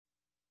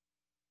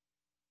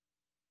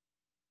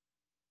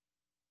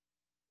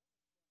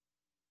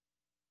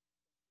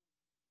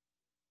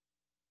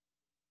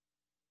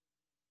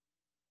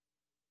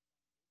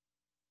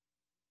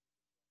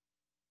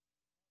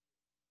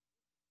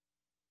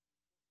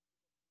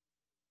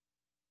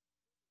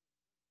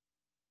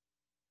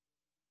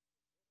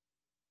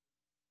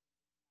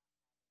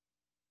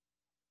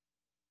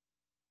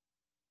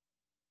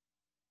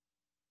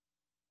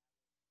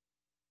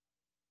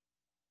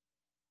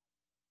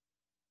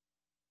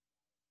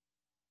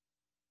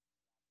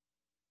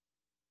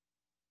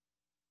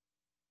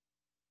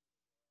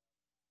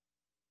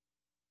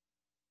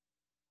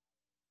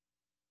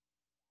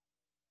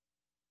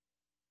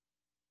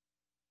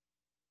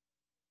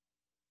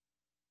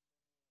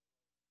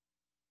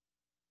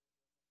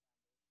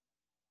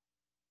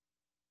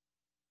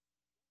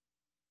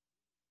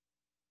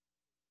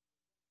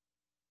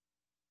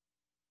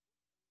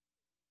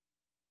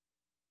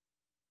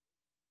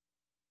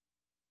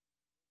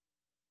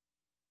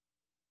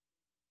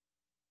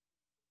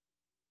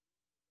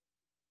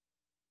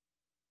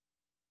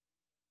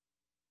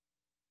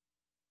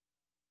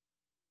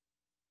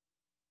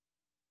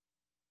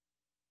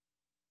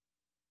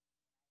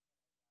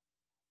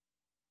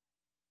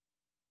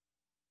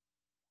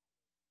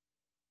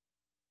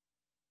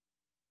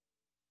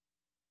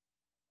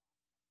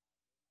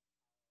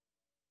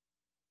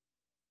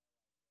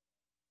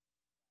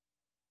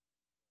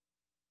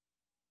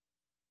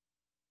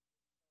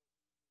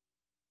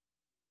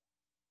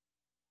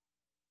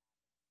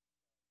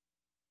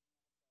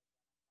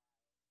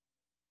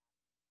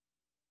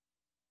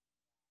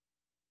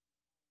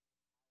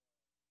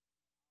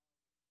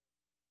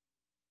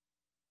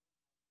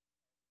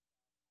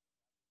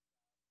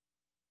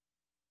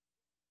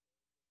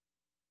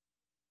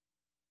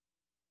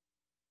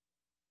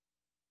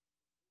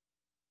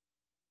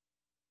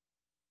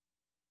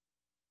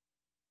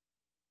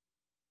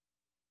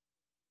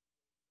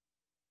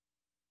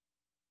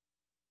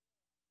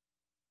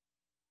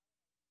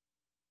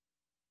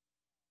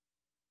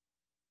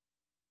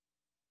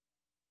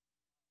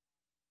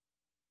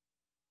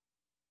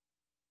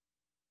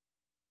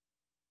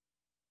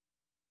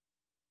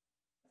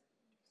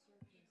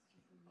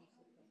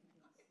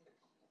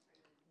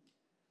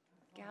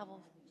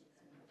Gavel.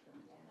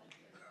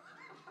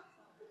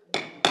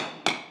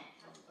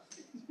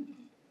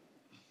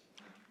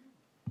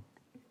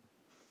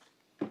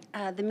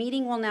 The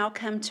meeting will now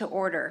come to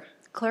order.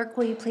 Clerk,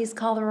 will you please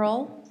call the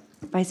roll?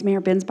 Vice Mayor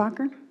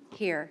Binsbacher.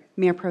 Here.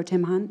 Mayor Pro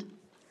Tem Hunt.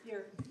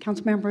 Here.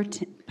 Councilmember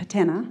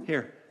Patena.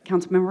 Here.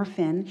 Councilmember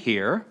Finn.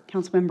 Here.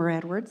 Councilmember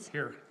Edwards.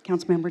 Here.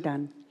 Councilmember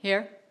Dunn.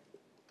 Here.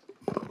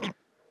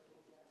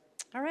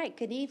 All right,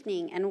 good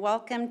evening and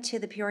welcome to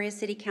the Peoria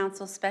City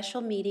Council special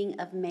meeting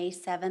of May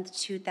 7th,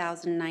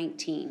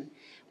 2019.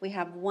 We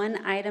have one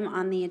item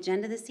on the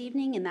agenda this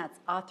evening, and that's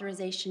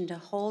authorization to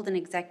hold an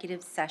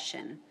executive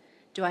session.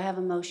 Do I have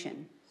a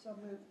motion? So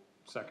moved.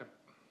 Second.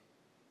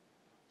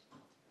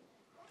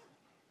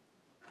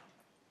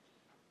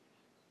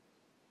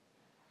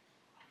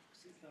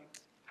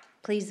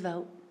 Please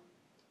vote.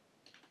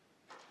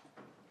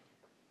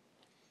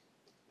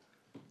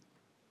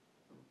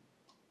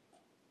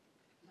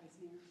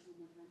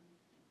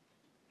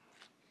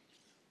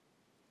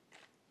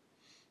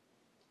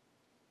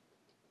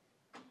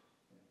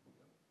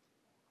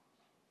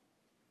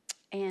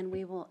 And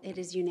it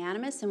is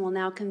unanimous, and we'll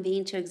now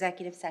convene to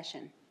executive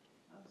session.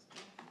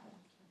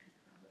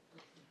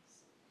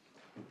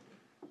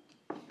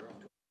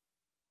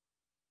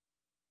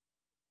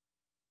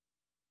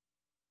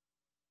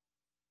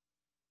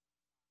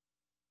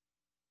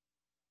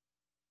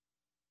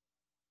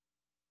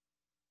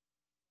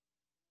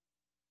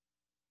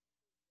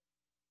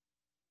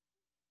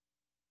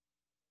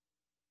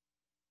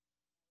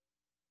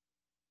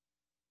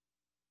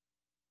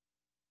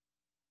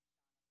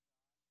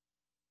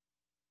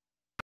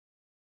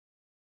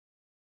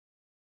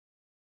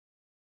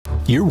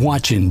 You're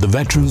watching The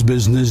Veterans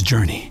Business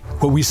Journey,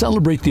 where we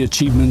celebrate the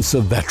achievements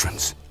of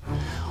veterans.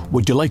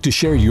 Would you like to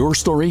share your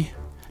story?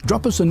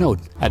 Drop us a note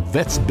at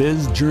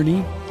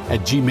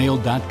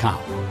vetsbizjourney@gmail.com.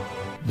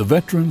 The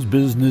Veterans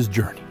Business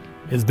Journey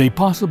is made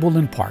possible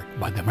in part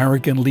by the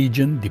American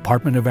Legion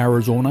Department of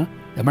Arizona,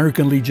 the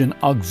American Legion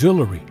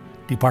Auxiliary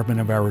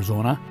Department of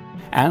Arizona,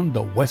 and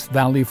the West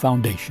Valley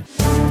Foundation.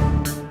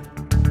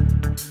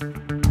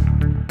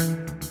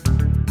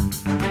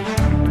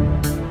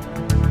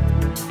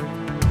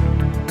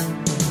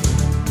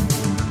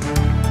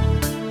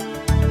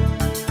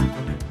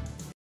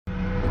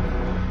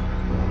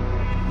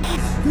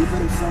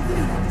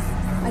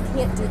 I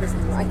can't do this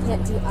anymore. I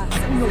can't do us.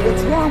 No,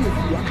 what's wrong with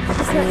you?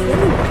 It's not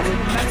anymore.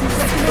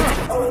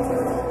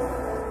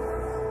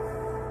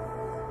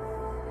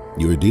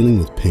 You are dealing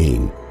with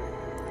pain,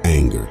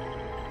 anger,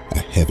 a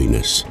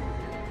heaviness.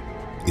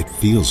 It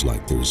feels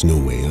like there is no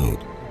way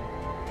out.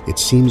 It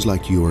seems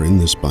like you are in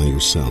this by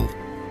yourself,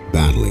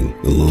 battling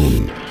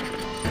alone.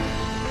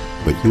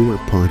 But you are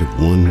part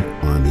of one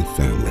Army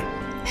family,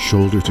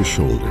 shoulder to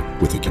shoulder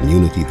with a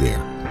community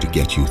there to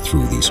get you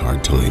through these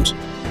hard times.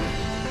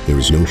 There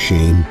is no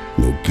shame,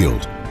 no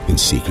guilt in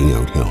seeking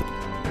out help.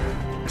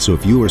 So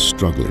if you are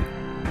struggling,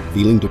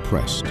 feeling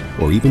depressed,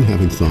 or even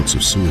having thoughts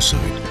of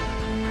suicide,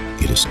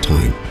 it is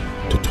time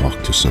to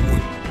talk to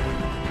someone.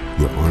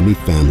 Your Army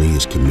family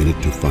is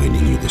committed to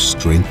finding you the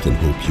strength and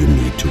hope you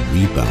need to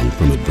rebound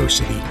from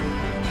adversity.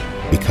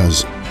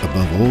 Because,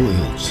 above all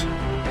else,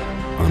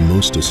 our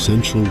most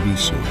essential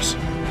resource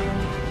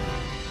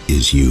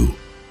is you.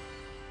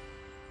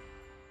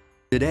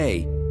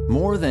 Today,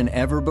 more than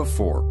ever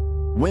before,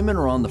 women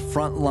are on the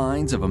front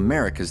lines of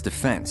America's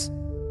defense.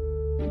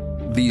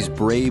 These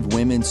brave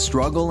women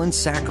struggle and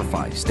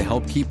sacrifice to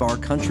help keep our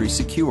country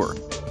secure.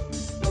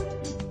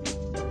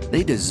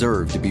 They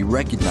deserve to be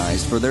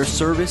recognized for their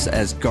service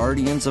as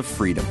guardians of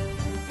freedom.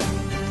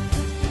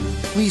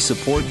 Please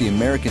support the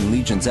American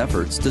Legion's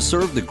efforts to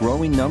serve the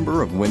growing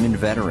number of women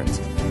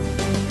veterans.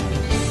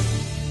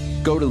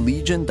 Go to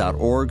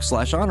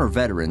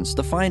legion.org/honor-veterans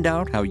to find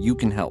out how you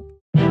can help.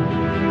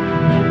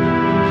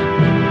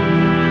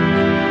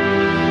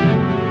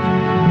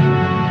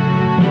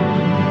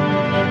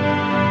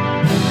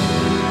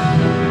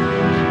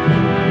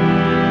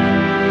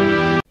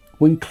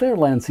 When Claire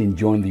Lansing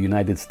joined the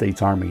United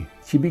States Army,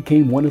 she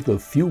became one of the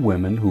few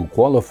women who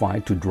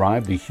qualified to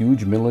drive the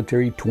huge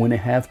military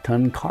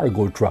 2.5-ton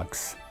cargo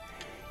trucks.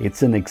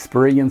 It's an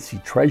experience she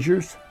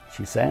treasures.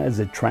 She says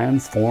it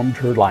transformed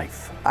her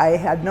life. I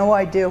had no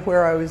idea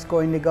where I was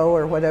going to go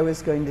or what I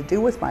was going to do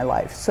with my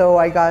life. So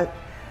I got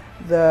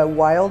the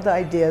wild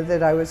idea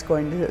that I was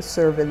going to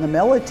serve in the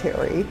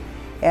military,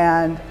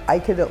 and I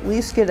could at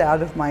least get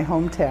out of my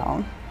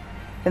hometown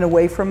and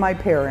away from my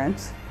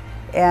parents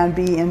and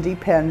be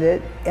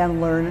independent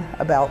and learn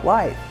about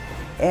life.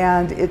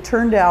 And it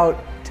turned out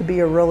to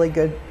be a really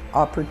good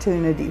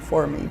opportunity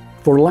for me.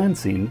 For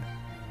Lansing,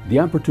 the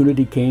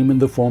opportunity came in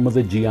the form of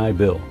the GI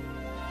Bill.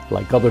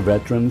 Like other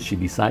veterans, she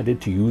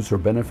decided to use her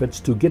benefits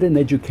to get an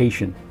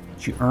education.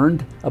 She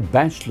earned a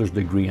bachelor's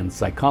degree in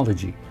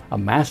psychology, a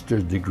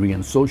master's degree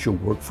in social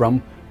work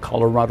from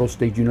Colorado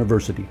State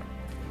University.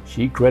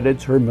 She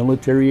credits her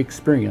military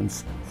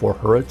experience for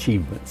her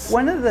achievements.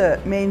 One of the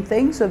main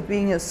things of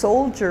being a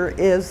soldier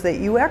is that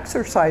you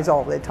exercise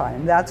all the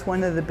time. That's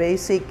one of the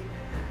basic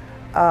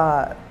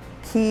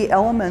key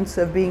elements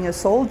of being a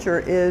soldier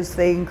is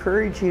they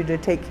encourage you to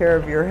take care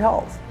of your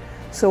health.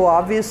 So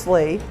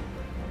obviously,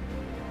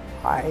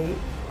 I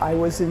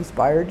was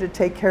inspired to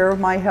take care of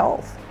my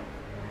health,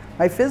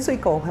 my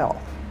physical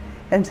health,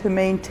 and to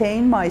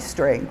maintain my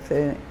strength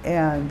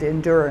and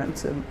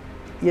endurance, in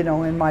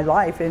my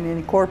life, and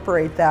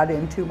incorporate that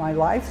into my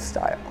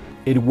lifestyle.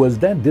 It was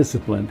that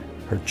discipline,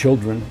 her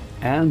children,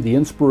 and the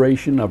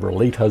inspiration of her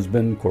late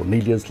husband,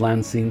 Cornelius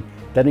Lansing,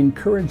 that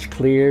encouraged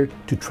Claire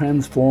to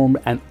transform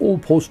an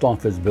old post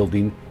office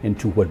building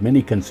into what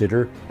many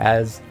consider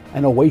as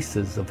an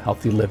oasis of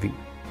healthy living.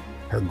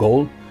 Her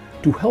goal?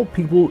 To help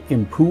people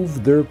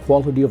improve their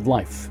quality of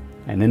life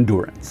and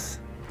endurance.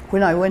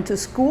 When I went to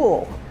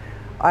school,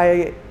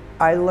 I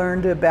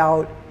learned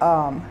about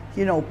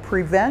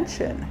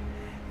prevention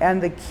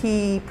and the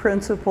key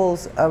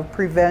principles of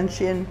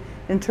prevention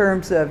in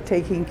terms of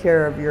taking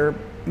care of your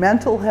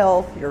mental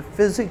health, your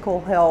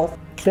physical health.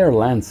 Claire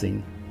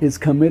Lansing is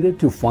committed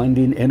to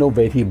finding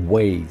innovative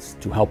ways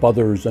to help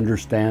others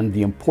understand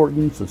the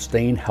importance of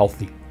staying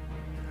healthy.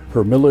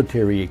 Her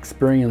military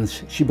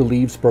experience, she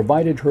believes,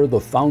 provided her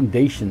the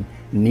foundation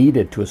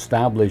needed to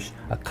establish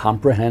a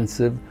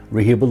comprehensive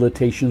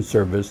rehabilitation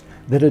service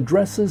that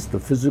addresses the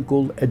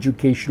physical,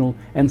 educational,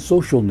 and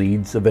social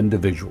needs of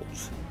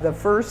individuals. The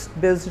first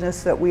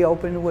business that we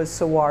opened was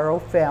Saguaro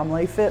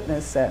Family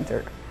Fitness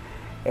Center,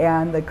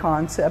 and the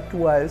concept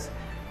was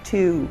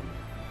to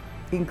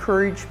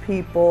encourage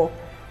people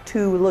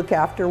to look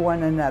after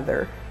one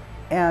another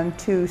and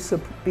to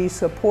be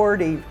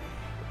supportive.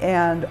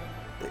 And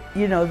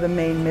the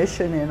main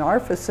mission in our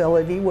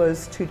facility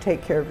was to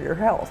take care of your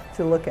health,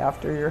 to look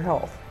after your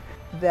health.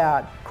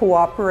 That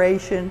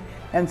cooperation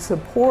and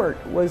support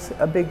was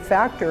a big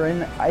factor,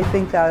 and I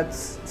think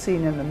that's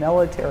seen in the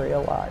military a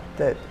lot,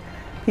 that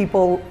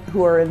people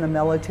who are in the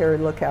military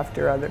look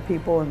after other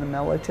people in the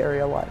military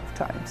a lot of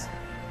times.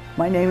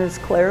 My name is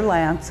Claire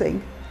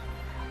Lansing.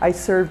 I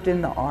served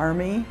in the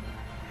Army,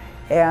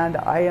 and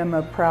I am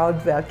a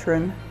proud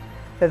veteran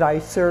that I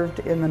served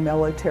in the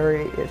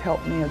military. It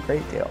helped me a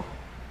great deal.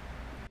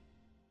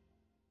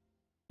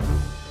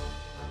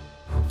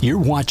 You're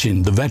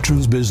watching The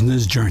Veterans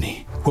Business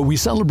Journey, where we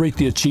celebrate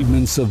the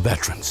achievements of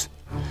veterans.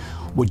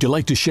 Would you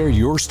like to share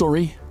your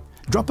story?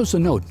 Drop us a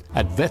note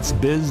at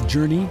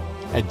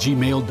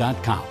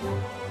vetsbizjourney@gmail.com.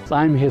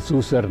 I'm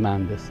Jesus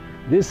Hernandez.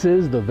 This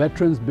is The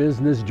Veterans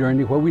Business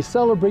Journey, where we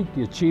celebrate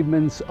the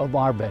achievements of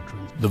our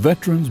veterans. The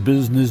Veterans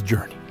Business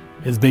Journey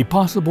is made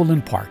possible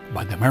in part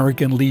by the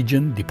American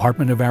Legion,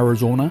 Department of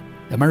Arizona,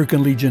 the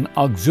American Legion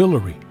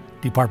Auxiliary,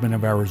 Department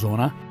of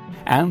Arizona,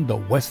 and the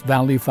West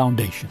Valley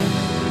Foundation.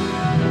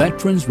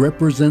 Veterans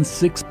represent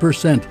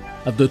 6%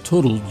 of the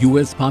total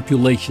U.S.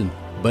 population,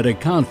 but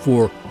account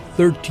for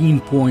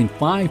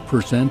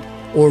 13.5%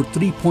 or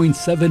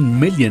 3.7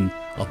 million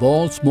of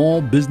all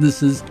small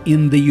businesses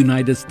in the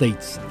United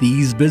States.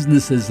 These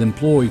businesses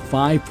employ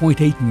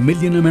 5.8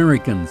 million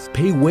Americans,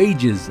 pay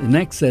wages in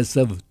excess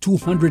of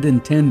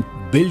 $210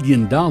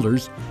 billion,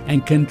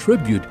 and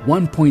contribute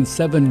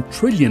 $1.7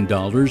 trillion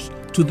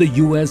to the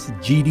U.S.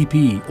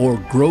 GDP, or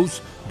gross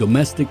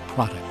domestic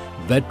product.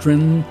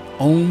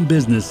 Veteran-owned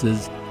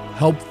businesses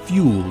help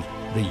fuel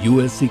the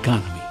U.S.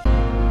 economy.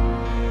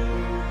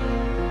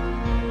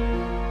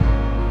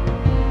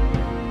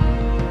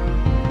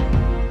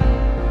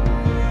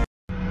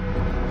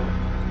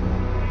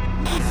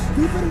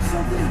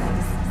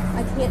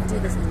 I can't do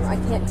this anymore. I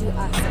can't do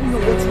us.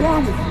 What's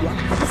wrong with you?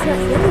 It's not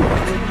getting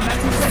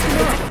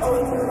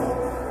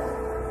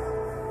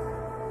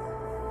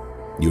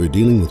You are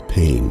dealing with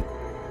pain,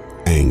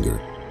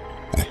 anger,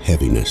 a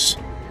heaviness.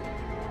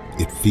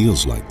 It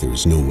feels like there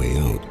is no way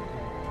out.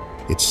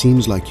 It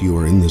seems like you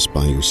are in this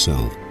by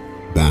yourself,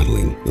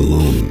 battling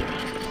alone.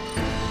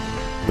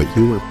 But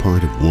you are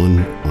part of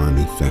one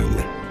Army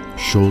family,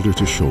 shoulder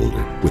to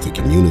shoulder with a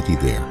community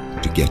there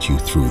to get you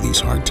through these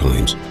hard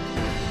times.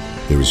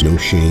 There is no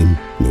shame,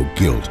 no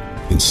guilt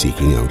in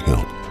seeking out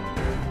help.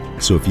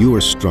 So if you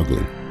are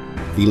struggling,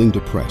 feeling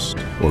depressed,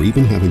 or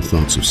even having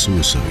thoughts of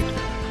suicide,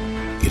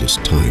 it is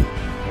time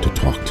to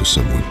talk to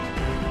someone.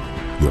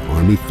 Your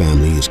Army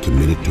family is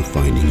committed to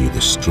finding you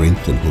the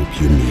strength and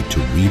hope you need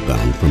to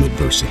rebound from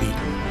adversity.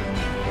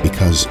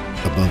 Because,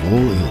 above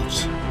all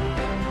else,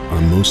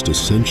 our most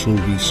essential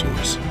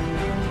resource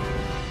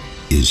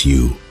is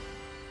you.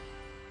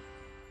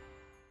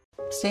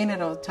 Staying at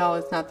a hotel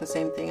is not the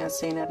same thing as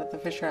staying at the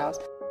Fisher House.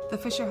 The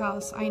Fisher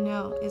House, I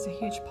know, is a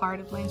huge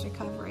part of Blaine's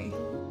recovery.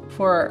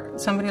 For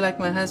somebody like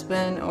my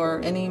husband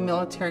or any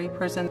military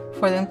person,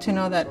 for them to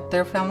know that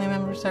their family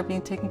members are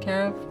being taken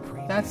care of,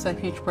 that's a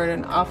huge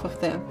burden off of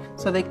them,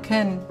 so they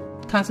can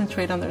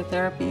concentrate on their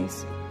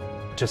therapies.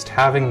 Just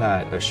having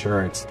that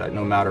assurance that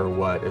no matter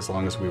what, as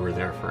long as we were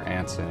there for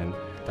Anson,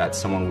 that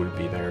someone would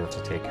be there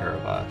to take care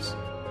of us.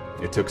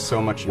 It took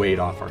so much weight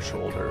off our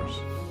shoulders.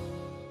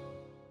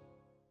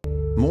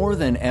 More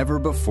than ever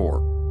before,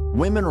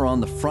 women are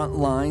on the front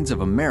lines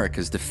of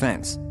America's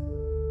defense.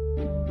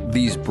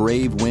 These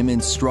brave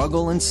women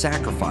struggle and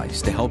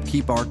sacrifice to help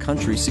keep our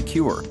country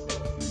secure.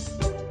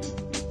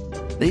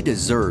 They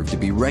deserve to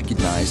be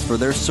recognized for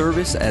their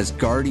service as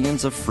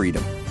guardians of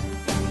freedom.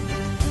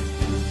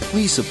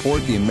 Please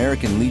support the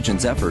American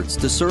Legion's efforts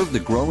to serve the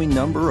growing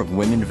number of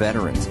women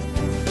veterans.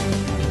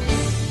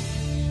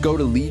 Go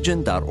to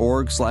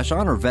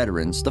legion.org/honor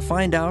veterans to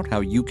find out how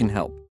you can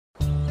help.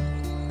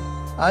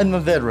 I'm a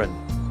veteran.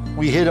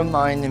 We hit a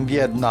mine in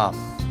Vietnam.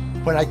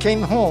 When I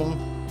came home,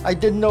 I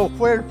didn't know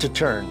where to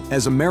turn.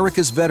 As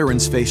America's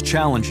veterans face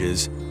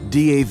challenges,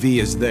 DAV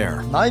is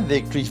there. My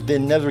victory's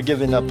been never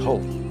giving up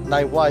hope.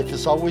 My wife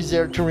is always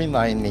there to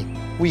remind me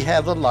we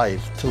have a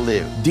life to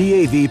live.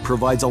 DAV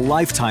provides a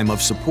lifetime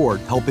of support,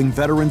 helping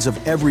veterans of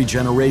every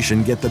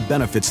generation get the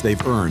benefits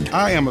they've earned.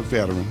 I am a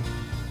veteran,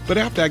 but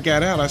after I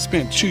got out, I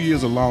spent 2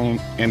 years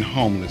alone and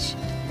homeless.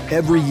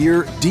 Every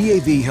year,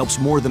 DAV helps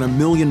more than 1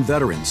 million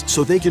veterans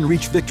so they can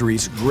reach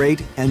victories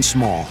great and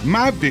small.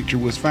 My victory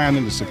was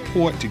finding the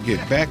support to get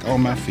back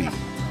on my feet.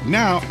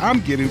 Now I'm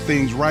getting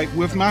things right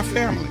with my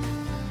family.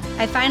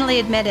 I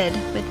finally admitted,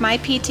 with my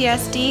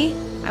PTSD,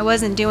 I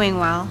wasn't doing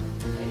well.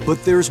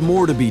 But there's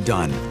more to be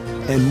done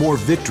and more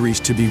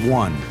victories to be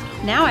won.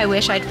 Now I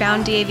wish I'd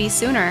found DAV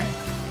sooner.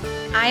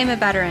 I am a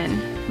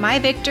veteran. My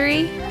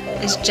victory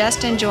is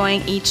just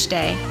enjoying each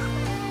day.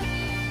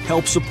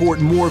 Help support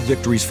more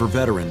victories for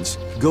veterans.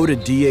 Go to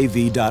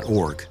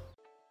DAV.org.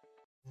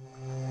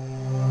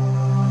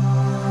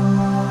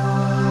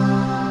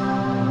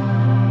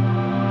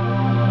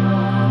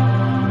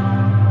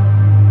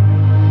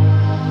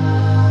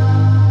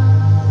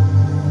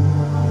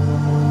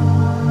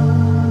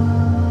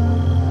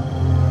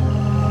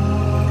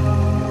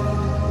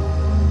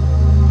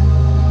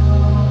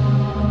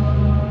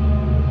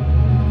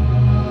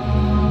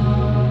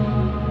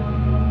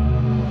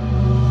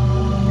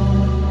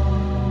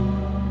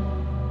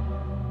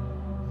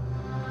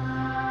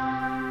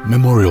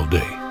 Memorial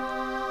Day,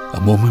 a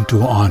moment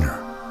to honor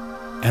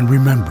and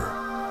remember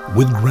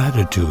with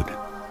gratitude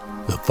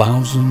the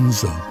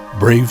thousands of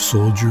brave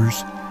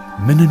soldiers,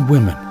 men and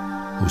women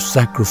who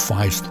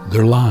sacrificed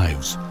their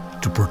lives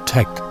to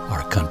protect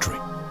our country.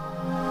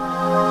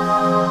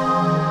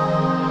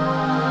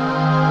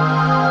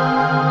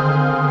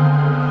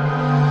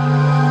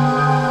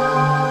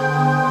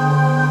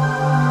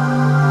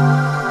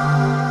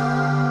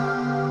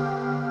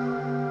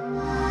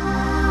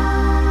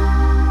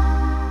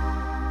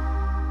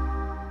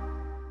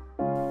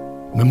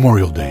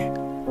 Memorial Day,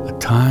 a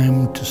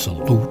time to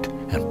salute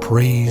and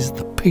praise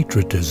the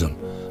patriotism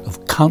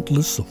of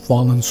countless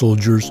fallen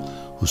soldiers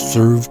who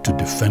served to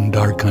defend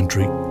our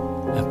country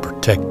and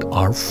protect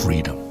our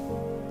freedom.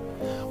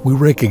 We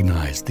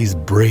recognize these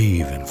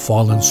brave and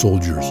fallen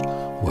soldiers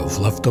who have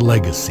left a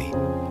legacy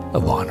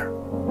of honor.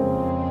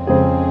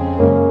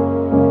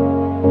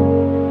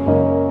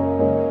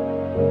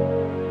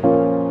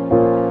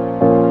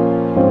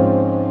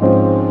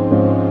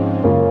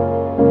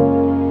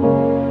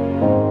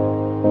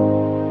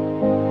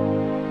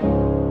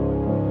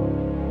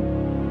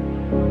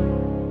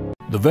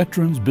 The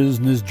Veterans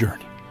Business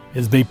Journey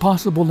is made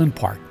possible in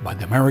part by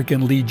the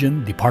American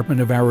Legion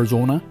Department of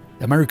Arizona,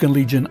 the American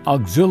Legion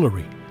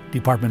Auxiliary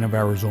Department of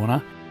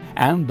Arizona,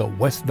 and the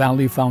West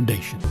Valley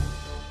Foundation.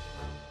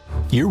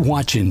 You're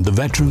watching the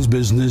Veterans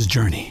Business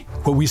Journey,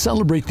 where we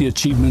celebrate the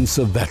achievements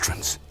of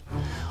veterans.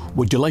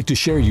 Would you like to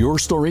share your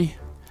story?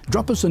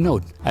 Drop us a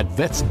note at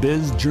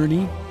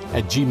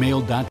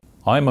vetsbizjourney@gmail.com.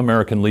 I'm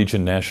American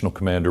Legion National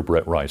Commander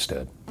Brett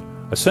Rystad.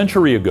 A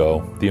century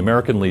ago, the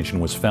American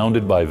Legion was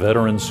founded by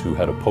veterans who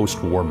had a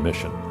post-war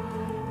mission.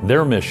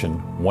 Their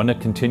mission, one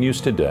that continues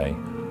today,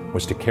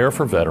 was to care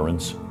for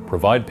veterans,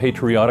 provide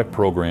patriotic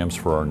programs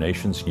for our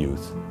nation's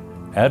youth,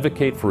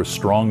 advocate for a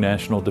strong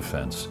national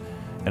defense,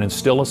 and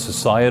instill a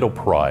societal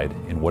pride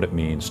in what it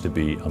means to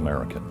be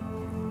American.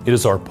 It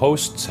is our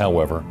posts,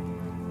 however,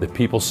 that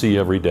people see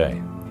every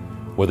day.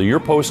 Whether your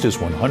post is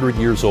 100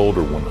 years old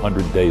or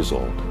 100 days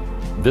old,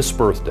 this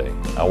birthday,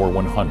 our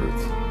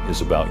 100th, is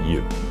about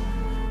you.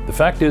 The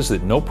fact is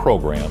that no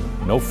program,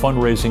 no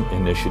fundraising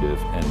initiative,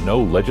 and no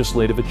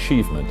legislative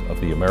achievement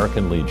of the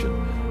American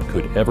Legion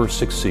could ever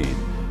succeed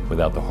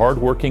without the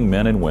hardworking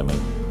men and women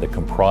that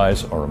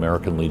comprise our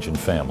American Legion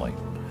family.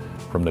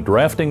 From the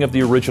drafting of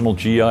the original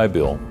GI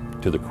Bill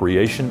to the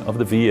creation of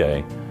the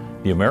VA,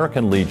 the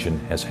American Legion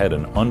has had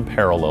an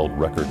unparalleled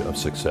record of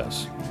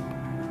success.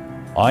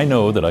 I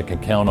know that I can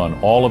count on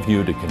all of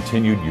you to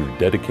continue your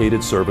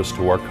dedicated service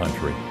to our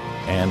country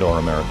and our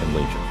American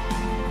Legion.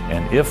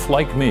 And if,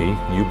 like me,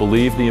 you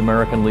believe the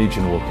American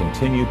Legion will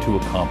continue to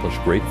accomplish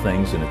great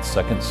things in its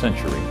second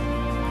century,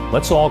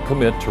 let's all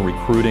commit to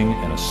recruiting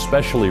and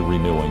especially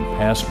renewing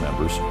past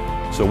members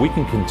so we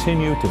can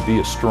continue to be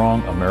a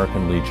strong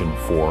American Legion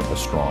for a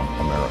strong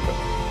America.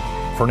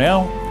 For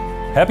now,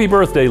 happy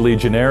birthday,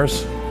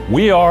 Legionnaires.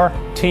 We are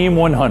Team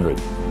 100.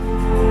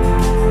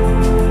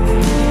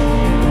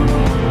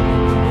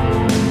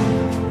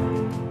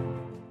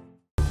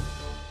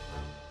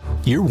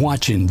 You're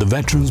watching the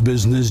Veterans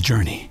Business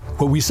Journey,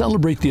 where we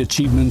celebrate the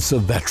achievements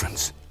of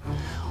veterans.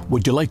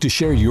 Would you like to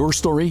share your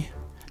story?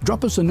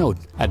 Drop us a note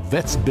at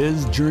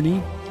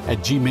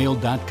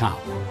vetsbizjourney@gmail.com.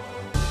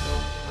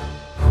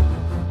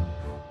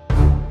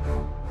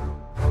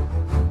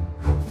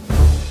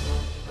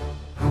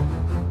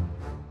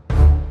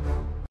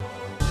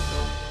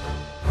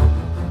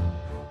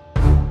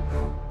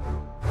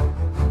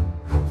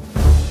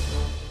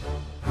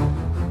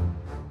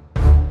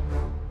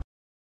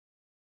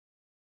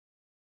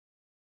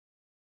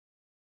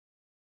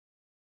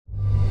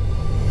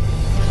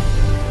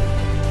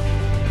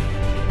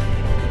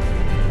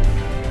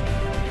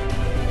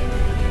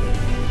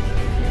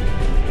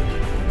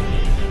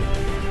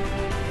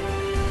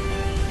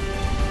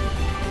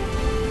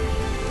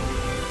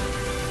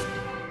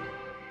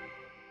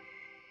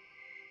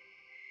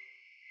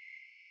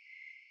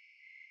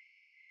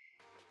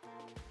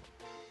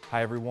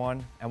 Hi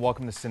everyone, and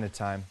welcome to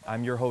Cinetime.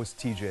 I'm your host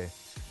TJ.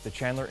 The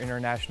Chandler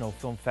International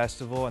Film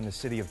Festival and the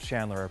City of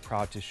Chandler are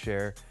proud to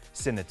share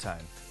Cinetime,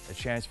 a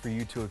chance for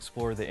you to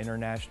explore the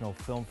International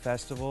Film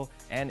Festival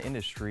and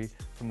industry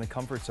from the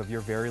comforts of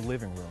your very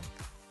living room.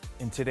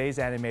 In today's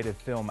animated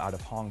film out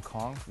of Hong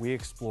Kong, we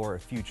explore a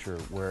future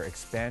where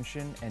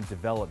expansion and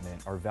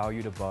development are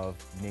valued above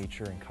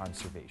nature and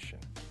conservation.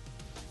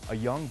 A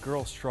young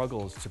girl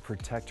struggles to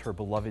protect her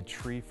beloved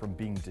tree from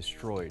being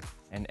destroyed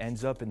and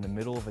ends up in the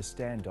middle of a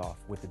standoff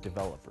with the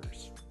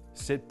developers.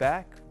 Sit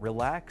back,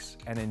 relax,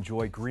 and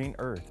enjoy Green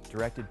Earth,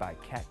 directed by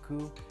Kat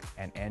Koo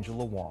and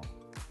Angela Wong.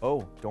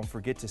 Oh, don't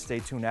forget to stay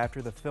tuned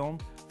after the film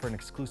for an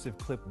exclusive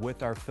clip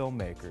with our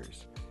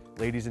filmmakers.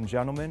 Ladies and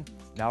gentlemen,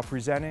 now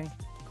presenting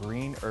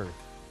Green Earth.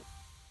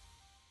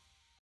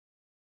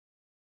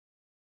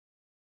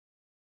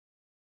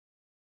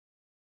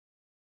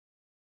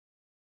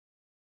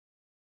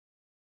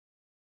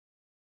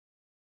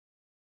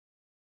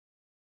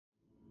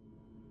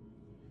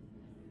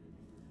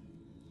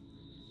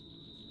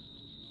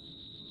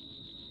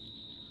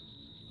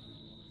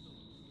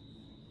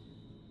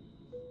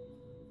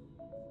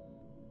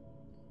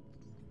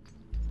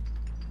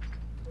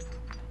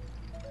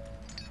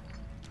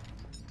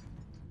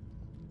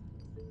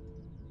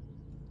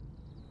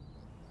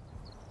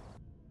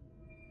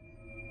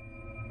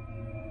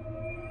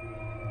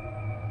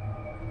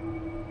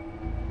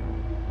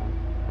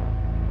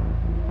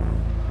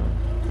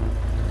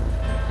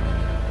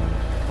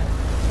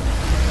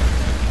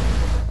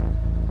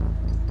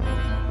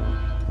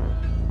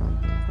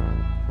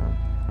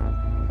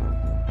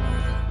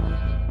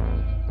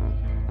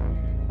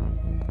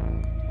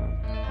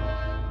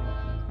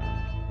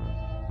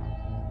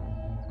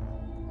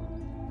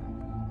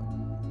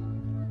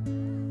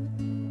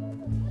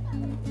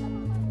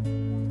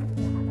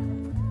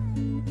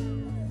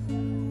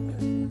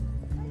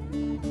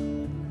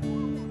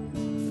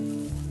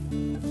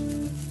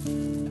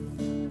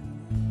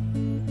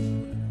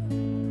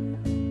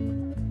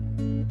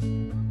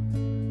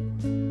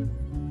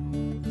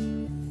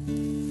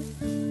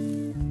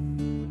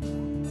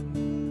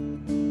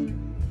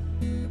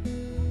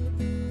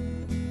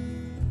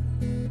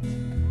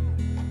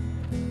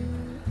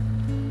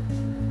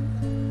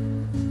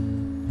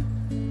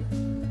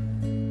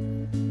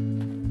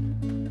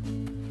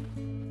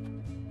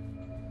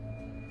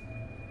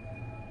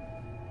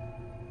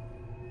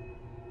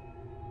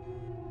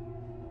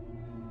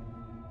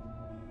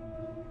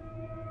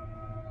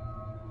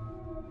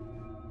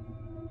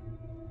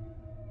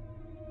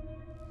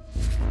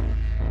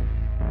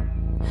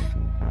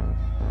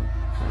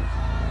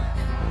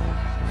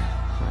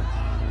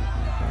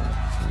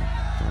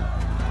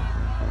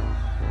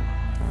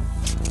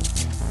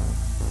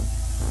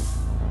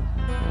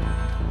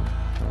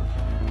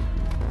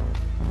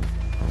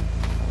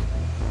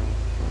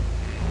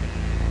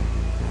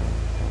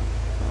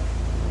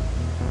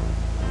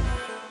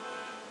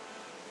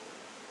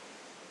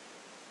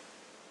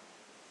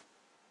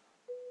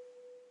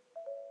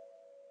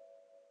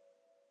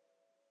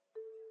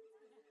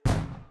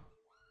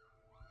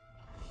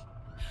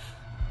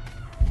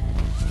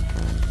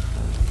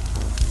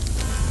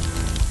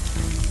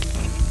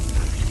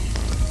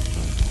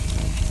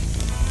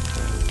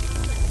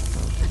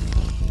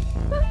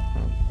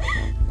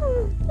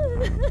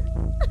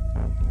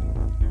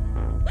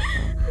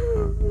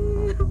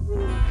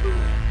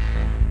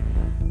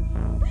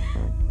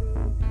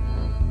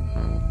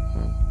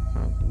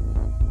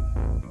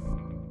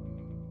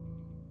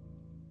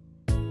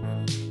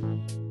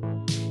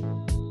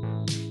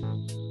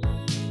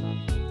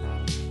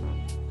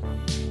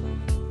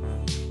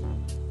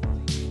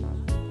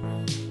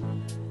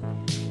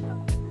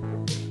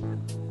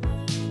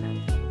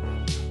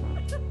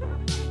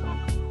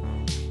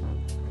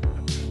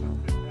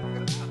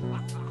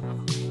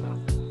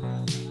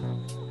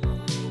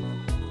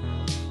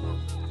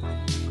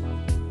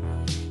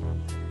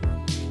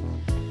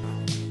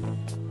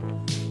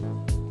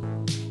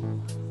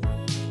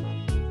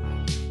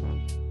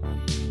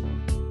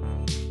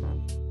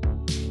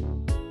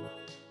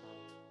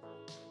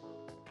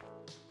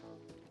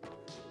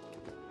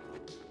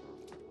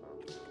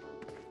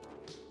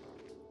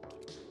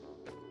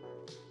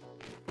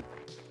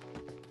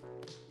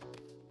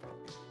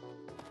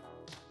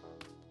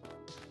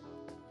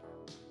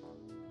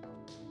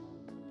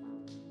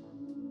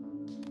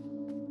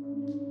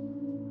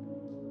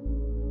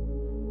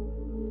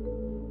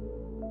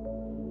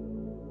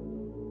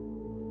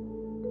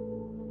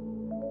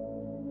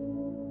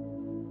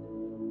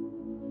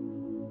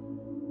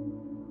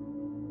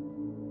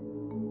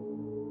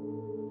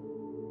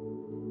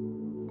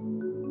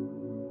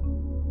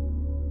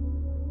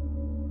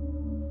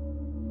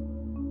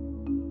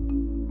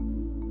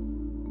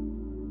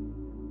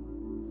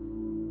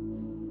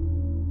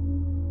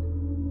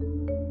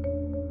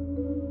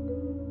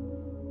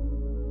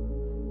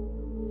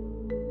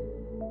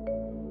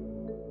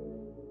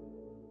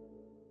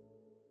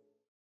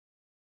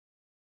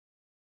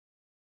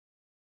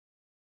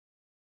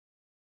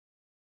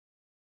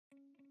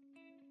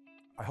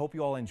 I hope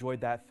you all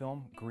enjoyed that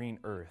film, Green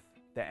Earth.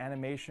 The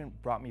animation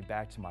brought me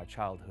back to my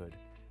childhood.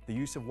 The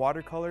use of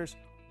watercolors,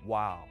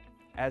 wow.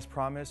 As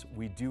promised,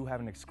 we do have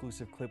an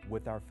exclusive clip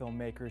with our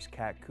filmmakers,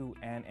 Kat Koo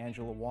and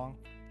Angela Wong.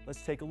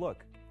 Let's take a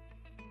look.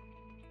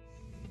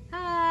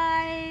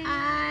 Hi!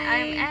 Hi!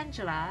 I'm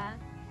Angela.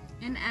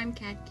 And I'm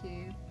Kat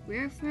Koo.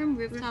 We're from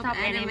Rooftop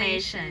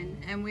Animation,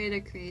 and we're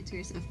the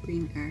creators of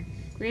Green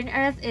Earth. Green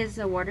Earth is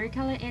a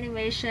watercolor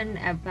animation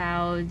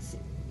about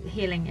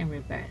healing and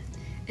rebirth.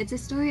 It's a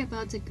story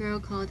about a girl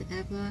called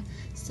Eva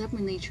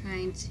stubbornly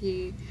trying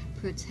to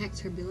protect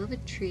her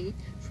beloved tree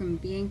from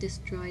being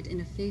destroyed in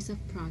the face of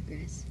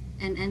progress,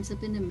 and ends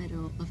up in the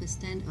middle of a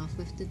standoff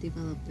with the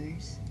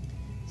developers.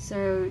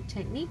 So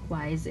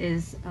technique-wise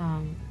is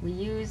we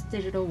use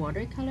digital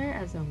watercolor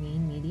as our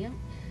main medium,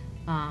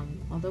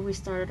 although we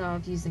started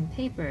off using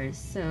papers,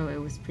 so it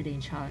was pretty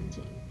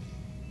challenging.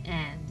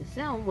 And the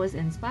film was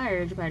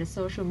inspired by the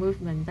social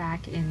movement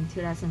back in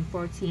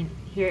 2014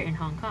 here in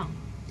Hong Kong.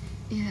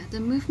 Yeah, the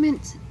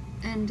movement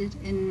ended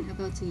in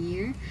about a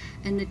year,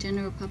 and the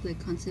general public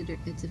considered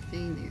it a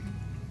failure.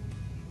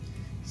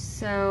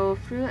 So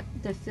through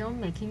the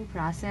filmmaking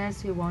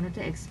process, we wanted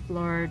to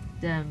explore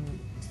the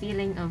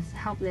feeling of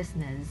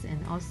helplessness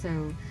and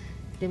also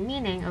the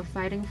meaning of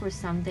fighting for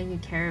something you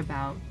care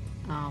about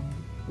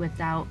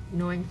without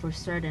knowing for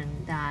certain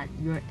that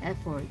your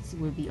efforts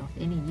will be of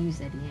any use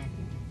at the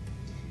end.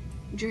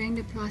 During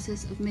the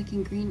process of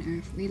making Green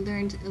Earth, we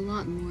learned a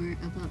lot more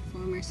about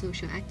former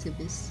social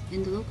activists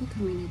in the local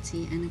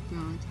community and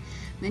abroad.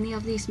 Many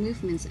of these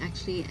movements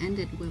actually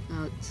ended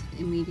without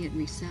immediate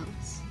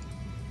results.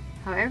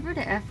 However,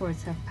 the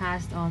efforts have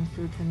passed on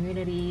through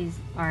communities,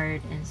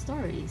 art, and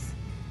stories.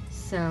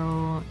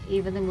 So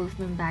even the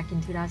movement back in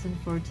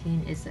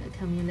 2014 is a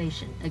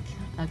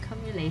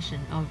accumulation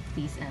of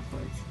these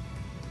efforts.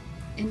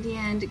 In the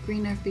end,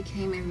 Green Earth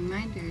became a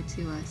reminder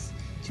to us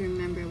to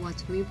remember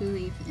what we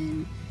believe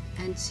in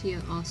and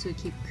to also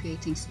keep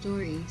creating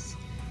stories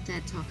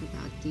that talk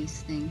about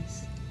these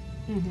things.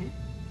 Mm-hmm.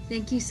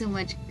 Thank you so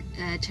much,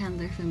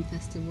 Chandler Film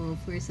Festival,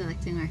 for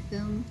selecting our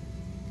film.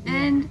 Yeah.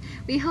 And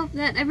we hope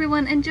that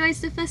everyone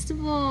enjoys the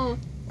festival.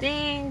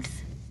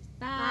 Thanks.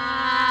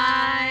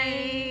 Bye.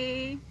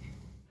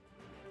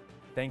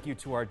 Thank you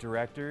to our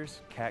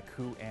directors, Kat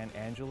Koo and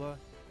Angela,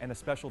 and a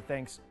special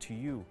thanks to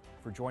you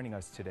for joining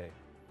us today.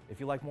 If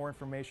you'd like more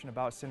information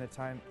about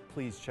Cinetime,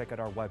 please check out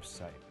our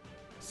website.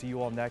 See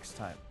you all next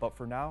time. But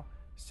for now,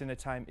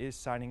 Cinetime is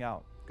signing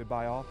out.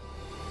 Goodbye, all.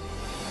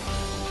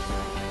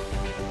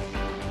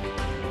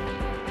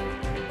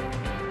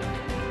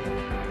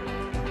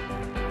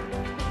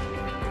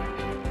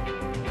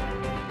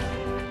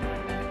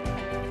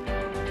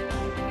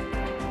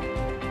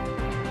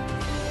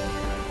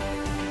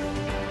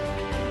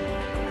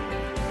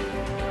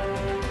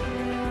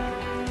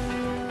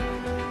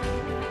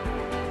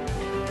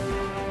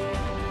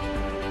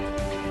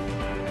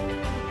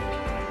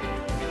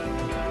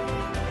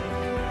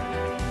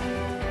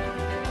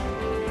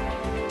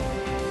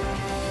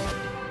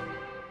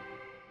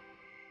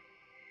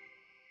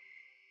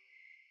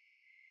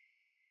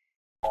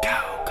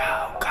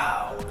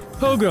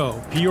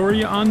 Pogo,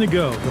 Peoria on the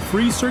Go, the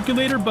free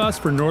circulator bus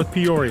for North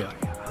Peoria.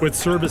 With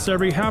service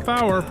every half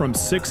hour from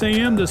 6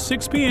 a.m. to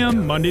 6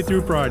 p.m. Monday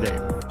through Friday.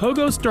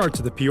 Pogo starts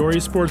at the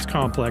Peoria Sports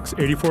Complex,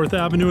 84th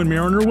Avenue and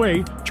Mariner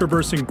Way,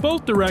 traversing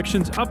both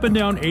directions up and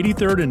down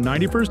 83rd and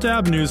 91st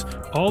Avenues,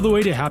 all the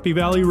way to Happy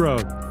Valley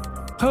Road.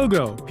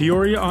 Pogo,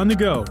 Peoria on the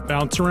Go,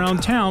 bounce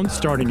around town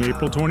starting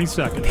April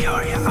 22nd.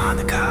 Peoria on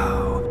the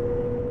Go.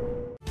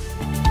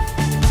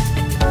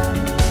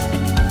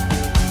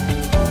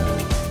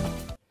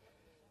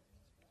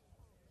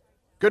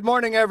 Good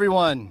morning,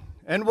 everyone,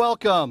 and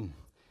welcome.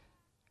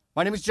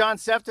 My name is John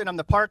Sefton. I'm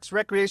the Parks,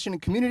 Recreation,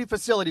 and Community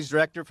Facilities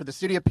Director for the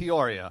City of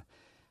Peoria.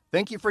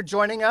 Thank you for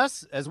joining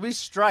us as we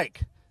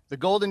strike the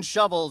golden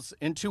shovels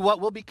into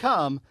what will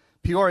become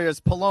Peoria's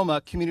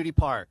Paloma Community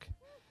Park.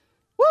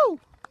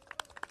 Woo!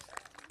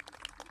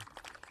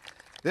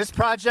 This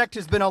project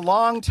has been a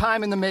long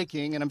time in the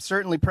making, and I'm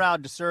certainly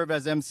proud to serve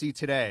as MC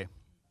today.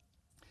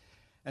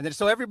 And then,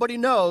 so everybody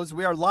knows,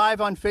 we are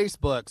live on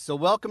Facebook, so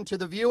welcome to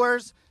the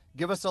viewers.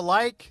 Give us a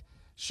like,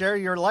 share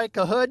your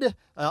like-a-hood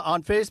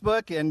on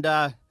Facebook,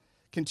 and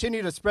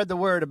continue to spread the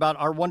word about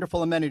our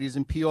wonderful amenities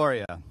in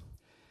Peoria.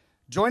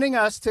 Joining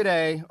us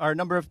today are a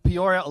number of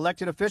Peoria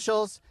elected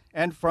officials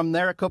and from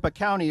Maricopa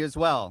County as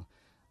well.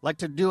 I'd like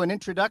to do an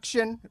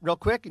introduction real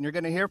quick, and you're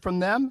going to hear from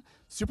them.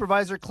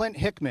 Supervisor Clint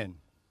Hickman.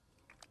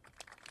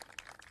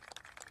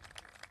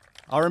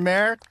 Our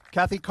Mayor,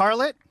 Kathy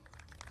Carlett.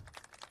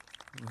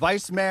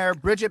 Vice Mayor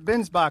Bridget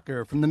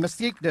Binsbacher from the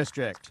Mesquite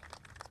District.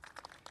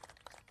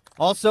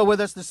 Also with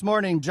us this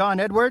morning, John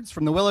Edwards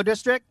from the Willow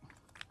District,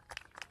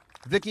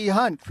 Vicki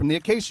Hunt from the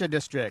Acacia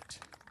District,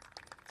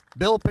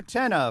 Bill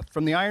Patena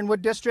from the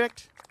Ironwood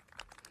District,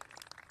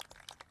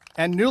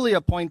 and newly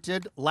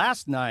appointed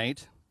last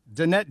night,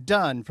 Danette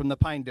Dunn from the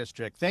Pine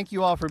District. Thank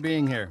you all for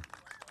being here.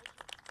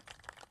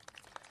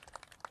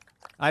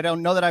 I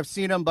don't know that I've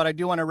seen him, but I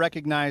do want to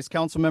recognize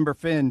Councilmember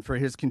Finn for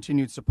his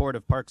continued support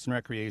of Parks and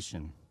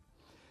Recreation.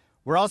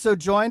 We're also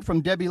joined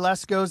from Debbie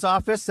Lesko's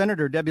office,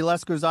 Senator Debbie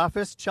Lesko's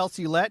office,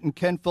 Chelsea Lett and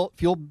Ken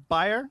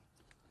Fuelbeyer.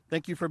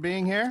 Thank you for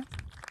being here.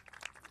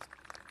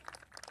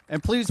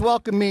 And please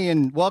welcome me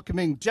in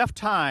welcoming Jeff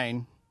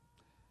Tyne,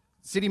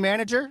 City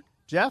Manager.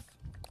 Jeff.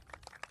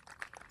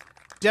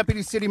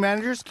 Deputy City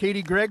Managers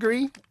Katie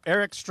Gregory,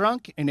 Eric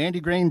Strunk, and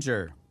Andy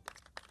Granger.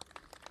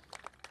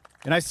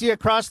 And I see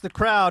across the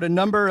crowd a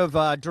number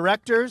of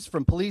directors,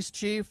 from Police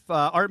Chief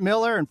Art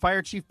Miller and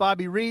Fire Chief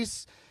Bobby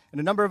Reese, and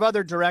a number of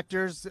other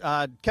directors.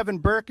 Kevin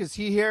Burke, is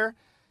he here?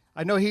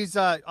 I know he's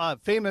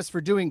famous for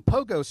doing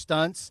pogo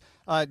stunts.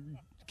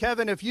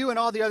 Kevin, if you and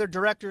all the other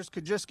directors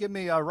could just give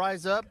me a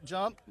rise up,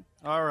 jump.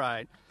 All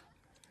right.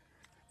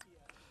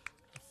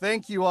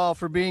 Thank you all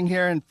for being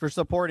here and for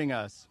supporting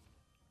us.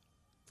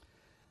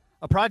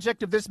 A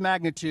project of this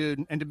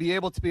magnitude, and to be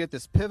able to be at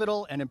this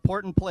pivotal and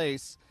important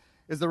place,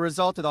 is the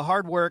result of the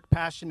hard work,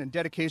 passion, and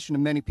dedication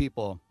of many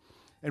people.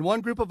 And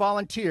one group of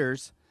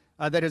volunteers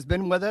that has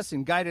been with us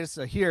and guided us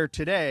here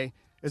today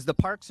is the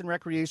Parks and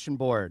Recreation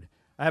Board.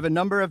 I have a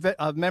number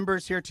of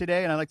members here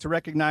today, and I'd like to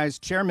recognize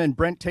Chairman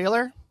Brent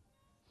Taylor,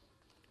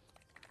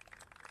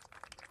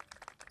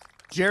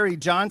 Jerry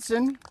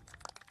Johnson,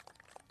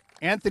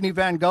 Anthony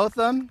Van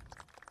Gotham,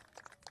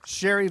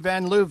 Sherry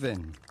Van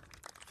Leuven.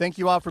 Thank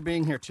you all for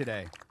being here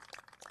today.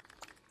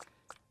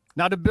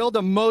 Now, to build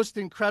a most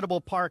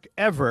incredible park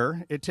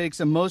ever, it takes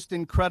a most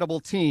incredible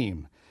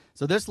team.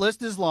 So this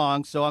list is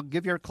long, so I'll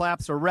give your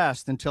claps a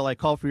rest until I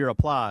call for your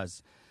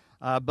applause.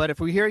 But if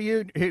you hear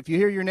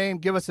your name,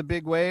 give us a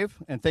big wave,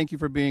 and thank you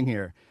for being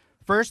here.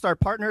 First, our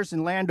partners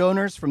and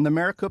landowners from the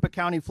Maricopa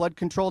County Flood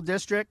Control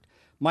District,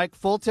 Mike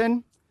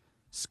Fulton,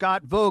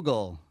 Scott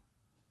Vogel,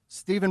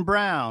 Stephen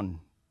Brown,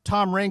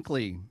 Tom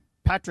Rinkley,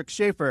 Patrick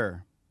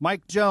Schaefer,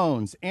 Mike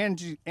Jones,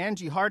 Angie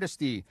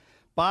Hardesty,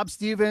 Bob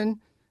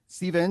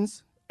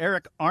Stevens,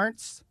 Eric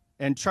Arntz,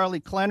 and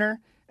Charlie Klenner,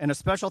 and a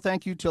special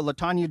thank you to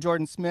LaTanya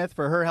Jordan-Smith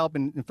for her help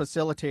in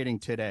facilitating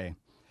today.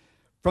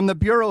 From the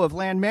Bureau of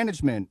Land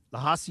Management, the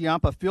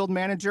Hassayampa Field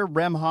Manager,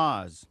 Rem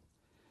Haas.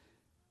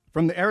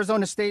 From the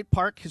Arizona State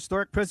Park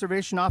Historic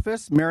Preservation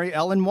Office, Mary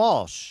Ellen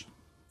Walsh.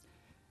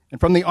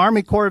 And from the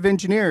Army Corps of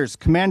Engineers,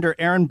 Commander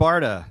Aaron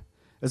Barta.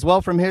 As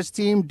well from his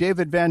team,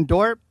 David Van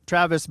Dorp,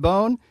 Travis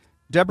Bone,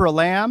 Deborah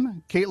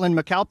Lamb, Caitlin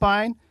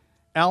McAlpine,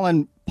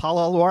 Alan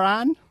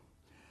Palaloran,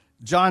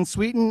 John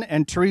Sweeten,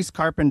 and Therese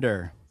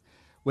Carpenter.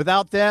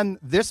 Without them,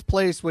 this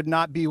place would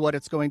not be what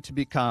it's going to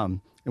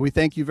become. And we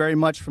thank you very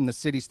much from the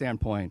city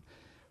standpoint.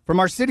 From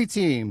our city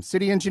team,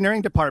 City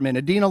Engineering Department,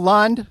 Adina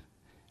Lund,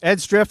 Ed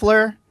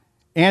Striffler,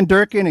 Ann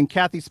Durkin, and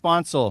Kathy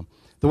Sponsel.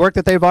 The work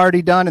that they've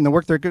already done and the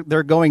work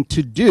they're going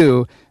to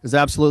do is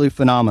absolutely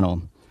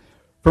phenomenal.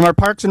 From our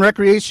Parks and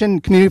Recreation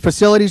Community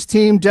Facilities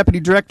team, Deputy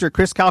Director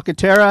Chris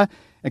Calcaterra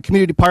and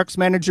Community Parks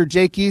Manager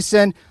Jake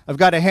Eason. I've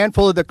got a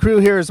handful of the crew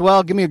here as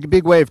well. Give me a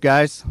big wave,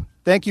 guys.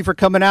 Thank you for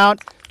coming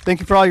out. Thank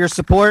you for all your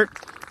support.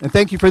 And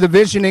thank you for the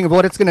visioning of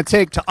what it's going to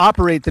take to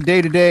operate the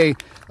day-to-day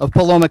of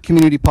Paloma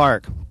Community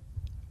Park.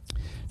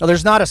 Now,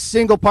 there's not a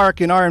single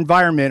park in our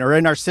environment or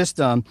in our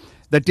system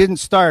that didn't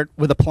start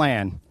with a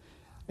plan.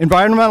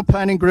 Environmental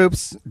planning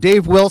groups,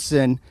 Dave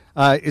Wilson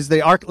is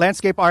the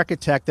landscape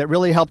architect that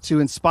really helped to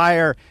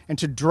inspire and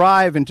to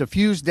drive and to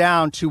fuse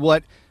down to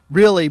what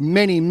really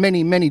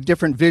many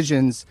different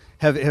visions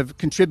have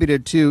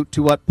contributed to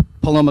what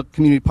Paloma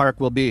Community Park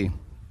will be.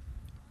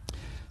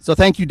 So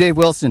thank you, Dave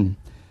Wilson.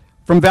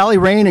 From Valley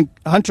Rain and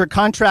Hunter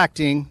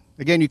Contracting,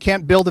 again, you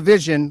can't build a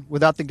vision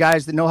without the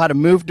guys that know how to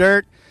move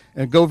dirt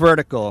and go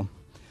vertical.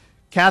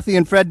 Kathy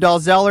and Fred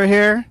Dalzell are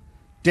here.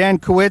 Dan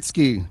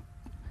Kowitsky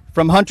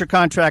from Hunter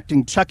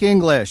Contracting, Chuck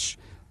English,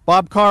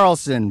 Bob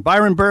Carlson,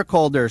 Byron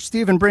Burkholder,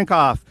 Stephen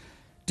Brinkoff,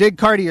 Dig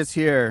Carty is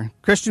here,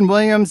 Christian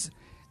Williams,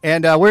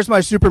 and where's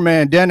my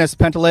Superman, Dennis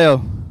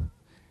Pantaleo?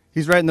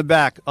 He's right in the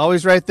back,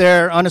 always right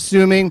there,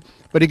 unassuming,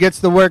 but he gets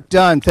the work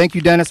done. Thank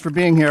you, Dennis, for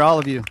being here, all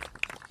of you.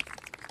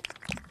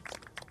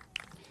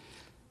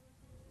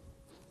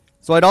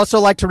 So I'd also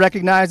like to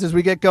recognize, as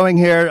we get going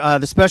here,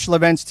 the special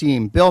events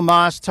team, Bill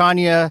Moss,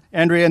 Tanya,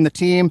 Andrea, and the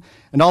team,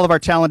 and all of our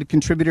talented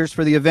contributors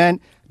for the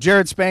event.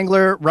 Jared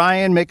Spangler,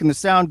 Ryan, making the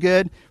sound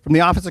good. From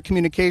the Office of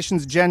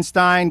Communications, Jen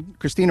Stein,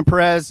 Christina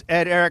Perez,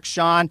 Ed, Eric,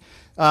 Sean.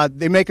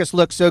 They make us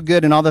look so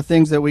good in all the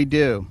things that we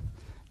do.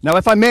 Now,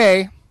 if I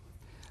may,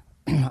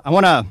 I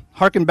want to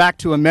harken back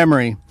to a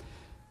memory.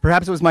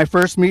 Perhaps it was my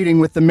first meeting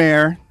with the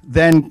mayor,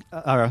 then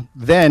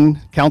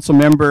council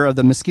member of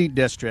the Mesquite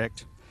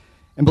District.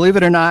 And believe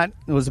it or not,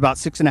 it was about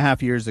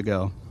 6.5 years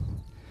ago.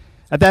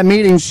 At that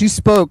meeting, she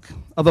spoke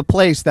of a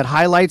place that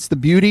highlights the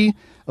beauty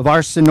of our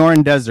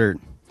Sonoran Desert,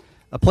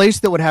 a place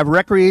that would have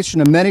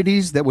recreation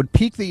amenities that would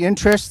pique the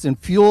interests and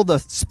fuel the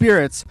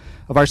spirits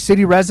of our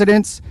city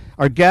residents,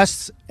 our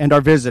guests, and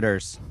our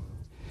visitors.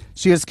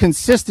 She has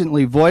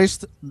consistently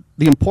voiced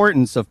the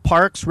importance of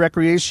parks,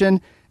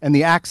 recreation, and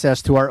the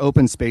access to our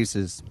open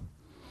spaces.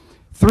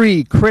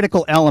 3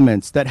 critical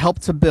elements that help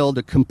to build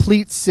a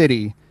complete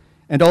city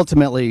and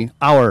ultimately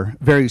our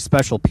very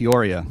special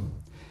Peoria.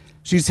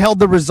 She's held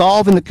the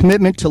resolve and the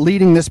commitment to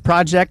leading this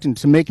project and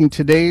to making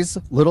today's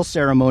little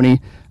ceremony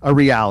a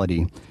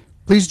reality.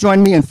 Please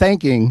join me in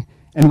thanking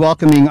and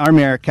welcoming our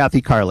Mayor,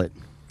 Kathy Carlett.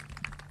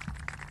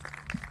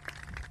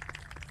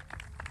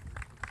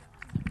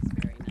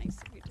 Very nice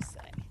of you to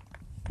say.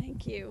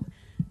 Thank you.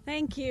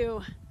 Thank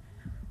you.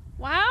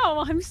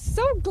 Wow, I'm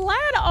so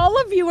glad all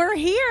of you are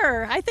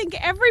here. I think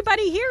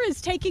everybody here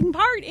is taking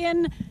part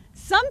in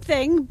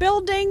something,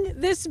 building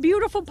this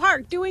beautiful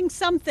park, doing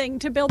something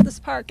to build this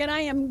park, and I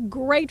am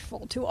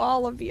grateful to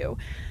all of you.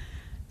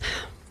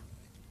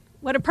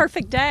 What a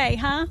perfect day,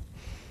 huh?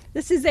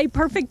 This is a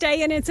perfect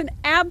day, and it's an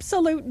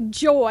absolute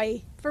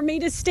joy for me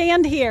to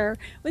stand here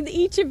with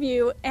each of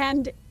you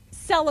and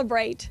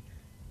celebrate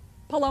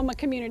Paloma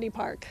Community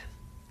Park.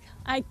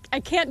 I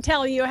can't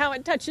tell you how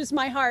it touches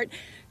my heart.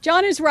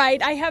 John is right.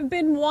 I have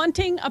been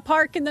wanting a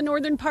park in the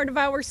northern part of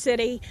our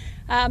city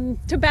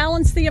to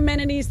balance the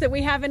amenities that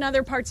we have in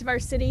other parts of our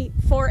city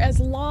for as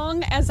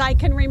long as I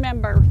can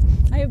remember.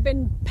 I have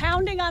been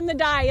pounding on the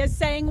dais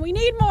saying we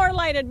need more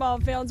lighted ball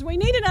fields. We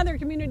need another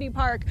community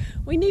park.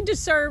 We need to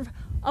serve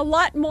a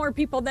lot more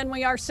people than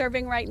we are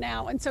serving right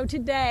now. And so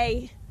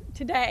today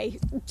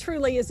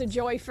truly is a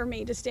joy for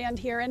me to stand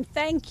here and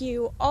thank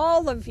you,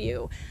 all of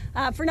you,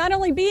 for not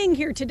only being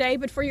here today,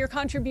 but for your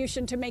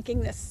contribution to making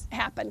this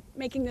happen,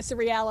 making this a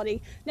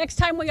reality. Next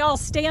time we all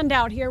stand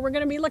out here, we're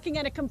going to be looking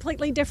at a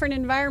completely different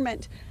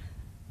environment.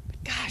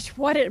 But gosh,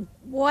 what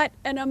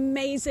an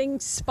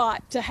amazing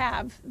spot to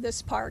have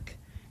this park.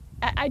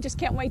 I just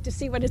can't wait to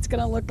see what it's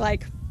going to look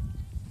like.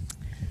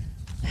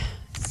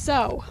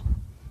 So,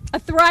 a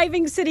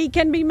thriving city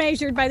can be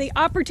measured by the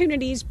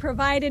opportunities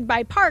provided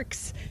by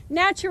parks,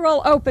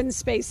 natural open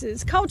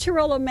spaces,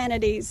 cultural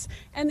amenities,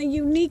 and the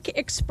unique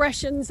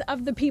expressions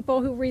of the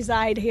people who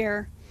reside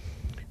here.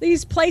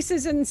 These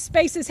places and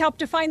spaces help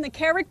define the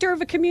character of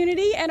a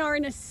community and are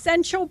an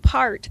essential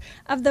part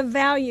of the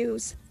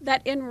values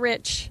that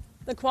enrich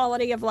the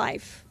quality of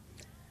life.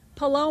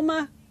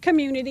 Paloma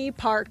Community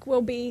Park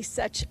will be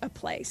such a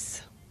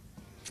place.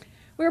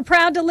 We're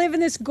proud to live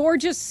in this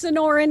gorgeous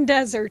Sonoran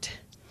Desert.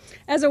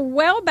 As a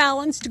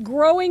well-balanced,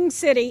 growing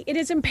city, it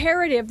is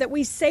imperative that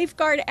we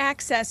safeguard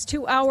access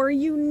to our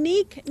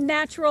unique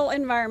natural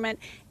environment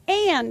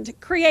and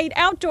create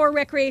outdoor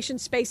recreation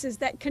spaces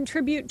that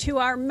contribute to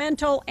our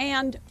mental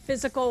and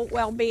physical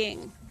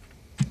well-being.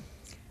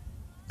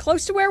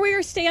 Close to where we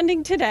are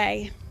standing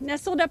today,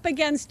 nestled up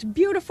against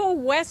beautiful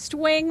West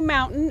Wing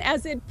Mountain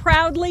as it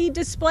proudly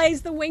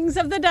displays the wings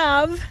of the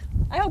dove.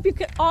 I hope you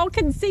all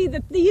can see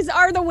that these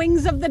are the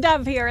wings of the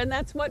dove here, and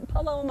that's what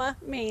Paloma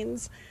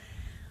means.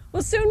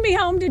 We'll soon be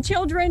home to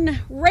children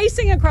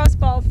racing across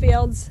ball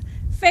fields,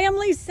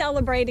 families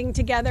celebrating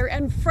together,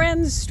 and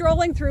friends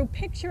strolling through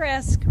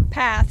picturesque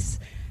paths,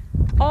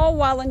 all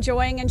while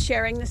enjoying and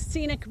sharing the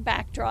scenic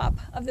backdrop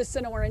of the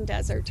Sonoran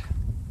Desert.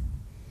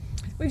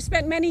 We've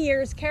spent many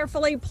years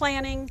carefully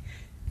planning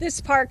this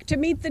park to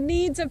meet the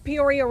needs of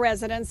Peoria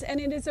residents,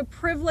 and it is a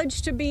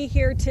privilege to be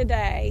here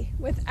today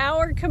with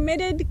our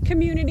committed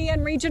community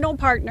and regional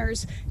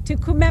partners to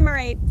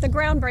commemorate the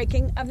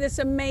groundbreaking of this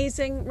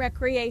amazing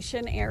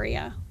recreation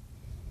area.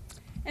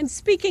 And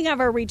speaking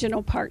of our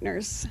regional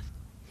partners,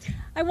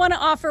 I want to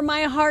offer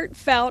my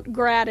heartfelt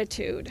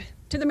gratitude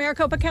to the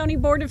Maricopa County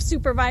Board of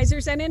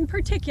Supervisors, and in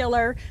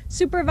particular,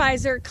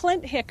 Supervisor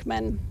Clint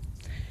Hickman,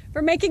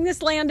 for making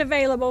this land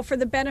available for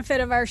the benefit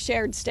of our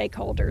shared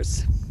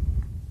stakeholders.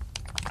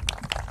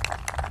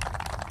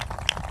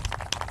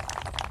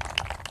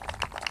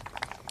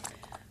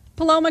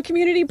 Paloma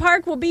Community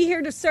Park will be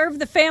here to serve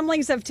the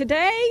families of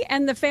today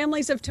and the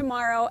families of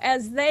tomorrow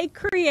as they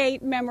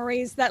create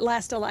memories that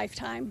last a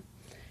lifetime.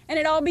 And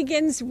it all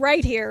begins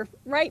right here,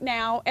 right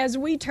now, as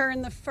we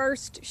turn the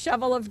first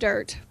shovel of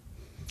dirt.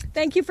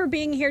 Thank you for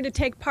being here to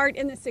take part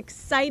in this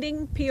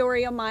exciting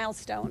Peoria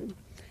milestone.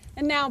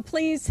 And now,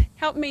 please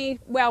help me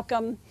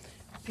welcome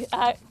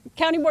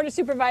County Board of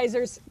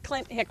Supervisors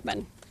Clint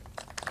Hickman.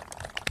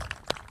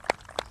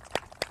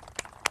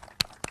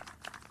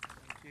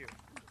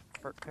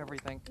 For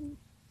everything.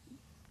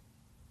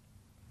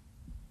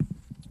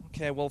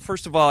 Okay, well,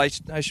 first of all, I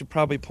should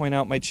probably point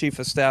out my Chief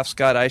of Staff,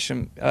 Scott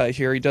Isham,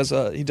 here. He does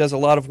a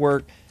lot of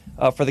work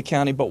for the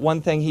county, but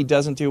one thing he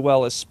doesn't do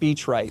well is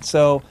speech write.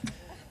 So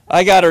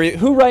I got to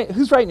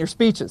who's writing your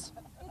speeches?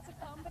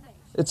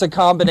 It's a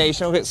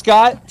combination. Okay,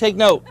 Scott, take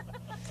note.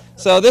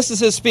 So this is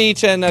his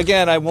speech, and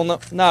again, I will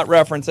not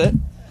reference it.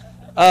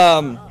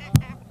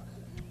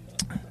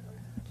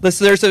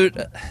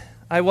 Listen,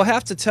 I will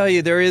have to tell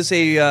you, there is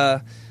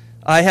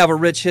I have a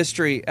rich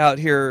history out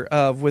here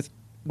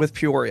with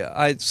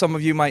Peoria. Some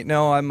of you might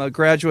know I'm a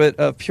graduate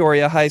of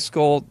Peoria High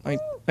School,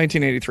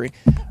 1983.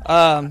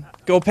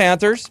 Go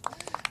Panthers!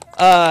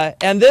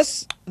 And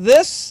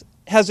this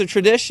has a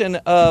tradition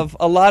of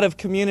a lot of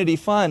community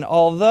fun,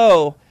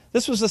 although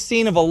this was the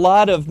scene of a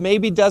lot of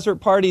maybe desert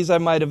parties I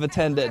might have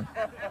attended.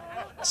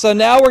 So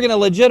now we're going to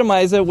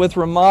legitimize it with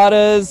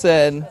ramadas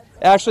and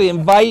actually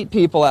invite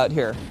people out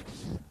here.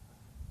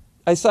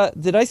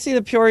 Did I see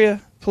the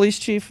Peoria police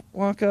chief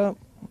walk up?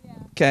 Yeah.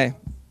 Okay.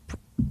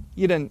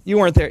 You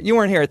weren't there. You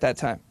weren't here at that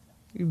time.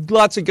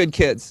 Lots of good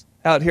kids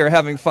out here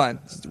having fun.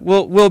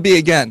 We'll be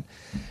again.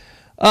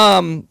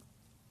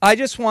 I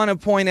just want to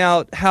point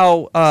out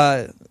how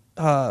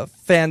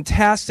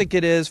fantastic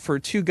it is for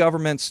two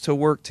governments to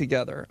work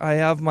together. I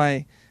have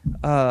my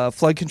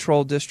flood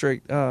control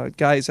district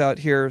guys out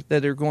here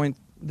that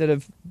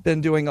have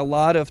been doing a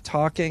lot of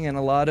talking and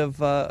a lot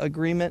of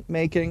agreement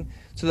making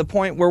to the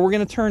point where we're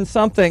going to turn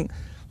something.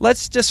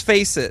 Let's just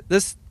face it.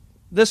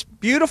 This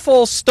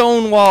beautiful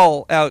stone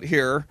wall out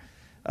here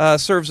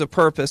serves a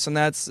purpose, and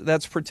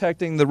that's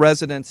protecting the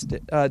residents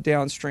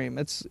downstream.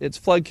 It's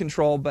flood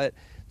control, but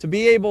to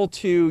be able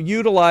to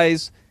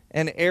utilize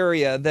an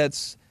area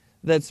that's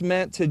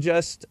meant to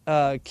just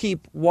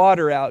keep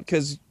water out,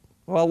 because,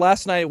 well,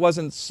 last night it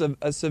wasn't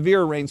a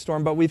severe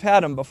rainstorm, but we've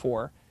had them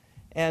before.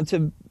 And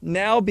to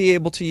now be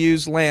able to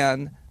use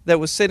land that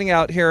was sitting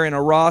out here in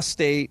a raw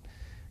state,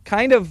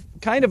 kind of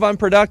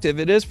unproductive.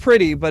 It is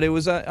pretty, but it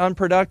was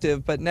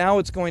unproductive. But now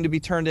it's going to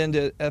be turned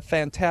into a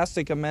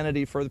fantastic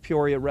amenity for the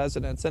Peoria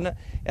residents and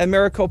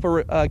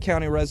Maricopa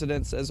County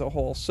residents as a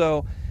whole.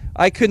 So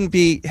I couldn't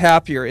be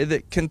happier.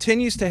 It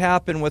continues to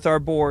happen with our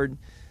board,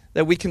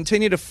 that we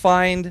continue to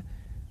find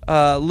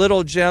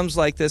little gems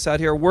like this out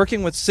here,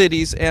 working with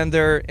cities and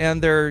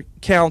their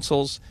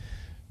councils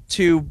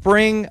to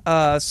bring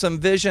some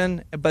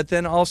vision, but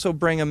then also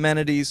bring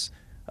amenities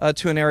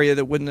to an area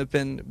that wouldn't have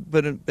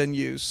been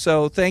used.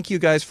 So thank you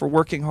guys for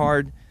working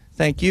hard.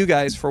 Thank you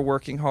guys for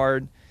working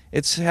hard.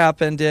 It's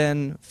happened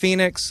in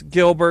Phoenix,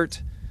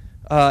 Gilbert,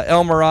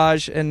 El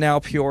Mirage, and now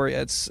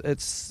Peoria.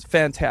 It's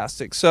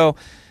fantastic. So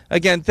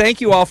again,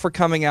 thank you all for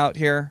coming out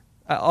here.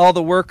 All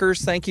the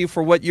workers, thank you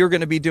for what you're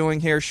going to be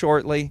doing here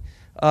shortly.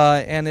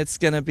 And it's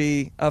going to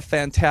be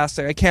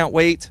fantastic. I can't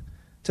wait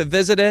to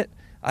visit it.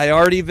 I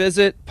already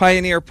visit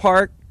Pioneer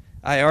Park.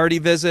 I already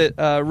visit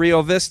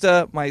Rio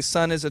Vista. My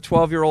son is a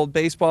 12-year-old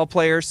baseball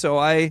player, so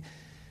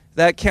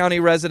that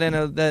county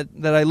resident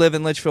that I live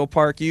in Litchfield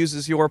Park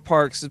uses your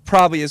parks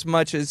probably as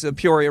much as the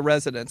Peoria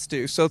residents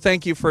do. So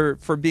thank you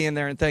for being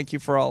there, and thank you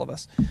for all of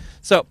us.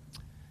 So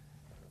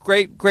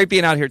great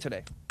being out here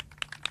today.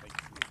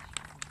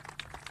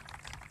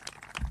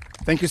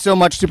 Thank you so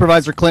much,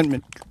 Supervisor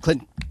Hickman.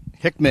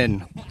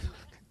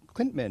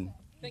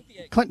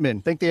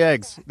 Clintman, thank the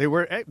eggs.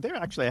 They're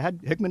actually, I had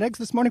Hickman eggs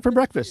this morning for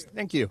breakfast.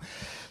 Thank you.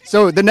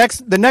 So the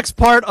next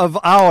part of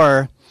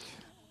our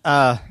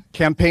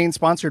campaign,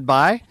 sponsored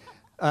by,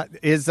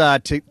 is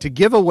to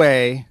give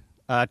away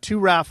 2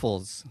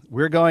 raffles.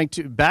 We're going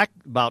to, back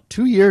about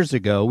 2 years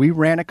ago, we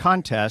ran a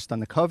contest on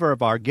the cover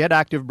of our Get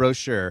Active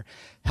brochure.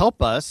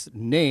 Help us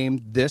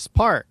name this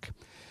park.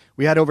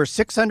 We had over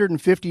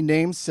 650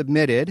 names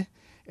submitted,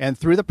 and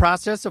through the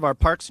process of our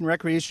Parks and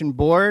Recreation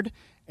Board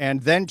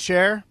and then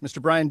Chair,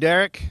 Mr. Brian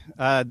Derrick,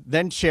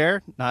 then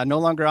Chair, no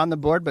longer on the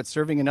board, but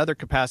serving in other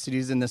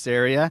capacities in this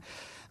area,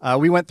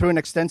 we went through an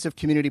extensive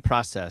community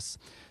process.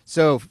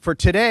 So for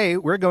today,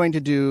 we're going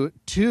to do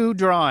 2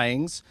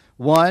 drawings,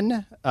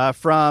 one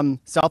from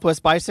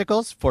Southwest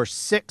Bicycles for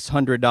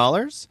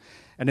 $600,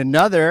 and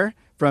another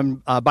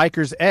from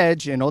Biker's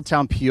Edge in Old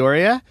Town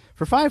Peoria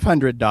for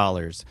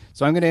 $500.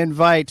 So I'm going to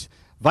invite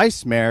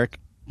Vice Mayor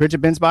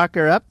Bridget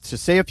Binsbacher up to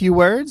say a few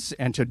words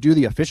and to do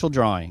the official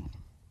drawing.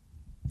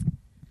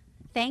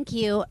 Thank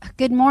you.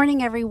 Good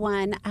morning,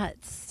 everyone.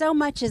 So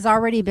much has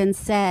already been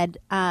said,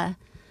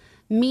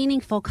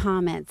 meaningful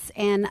comments.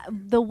 And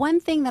the one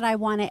thing that I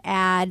want to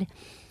add,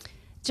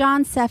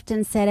 John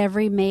Sefton said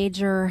every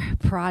major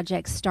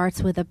project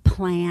starts with a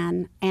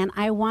plan. And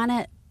I want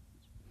to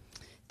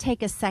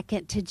take a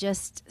second to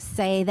just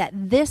say that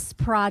this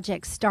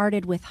project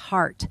started with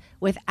heart,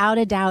 without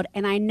a doubt.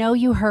 And I know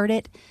you heard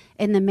it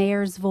in the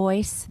mayor's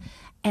voice.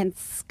 And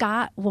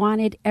Scott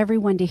wanted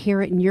everyone to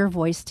hear it in your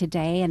voice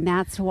today, and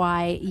that's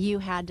why you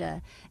had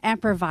to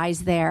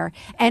improvise there.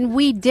 And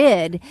we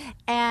did,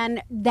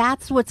 and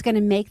that's what's going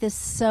to make this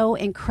so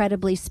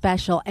incredibly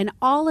special. And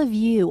all of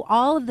you,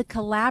 all of the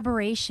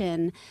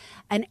collaboration,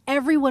 and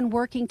everyone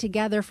working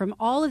together from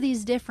all of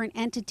these different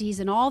entities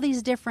and all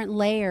these different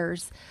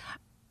layers,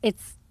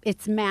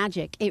 it's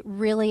magic. It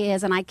really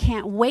is. And I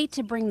can't wait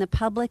to bring the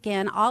public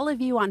in. All of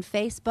you on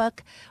Facebook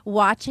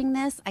watching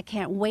this, I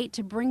can't wait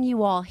to bring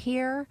you all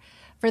here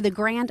for the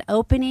grand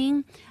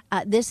opening.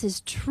 This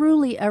is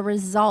truly a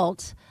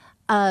result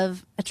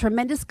of a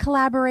tremendous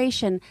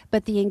collaboration,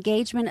 but the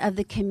engagement of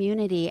the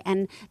community.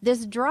 And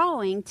this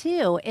drawing,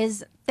 too,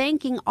 is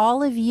thanking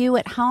all of you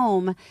at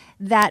home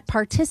that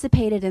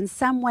participated in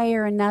some way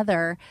or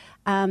another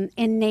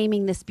in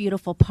naming this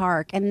beautiful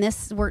park. And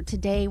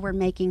today we're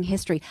making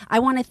history. I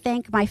want to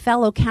thank my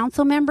fellow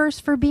council members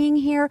for being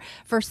here,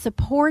 for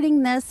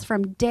supporting this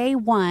from day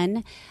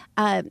one,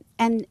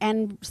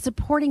 and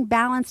supporting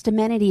balanced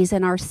amenities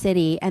in our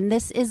city. And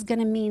this is going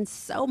to mean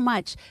so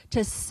much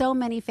to so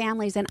many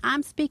families. And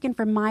I'm speaking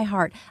from my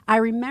heart. I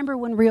remember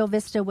when Rio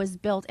Vista was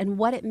built and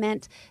what it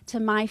meant to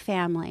my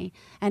family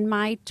and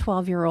my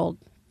 12-year-old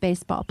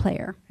baseball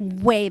player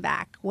way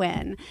back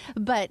when.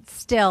 But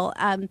still,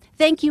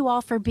 thank you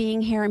all for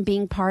being here and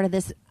being part of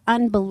this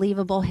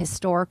unbelievable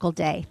historical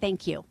day.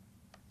 Thank you.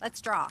 Let's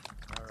draw.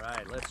 All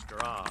right, let's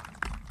draw.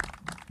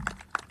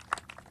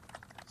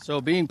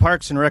 So being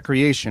Parks and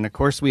Recreation, of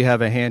course, we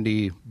have a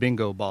handy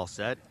bingo ball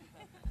set.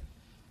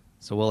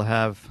 So we'll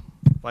have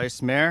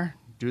Vice Mayor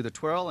do the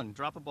twirl and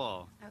drop a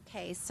ball.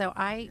 Okay, so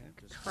I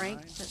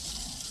cranked it.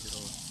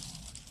 It'll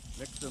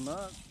mix them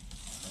up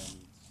and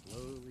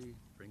slowly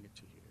bring it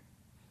to here.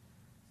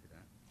 See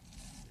that?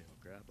 It'll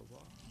grab a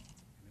ball.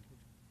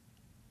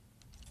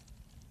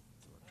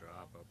 It'll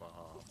drop a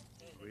ball.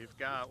 We've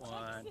got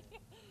one.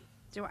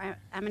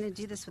 I'm going to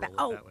do this without.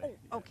 Roll it Oh, that way.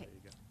 oh, okay. There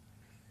you go.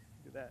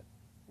 Do that.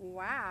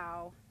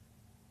 Wow.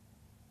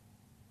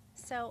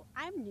 So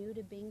I'm new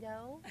to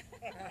bingo.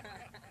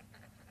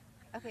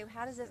 Okay,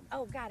 how does this?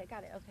 Oh, got it.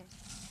 Okay.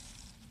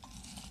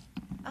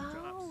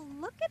 Oh,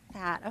 look at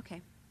that.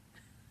 Okay.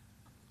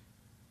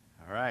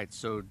 All right,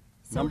 so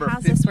So number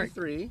how's this work?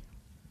 53.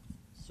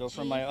 So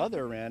from my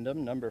other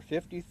random, number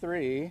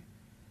 53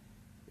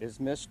 is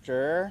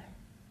Mr.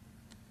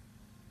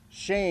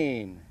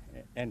 Shane.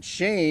 And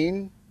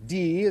Shane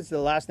D is the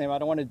last name. I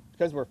don't want to,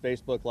 because we're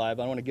Facebook Live,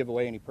 I don't want to give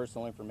away any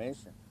personal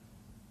information.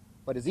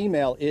 But his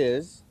email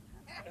is.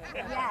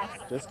 Yes.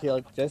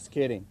 Just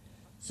kidding.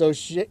 So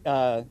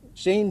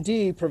Shane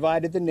D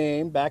provided the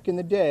name back in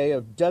the day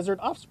of Desert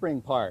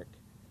Offspring Park.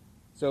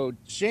 So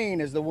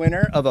Shane is the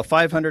winner of a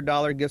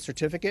 $500 gift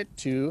certificate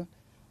to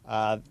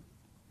Biker's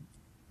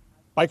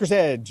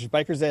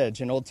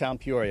Edge in Old Town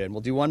Peoria. And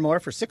we'll do one more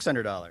for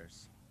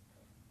 $600.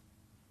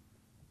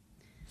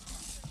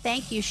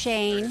 Thank you,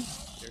 Shane.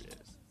 There it is.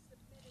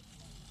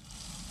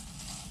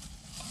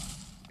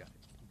 Got it.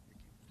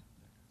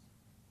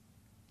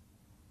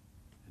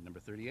 And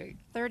number 38.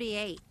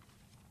 38.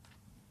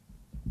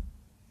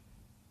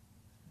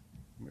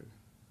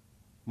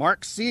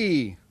 Mark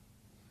C.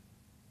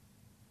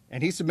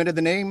 And he submitted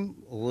the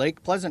name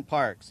Lake Pleasant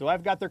Park. So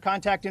I've got their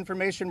contact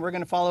information. We're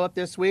going to follow up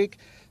this week.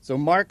 So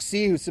Mark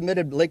C., who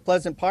submitted Lake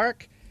Pleasant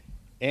Park,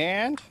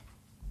 and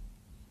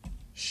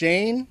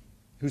Shane,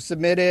 who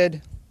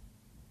submitted,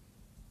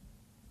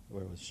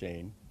 where was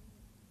Shane?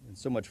 And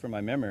so much for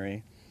my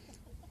memory.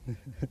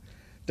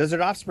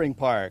 Desert Offspring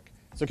Park.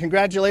 So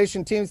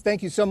congratulations, teams.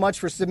 Thank you so much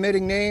for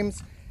submitting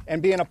names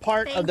and being a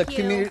part of the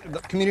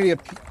community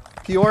of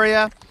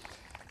Peoria.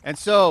 And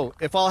so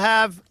if I'll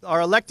have our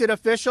elected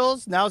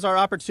officials, now's our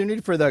opportunity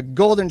for the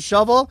golden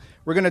shovel.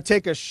 We're going to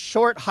take a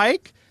short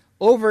hike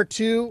over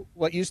to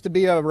what used to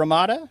be a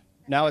ramada.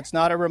 Now it's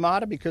not a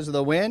ramada because of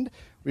the wind.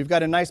 We've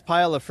got a nice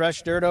pile of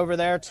fresh dirt over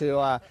there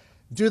to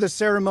do the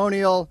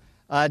ceremonial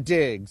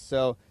dig.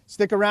 So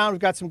stick around.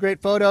 We've got some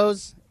great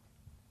photos.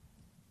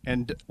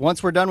 And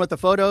once we're done with the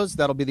photos,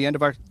 that'll be the end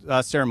of our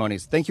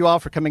ceremonies. Thank you all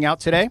for coming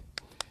out today.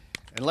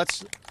 And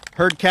let's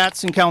herd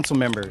cats and council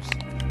members.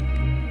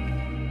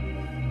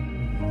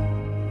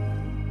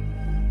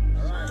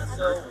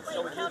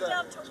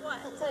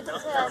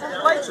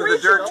 Like to the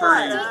dirt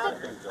turning.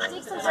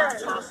 Dig some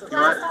dirt.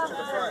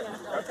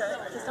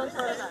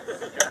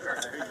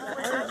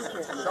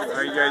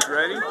 Are you guys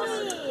ready?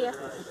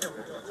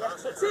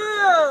 2,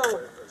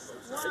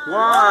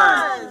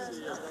 1.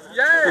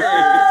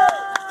 Yay!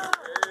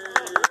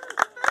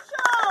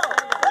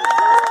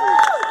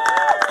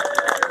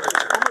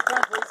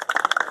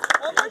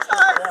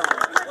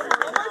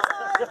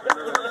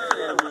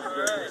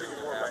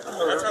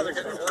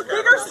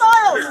 Bigger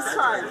smiles this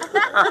time.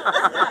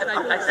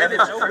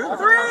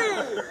 3,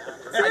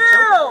 2,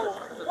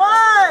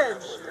 1.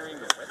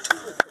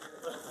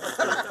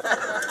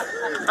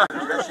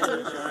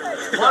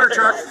 Water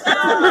truck.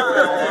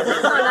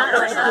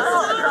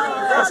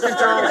 Dust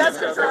control. Dust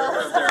control.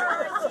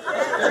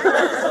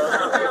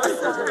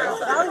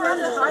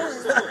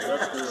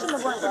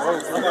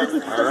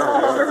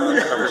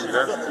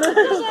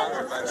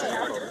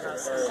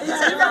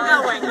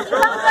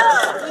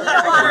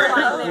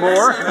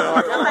 More? No,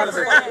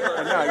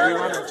 you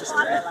want to just.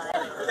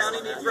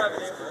 County needs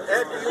revenue.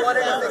 Ed, do you want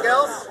anything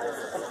else?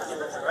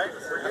 Right,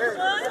 we're good.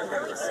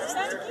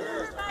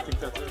 I think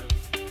that's it.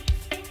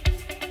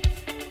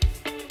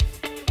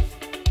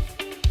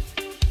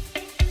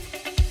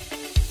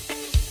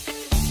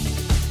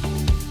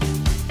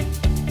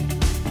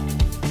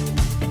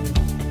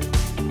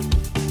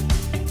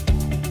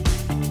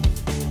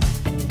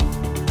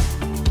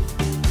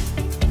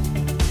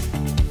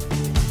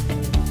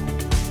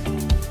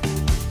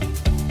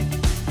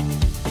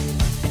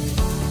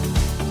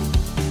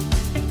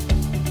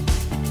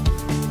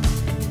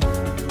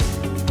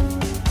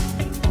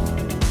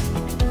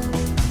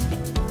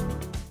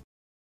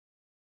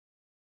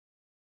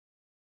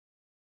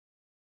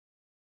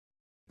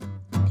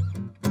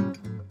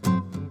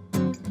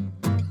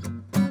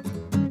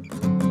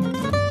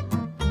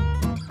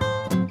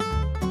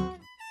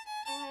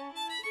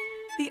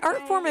 The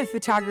art form of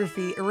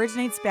photography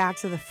originates back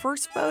to the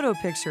first photo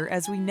picture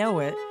as we know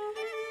it,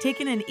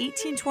 taken in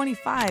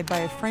 1825 by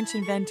a French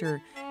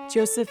inventor,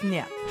 Joseph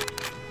Niep.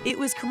 It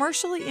was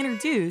commercially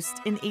introduced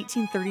in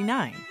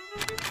 1839.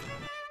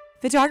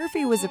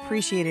 Photography was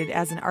appreciated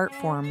as an art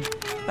form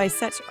by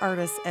such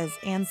artists as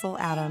Ansel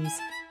Adams,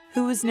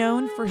 who was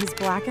known for his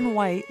black and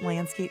white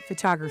landscape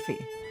photography.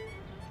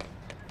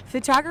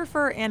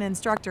 Photographer and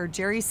instructor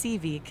Jerry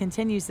Seavey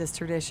continues this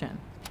tradition.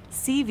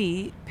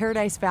 Seavey,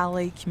 Paradise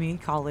Valley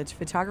Community College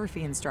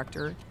photography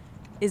instructor,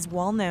 is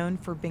well known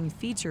for being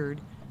featured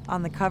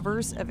on the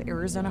covers of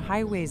Arizona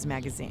Highways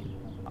magazine.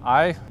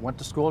 I went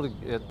to school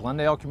at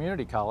Glendale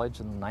Community College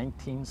in the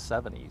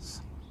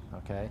 1970s,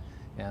 okay?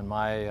 And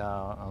my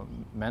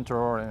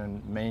mentor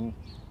and main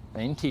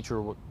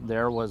teacher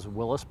there was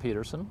Willis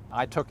Peterson.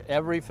 I took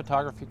every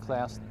photography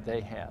class they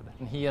had.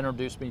 And he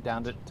introduced me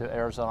down to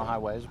Arizona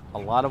Highways. A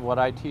lot of what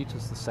I teach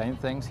is the same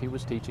things he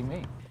was teaching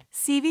me.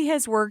 Seavey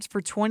has worked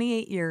for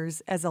 28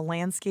 years as a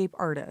landscape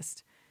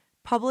artist,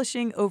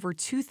 publishing over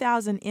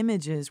 2,000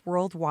 images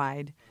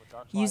worldwide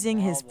using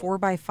his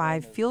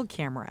 4x5 field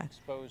camera,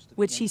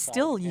 which he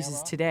still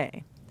uses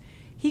today.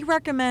 He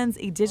recommends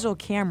a digital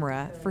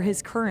camera for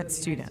his current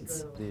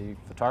students. The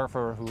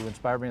photographer who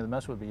inspired me the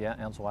most would be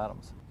Ansel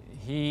Adams.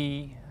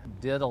 He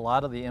did a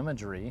lot of the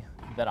imagery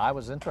that I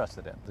was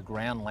interested in, the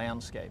grand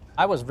landscape.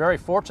 I was very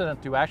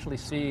fortunate to actually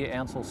see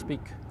Ansel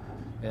speak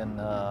in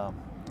the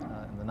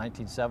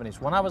 1970s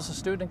when I was a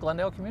student at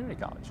Glendale Community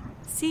College.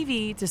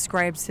 Seavey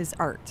describes his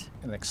art.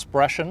 An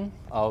expression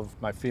of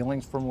my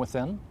feelings from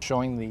within,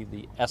 showing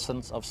the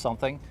essence of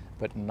something,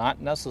 but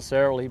not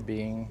necessarily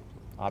being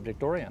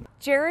object-oriented.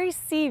 Jerry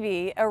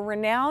Seavey, a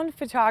renowned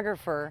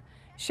photographer,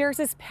 shares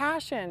his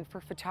passion for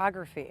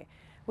photography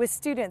with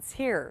students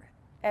here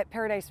at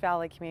Paradise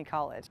Valley Community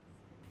College.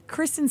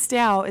 Kristen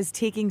Stow is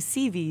taking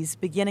Seavey's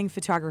beginning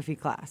photography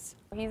class.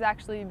 He's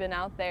actually been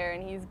out there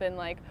and he's been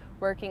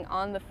working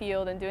on the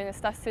field and doing this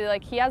stuff, so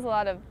he has a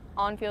lot of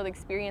on-field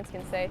experience,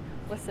 can say,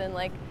 listen,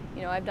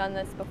 I've done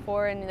this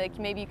before and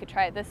maybe you could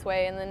try it this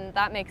way, and then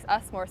that makes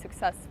us more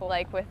successful.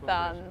 With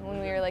when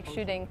we were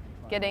shooting,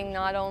 getting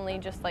not only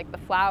just the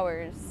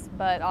flowers,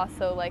 but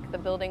also the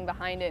building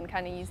behind it and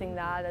kind of using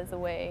that as a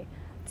way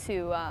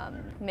to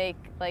make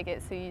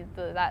it so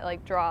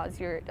that draws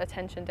your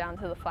attention down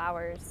to the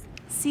flowers.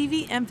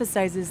 Seavey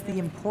emphasizes the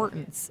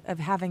importance of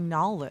having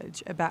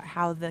knowledge about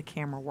how the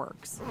camera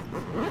works.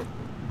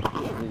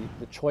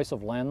 The choice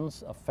of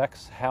lens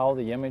affects how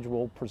the image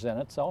will present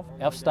itself.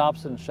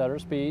 F-stops and shutter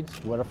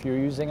speeds. What if you're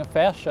using a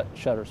fast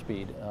shutter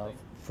speed?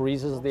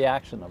 Freezes the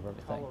action of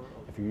everything.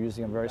 If you're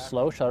using a very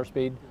slow shutter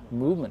speed,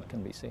 movement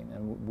can be seen.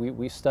 And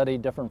we study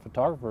different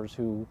photographers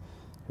who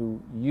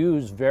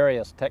use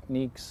various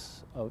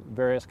techniques,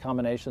 various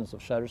combinations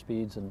of shutter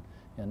speeds and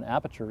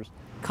apertures.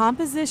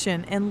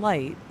 Composition and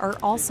light are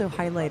also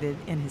highlighted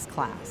in his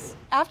class.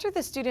 After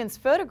the students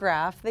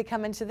photograph, they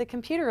come into the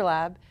computer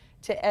lab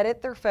to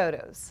edit their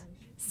photos.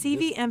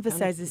 Seavey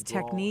emphasizes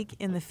technique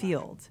in the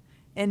field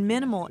and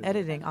minimal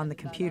editing on the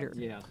computer.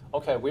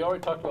 Okay, we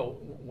already talked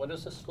about, what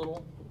is this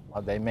little?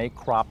 They may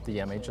crop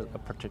the image a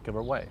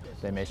particular way.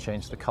 They may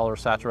change the color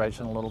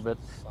saturation a little bit.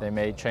 They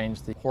may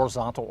change the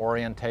horizontal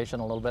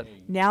orientation a little bit.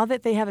 Now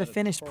that they have a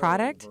finished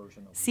product,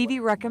 Seavey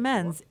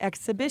recommends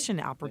exhibition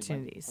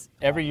opportunities.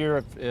 Every year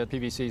at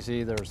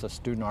PVCC there's a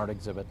student art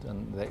exhibit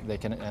and they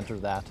can enter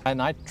that.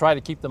 And I try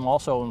to keep them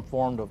also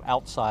informed of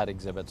outside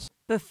exhibits.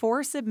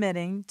 Before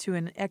submitting to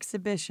an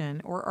exhibition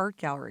or art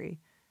gallery,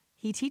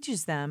 he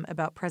teaches them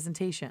about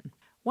presentation.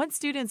 Once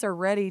students are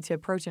ready to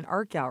approach an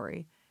art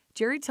gallery,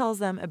 Jerry tells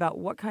them about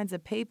what kinds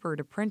of paper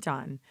to print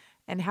on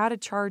and how to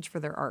charge for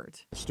their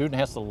art. The student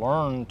has to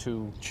learn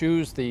to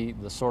choose the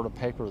sort of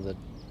paper that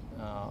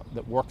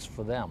works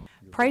for them.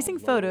 Pricing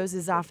photos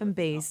is often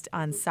based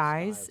on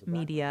size,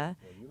 media,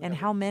 and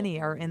how many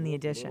are in the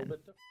edition.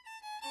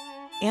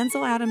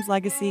 Ansel Adams'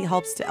 legacy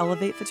helps to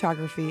elevate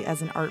photography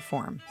as an art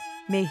form.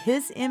 May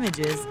his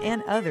images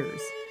and others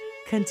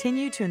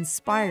continue to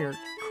inspire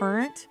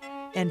current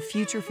and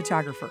future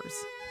photographers.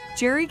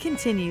 Jerry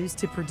continues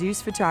to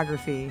produce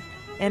photography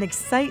and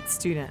excite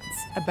students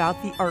about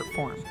the art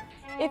form.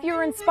 If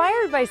you're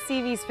inspired by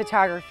Seavey's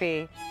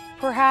photography,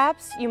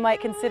 perhaps you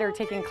might consider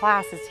taking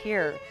classes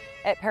here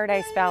at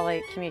Paradise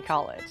Valley Community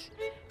College.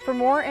 For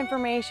more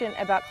information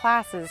about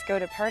classes, go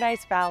to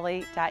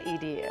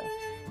paradisevalley.edu.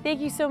 Thank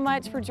you so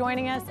much for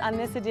joining us on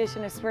this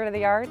edition of Spirit of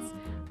the Arts.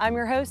 I'm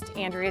your host,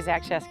 Andrea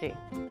Zakrzewski.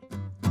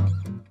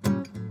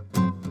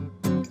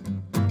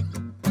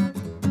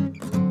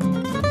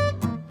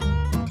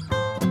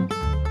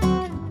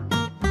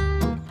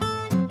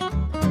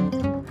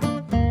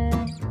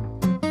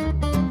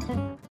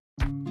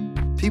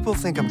 People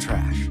think I'm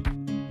trash,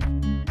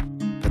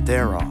 but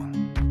they're wrong.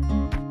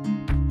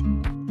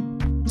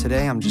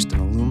 Today I'm just an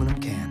aluminum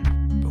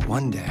can, but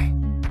one day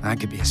I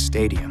could be a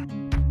stadium.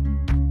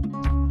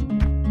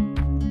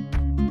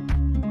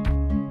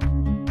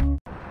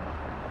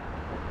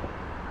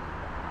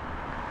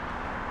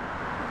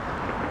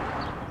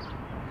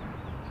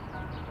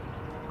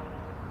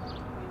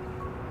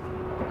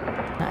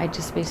 I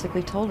just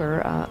basically told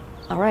her,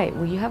 all right,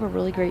 well, you have a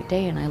really great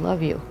day and I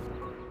love you.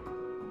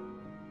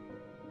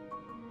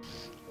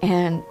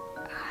 And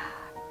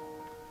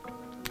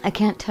I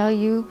can't tell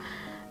you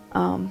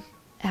how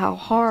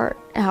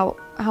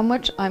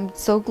much I'm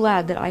so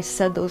glad that I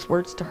said those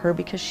words to her,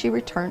 because she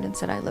returned and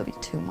said, I love you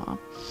too, Mom.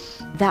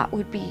 That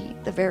would be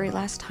the very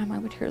last time I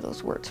would hear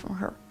those words from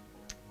her.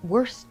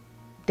 Worst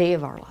day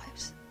of our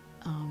lives.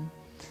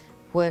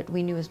 What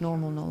we knew as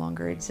normal no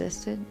longer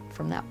existed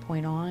from that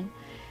point on.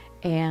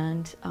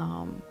 And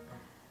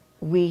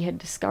we had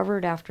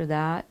discovered after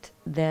that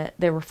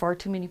there were far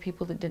too many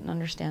people that didn't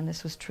understand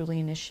this was truly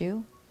an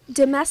issue.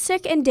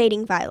 Domestic and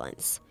dating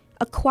violence,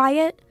 a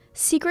quiet,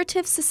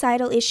 secretive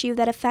societal issue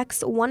that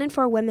affects 1 in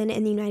 4 women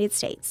in the United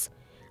States.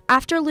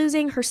 After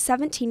losing her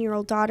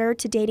 17-year-old daughter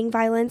to dating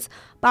violence,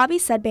 Bobby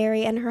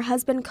Sudbury and her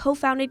husband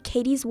co-founded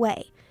Katie's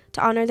Way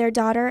to honor their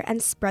daughter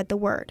and spread the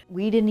word.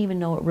 We didn't even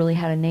know it really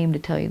had a name, to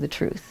tell you the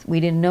truth. We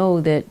didn't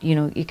know that,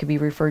 it could be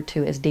referred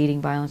to as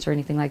dating violence or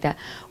anything like that.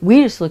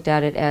 We just looked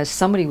at it as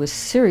somebody was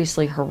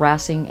seriously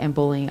harassing and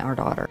bullying our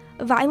daughter.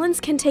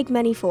 Violence can take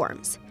many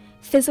forms,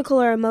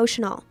 physical or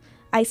emotional,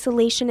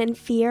 isolation and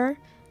fear,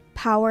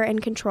 power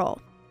and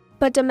control.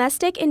 But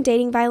domestic and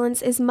dating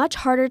violence is much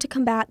harder to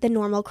combat than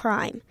normal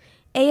crime.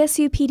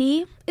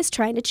 ASUPD is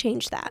trying to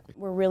change that.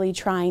 We're really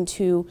trying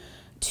to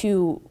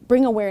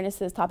bring awareness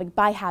to this topic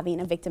by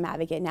having a victim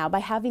advocate now, by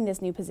having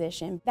this new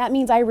position. That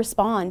means I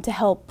respond to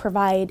help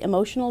provide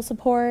emotional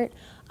support,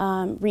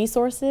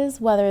 resources,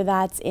 whether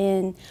that's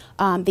in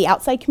the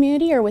outside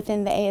community or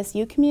within the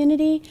ASU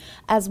community,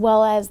 as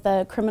well as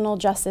the criminal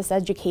justice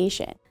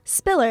education.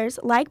 Spillers,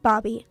 like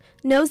Bobby,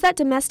 knows that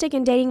domestic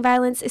and dating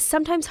violence is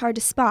sometimes hard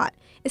to spot,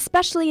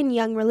 especially in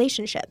young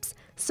relationships.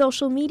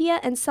 Social media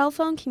and cell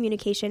phone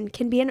communication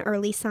can be an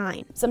early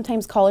sign.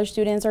 Sometimes college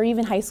students or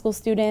even high school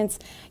students,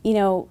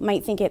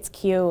 might think it's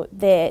cute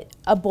that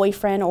a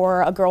boyfriend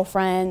or a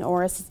girlfriend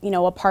or,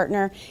 a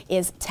partner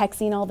is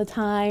texting all the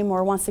time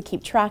or wants to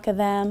keep track of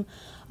them.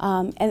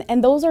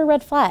 And those are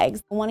red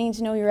flags. Wanting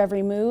to know your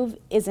every move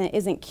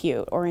isn't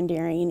cute or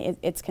endearing.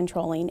 It's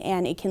controlling,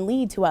 and it can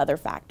lead to other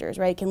factors,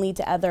 right? It can lead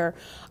to other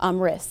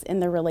risks in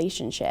the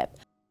relationship.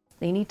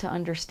 They need to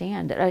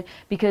understand it,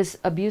 because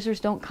abusers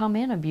don't come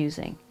in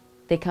abusing.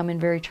 They come in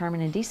very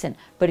charming and decent.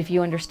 But if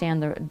you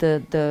understand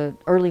the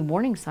early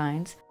warning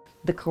signs,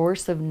 the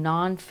coercive,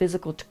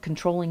 non-physical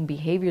controlling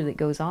behavior that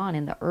goes on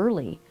in the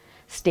early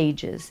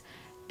stages,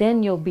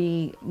 then you'll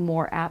be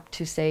more apt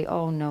to say,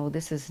 oh no,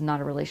 this is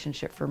not a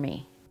relationship for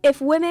me.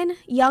 If women,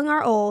 young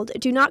or old,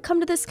 do not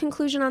come to this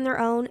conclusion on their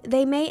own,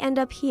 they may end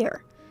up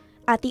here,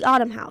 at the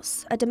Autumn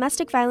House, a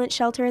domestic violence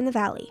shelter in the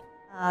Valley.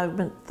 I've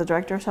been the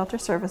director of shelter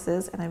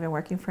services, and I've been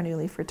working for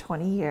Newly for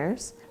 20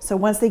 years. So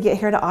once they get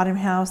here to Autumn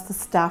House, the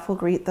staff will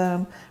greet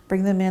them,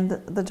 bring them in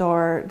the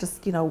door,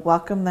 just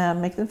welcome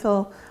them, make them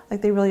feel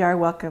like they really are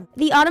welcome.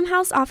 The Autumn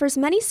House offers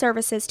many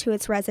services to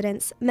its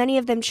residents, many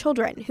of them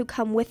children who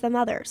come with their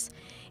mothers.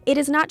 It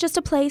is not just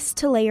a place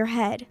to lay your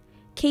head.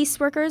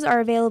 Caseworkers are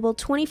available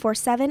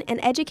 24/7,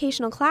 and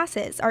educational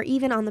classes are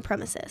even on the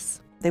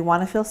premises. They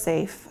want to feel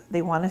safe.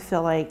 They want to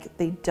feel like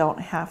they don't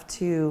have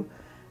to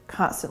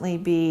constantly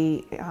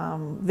be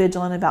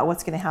vigilant about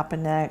what's going to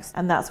happen next.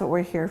 And that's what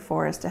we're here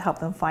for, is to help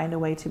them find a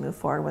way to move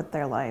forward with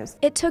their lives.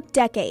 It took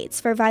decades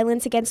for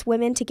violence against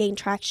women to gain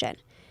traction.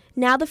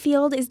 Now the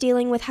field is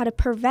dealing with how to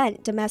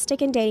prevent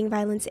domestic and dating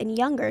violence in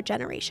younger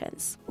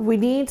generations. We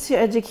need to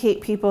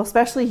educate people,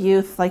 especially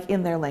youth,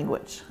 in their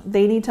language.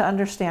 They need to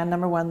understand,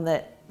 number one,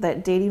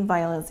 that dating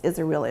violence is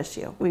a real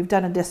issue. We've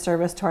done a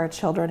disservice to our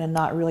children in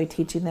not really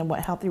teaching them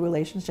what healthy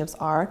relationships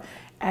are,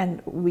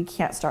 and we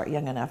can't start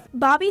young enough.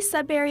 Bobby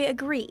Sudbury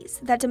agrees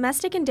that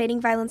domestic and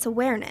dating violence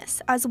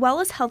awareness, as well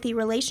as healthy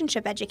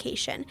relationship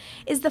education,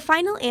 is the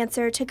final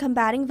answer to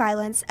combating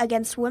violence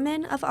against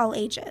women of all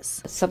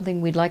ages.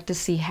 Something we'd like to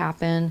see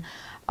happen,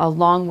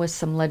 along with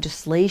some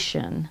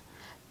legislation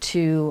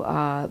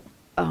to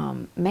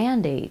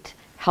mandate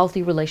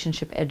healthy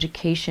relationship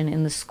education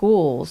in the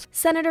schools.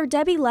 Senator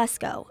Debbie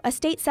Lesko, a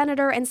state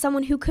senator and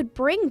someone who could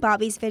bring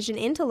Bobby's vision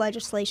into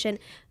legislation,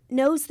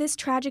 knows this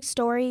tragic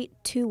story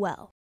too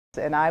well.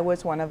 And I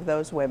was one of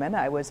those women.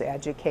 I was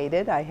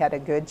educated, I had a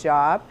good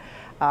job,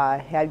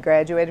 had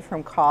graduated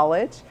from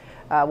college,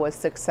 was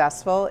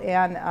successful,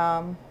 and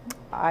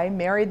I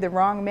married the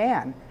wrong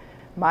man.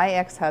 My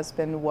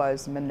ex-husband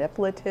was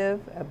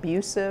manipulative,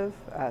 abusive,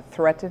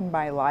 threatened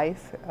my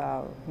life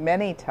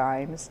many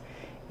times,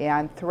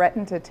 and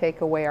threatened to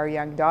take away our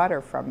young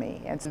daughter from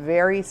me. It's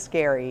very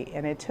scary,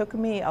 and it took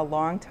me a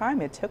long time.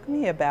 It took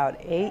me about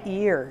 8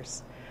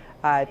 years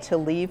to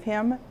leave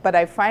him, but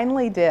I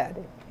finally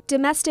did.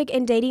 Domestic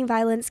and dating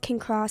violence can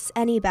cross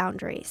any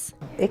boundaries.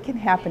 It can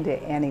happen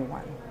to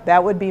anyone.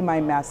 That would be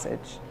my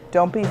message.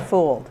 Don't be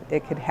fooled.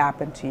 It could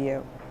happen to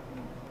you.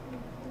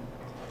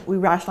 We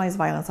rationalize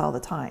violence all the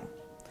time,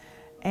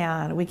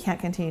 and we can't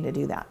continue to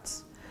do that.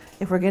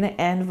 If we're going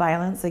to end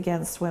violence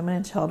against women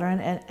and children,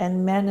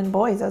 and men and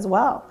boys as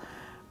well,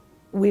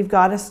 we've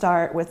got to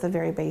start with the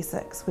very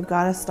basics. We've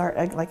got to start,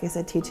 like I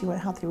said, teaching what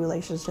healthy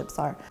relationships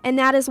are. And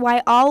that is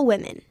why all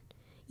women,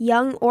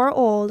 young or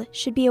old,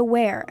 should be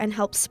aware and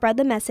help spread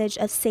the message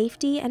of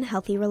safety and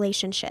healthy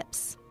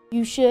relationships.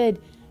 You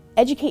should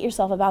educate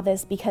yourself about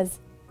this because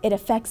it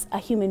affects a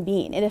human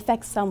being. It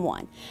affects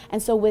someone.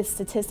 And so with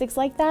statistics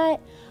like that,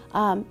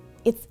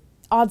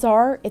 odds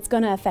are it's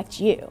going to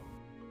affect you.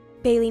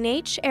 Bailey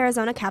Naitch,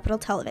 Arizona Capitol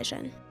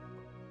Television.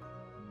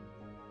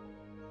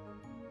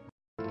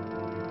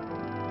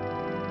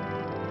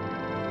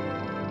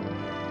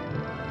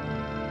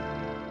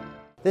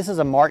 This is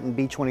a Martin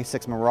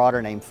B-26 Marauder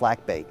named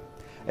Flakbait.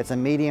 It's a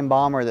medium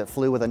bomber that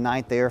flew with the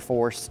 9th Air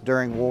Force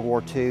during World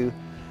War II,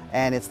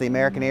 and it's the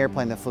American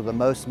airplane that flew the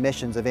most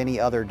missions of any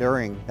other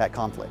during that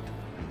conflict.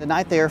 The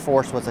 9th Air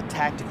Force was a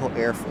tactical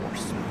air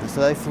force, and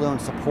so they flew in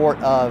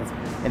support of,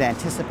 in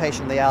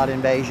anticipation of the Allied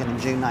invasion in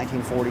June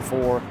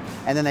 1944,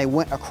 and then they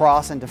went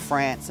across into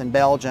France and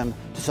Belgium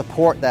to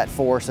support that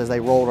force as they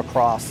rolled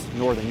across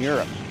Northern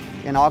Europe.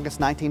 In August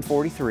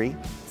 1943,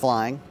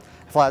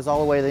 flies all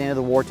the way to the end of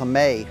the war till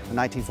May of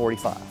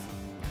 1945.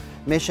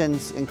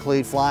 Missions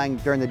include flying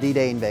during the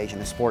D-Day invasion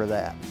in support of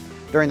that,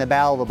 during the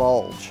Battle of the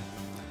Bulge.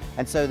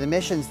 And so the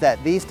missions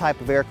that these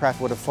type of aircraft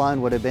would have flown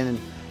would have been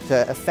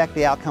to affect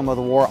the outcome of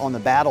the war on the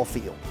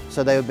battlefield.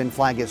 So they would have been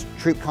flying against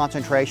troop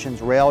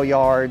concentrations, rail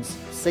yards,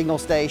 signal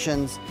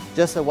stations,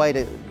 just a way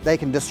they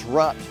can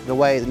disrupt the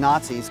way the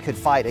Nazis could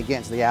fight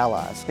against the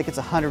Allies. I think it's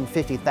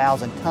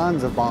 150,000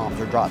 tons of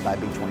bombs are dropped by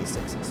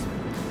B-26s.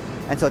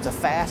 And so it's a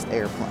fast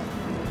airplane,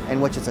 in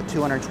which it's a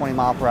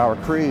 220-mile-per-hour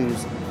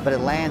cruise, but it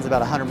lands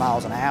about 100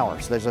 miles an hour.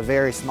 So there's a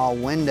very small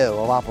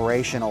window of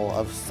operational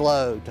of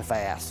slow to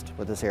fast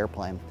with this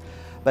airplane.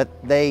 But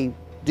they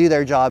do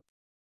their job.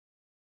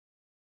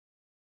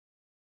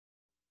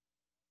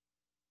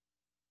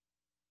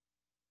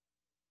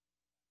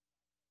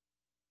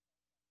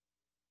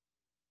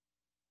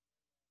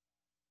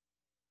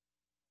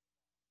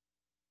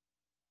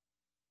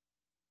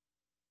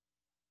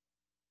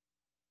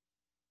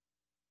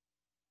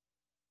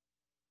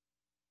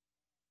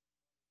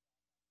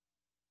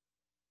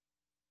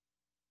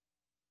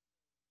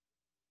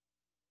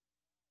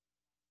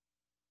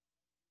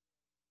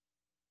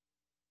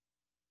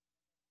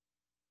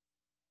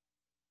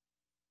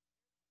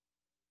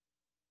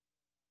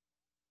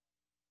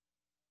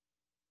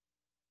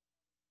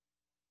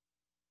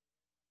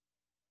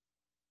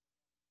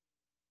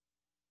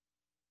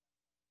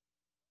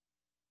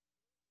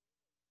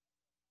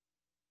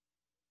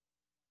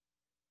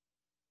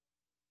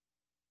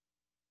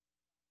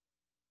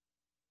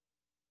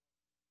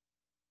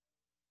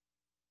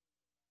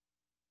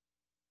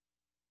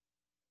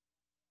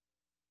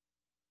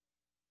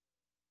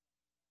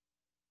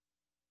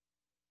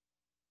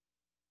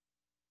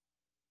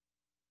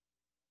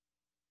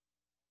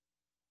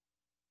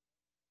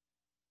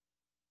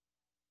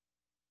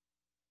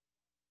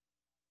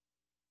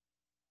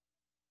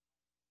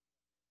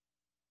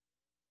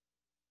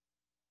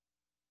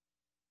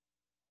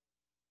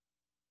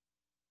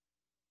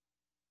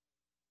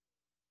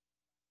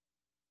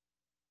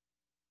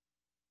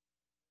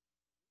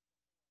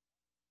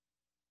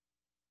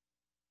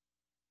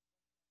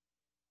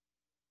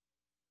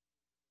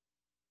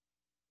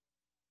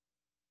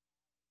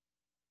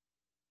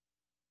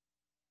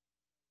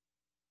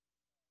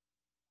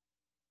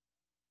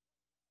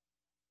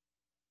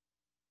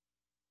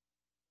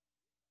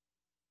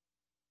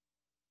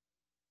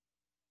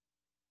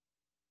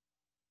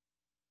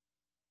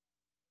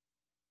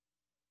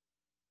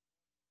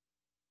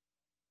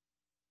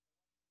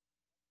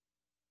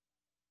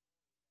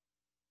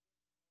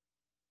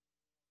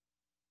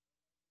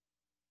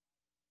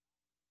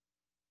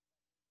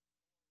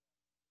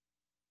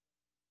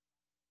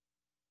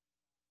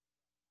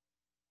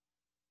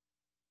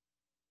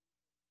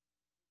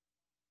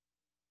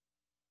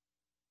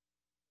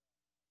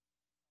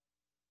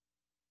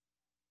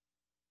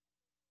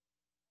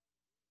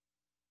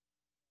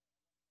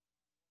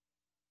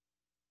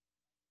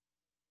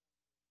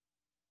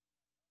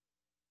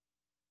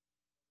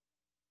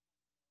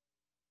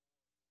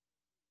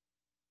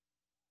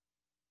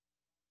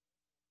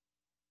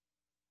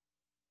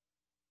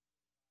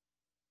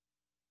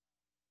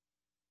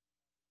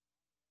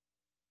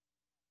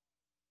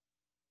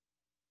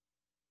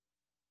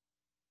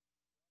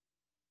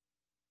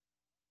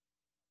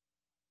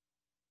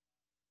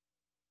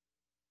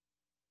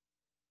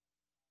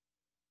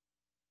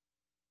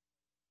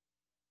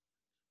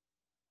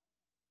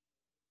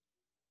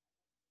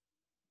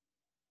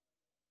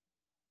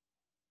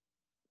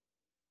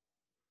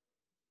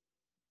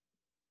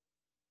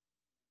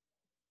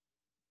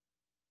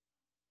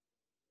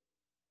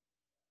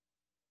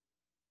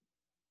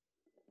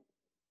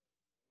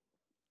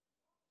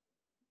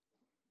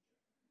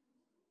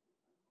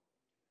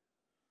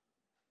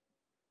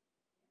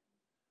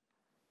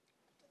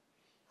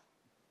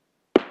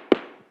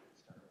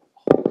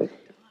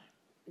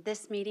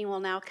 This meeting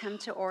will now come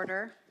to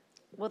order.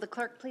 Will the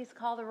clerk please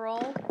call the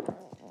roll?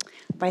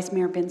 Vice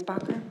Mayor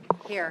Binsbacher?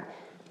 Here.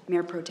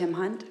 Mayor Pro Tem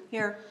Hunt?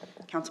 Here.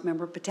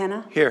 Councilmember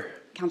Patena? Here.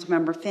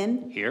 Councilmember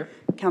Finn? Here.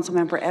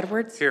 Councilmember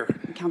Edwards? Here.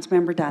 And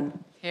Councilmember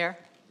Dunn? Here.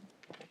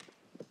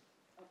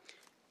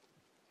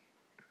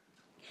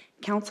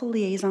 Council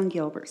Liaison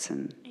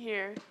Gilbertson?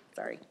 Here.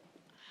 Sorry.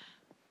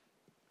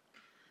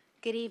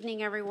 Good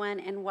evening, everyone,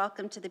 and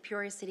welcome to the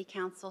Peoria City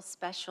Council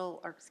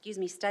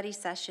study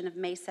session of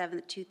May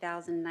 7th,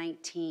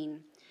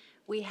 2019.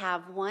 We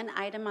have one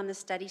item on the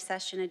study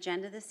session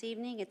agenda this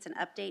evening. It's an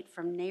update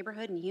from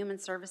Neighborhood and Human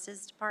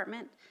Services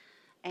Department,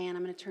 and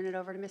I'm going to turn it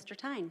over to Mr.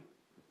 Tyne.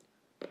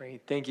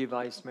 Great. Thank you,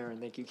 Vice Mayor, and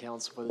thank you,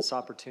 Council, for this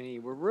opportunity.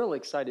 We're real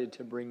excited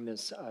to bring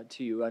this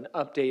to you, an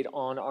update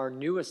on our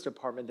newest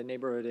department, the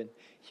Neighborhood and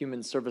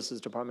Human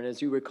Services Department.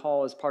 As you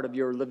recall, as part of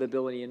your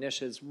livability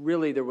initiatives,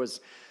 really there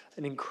was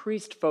an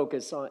increased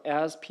focus on,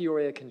 as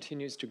Peoria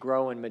continues to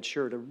grow and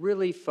mature, to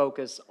really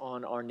focus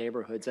on our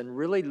neighborhoods and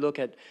really look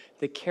at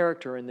the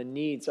character and the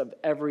needs of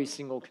every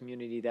single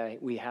community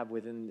that we have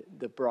within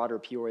the broader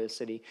Peoria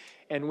city.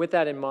 And with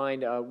that in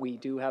mind, we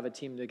do have a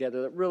team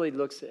together that really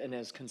looks and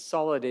has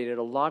consolidated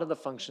a lot of the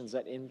functions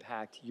that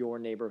impact your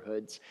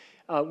neighborhoods.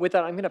 With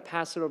that, I'm going to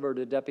pass it over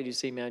to Deputy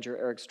City Manager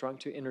Eric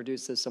Strunk to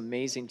introduce this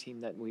amazing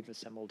team that we've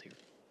assembled here.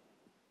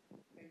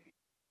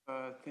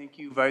 Thank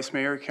you, Vice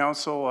Mayor,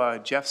 Council.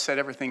 Jeff said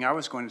everything I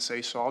was going to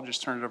say, so I'll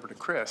just turn it over to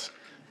Chris.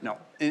 No,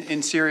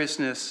 in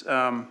seriousness,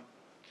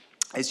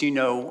 as you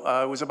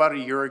know, it was about a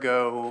year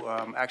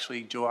ago,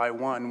 actually July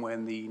 1,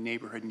 when the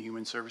Neighborhood and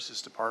Human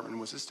Services Department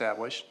was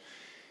established.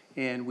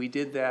 And we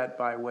did that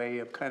by way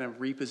of kind of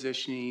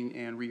repositioning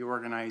and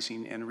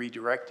reorganizing and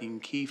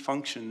redirecting key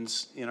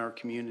functions in our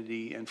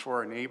community and for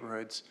our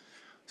neighborhoods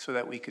so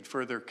that we could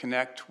further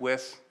connect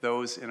with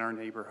those in our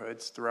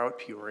neighborhoods throughout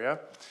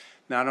Peoria.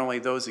 Not only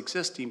those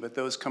existing, but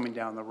those coming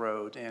down the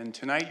road. And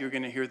tonight you're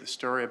going to hear the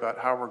story about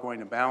how we're going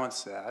to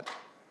balance that.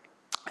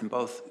 And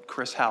both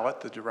Chris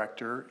Hallett, the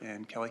director,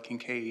 and Kelly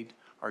Kincaid,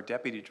 our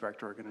deputy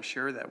director, are going to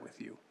share that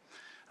with you.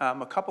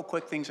 A couple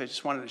quick things I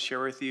just wanted to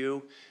share with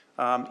you.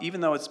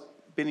 Even though it's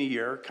been a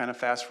year, kind of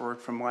fast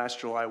forward from last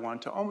July 1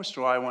 to almost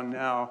July 1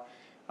 now,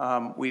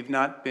 we've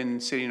not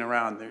been sitting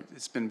around.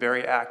 It's been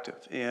very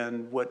active.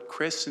 And what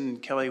Chris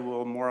and Kelly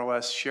will more or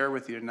less share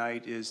with you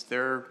tonight is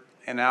their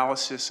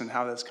analysis and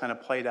how that's kind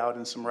of played out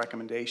in some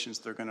recommendations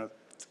they're going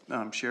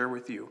to share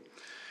with you.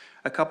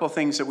 A couple of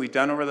things that we've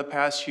done over the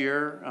past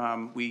year,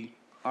 we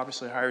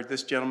obviously hired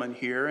this gentleman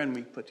here and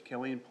we put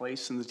Kelly in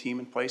place and the team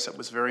in place. That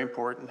was very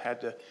important,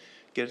 had to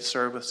get it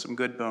started with some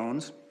good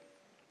bones.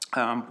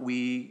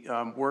 We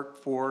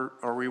worked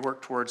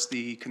towards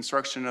the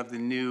construction of the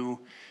new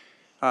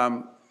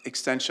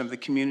extension of the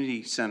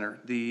community center,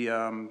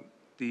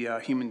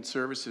 the Human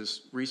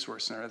Services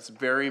Resource Center. That's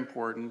very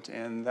important,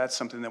 and that's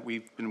something that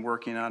we've been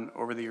working on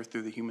over the year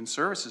through the Human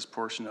Services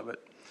portion of it.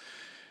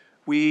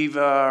 We've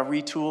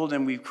retooled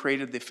and we've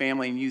created the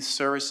Family and Youth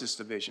Services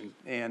Division,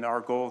 and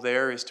our goal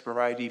there is to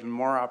provide even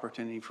more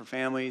opportunity for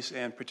families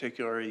and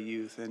particularly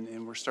youth,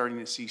 and we're starting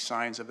to see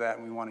signs of that,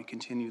 and we want to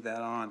continue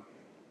that on.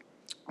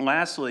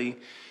 Lastly,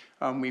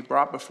 we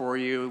brought before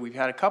you, we've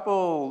had a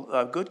couple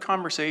of good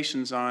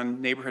conversations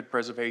on neighborhood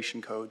preservation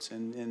codes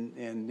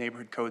and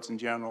neighborhood codes in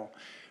general.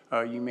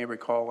 You may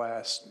recall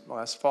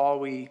last fall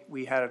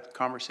we had a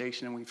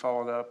conversation and we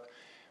followed up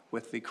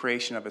with the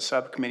creation of a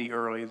subcommittee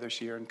early this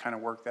year and kind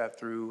of worked that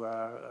through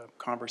a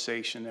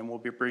conversation, and we'll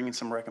be bringing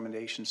some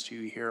recommendations to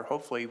you here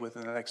hopefully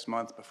within the next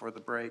month before the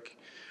break.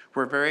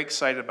 We're very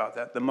excited about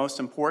that. The most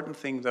important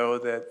thing though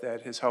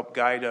that has helped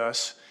guide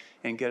us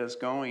and get us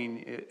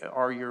going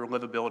are your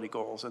livability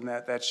goals, and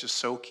that's just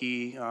so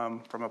key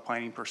from a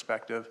planning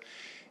perspective.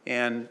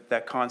 And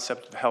that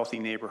concept of healthy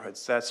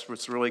neighborhoods, that's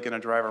what's really going to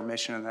drive our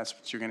mission, and that's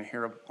what you're going to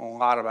hear a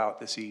lot about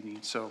this evening.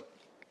 So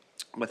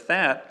with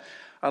that,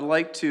 I'd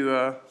like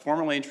to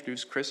formally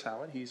introduce Chris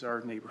Hallett. He's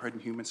our Neighborhood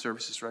and Human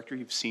Services Director.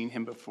 You've seen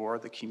him before.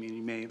 The community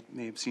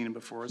may have seen him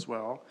before as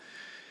well.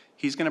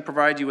 He's going to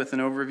provide you with an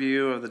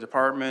overview of the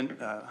department,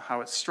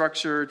 how it's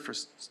structured for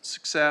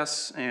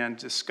success, and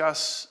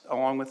discuss,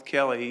 along with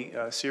Kelly,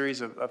 a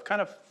series of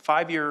kind of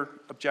 5-year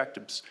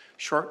objectives,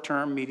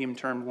 short-term,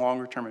 medium-term,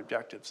 longer-term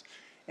objectives.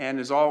 And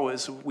as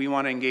always, we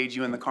want to engage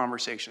you in the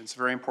conversation. It's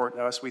very important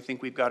to us. We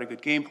think we've got a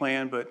good game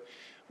plan, but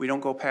we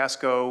don't go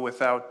past go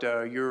without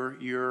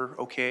your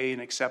okay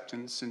and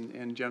acceptance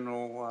and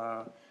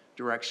general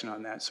direction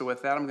on that. So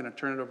with that, I'm going to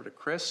turn it over to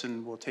Chris,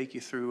 and we'll take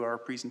you through our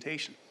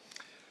presentation.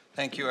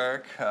 Thank you,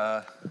 Eric.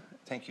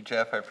 Thank you,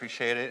 Jeff. I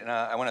appreciate it. And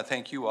I want to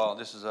thank you all.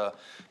 This is a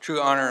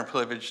true honor and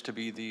privilege to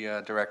be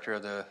the director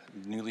of the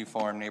newly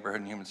formed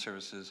Neighborhood and Human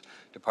Services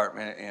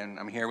Department. And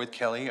I'm here with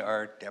Kelly,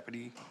 our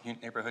Deputy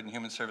Neighborhood and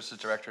Human Services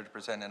Director, to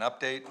present an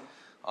update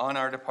on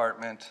our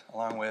department,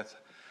 along with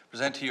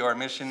present to you our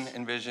mission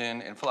and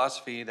vision and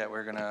philosophy that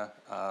we're going to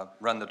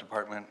run the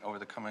department over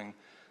the coming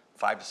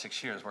 5 to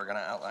 6 years. We're going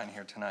to outline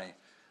here tonight.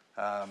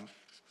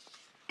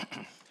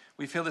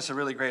 We feel this is a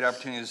really great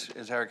opportunity,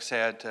 as Eric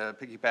said, to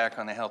piggyback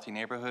on the healthy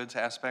neighborhoods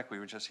aspect. We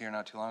were just here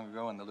not too long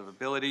ago on the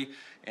livability,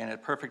 and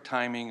at perfect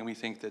timing, and we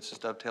think this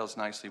just dovetails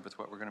nicely with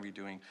what we're going to be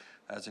doing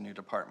as a new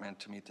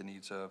department to meet the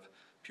needs of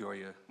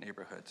Peoria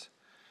neighborhoods.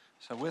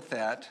 So with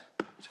that,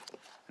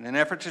 in an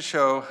effort to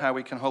show how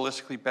we can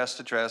holistically best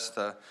address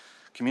the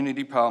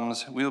community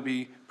problems, we'll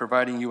be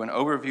providing you an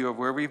overview of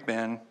where we've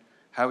been,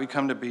 how we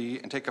come to be,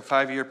 and take a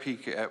 5-year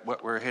peek at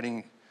what we're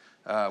heading,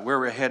 where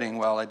we're heading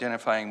while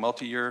identifying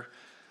multi-year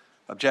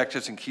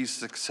objectives and keys to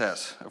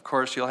success. Of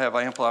course, you'll have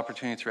ample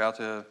opportunity throughout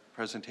the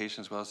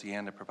presentation as well as the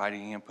end of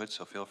providing input,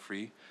 so feel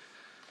free.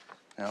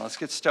 Now let's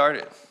get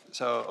started.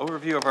 So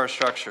overview of our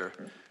structure.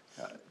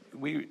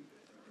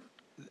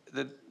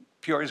 The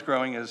Peoria's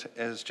growing,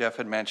 as Jeff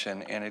had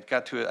mentioned, and it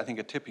got to, I think,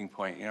 a tipping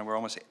point. You know, we're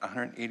almost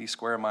 180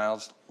 square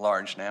miles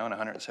large now and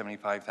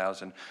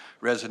 175,000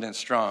 residents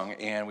strong,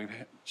 and we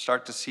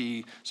start to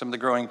see some of the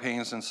growing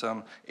pains and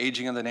some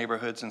aging of the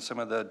neighborhoods and some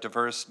of the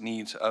diverse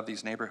needs of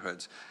these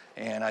neighborhoods.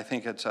 And I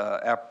think it's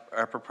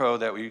apropos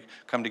that we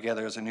come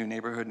together as a new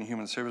Neighborhood and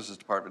Human Services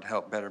Department to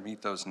help better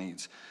meet those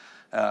needs.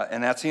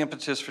 And that's the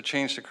impetus for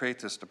change to create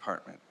this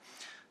department.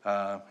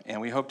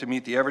 And we hope to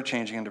meet the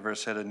ever-changing and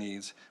diverse set of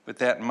needs. With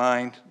that in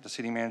mind, the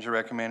city manager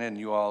recommended and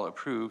you all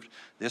approved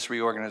this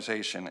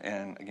reorganization.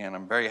 And again,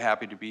 I'm very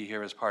happy to be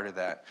here as part of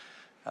that.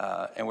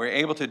 And we're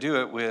able to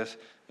do it with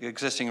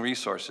existing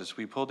resources.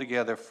 We pulled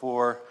together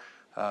 4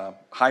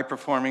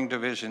 high-performing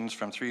divisions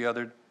from 3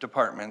 other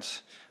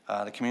departments.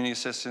 The Community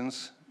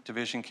Assistance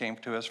Division came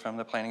to us from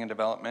the Planning and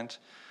Development.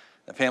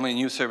 The Family and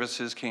Youth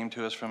Services came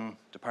to us from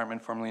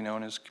department formerly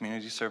known as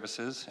Community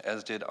Services,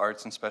 as did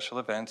Arts and Special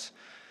Events.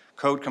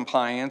 Code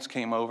Compliance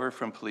came over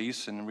from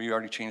Police, and we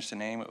already changed the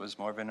name. It was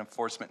more of an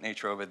enforcement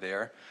nature over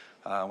there.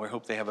 We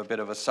hope they have a bit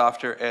of a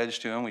softer edge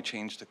to them. We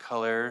changed the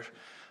color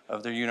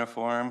of their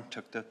uniform,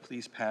 took the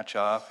police patch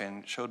off,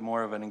 and showed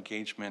more of an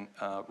engagement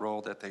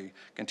role that they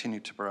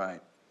continue to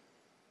provide.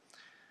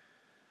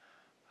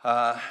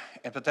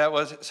 But that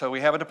was, so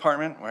we have a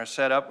department, we're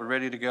set up, we're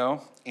ready to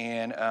go,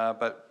 and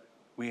but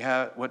we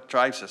have, what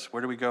drives us?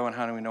 Where do we go and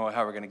how do we know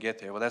how we're going to get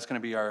there? Well, that's going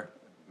to be our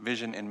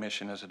vision and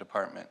mission as a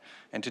department.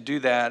 And to do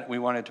that, we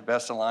wanted to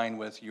best align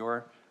with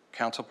your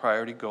council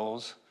priority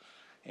goals.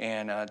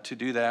 And to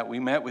do that, we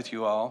met with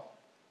you all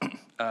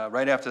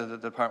right after the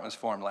department was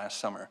formed last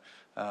summer.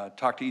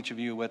 Talked to each of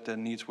you what the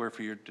needs were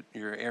for your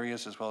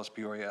areas as well as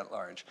Peoria at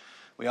large.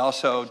 We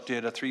also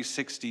did a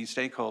 360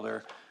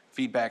 stakeholder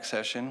feedback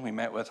session. We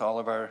met with all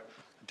of our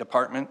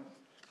department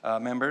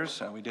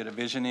members. We did a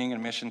visioning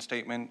and mission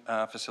statement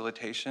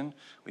facilitation.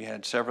 We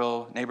had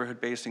several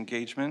neighborhood-based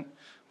engagement.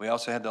 We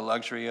also had the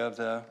luxury of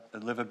the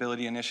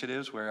livability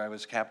initiatives where I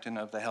was captain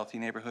of the Healthy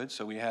Neighborhood,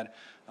 so we had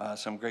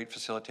some great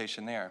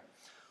facilitation there.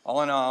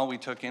 All in all, we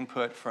took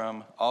input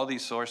from all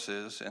these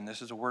sources, and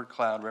this is a word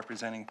cloud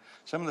representing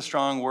some of the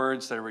strong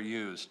words that were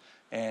used.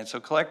 And so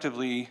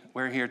collectively,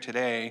 we're here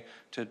today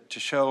to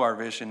show our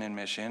vision and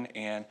mission,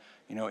 and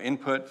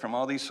input from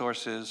all these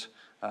sources.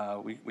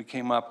 We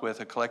came up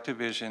with a collective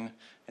vision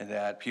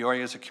that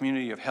Peoria is a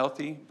community of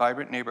healthy,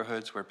 vibrant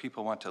neighborhoods where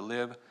people want to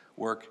live,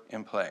 work,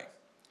 and play.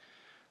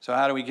 So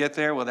how do we get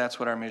there? Well, that's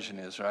what our mission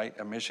is, right?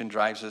 Our mission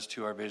drives us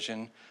to our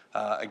vision.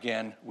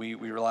 Again, we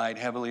relied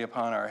heavily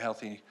upon our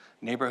Healthy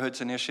Neighborhoods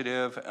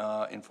initiative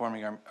in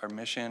forming our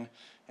mission,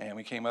 and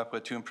we came up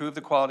with to improve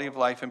the quality of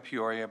life in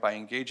Peoria by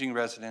engaging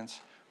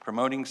residents,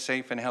 promoting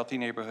safe and healthy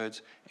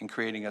neighborhoods, and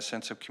creating a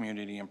sense of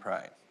community and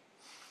pride.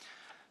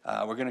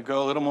 We're going to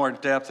go a little more in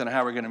depth on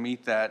how we're going to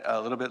meet that a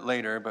little bit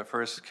later, but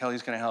first,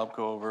 Kelly's going to help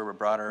go over a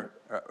broader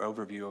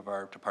overview of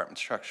our department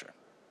structure.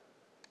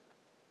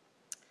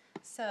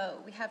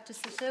 So we have to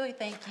sincerely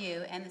thank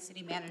you and the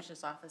City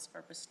Manager's Office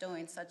for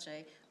bestowing such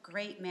a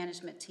great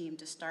management team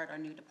to start our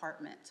new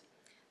department.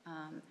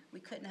 We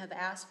couldn't have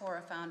asked for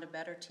or found a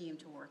better team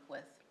to work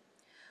with.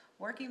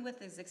 Working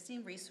with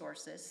existing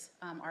resources,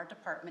 our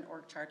department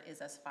org chart is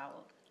as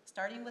follows.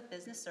 Starting with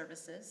business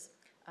services,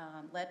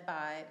 led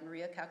by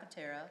Maria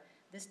Calcaterra,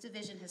 this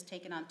division has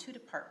taken on 2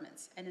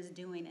 departments and is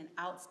doing an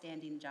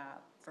outstanding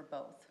job for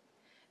both.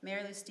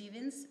 Mary Lou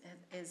Stevens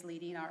is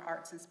leading our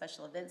Arts and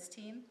Special Events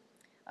team.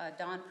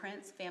 Dawn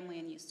Prince, Family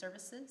and Youth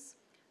Services.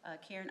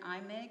 Karen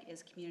Imeg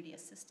is Community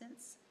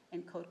Assistance,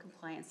 and Code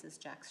Compliance is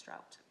Jack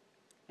Strout.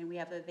 And we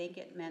have a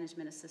vacant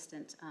management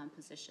assistant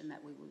position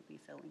that we will be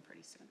filling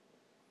pretty soon.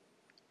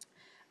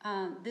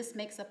 This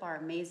makes up our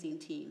amazing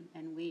team,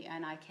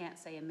 and I can't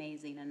say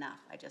amazing enough.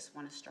 I just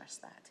want to stress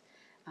that.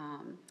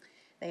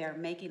 They are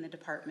making the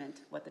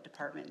department what the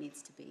department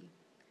needs to be.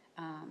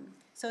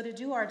 So to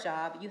do our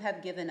job, you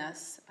have given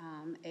us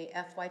a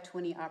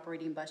FY20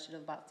 operating budget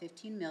of about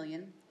 $15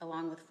 million,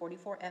 along with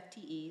 44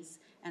 FTEs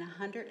and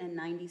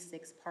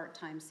 196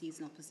 part-time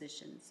seasonal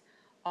positions,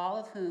 all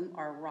of whom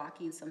are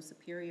rocking some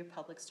superior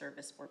public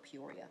service for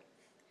Peoria.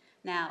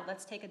 Now,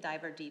 let's take a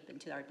diver deep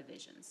into our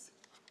divisions.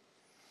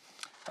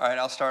 All right,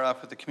 I'll start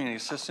off with the Community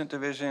Assistant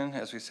Division.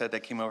 As we said,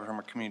 that came over from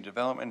our Community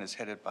Development. It's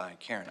headed by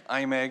Karen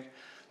Imeg.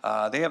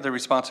 They have the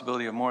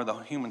responsibility of more of the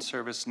human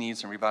service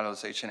needs and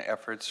revitalization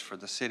efforts for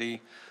the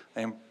city.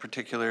 In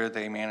particular,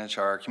 they manage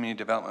our Community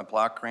Development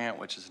Block Grant,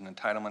 which is an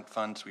entitlement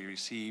funds we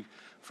receive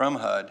from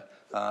HUD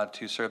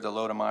to serve the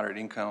low to moderate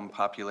income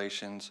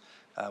populations.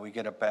 We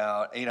get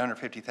about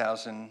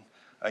 $850,000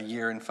 a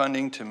year in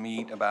funding to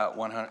meet about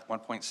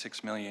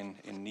 $1.6 million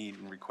in need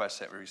and requests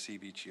that we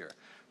receive each year.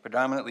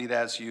 Predominantly,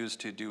 that's used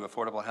to do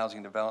affordable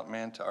housing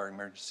development, our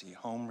emergency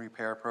home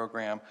repair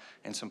program,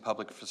 and some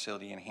public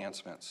facility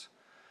enhancements.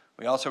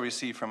 We also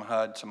receive from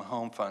HUD some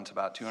home funds,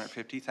 about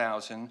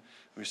 $250,000.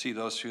 We receive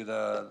those through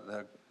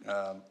the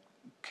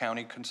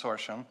county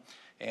consortium,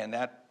 and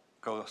that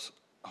goes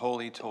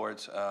wholly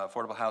towards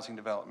affordable housing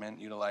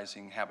development,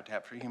 utilizing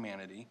Habitat for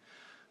Humanity.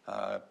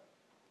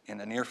 In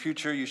the near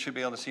future, you should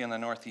be able to see on the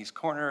northeast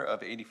corner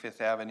of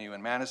 85th Avenue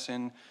in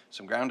Madison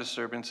some ground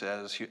disturbance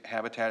as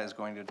Habitat is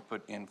going to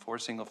put in 4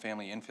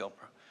 single-family infill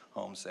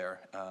homes there,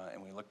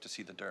 and we look to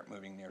see the dirt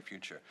moving near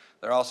future.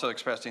 They're also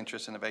expressed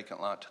interest in the vacant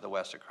lot to the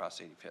west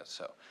across 85th,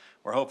 so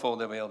we're hopeful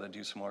they'll be able to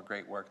do some more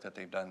great work that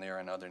they've done there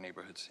in other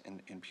neighborhoods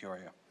in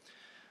Peoria.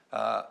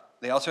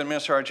 They also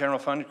administer our general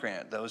fund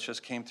grant. Those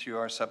just came through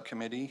our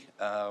subcommittee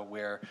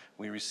where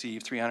we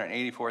received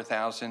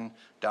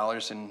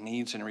 $384,000 in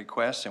needs and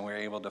requests, and we were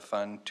able to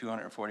fund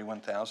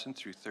 $241,000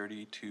 through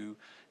 32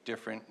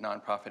 different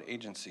nonprofit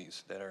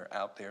agencies that are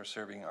out there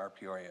serving our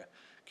Peoria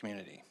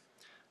community.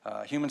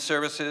 Human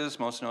Services,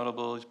 most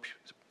notable is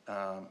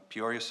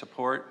Peoria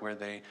Support, where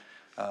they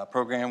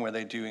program where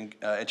they do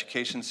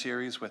education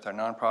series with our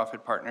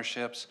nonprofit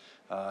partnerships.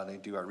 They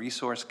do our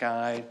resource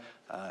guide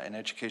and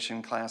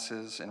education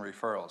classes and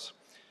referrals.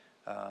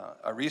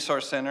 Our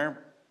resource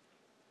center,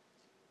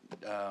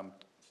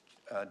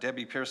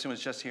 Debbie Pearson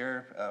was just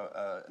here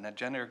an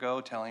agenda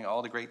ago telling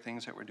all the great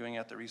things that we're doing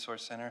at the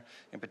resource center,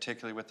 in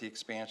particular with the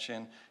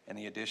expansion and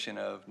the addition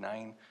of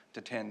 9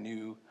 to 10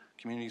 new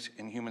communities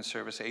and human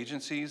service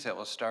agencies that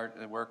will start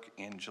the work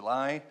in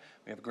July.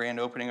 We have a grand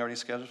opening already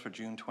scheduled for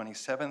June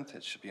 27th.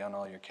 It should be on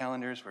all your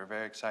calendars. We're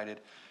very excited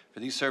for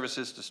these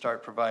services to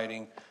start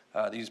providing,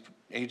 these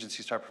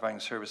agencies start providing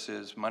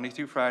services Monday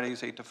through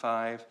Fridays, 8 to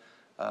 5,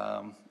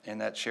 in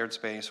that shared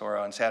space, or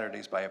on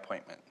Saturdays by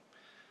appointment.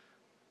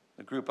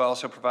 The group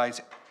also provides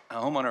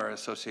homeowner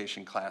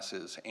association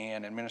classes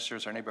and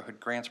administers our neighborhood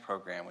grants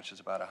program, which is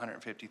about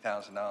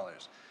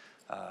 $150,000.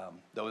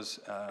 Those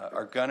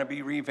are going to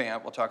be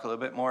revamped. We'll talk a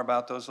little bit more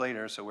about those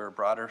later. So we're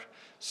broader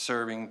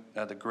serving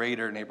the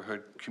greater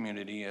neighborhood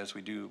community as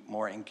we do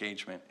more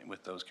engagement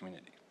with those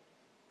communities.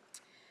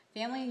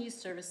 Family and Youth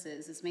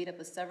Services is made up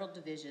of several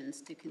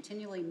divisions to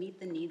continually meet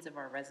the needs of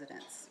our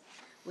residents.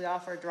 We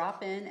offer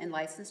drop-in and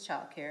licensed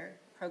childcare,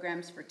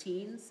 programs for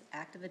teens,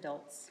 active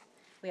adults.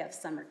 We have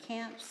summer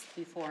camps,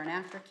 before and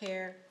after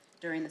care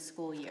during the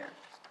school year.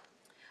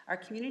 Our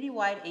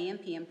community-wide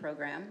AM/PM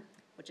program,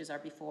 which is our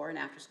before and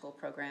after school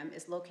program,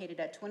 is located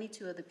at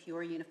 22 of the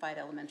Peoria Unified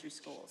Elementary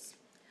Schools,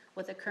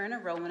 with a current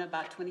enrollment of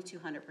about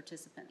 2,200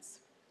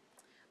 participants.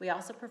 We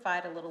also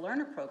provide a Little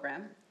Learner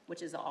program,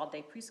 which is an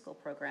all-day preschool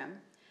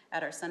program,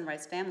 at our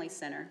Sunrise Family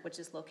Center, which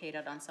is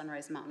located on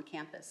Sunrise Mountain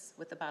campus,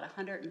 with about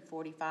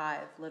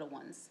 145 little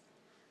ones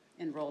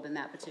enrolled in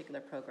that particular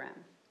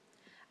program.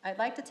 I'd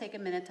like to take a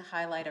minute to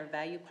highlight our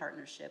value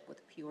partnership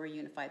with Peoria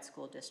Unified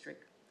School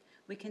District.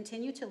 We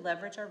continue to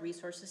leverage our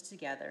resources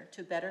together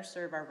to better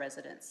serve our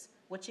residents,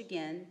 which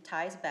again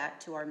ties back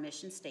to our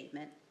mission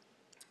statement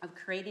of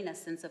creating a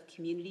sense of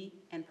community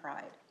and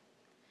pride.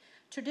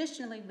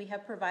 Traditionally, we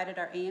have provided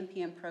our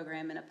AM/PM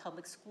program in a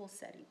public school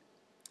setting.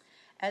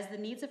 As the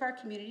needs of our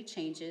community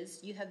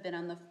changes, you have been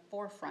on the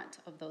forefront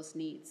of those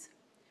needs.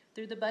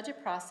 Through the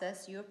budget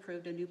process, you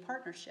approved a new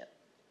partnership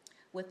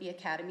with the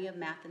Academy of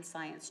Math and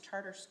Science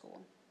Charter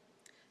School,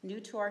 new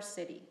to our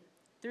city.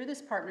 Through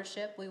this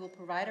partnership, we will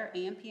provide our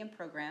AM/PM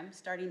program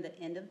starting the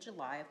end of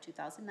July of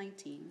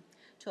 2019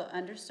 to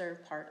an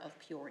underserved part of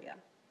Peoria.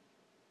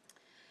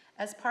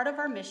 As part of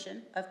our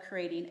mission of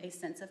creating a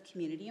sense of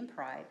community and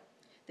pride,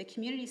 the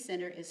Community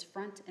Center is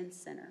front and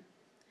center.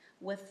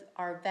 With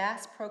our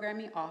vast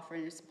programming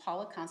offerings,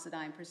 Paula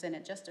Considine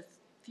presented just a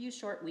few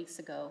short weeks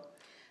ago,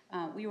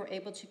 we were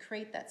able to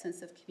create that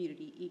sense of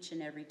community each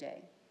and every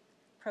day.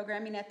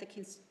 Programming at the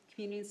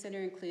Community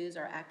Center includes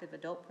our active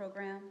adult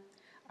program,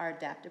 our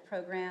adaptive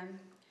program,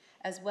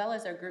 as well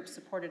as our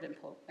group-supported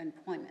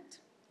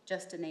employment,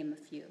 just to name a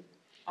few.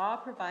 All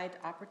provide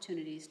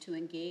opportunities to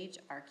engage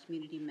our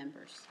community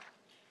members.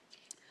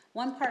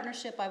 One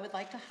partnership I would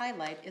like to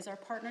highlight is our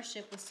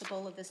partnership with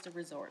Cibola Vista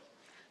Resort,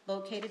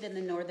 located in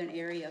the northern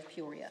area of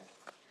Peoria.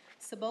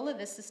 Cibola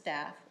Vista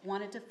staff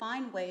wanted to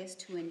find ways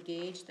to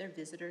engage their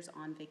visitors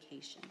on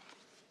vacation.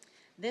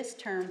 This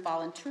term,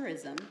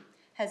 voluntourism,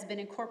 has been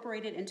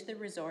incorporated into the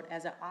resort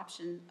as an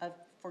option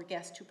for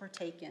guests to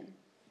partake in.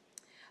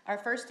 Our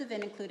first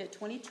event included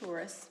 20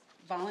 tourists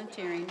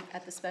volunteering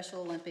at the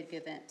Special Olympic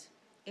event.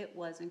 It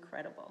was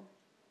incredible.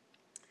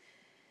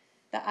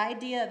 The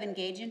idea of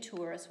engaging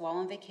tourists while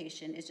on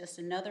vacation is just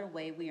another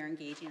way we are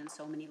engaging on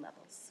so many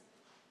levels.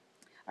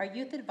 Our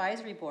Youth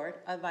Advisory Board,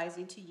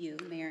 advising to you,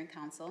 Mayor and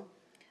Council,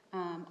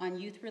 on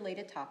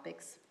youth-related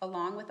topics,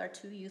 along with our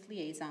 2 youth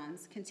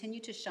liaisons, continue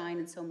to shine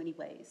in so many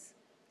ways.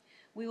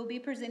 We will be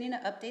presenting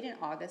an update in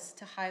August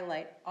to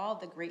highlight all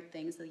the great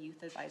things the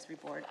Youth Advisory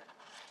Board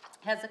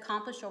has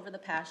accomplished over the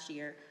past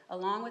year,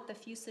 along with a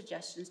few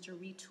suggestions to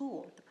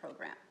retool the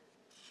program.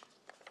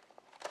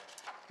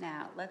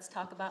 Now, let's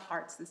talk about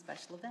arts and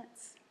special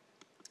events.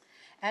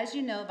 As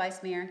you know,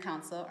 Vice Mayor and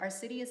Council, our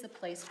city is a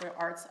place where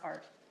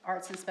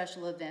arts and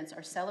special events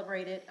are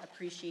celebrated,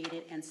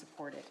 appreciated, and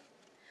supported.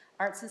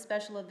 Arts and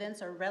special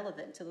events are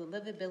relevant to the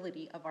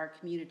livability of our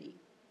community.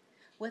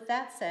 With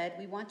that said,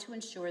 we want to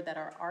ensure that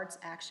our arts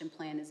action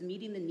plan is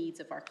meeting the needs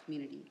of our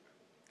community.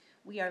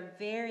 We are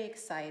very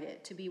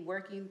excited to be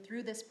working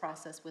through this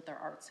process with our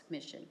Arts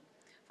Commission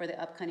for the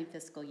upcoming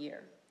fiscal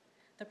year.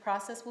 The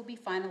process will be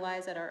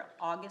finalized at our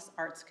August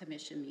Arts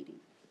Commission meeting.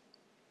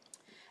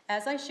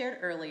 As I shared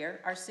earlier,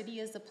 our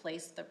city is a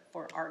place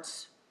for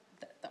arts.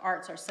 The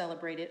arts are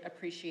celebrated,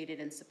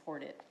 appreciated, and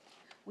supported.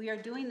 We are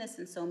doing this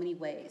in so many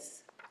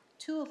ways,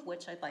 two of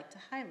which I'd like to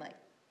highlight: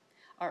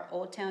 our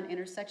Old Town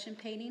intersection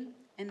painting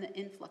and the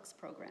Influx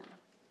program.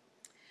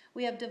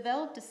 We have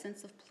developed a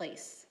sense of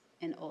place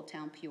in Old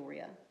Town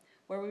Peoria,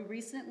 where we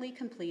recently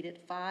completed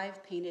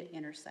 5 painted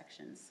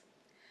intersections.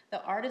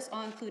 The artists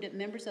all included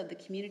members of the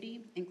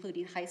community,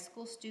 including high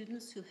school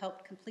students who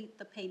helped complete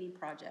the painting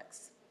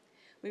projects.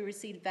 We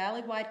received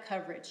valley-wide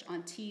coverage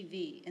on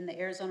TV in the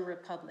Arizona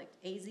Republic,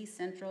 AZ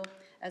Central,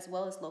 as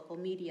well as local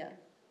media.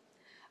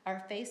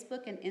 Our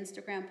Facebook and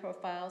Instagram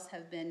profiles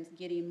have been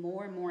getting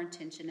more and more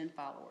attention and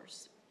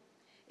followers.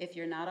 If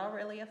you're not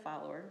already a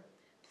follower,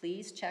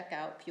 please check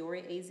out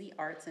Peoria AZ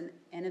Arts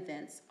and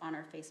Events on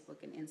our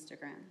Facebook and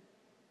Instagram.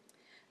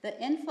 The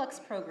Influx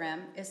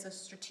program is a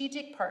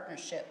strategic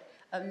partnership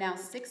of now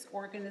 6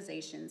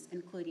 organizations,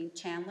 including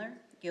Chandler,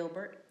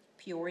 Gilbert,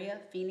 Peoria,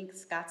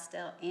 Phoenix,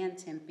 Scottsdale, and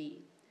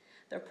Tempe.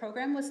 The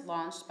program was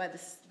launched by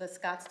the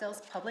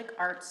Scottsdale's Public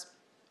Arts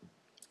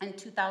in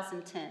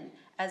 2010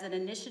 as an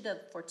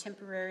initiative for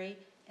temporary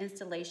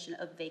installation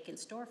of vacant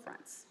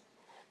storefronts.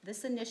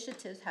 This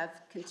initiative has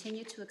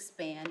continued to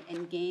expand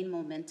and gain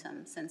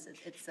momentum since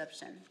its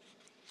inception,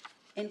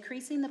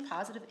 increasing the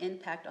positive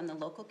impact on the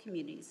local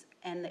communities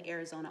and the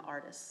Arizona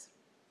artists.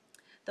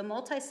 The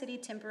Multi-City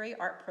Temporary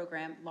Art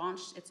Program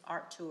launched its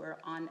art tour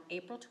on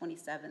April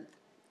 27th,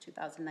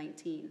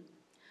 2019,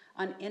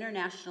 on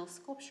International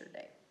Sculpture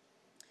Day.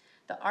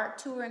 The art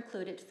tour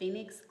included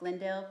Phoenix,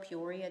 Glendale,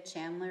 Peoria,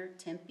 Chandler,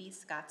 Tempe,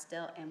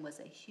 Scottsdale, and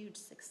was a huge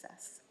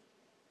success.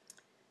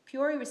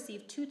 Peoria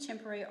received 2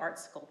 temporary art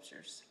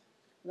sculptures,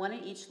 one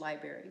in each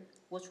library,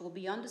 which will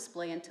be on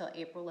display until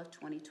April of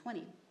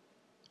 2020.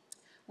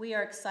 We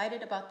are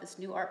excited about this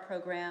new art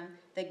program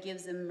that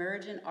gives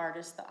emergent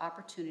artists the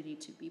opportunity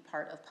to be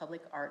part of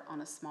public art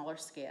on a smaller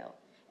scale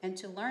and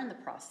to learn the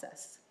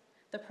process.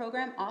 The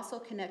program also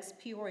connects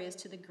Peorians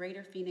to the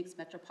greater Phoenix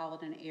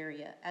metropolitan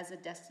area as a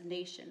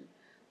destination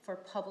for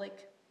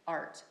public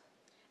art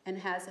and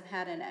has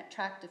had an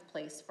attractive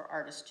place for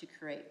artists to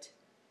create.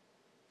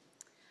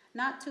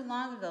 Not too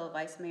long ago,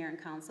 Vice Mayor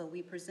and Council,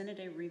 we presented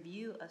a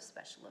review of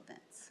special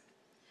events.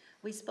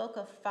 We spoke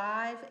of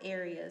 5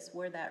 areas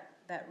where that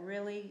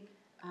really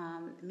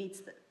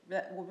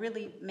that will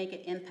really make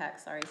an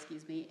impact,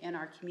 in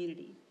our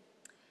community: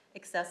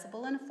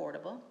 accessible and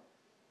affordable,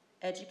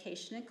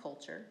 education and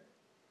culture,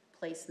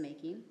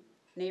 placemaking,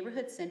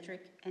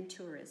 neighborhood-centric, and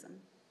tourism.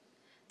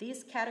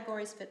 These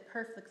categories fit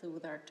perfectly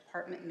with our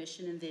department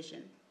mission and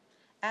vision.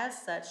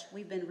 As such,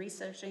 we've been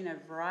researching a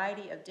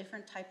variety of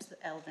different types of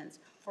elements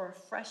for a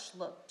fresh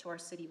look to our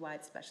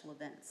citywide special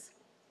events.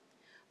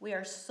 We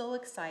are so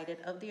excited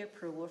of the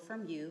approval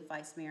from you,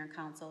 Vice Mayor and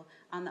Council,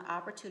 on the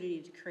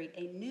opportunity to create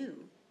a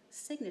new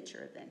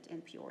signature event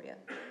in Peoria.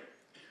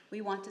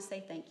 We want to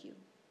say thank you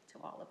to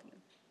all of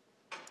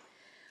you.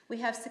 We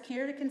have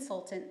secured a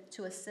consultant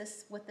to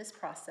assist with this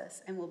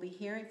process, and we'll be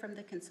hearing from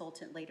the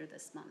consultant later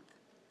this month.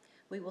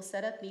 We will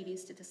set up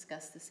meetings to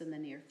discuss this in the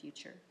near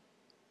future.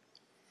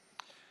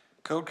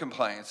 Code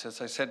compliance, as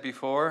I said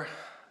before,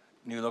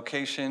 new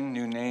location,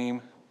 new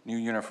name, new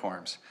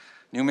uniforms,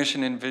 new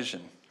mission and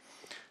vision.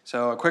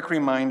 So a quick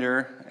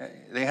reminder,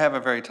 they have a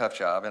very tough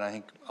job, and I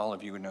think all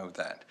of you know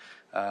that,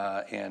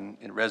 and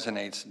it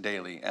resonates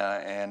daily.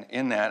 And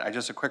in that,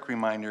 just a quick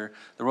reminder,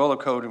 the role of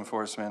code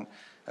enforcement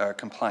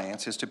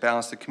compliance is to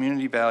balance the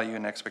community value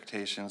and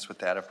expectations with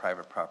that of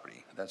private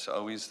property. That's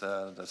always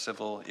the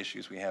civil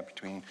issues we have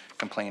between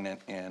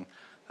complainant and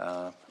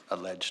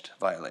alleged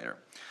violator.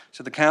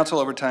 So the council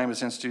over time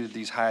has instituted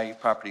these high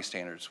property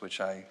standards,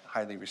 which I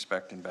highly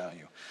respect and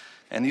value.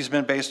 And these have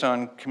been based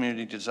on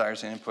community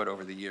desires and input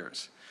over the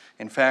years.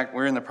 In fact,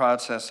 we're in the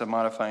process of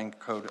modifying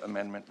code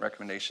amendment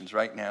recommendations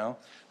right now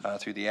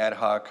through the ad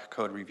hoc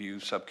code review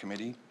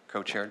subcommittee,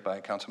 co-chaired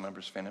by council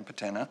members Finn and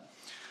Patena.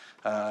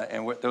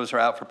 Those are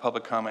out for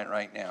public comment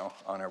right now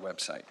on our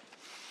website.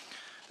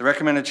 The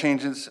recommended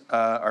changes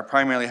are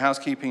primarily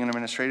housekeeping and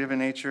administrative in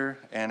nature,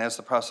 and as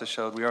the process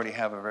showed, we already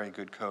have a very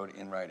good code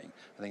in writing.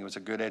 I think it was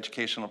a good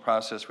educational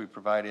process we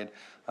provided,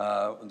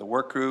 the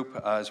work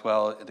group, as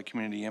well as the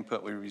community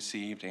input we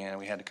received, and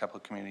we had a couple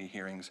of community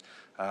hearings.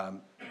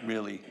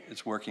 Really,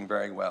 it's working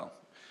very well.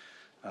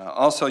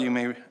 Also, you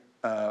may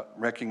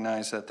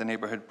recognize that the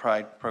Neighborhood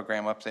Pride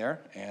program up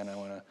there, and I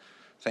want to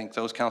thank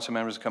those council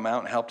members who come out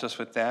and helped us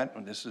with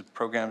that. This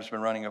program has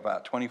been running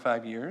about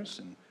 25 years,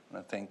 and I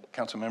want to thank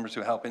council members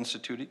who helped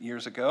institute it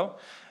years ago.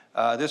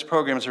 This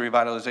program is a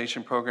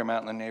revitalization program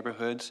out in the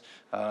neighborhoods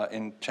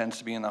and tends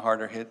to be in the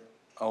harder hit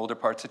older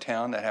parts of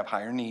town that have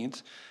higher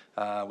needs.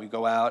 We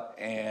go out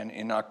and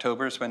in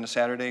October spend a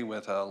Saturday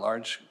with a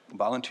large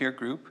volunteer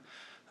group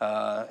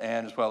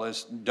and as well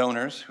as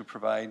donors who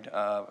provide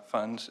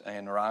funds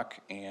and rock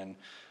and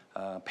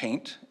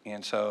paint.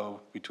 And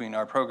so between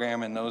our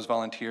program and those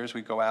volunteers,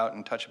 we go out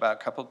and touch about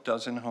a couple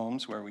dozen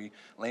homes where we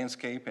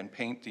landscape and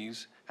paint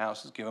these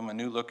houses, give them a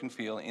new look and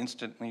feel,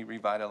 instantly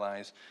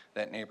revitalize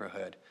that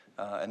neighborhood.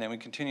 And then we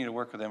continue to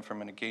work with them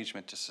from an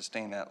engagement to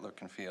sustain that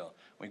look and feel.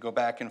 We go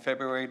back in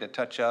February to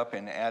touch up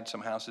and add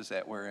some houses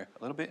that were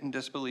a little bit in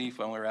disbelief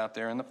when we were out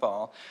there in the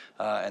fall,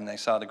 and they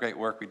saw the great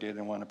work we did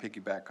and want to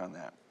piggyback on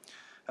that.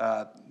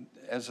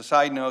 As a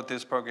side note,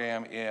 this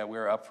program,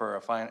 we're up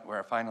for we're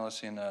a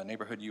finalist in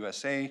Neighborhood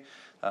USA,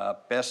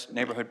 Best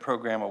Neighborhood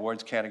Program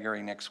Awards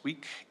category next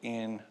week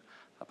in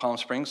Palm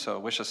Springs, so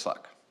wish us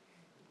luck.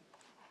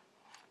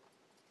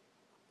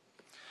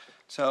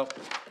 So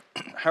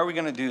how are we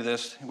going to do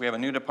this? We have a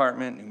new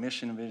department, new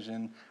mission and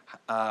vision.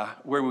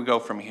 Where we go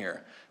from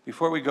here?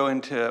 Before we go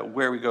into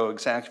where we go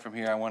exactly from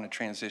here, I want to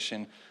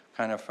transition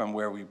kind of from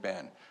where we've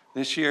been.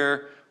 This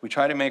year, we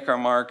try to make our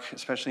mark,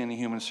 especially in the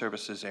human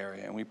services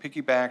area, and we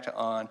piggybacked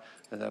on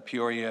the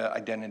Peoria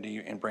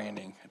identity and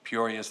branding.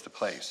 Peoria is the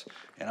place.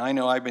 And I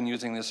know I've been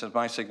using this as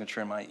my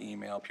signature in my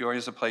email. Peoria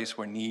is a place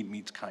where need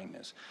meets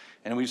kindness.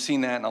 And we've seen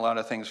that in a lot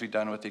of things we've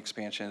done with the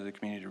expansion of the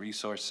Community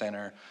Resource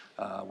Center,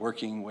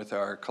 working with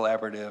our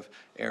collaborative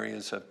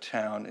areas of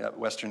town,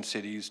 western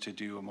cities, to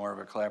do a more of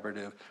a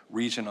collaborative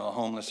regional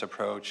homeless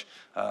approach,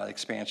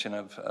 expansion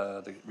of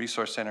the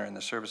Resource Center and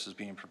the services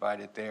being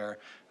provided there,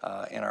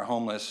 and our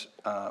homeless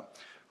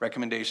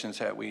recommendations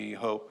that we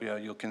hope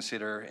you'll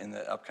consider in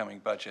the upcoming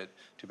budget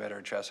to better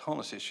address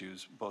homeless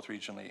issues, both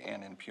regionally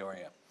and in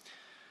Peoria.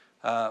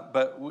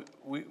 But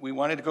we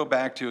wanted to go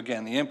back to,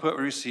 again, the input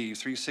we received,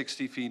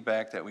 360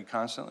 feedback that we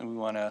constantly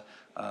want to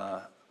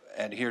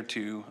adhere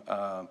to,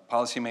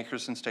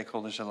 policymakers and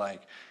stakeholders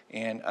alike.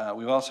 And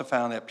we've also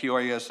found that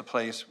Peoria is the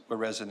place where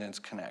residents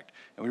connect.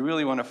 And we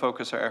really want to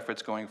focus our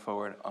efforts going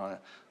forward on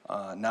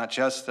not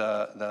just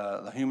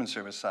the human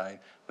service side,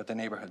 but the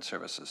neighborhood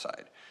services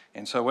side.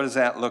 And so what does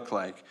that look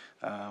like?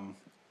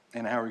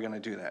 And how are we going to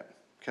do that?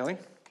 Kelly?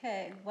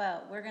 Okay,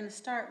 well, we're going to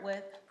start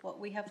with what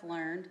we have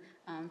learned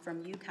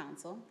from you,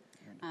 council,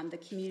 the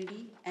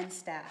community, and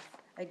staff,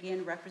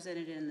 again,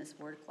 represented in this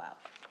word cloud.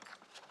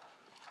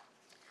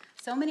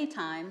 So many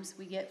times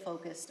we get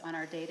focused on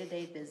our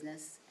day-to-day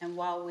business, and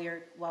while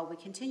we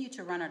continue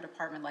to run our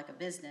department like a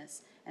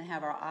business and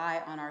have our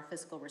eye on our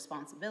fiscal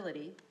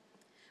responsibility,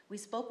 we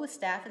spoke with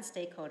staff and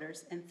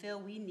stakeholders and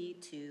feel we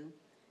need to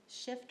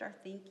shift our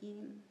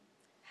thinking,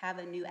 have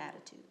a new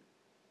attitude,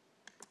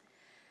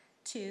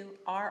 to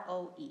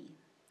ROE,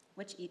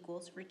 which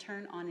equals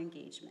return on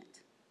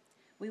engagement.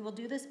 We will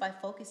do this by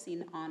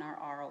focusing on our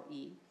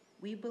ROE.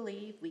 We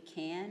believe we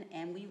can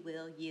and we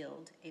will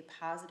yield a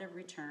positive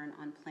return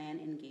on plan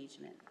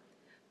engagement,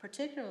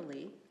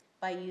 particularly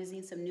by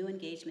using some new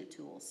engagement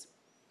tools,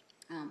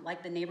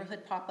 like the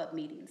neighborhood pop-up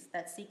meetings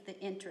that seek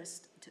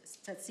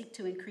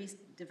to increase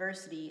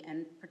diversity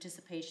and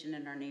participation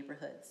in our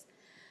neighborhoods.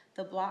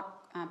 The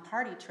block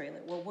party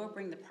trailer, where we'll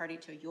bring the party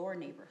to your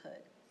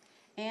neighborhood,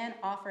 and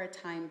offer a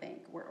time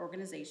bank where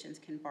organizations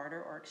can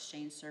barter or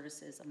exchange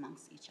services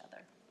amongst each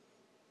other.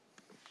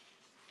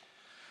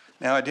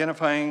 Now,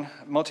 identifying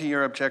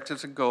multi-year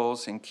objectives and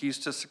goals and keys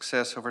to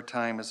success over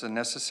time is a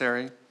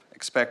necessary,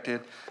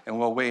 expected, and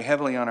will weigh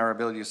heavily on our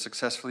ability to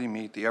successfully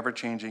meet the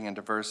ever-changing and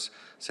diverse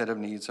set of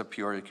needs of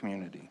Peoria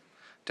community.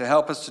 To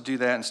help us to do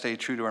that and stay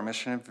true to our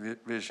mission and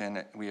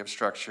vision, we have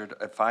structured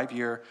a 5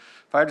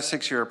 to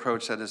 6 year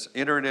approach that is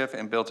iterative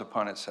and built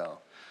upon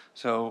itself.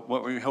 So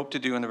what we hope to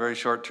do in the very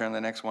short term, the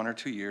next 1 or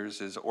 2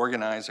 years, is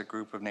organize a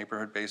group of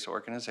neighborhood-based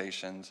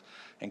organizations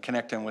and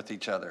connect them with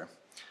each other.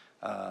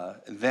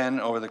 Then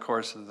over the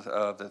course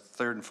of the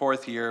 3rd and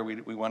 4th year,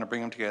 we want to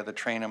bring them together,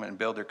 train them, and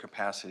build their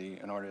capacity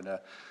in order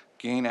to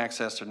gain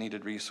access to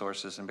needed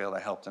resources and be able to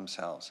help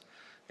themselves.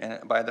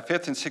 And by the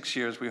 5th and 6th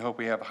years, we hope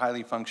we have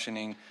highly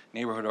functioning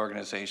neighborhood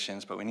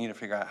organizations, but we need to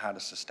figure out how to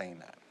sustain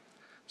that.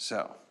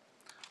 So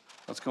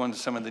let's go into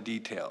some of the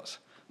details.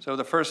 So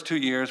the first 2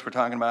 years, we're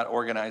talking about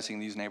organizing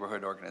these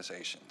neighborhood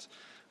organizations.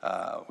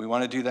 We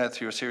want to do that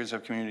through a series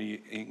of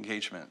community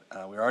engagement.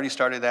 We already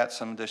started that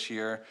some this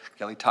year.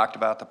 Kelly talked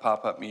about the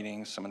pop-up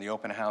meetings, some of the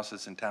open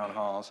houses and town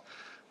halls.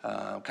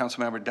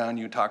 Councilmember Dunn,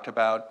 you talked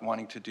about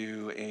wanting to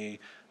do a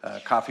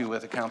coffee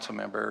with a council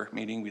member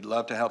meeting. We'd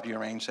love to help you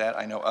arrange that.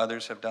 I know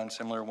others have done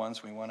similar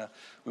ones. We want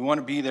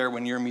to be there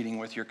when you're meeting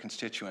with your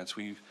constituents.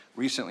 We've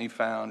recently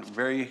found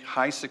very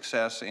high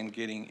success in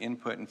getting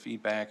input and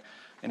feedback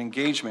and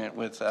engagement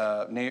with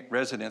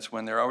residents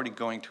when they're already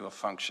going to a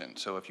function.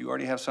 So if you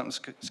already have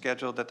something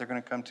scheduled that they're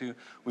going to come to,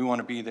 we want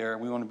to be there.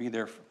 We want to be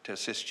there to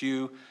assist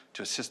you,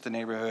 to assist the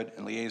neighborhood,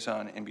 and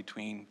liaison in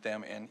between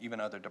them and even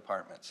other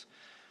departments.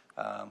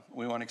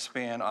 We want to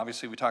expand.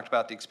 Obviously, we talked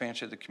about the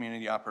expansion of the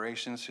community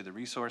operations through the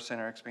Resource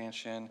Center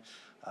expansion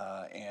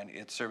and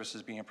its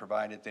services being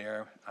provided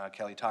there.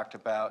 Kelly talked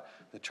about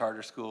the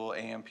charter school,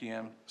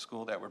 AM/PM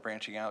school that we're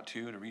branching out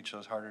to reach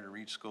those harder to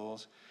reach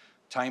schools.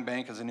 Time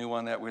Bank is a new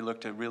one that we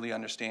look to really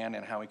understand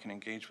and how we can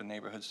engage with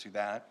neighborhoods through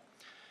that.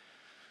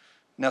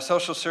 Now,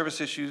 social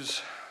service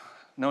issues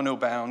know no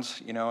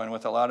bounds, and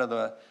with a lot of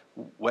the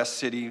West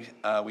City,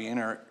 we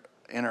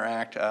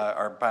interact.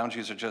 Our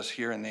boundaries are just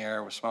here and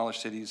there with smaller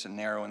cities and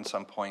narrow in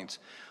some points.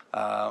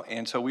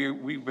 And so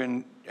we've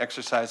been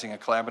exercising a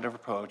collaborative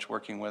approach,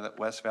 working with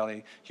West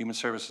Valley Human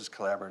Services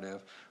Collaborative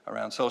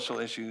around social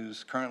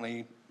issues,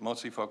 currently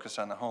mostly focused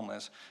on the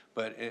homeless,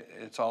 but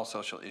it's all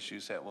social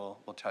issues that will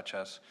touch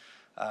us.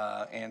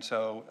 And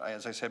so,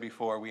 as I said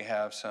before, we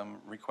have some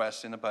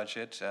requests in the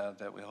budget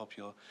that we hope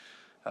you'll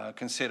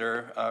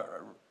consider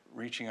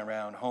reaching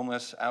around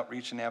homeless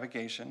outreach and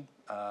navigation,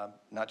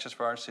 not just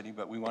for our city,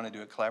 but we want to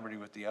do it collaboratively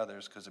with the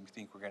others because we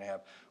think we're going to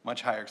have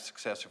much higher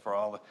success if we're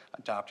all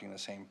adopting the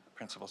same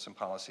principles and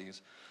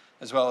policies,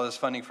 as well as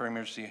funding for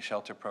emergency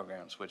shelter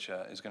programs, which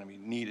is going to be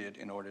needed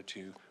in order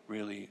to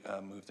really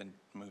move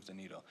the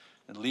needle.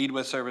 And lead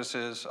with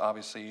services,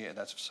 obviously,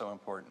 that's so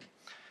important.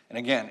 And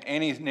again,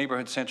 any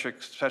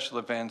neighborhood-centric special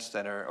events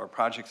that are, or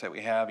projects that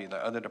we have, either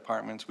other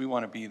departments, we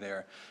want to be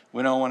there.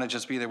 We don't want to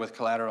just be there with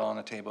collateral on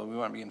the table. We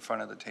want to be in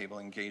front of the table,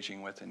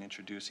 engaging with and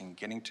introducing,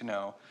 getting to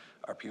know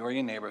our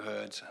Peoria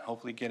neighborhoods,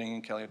 hopefully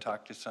getting Kelly to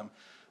talk to some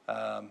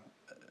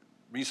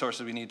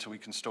resources we need so we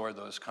can store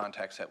those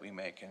contacts that we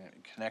make and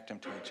connect them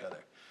to each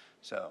other.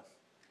 So,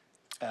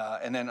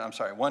 and then, I'm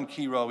sorry, one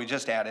key role we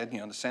just added,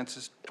 the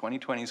Census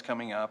 2020 is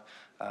coming up.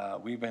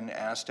 We've been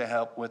asked to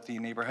help with the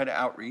neighborhood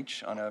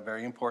outreach on a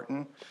very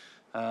important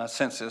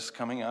census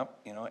coming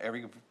up.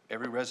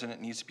 Every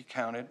resident needs to be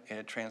counted.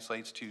 It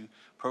translates to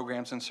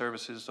programs and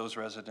services those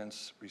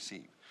residents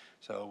receive.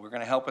 So we're going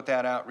to help with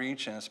that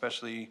outreach, and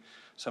especially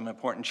some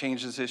important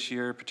changes this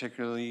year,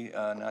 particularly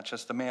not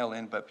just the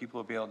mail-in, but people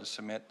will be able to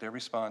submit their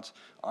response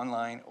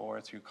online or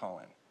through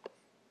call-in.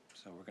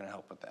 So we're going to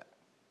help with that.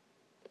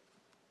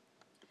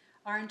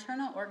 Our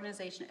internal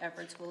organization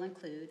efforts will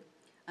include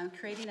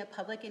creating a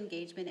public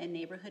engagement and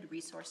neighborhood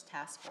resource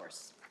task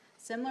force,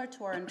 similar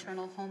to our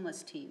internal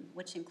homeless team,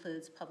 which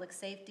includes public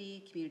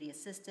safety, community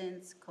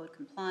assistance, code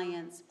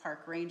compliance,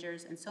 park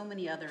rangers, and so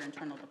many other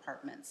internal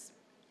departments.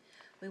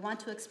 We want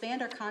to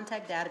expand our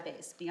contact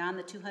database beyond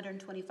the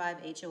 225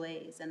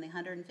 HOAs and the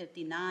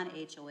 150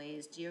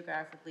 non-HOAs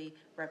geographically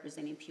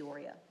representing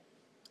Peoria.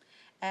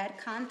 Add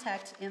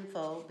contact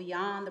info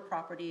beyond the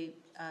property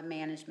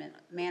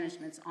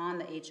managements on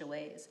the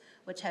HOAs,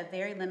 which have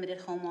very limited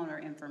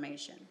homeowner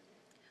information.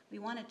 We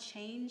want to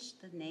change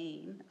the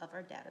name of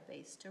our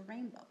database to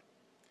Rainbow,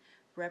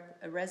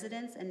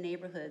 Residents and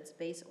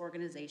Neighborhoods-Based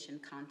Organization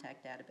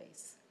Contact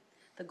Database.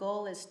 The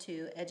goal is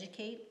to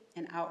educate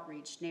and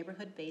outreach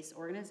neighborhood-based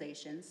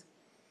organizations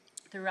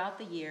throughout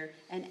the year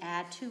and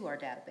add to our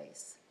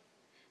database.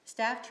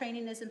 Staff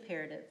training is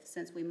imperative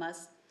since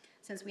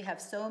we have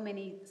so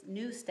many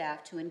new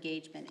staff to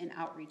engagement in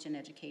outreach and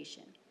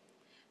education.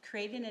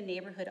 Creating a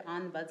neighborhood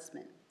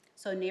ombudsman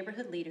so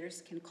neighborhood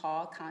leaders can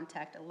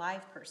contact a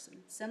live person,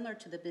 similar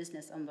to the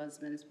business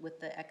ombudsman with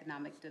the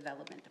Economic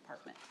Development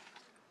Department.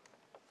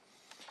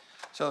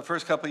 So the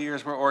first couple of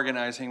years we're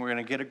organizing, we're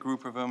going to get a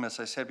group of them. As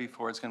I said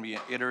before, it's going to be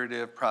an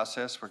iterative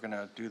process. We're going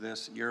to do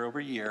this year over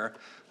year.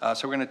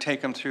 So we're going to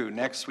take them through.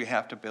 Next, we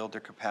have to build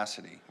their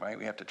capacity, right?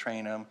 We have to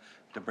train them,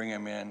 to bring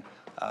them in.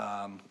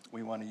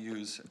 We want to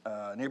use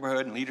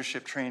neighborhood and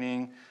leadership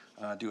training,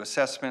 do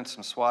assessments,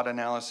 some SWOT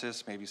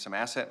analysis, maybe some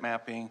asset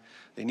mapping.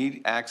 They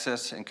need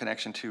access and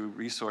connection to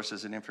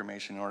resources and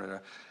information in order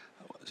to,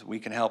 so we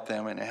can help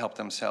them and help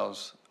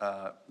themselves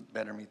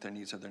better meet their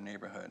needs of their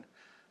neighborhood.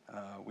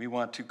 We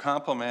want to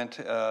complement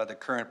the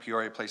current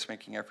Peoria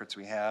placemaking efforts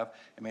we have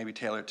and maybe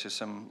tailor it to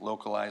some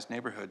localized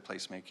neighborhood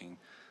placemaking.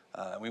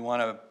 We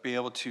want to be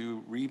able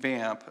to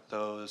revamp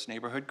those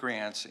neighborhood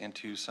grants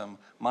into some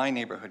My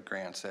Neighborhood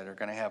grants that are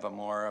going to have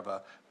more of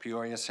a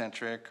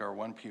Peoria-centric or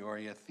one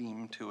Peoria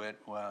theme to it,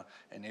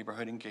 and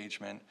neighborhood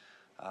engagement.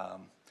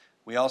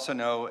 We also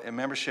know a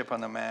membership on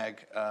the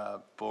MAG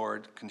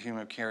board,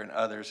 Continuum of Care, and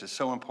others is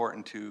so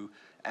important to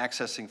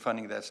accessing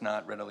funding that's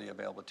not readily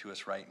available to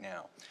us right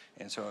now.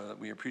 And so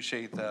we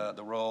appreciate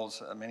the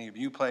roles many of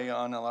you play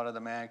on a lot of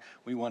the MAG.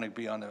 We want to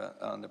be on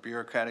the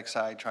bureaucratic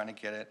side trying to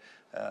get it.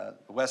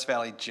 West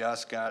Valley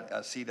just got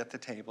a seat at the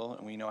table,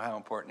 and we know how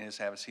important it is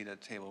to have a seat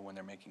at the table when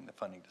they're making the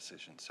funding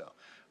decisions. So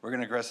we're going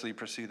to aggressively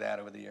pursue that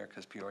over the year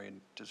because Peoria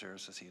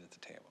deserves a seat at the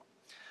table.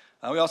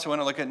 We also want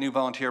to look at new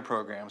volunteer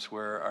programs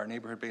where our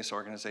neighborhood-based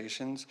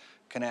organizations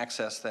can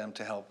access them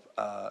to help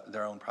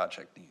their own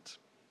project needs.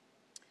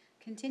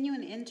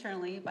 Continuing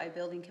internally by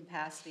building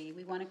capacity,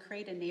 we want to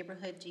create a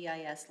neighborhood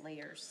GIS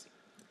layers.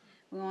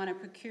 We want to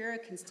procure a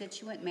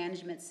constituent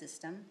management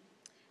system,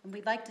 and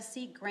we'd like to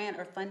seek grant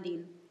or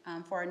funding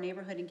for our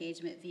neighborhood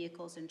engagement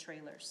vehicles and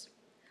trailers.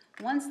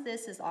 Once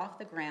this is off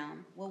the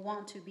ground, we'll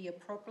want to be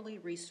appropriately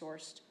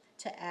resourced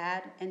to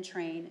add and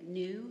train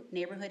new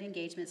neighborhood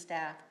engagement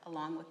staff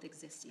along with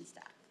existing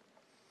staff.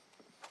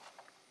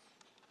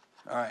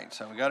 All right,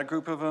 so we got a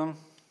group of them.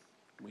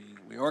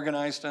 We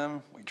organized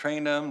them, we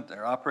trained them,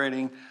 they're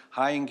operating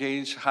high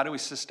engaged. How do we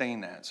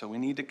sustain that? So we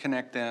need to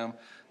connect them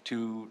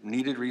to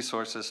needed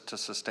resources to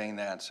sustain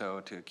that,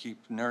 so to keep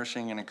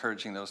nourishing and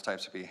encouraging those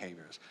types of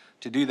behaviors.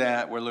 To do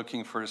that, we're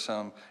looking for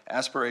some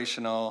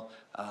aspirational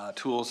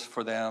tools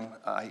for them,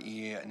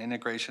 i.e. an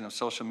integration of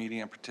social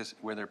media and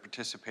where they're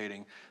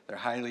participating. They're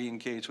highly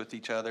engaged with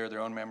each other, their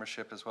own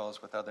membership, as well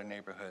as with other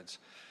neighborhoods.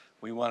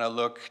 We want to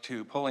look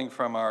to pulling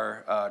from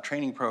our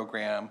training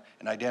program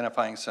and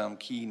identifying some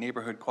key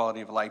neighborhood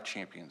quality of life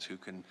champions who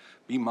can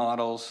be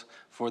models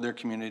for their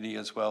community,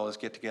 as well as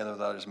get together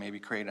with others, maybe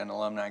create an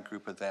alumni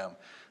group of them.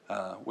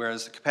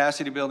 Whereas the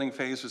capacity building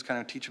phase was kind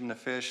of teach them to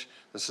fish,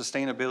 the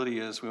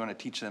sustainability is we want to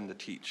teach them to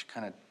teach,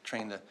 kind of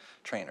train the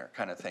trainer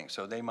kind of thing.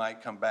 So they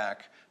might come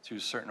back through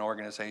certain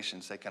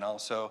organizations. They can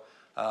also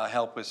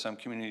help with some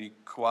community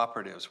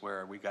cooperatives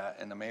where we got,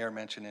 and the mayor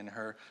mentioned in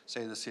her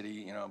State of the City,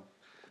 you know,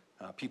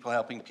 people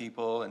helping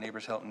people and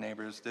neighbors helping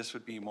neighbors. This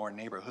would be more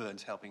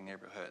neighborhoods helping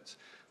neighborhoods.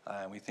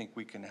 And we think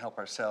we can help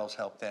ourselves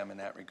help them in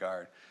that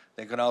regard.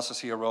 They could also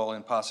see a role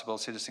in possible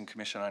citizen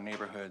commission on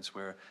neighborhoods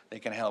where they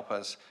can help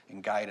us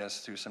and guide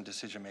us through some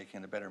decision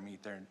making to better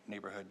meet their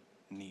neighborhood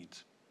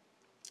needs.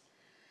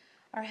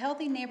 Our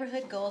healthy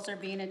neighborhood goals are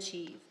being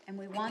achieved, and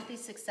we want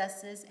these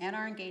successes and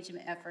our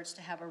engagement efforts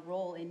to have a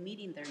role in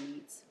meeting their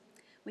needs.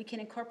 We can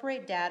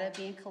incorporate data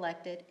being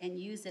collected and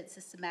use it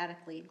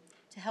systematically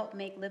to help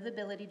make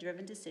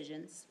livability-driven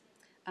decisions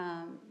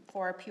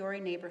for our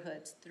Peoria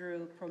neighborhoods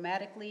through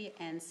programmatically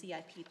and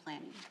CIP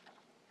planning.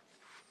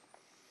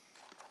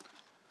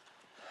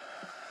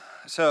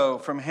 So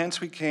from hence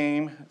we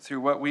came, through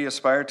what we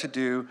aspire to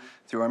do,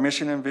 through our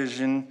mission and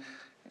vision,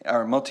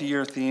 our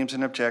multi-year themes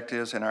and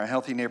objectives, and our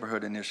healthy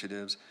neighborhood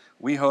initiatives,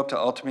 we hope to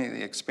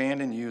ultimately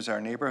expand and use our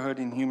neighborhood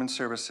and human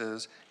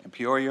services and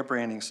Peoria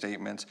branding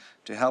statements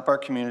to help our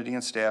community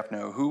and staff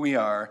know who we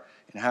are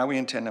and how we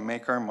intend to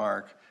make our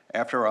mark.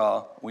 After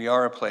all, we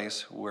are a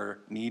place where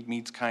need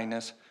meets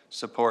kindness,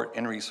 support,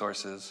 and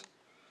resources,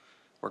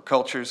 where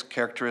cultures,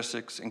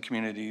 characteristics, and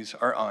communities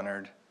are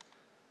honored,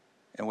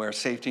 and where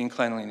safety and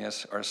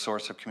cleanliness are a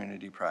source of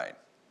community pride.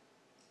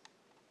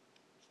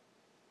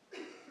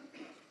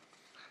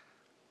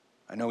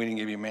 I know we didn't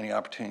give you many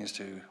opportunities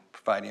to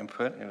provide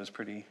input. It was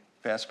pretty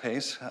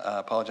fast-paced. I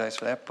apologize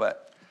for that,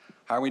 but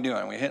how are we doing?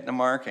 Are we hitting the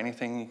mark?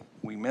 Anything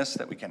we missed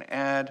that we can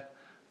add?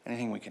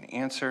 Anything we can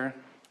answer?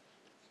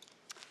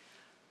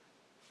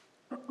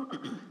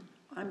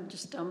 I'm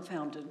just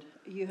dumbfounded.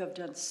 You have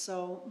done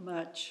so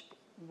much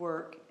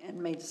work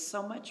and made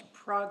so much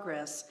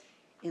progress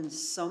in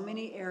so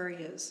many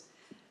areas,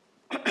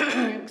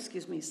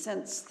 excuse me,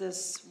 since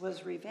this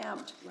was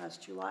revamped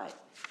last July.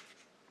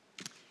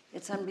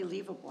 It's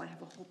unbelievable. I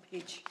have a whole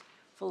page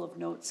full of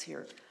notes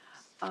here.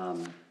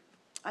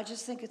 I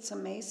just think it's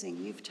amazing.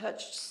 You've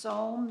touched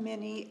so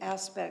many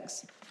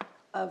aspects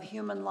of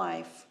human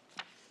life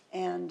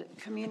and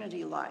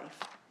community life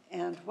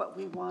and what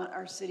we want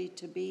our city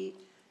to be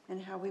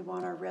and how we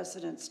want our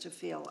residents to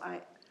feel.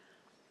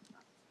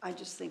 I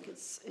just think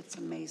it's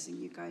amazing.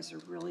 You guys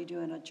are really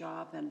doing a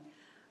job, and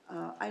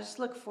I just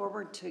look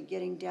forward to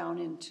getting down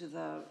into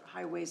the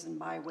highways and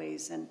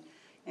byways and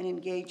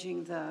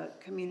engaging the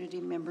community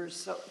members.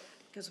 So,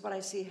 because what I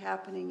see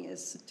happening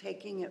is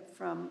taking it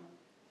from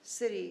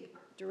city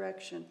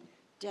direction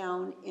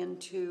down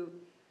into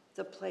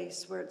the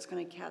place where it's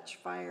going to catch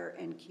fire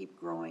and keep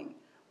growing.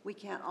 We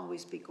can't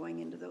always be going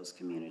into those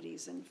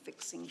communities and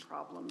fixing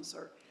problems,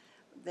 or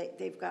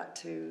they've got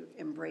to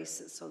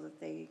embrace it so that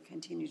they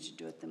continue to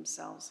do it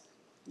themselves.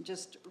 I'm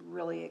just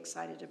really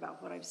excited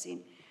about what I've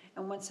seen.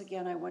 And once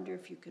again, I wonder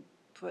if you could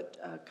put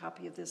a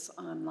copy of this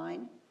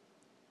online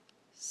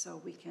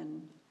so we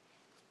can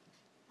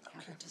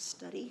have it to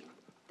study.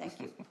 Thank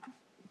you.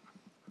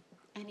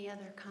 Any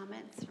other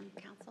comments from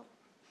council?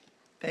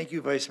 Thank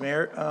you, Vice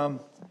Mayor.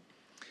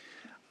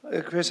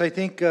 Chris, I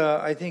think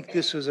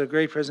this was a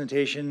great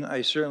presentation.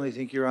 I certainly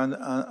think you're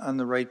on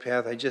the right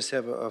path. I just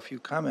have a few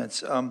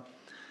comments.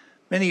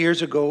 Many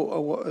years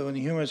ago, in the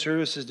Human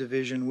Services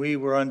Division, we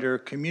were under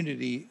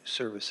Community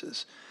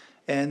Services,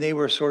 and they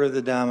were sort of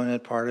the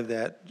dominant part of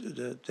that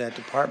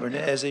department,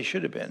 as they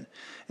should have been.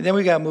 And then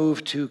we got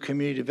moved to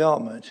Community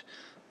Development,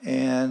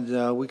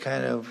 and we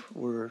kind of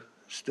were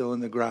still in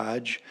the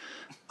garage,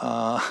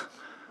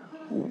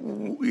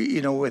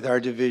 you know, with our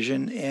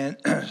division. And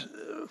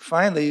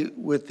finally,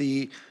 with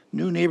the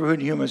new Neighborhood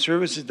and Human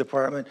Services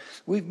Department,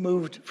 we've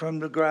moved from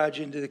the garage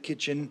into the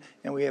kitchen,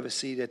 and we have a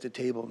seat at the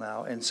table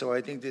now. And so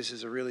I think this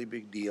is a really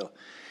big deal.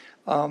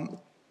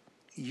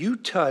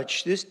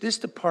 This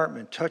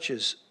department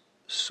touches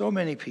so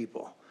many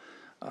people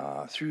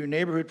through your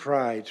Neighborhood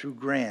Pride, through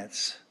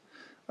grants,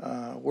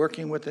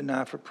 working with the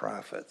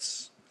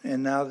not-for-profits,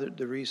 and now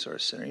the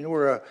Resource Center. You know,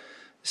 we're a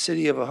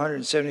city of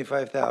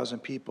 175,000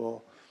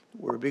 people.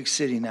 We're a big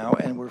city now,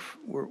 and we're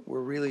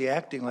really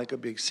acting like a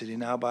big city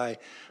now by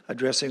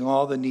addressing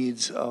all the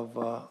needs of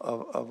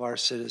our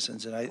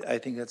citizens, and I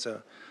think that's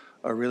a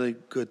really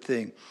good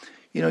thing.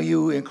 You know,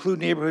 you include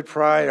Neighborhood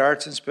Pride,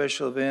 arts and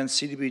special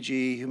events,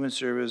 CDBG, human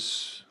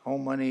service,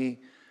 home money,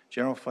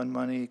 general fund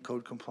money,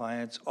 code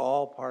compliance,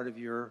 all part of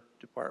your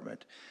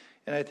department.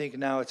 And I think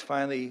now it's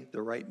finally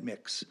the right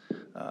mix.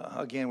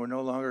 Again, we're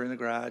no longer in the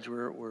garage.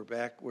 We're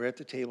back. We're at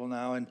the table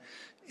now,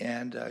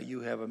 and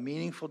you have a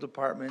meaningful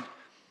department.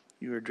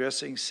 You're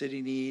addressing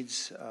city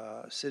needs,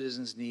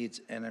 citizens'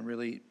 needs, and I'm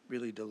really,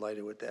 really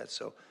delighted with that.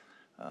 So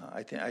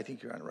I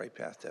think you're on the right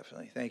path,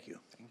 definitely. Thank you.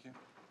 Thank you.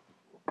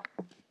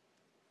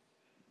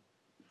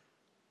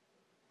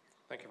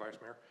 Thank you, Vice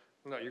Mayor.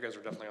 No, you guys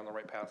are definitely on the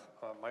right path.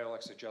 My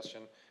only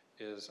suggestion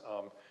is,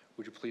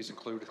 would you please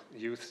include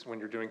youth when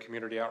you're doing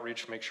community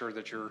outreach? Make sure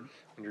that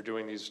when you're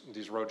doing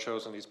these road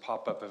shows and these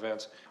pop-up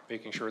events,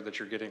 making sure that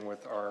you're getting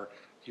with our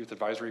youth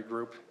advisory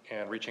group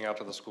and reaching out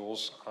to the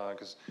schools,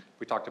 because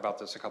we talked about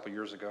this a couple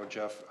years ago,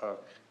 Jeff,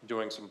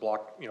 doing some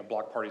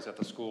block parties at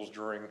the schools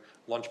during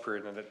lunch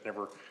period, and it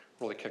never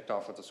really kicked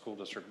off with the school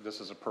district.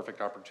 This is a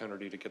perfect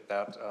opportunity to get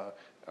that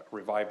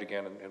revived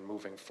again and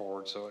moving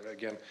forward. So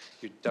again,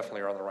 you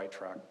definitely are on the right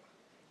track.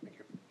 Thank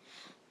you.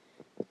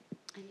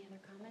 Any other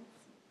comments?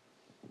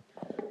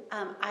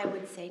 I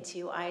would say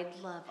too, I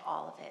love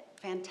all of it.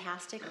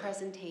 Fantastic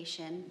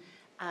presentation.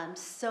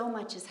 So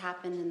much has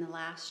happened in the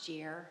last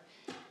year.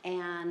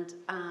 And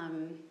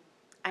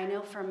I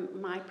know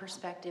from my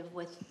perspective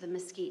with the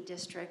Mesquite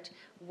District,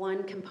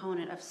 one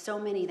component of so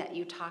many that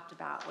you talked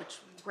about, which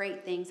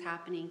great things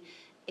happening,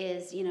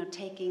 is, you know,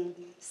 taking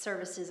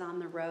services on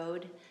the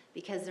road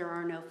because there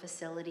are no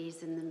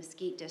facilities in the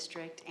Mesquite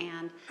District.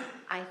 And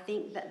I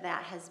think that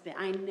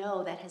I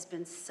know that has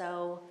been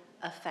so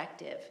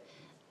effective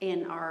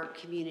in our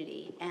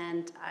community.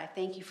 And I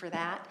thank you for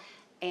that.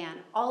 And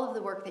all of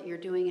the work that you're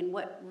doing, and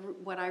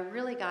what I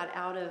really got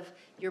out of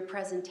your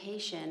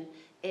presentation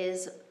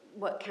is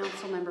what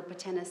Councilmember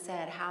Patena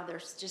said, how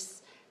there's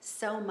just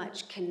so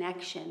much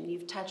connection.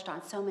 You've touched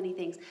on so many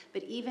things,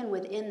 but even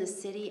within the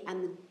city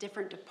and the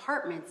different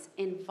departments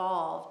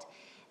involved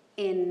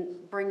in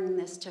bringing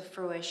this to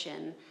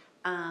fruition,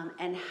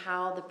 and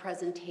how the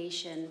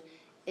presentation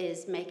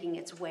is making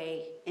its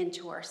way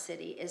into our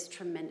city is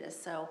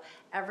tremendous. So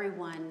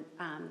everyone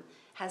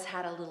has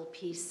had a little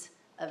piece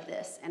of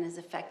this and is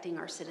affecting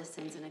our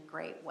citizens in a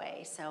great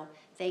way. So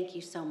thank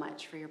you so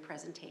much for your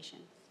presentation.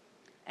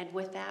 And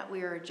with that,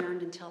 we are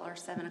adjourned until our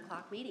 7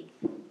 o'clock meeting.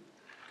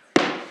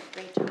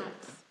 Great job.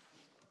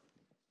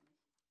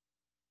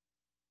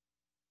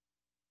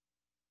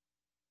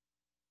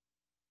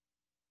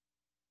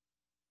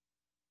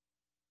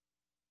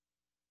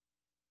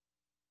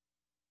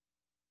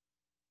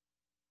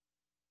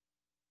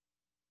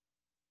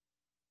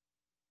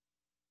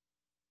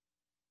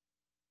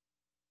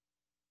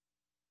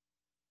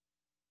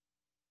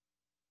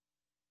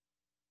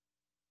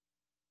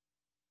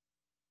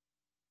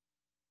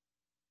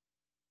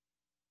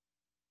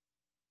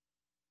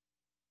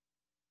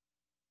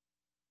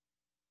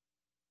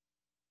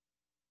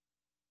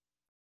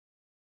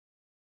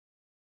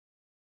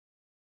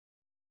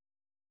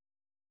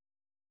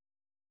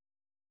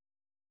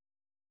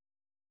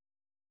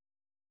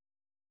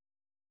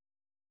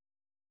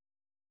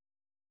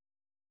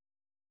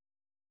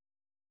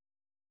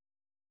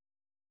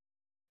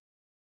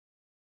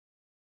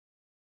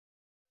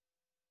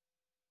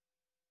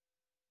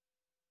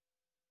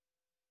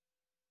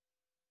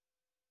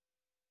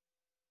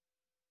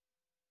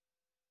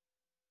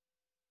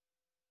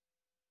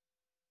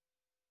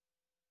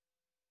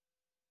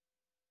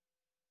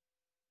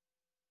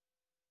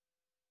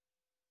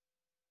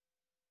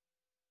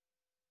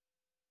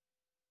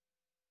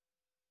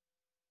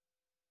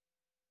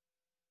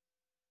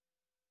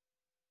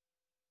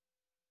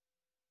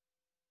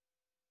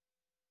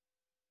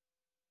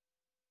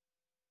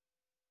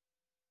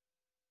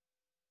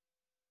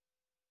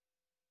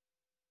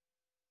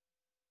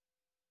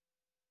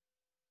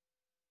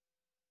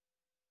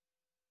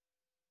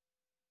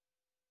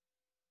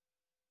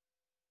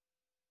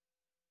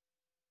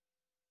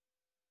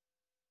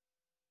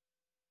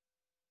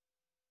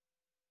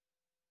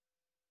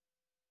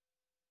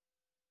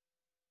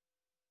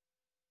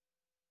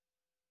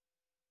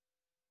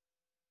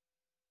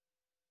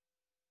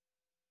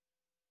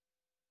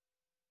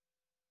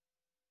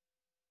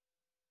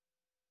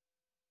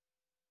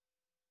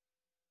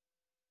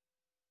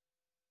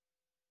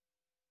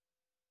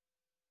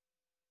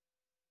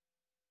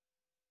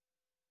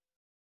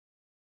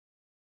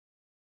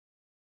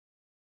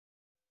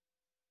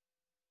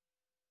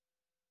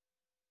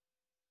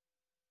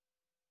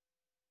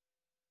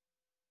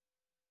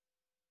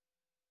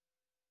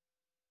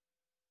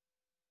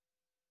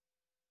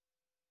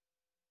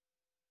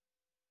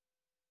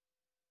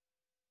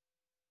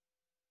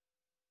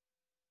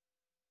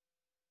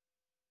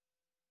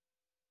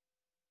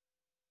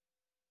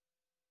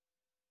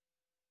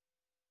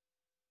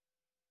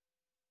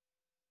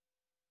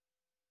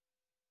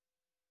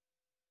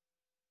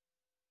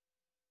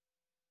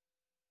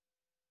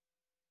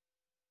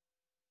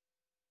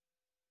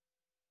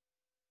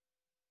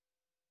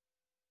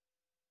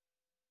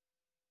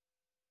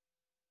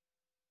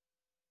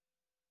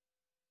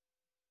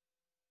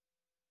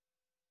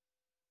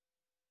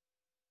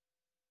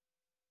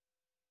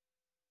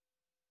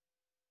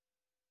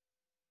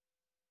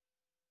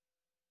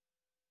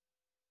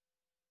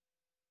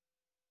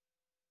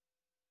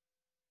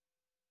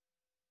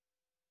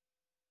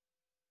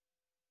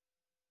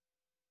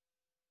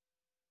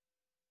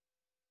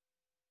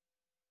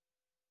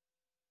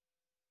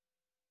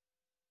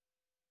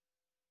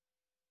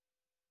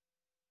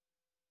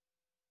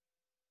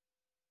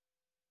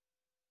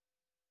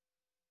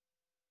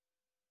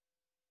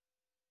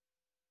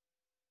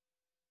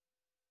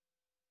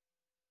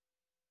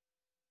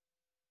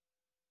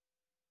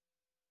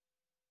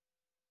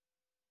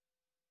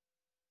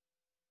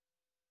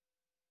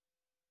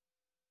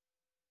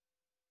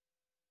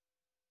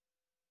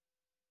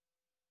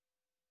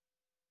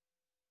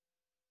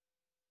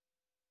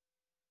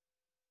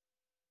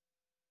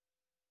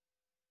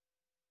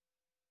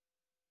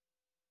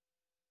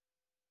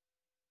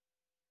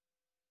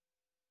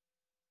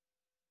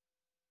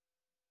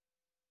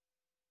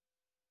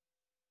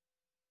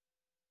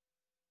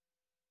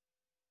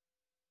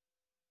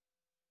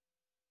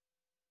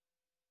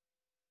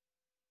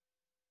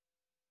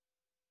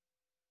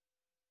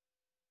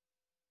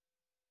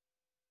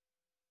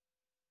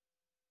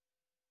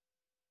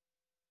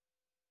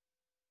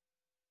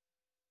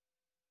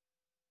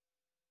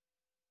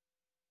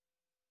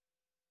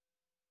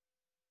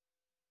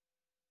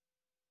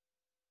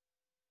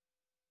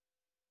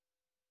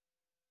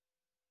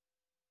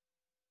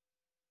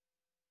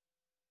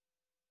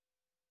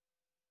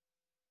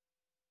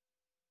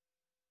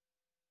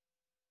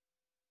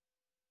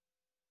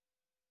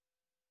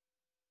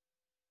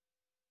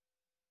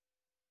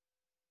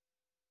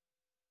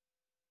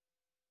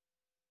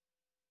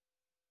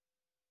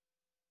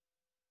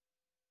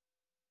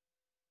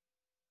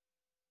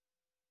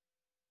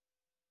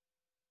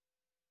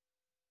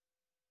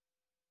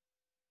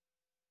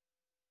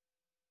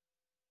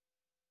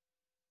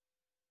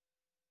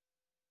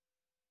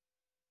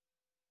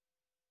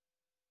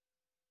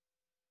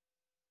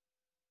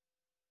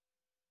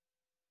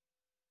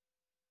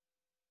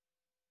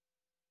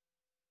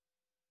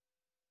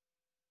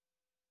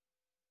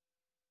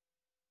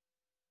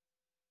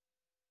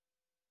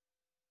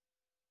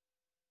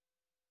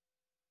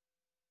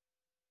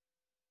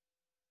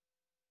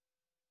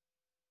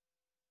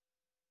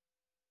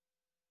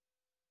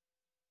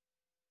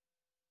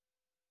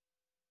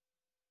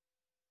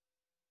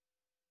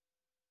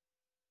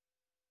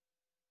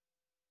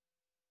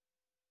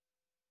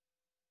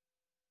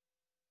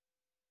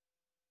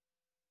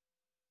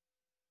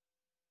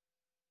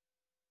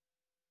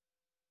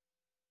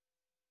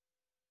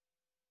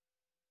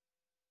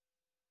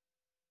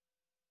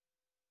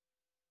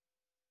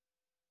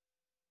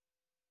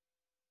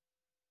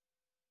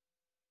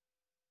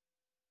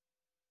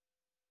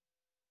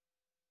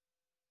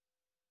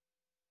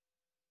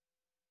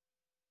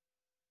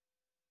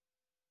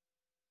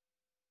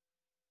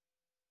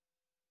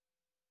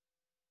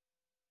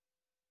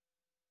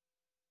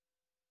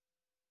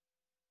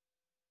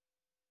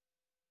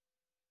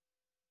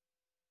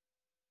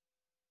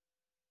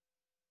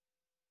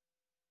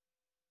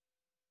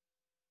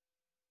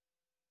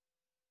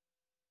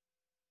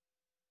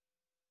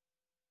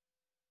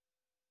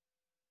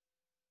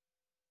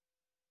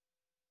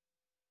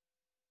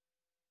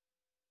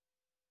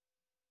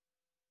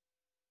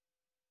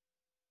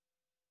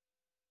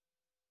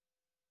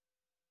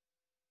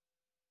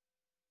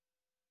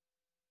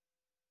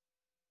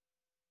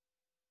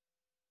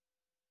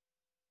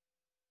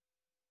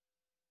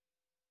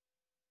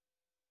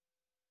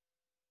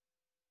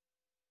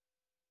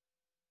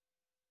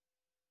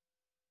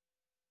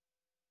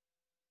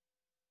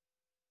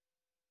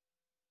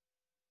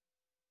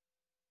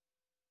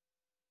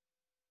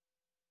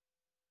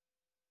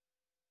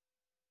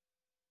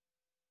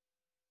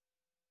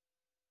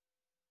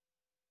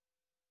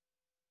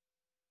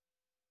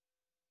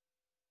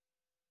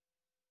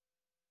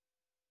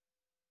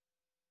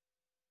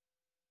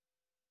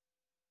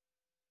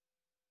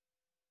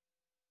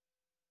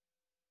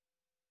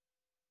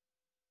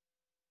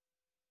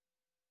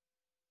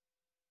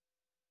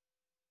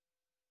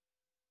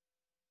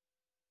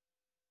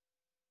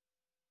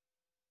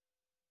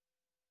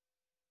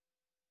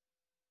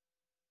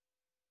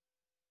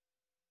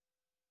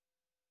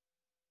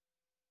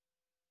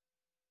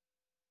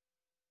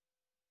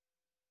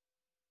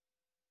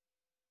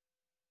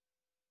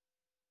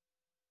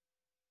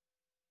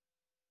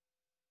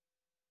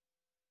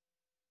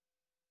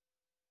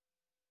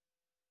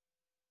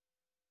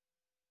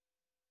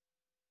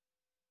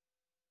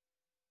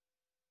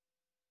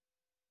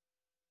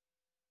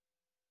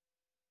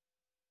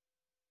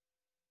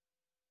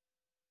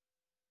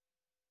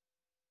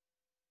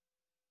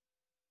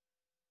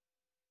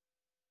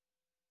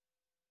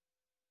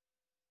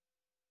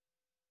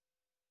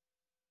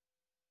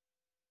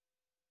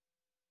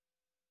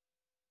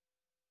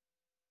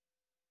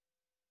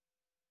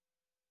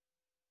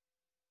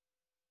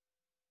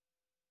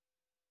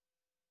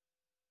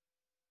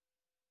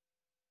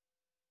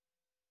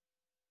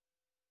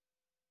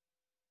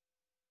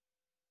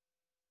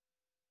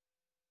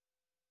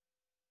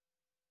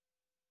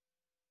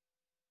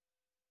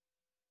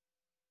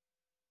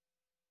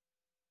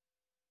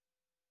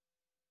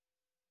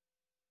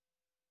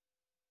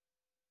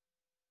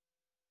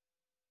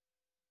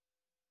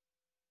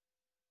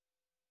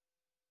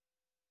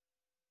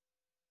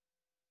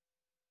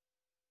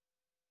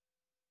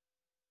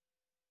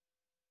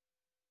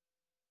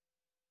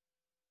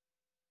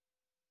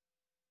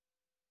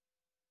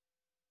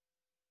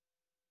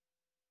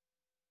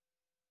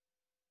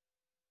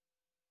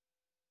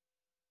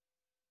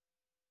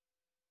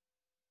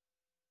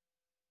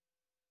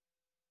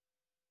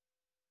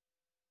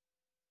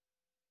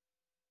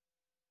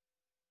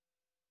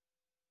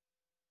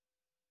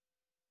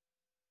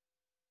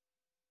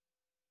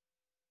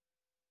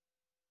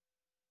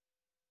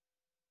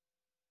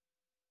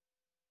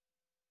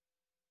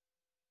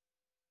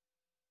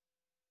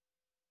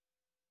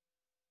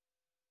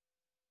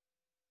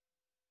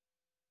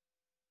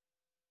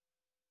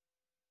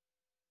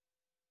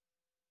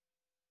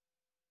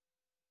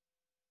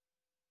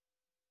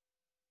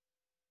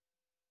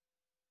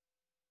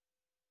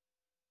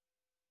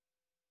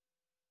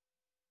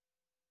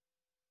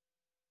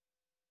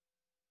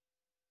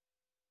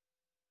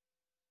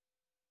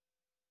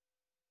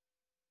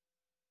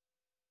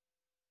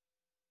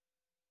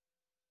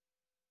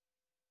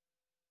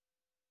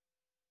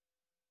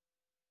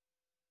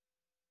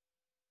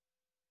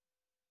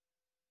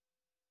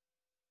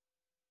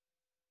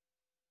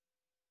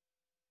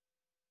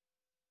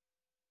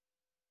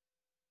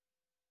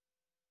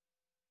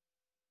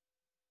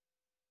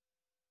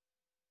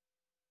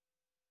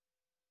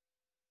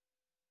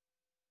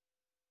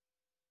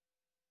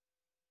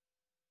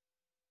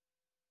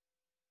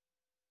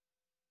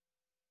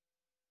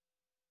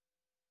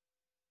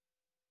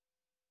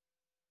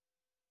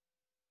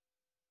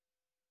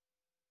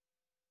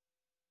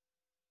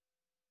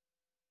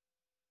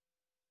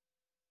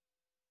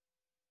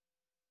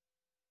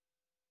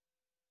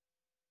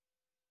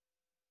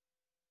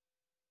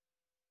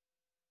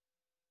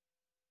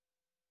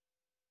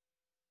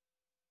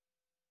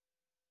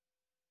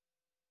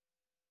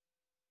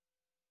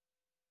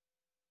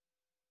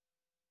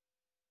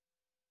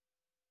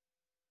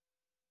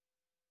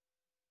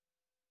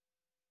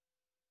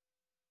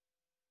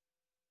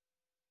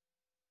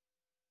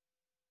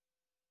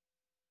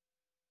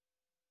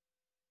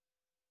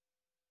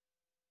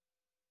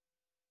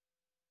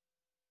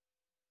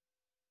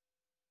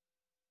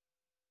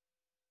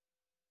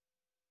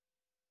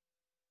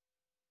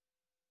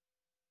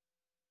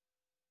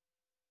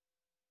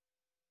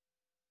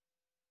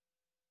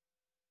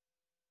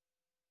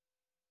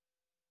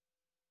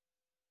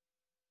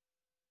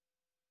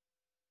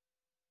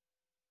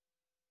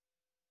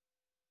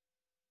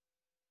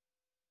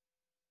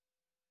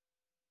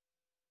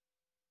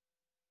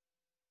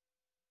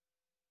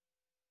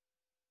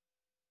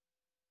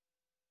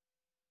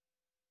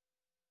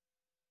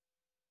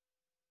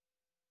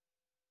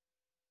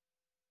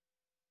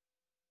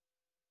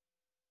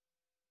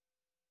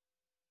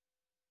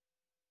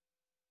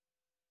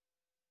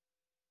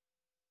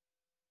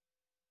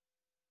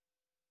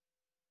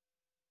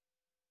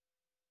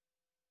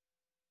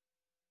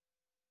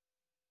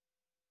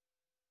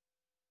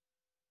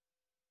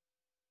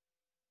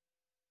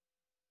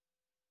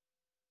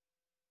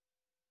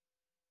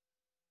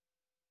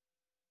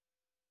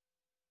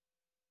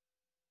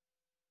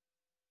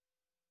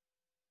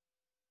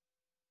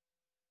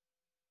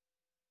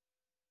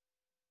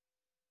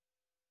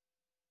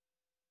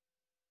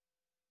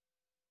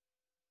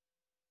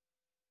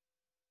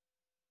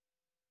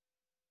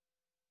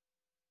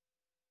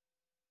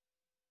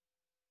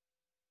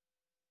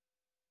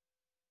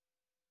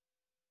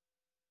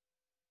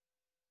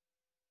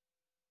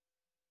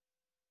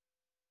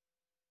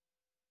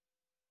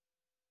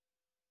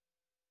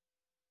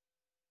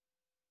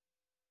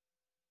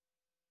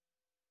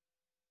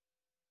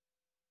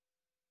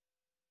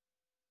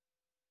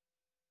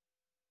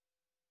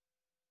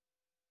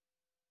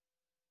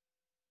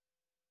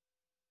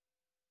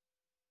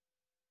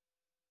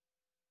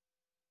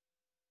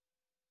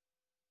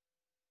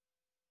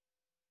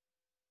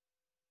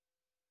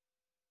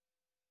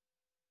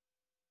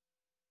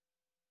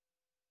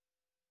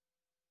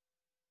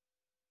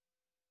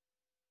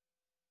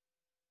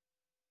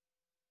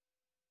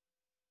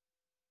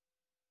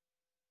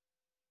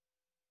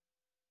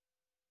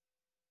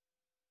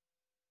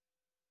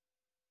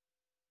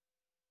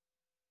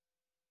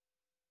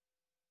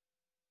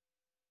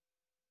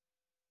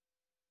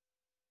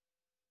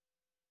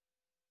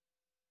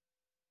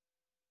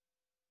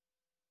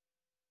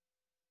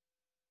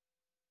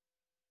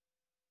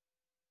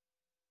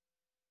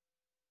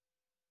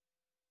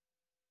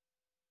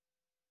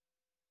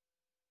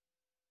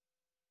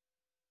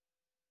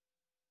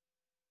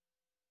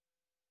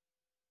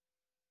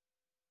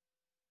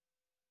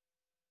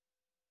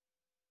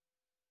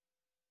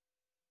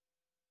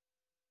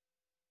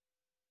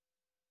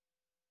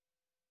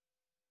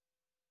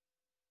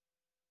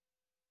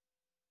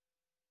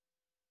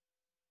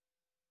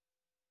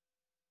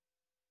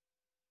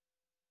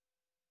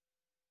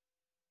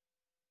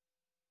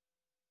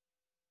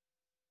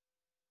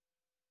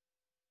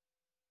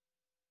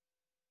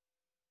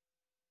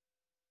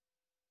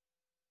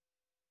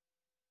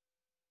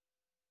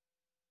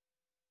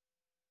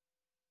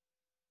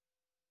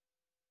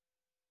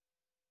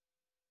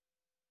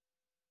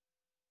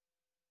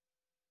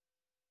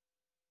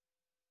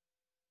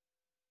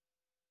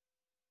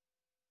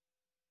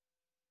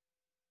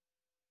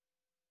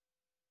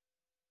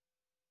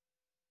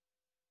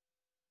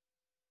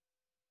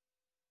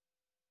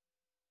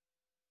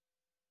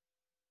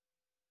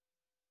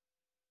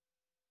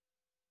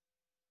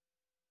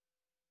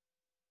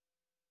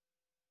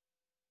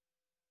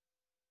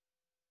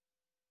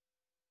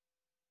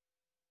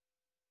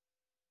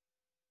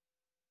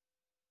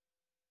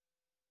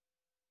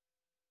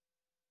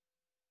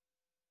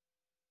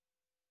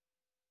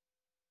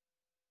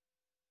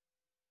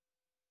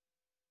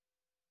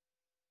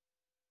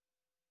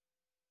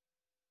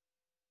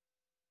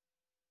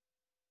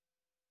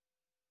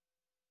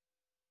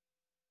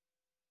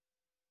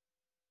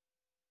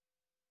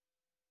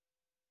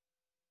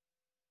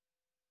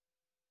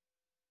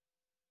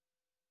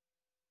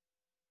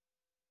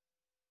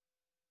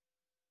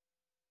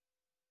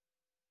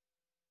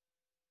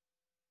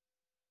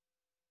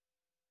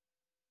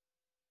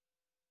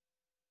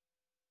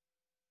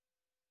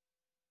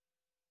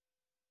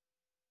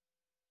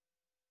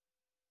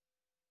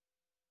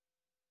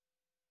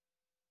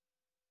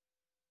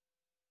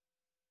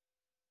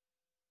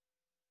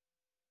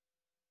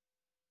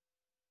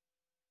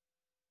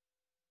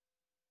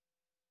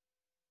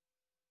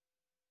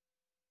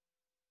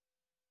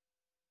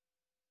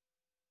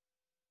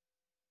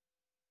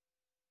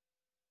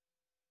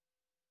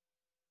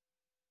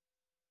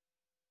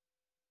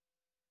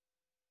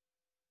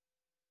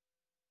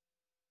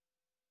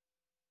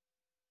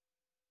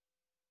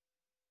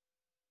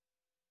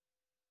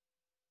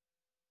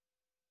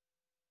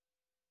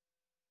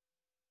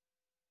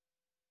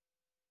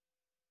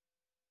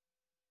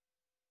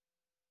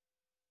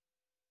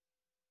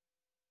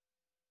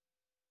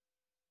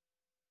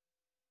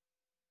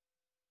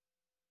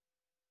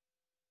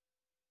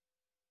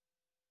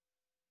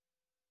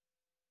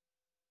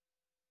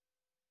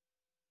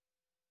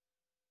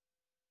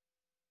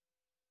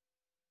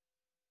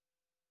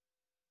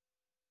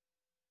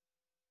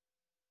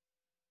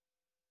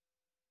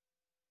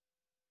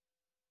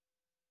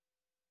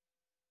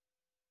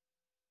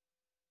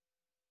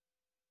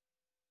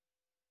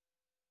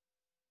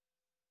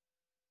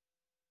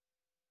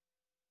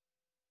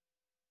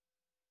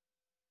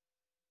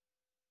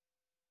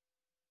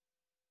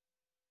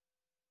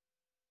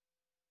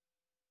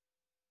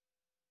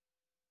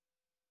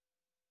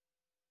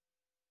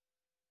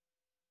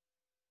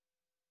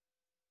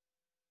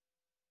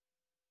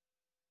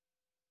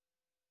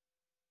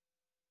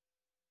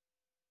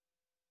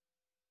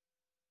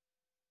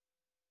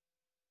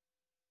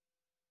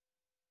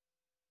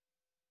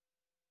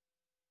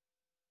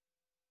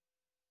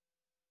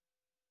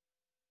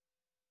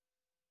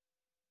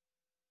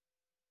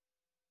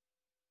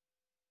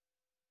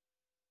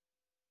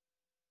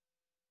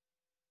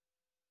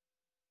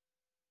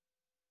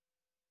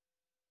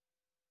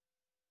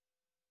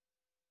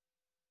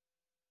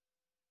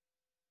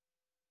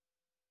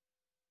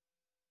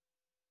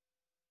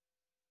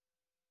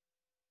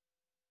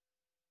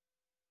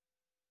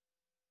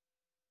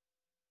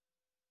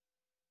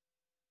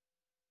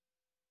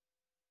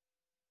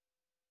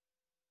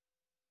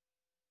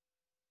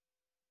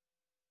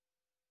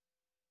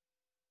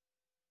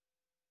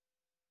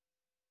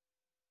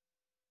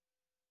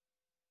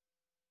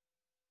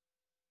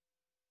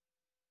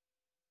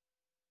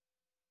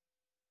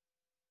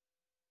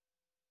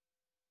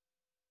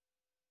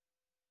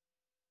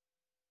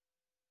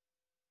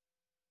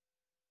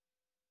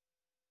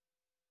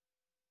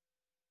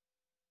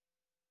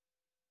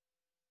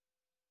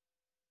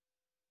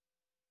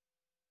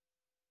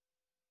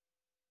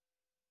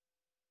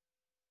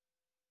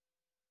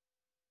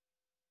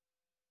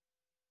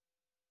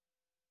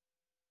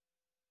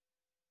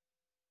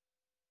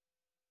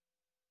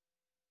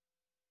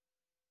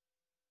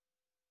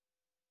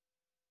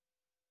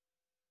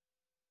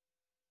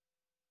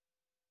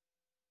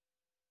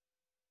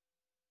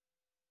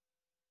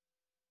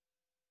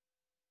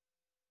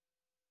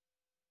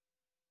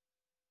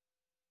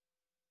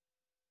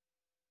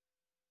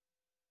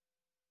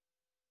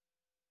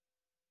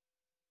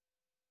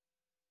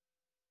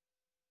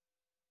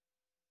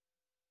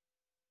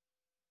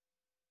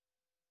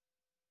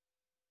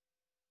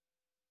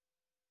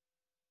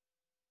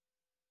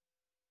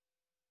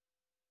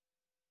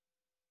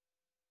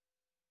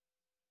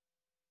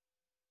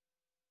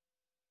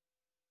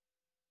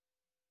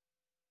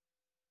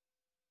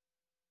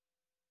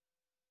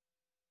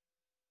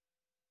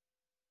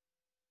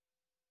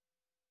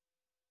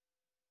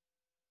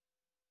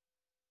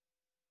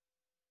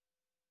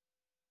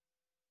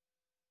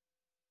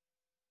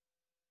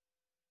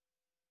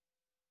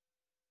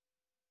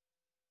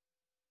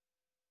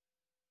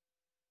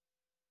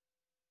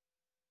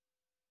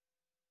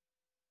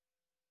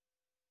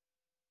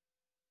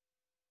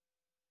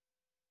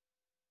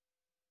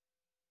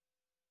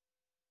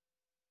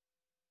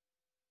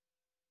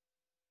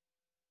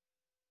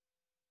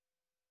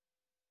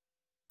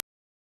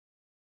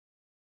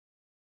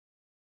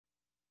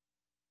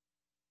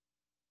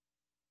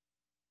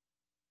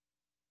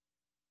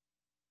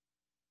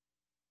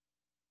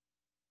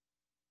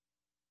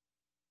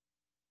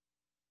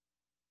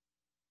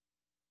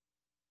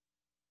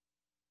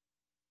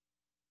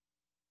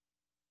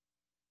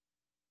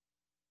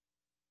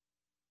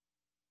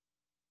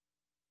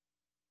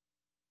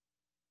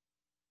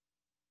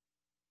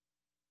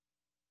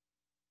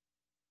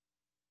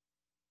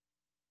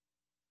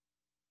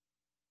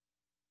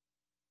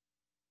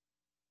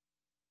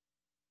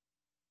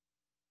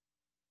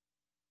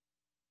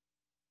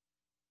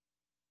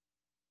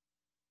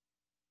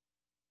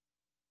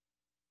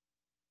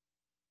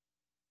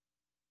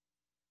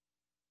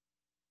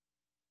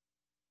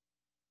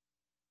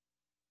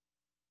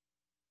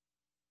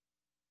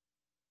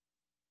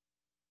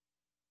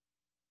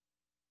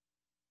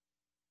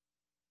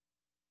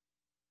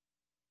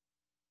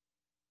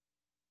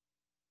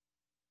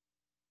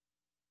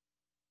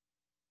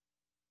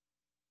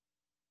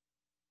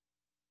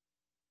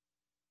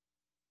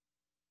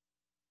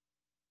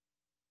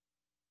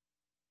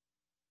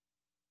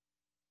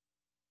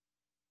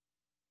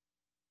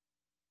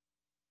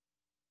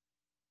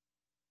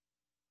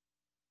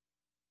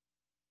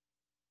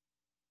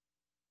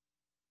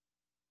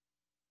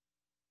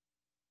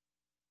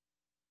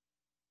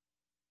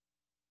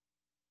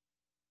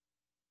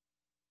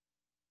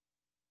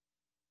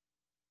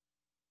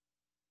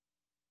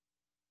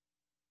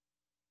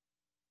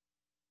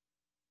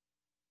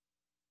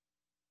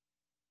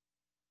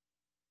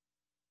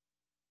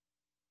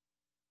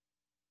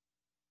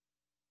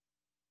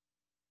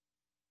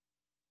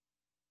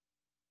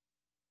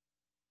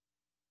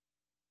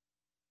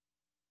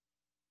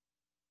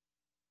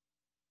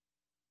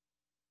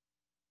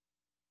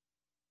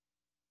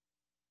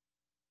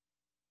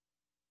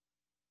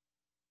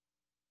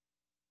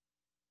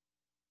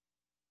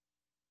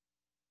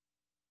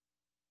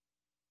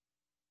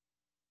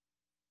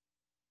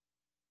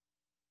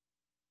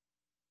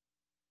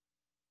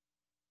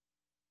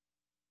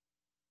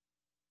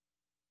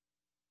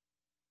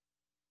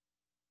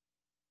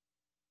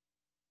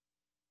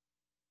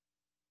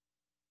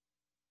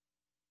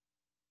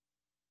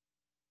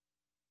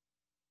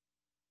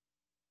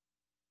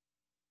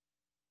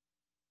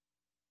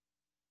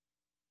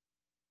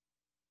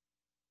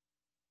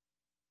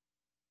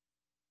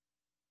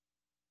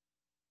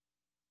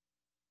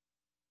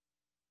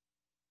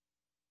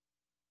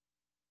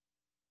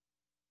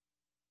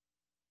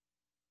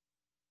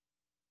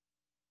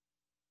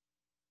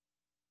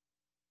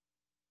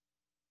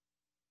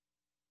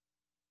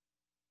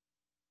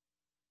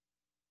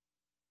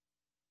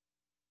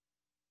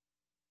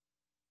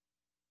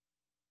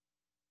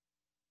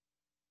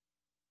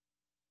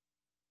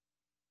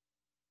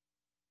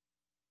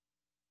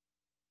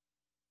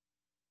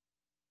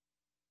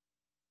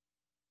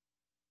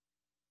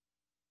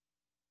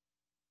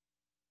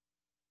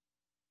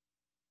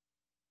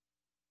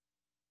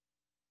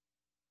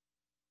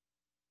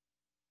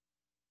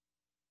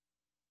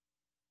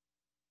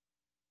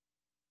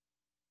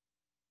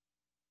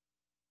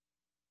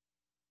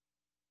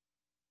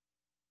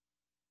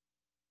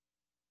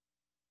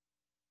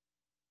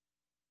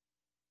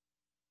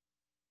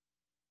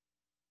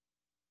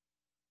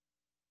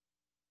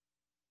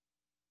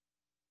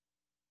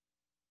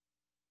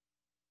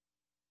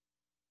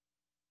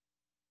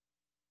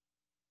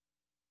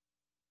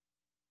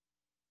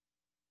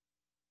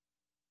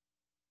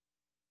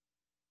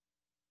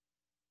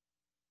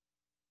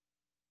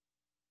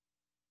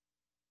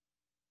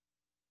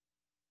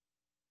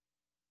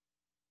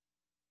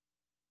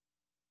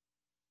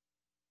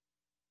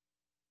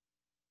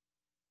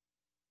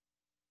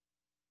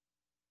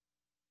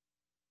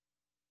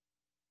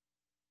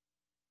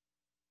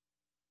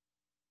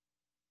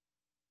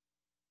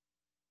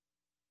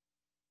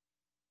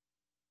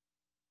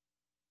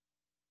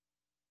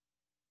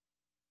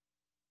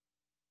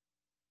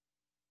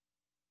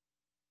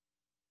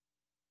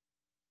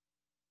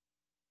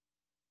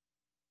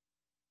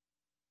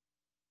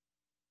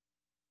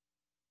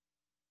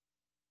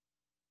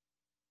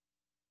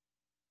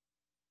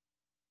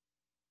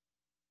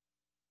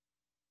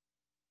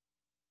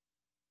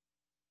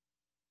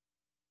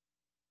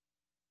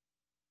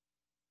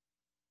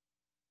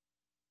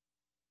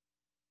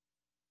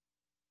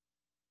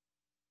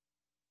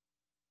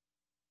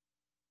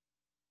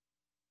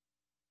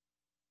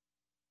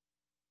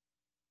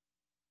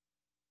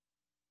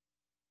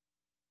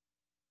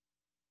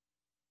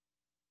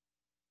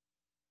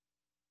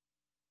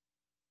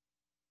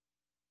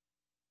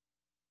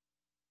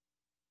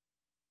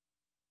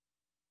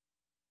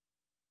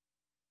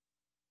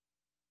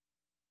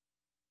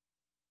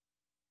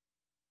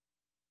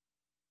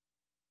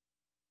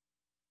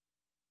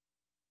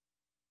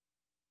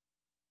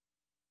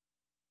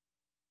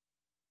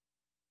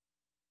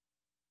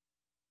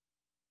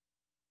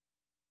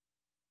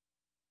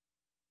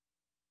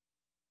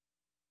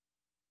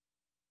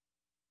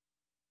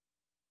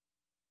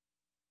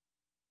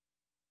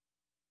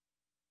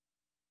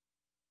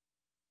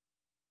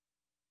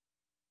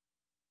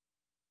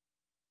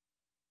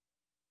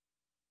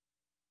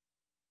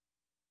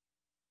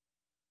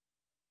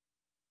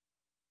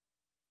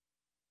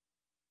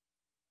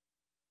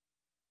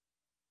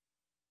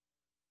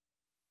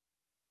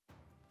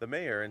 The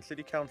Mayor and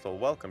City Council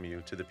welcome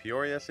you to the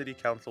Peoria City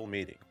Council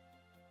meeting.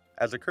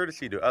 As a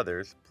courtesy to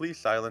others, please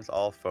silence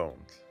all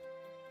phones.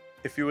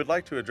 If you would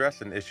like to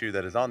address an issue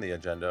that is on the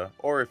agenda,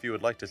 or if you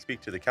would like to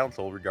speak to the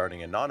Council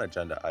regarding a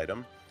non-agenda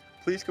item,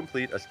 please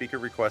complete a speaker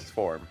request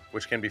form,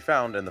 which can be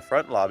found in the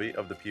front lobby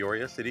of the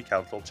Peoria City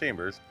Council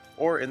chambers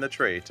or in the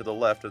tray to the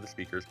left of the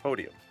speaker's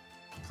podium.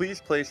 Please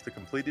place the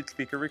completed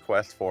speaker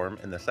request form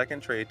in the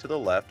second tray to the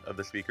left of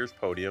the speaker's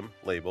podium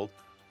labeled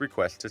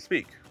Request to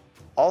Speak.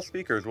 All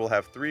speakers will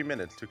have 3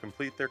 minutes to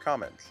complete their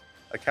comments.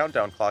 A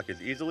countdown clock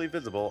is easily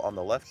visible on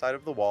the left side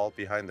of the wall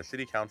behind the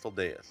City Council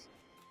dais.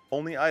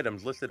 Only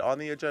items listed on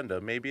the agenda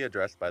may be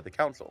addressed by the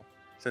Council.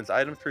 Since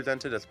items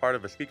presented as part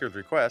of a speaker's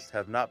request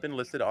have not been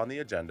listed on the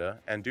agenda,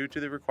 and due to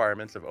the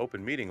requirements of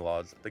open meeting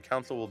laws, the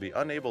Council will be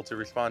unable to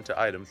respond to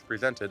items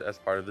presented as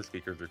part of the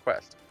speaker's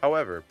request.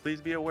 However,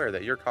 please be aware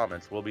that your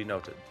comments will be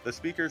noted. The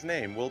speaker's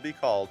name will be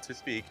called to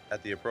speak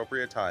at the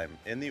appropriate time,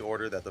 in the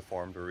order that the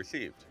forms were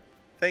received.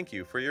 Thank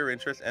you for your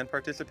interest and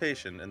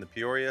participation in the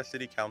Peoria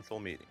City Council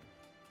meeting.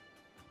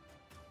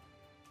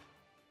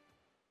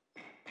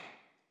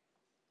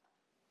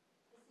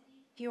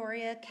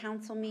 Peoria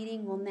Council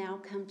meeting will now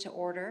come to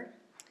order.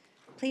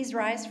 Please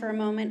rise for a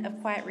moment of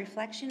quiet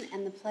reflection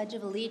and the Pledge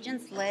of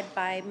Allegiance led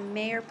by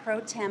Mayor Pro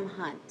Tem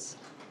Hunt.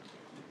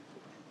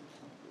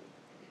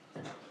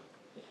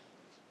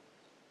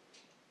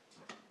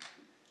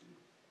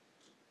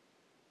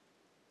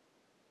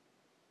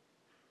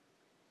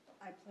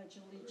 I pledge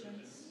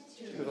allegiance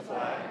to the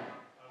flag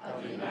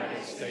of the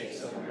United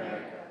States of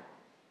America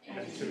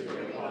and to the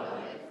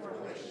republic for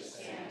which it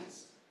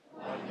stands,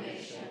 one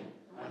nation,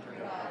 under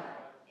God,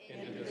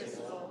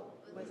 indivisible,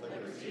 with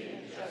liberty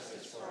and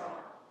justice for all.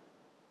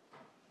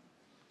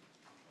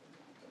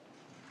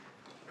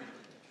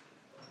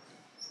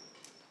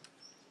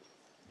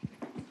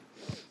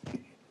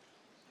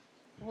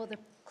 Will the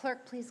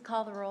clerk please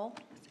call the roll?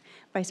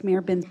 Vice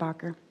Mayor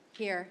Binsbacher.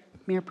 Here.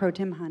 Mayor Pro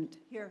Tem Hunt.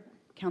 Here.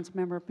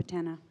 Councilmember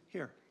Patena.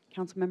 Here.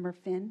 Councilmember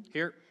Finn.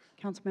 Here.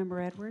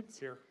 Councilmember Edwards.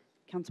 Here.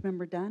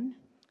 Councilmember Dunn.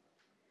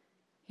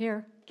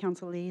 Here.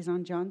 Council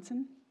Liaison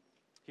Johnson.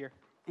 Here.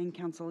 And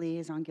Council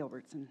Liaison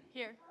Gilbertson.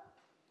 Here.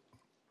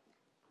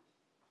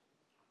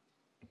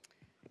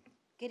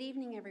 Good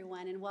evening,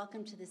 everyone, and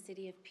welcome to the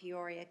City of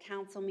Peoria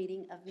Council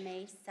meeting of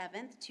May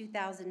 7th,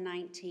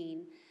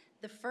 2019.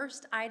 The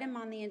first item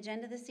on the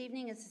agenda this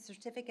evening is a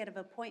certificate of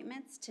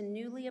appointments to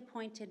newly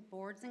appointed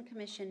boards and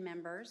commission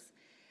members.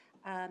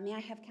 May I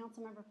have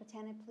Councilmember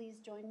Patena please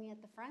join me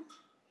at the front?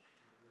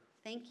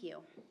 Thank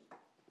you.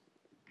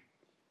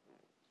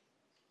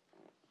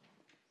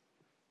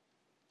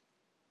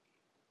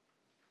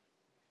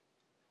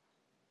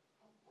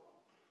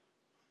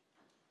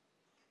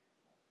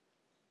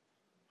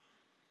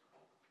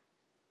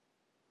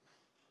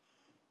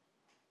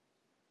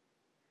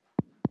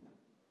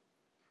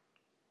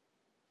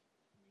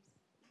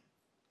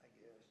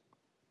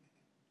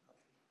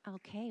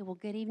 Okay, well,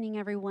 good evening,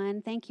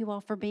 everyone. Thank you all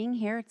for being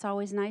here. It's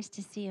always nice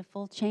to see a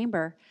full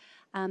chamber.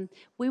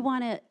 We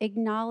want to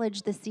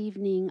acknowledge this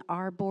evening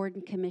our board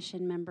and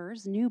commission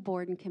members, new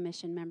board and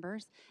commission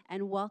members,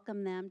 and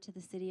welcome them to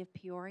the City of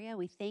Peoria.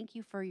 We thank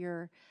you for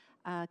your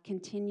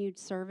continued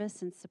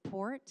service and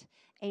support,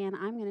 and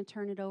I'm going to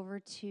turn it over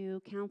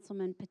to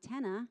Councilman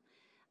Patena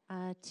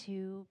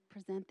to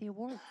present the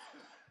awards.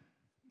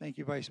 Thank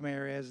you, Vice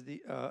Mayor. As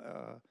the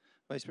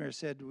Vice Mayor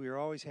said, we are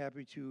always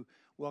happy to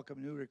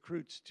welcome new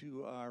recruits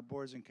to our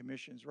boards and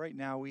commissions. Right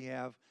now we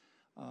have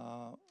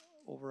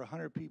over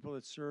 100 people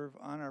that serve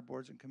on our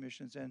boards and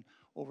commissions and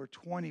over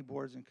 20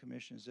 boards and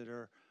commissions that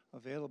are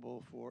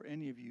available for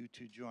any of you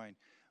to join.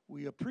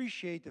 We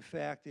appreciate the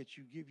fact that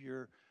you give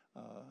your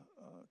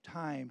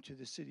time to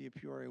the City of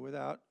Peoria.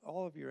 Without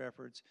all of your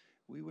efforts,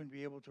 we wouldn't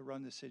be able to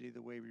run the city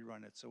the way we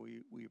run it, so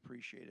we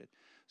appreciate it.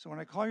 So when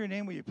I call your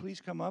name, will you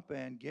please come up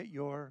and get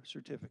your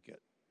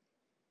certificate?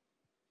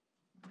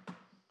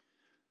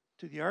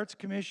 To the Arts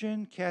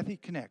Commission, Kathy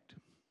Connect.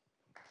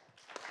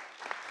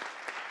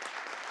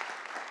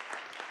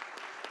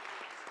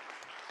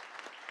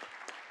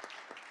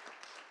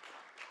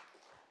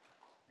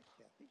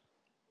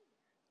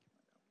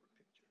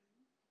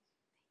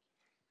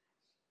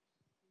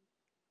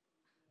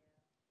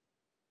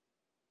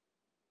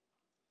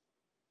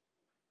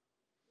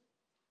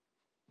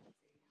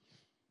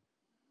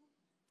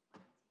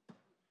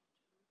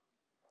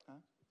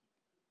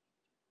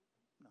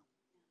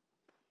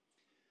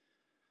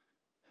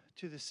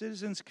 To the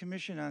Citizens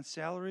Commission on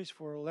Salaries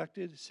for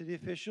Elected City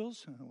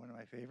Officials, one of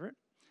my favorite,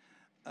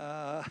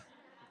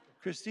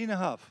 Christina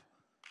Huff.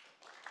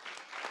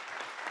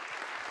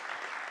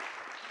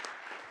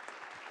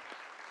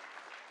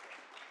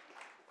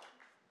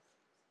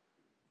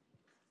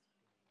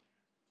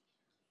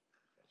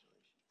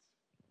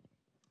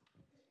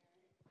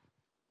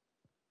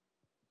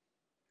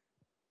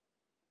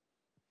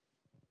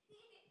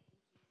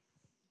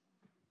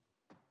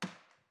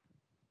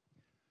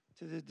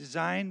 To the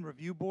Design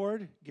Review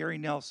Board, Gary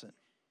Nelson.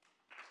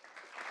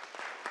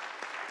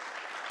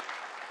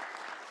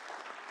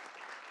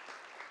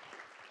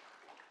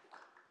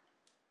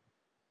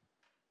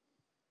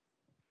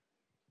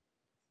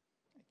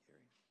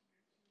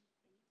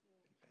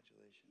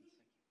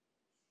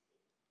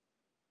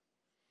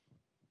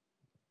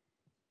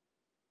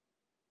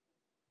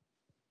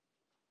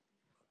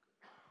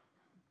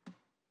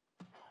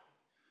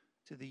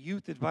 To the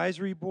Youth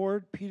Advisory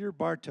Board, Peter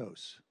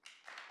Bartos.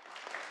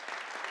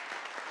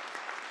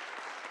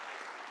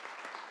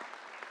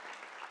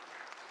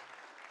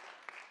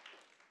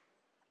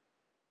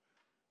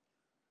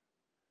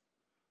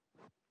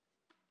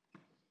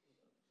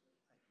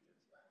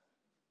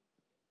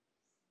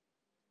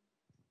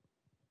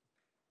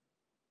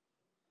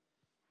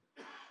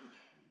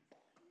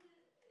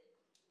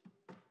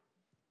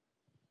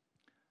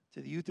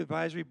 To the Youth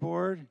Advisory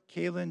Board,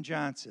 Kaylin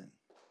Johnson.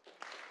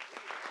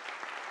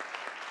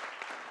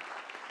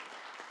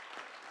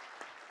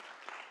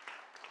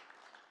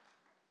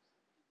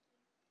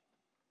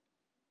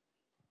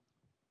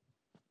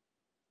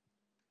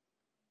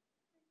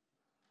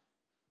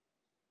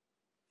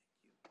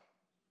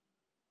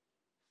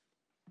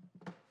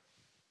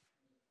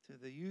 To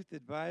the Youth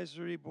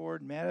Advisory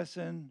Board,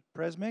 Madison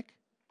Presmick.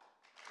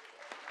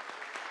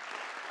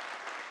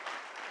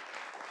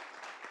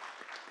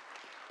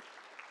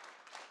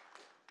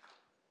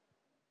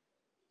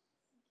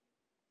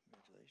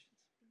 Congratulations.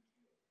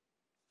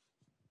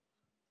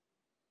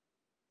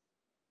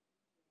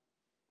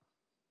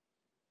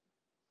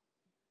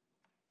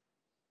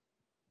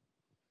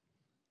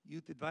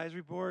 Youth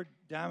Advisory Board,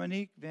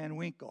 Dominique Van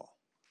Winkle.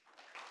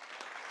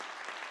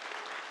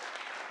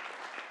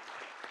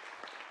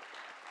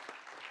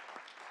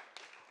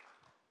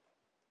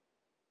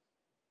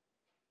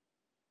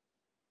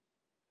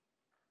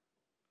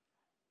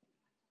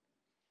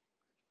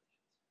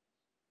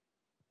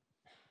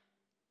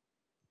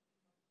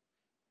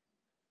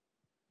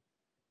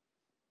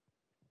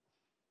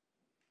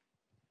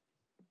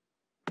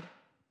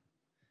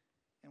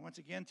 And once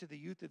again to the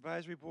Youth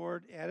Advisory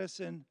Board,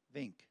 Addison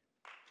Vink.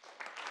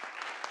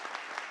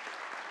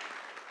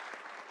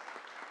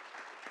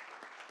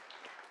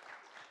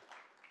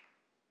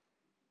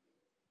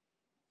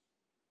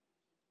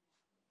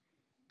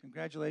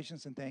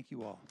 Congratulations and thank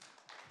you all.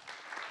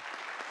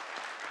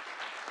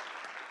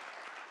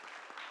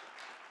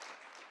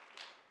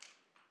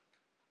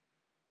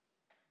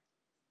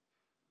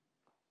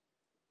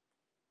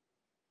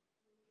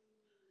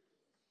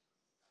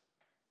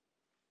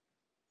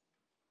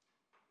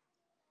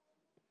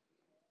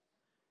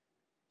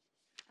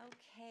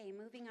 Okay,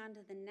 moving on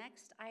to the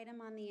next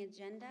item on the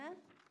agenda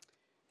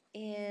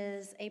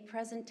is a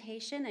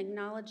presentation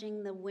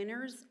acknowledging the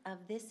winners of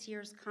this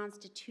year's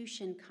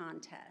Constitution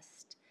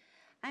contest.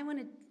 I want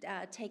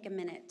to take a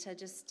minute to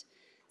just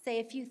say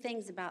a few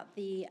things about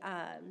the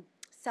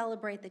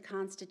Celebrate the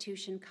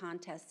Constitution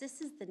contest. This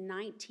is the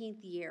 19th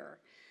year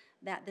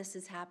that this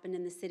has happened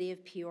in the city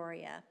of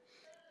Peoria.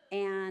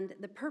 And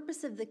the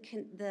purpose of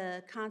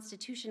the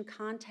Constitution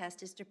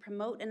contest is to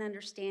promote an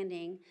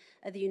understanding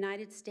of the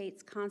United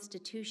States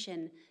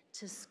Constitution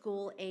to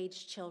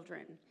school-aged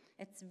children.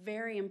 It's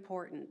very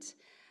important.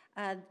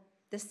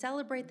 The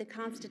Celebrate the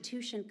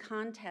Constitution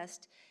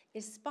contest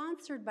is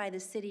sponsored by the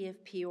city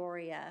of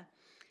Peoria,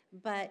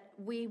 but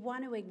we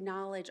want to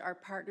acknowledge our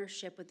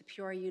partnership with the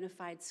Peoria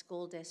Unified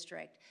School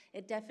District.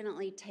 It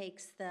definitely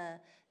takes the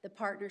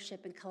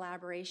partnership and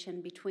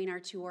collaboration between our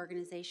two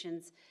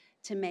organizations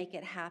to make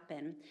it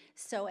happen.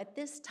 So at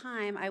this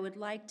time, I would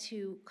like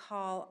to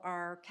call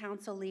our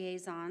council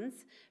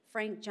liaisons,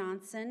 Frank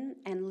Johnson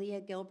and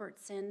Leah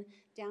Gilbertson,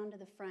 down to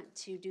the front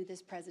to do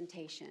this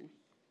presentation.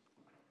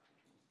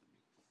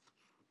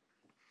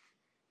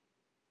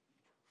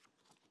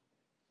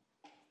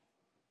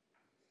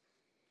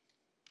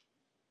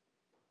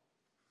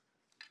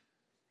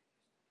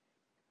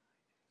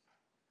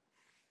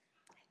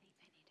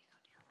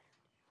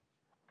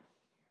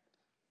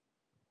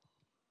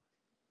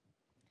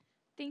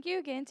 Thank you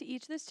again to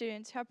each of the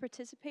students who have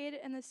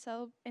participated in the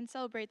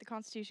Celebrate the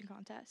Constitution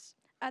contest.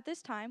 At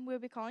this time, we will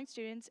be calling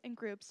students in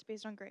groups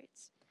based on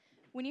grades.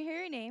 When you hear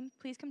your name,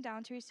 please come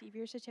down to receive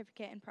your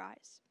certificate and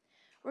prize.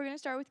 We're going to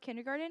start with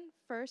kindergarten,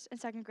 first, and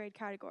second grade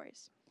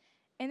categories.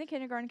 In the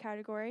kindergarten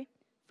category,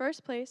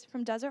 first place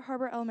from Desert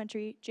Harbor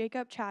Elementary,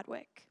 Jacob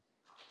Chadwick.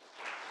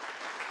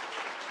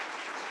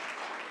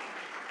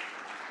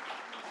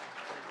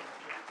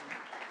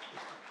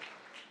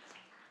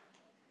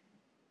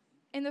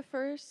 In the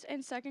first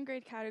and second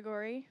grade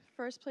category,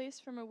 first place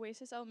from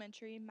Oasis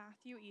Elementary,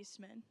 Matthew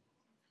Eastman.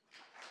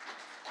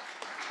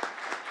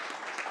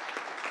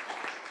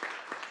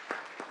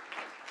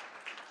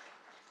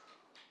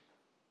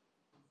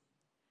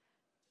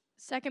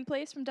 Second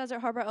place from Desert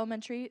Harbor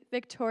Elementary,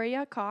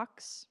 Victoria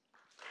Cox.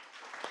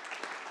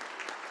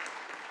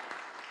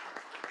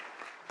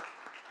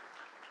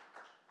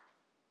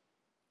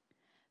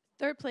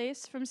 Third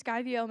place from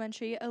Skyview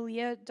Elementary,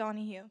 Aaliyah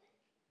Donahue.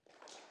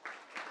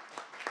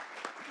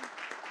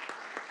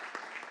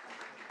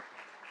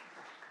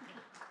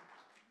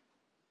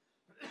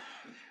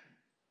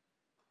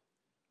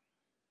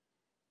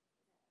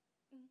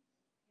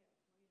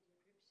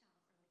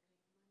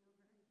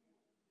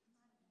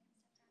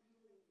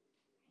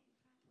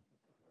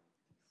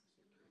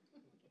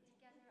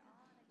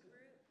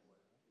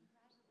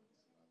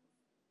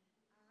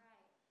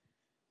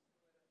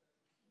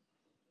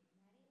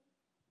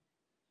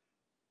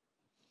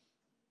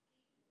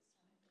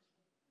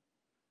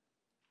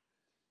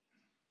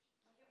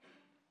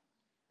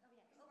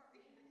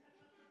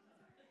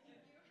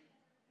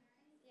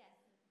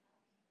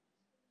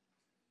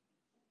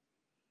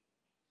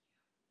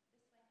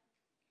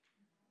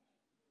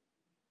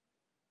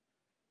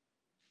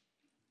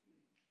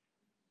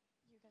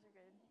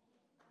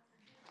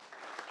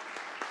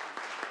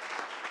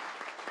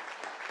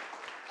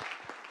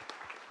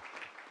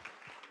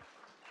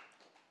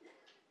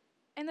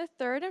 In the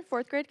 3rd and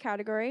 4th grade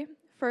category,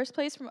 first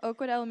place from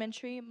Oakwood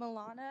Elementary,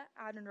 Milana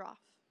Adenroff.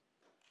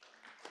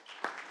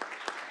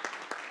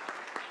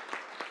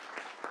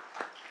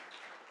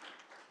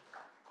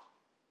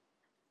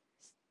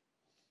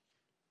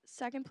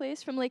 Second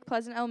place from Lake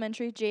Pleasant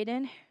Elementary,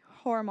 Jaden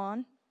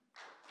Hormon.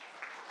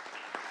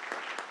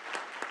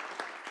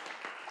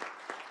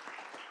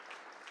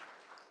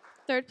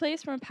 Third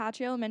place from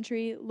Apache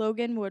Elementary,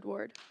 Logan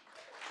Woodward.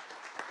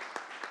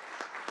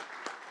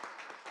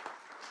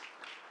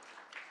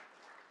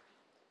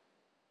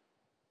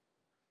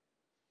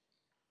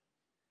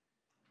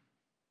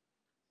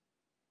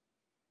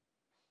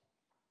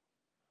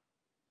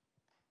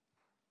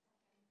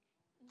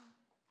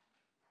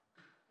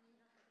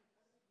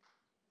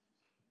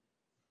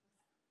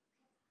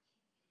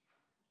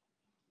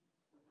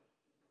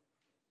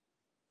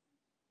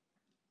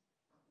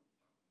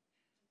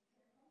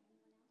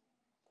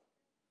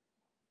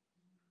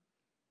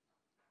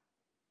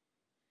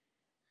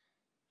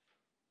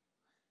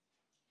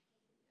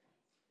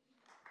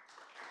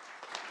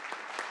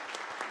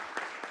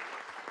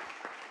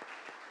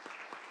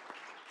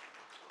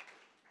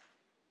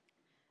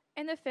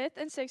 In the 5th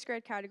and 6th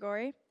grade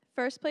category,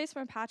 first place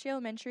from Apache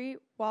Elementary,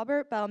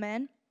 Walbert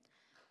Bellman.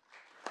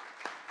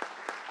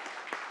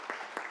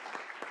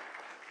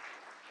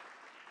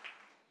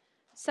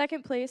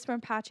 Second place from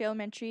Apache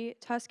Elementary,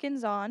 Tuscan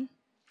Zahn.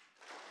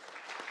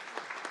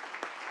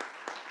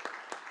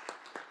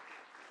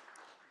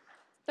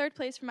 Third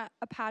place from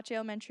Apache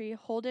Elementary,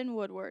 Holden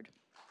Woodward.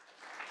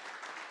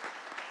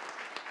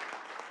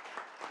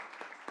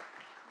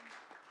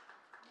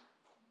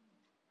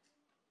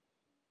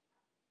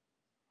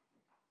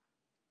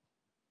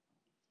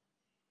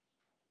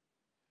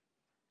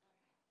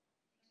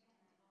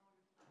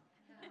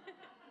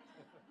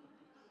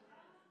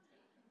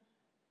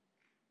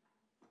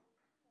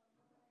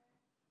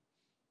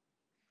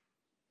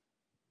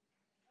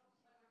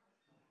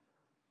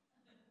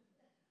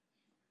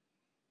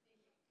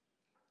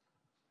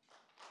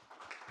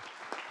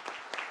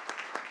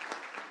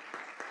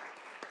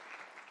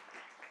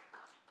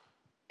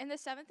 In the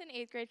 7th and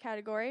 8th grade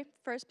category,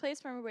 first place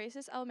from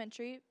Oasis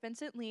Elementary,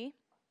 Vincent Lee.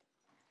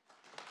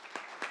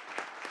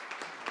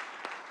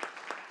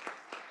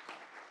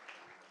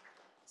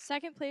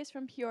 Second place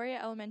from Peoria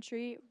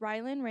Elementary,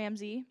 Rylan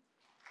Ramsey.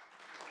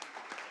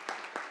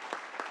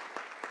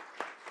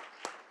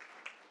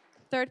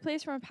 Third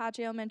place from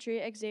Apache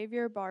Elementary,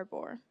 Xavier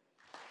Barbour.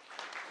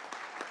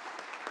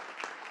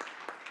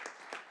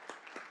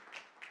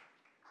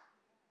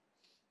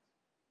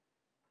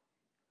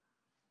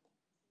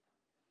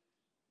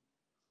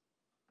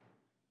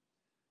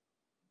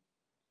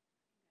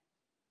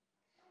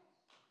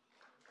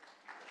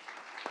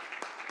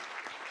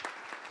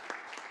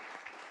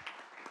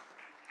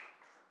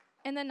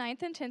 In the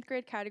 9th and 10th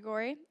grade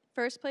category,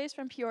 first place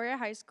from Peoria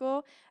High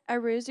School,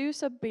 Aruzu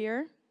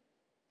Sabir.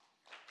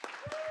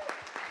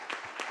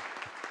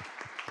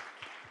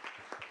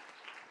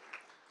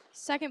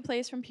 Second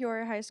place from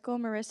Peoria High School,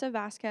 Marissa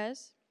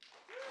Vasquez.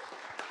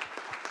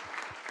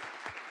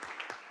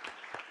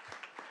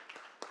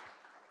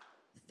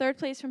 Third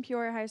place from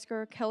Peoria High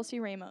School, Kelsey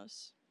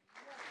Ramos.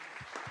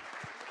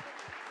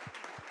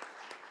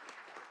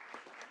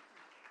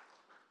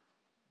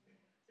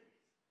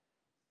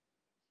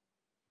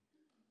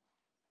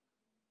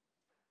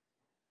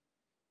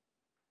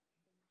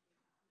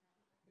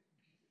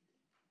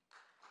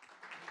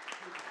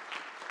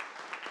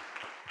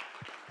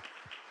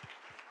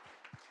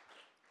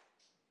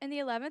 In the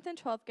 11th and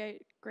 12th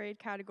grade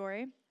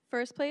category,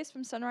 first place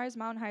from Sunrise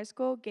Mountain High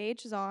School,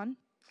 Gage Zahn.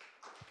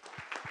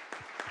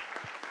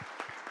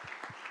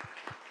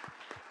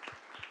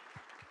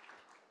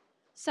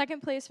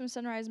 Second place from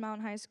Sunrise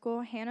Mountain High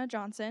School, Hannah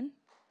Johnson.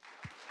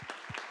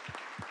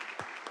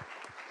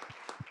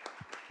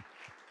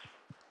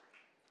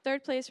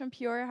 Third place from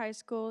Peoria High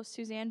School,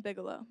 Suzanne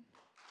Bigelow.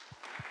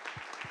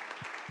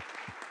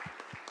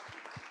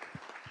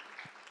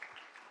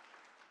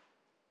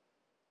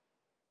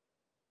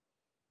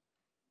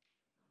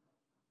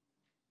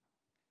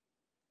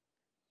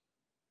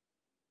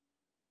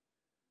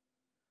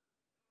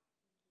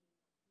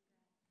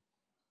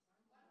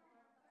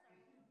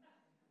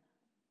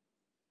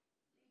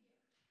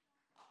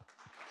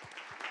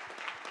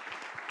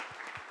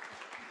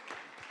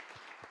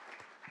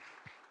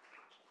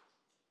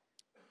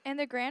 And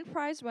the grand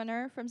prize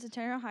winner from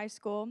Centennial High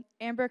School,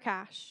 Amber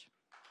Cash.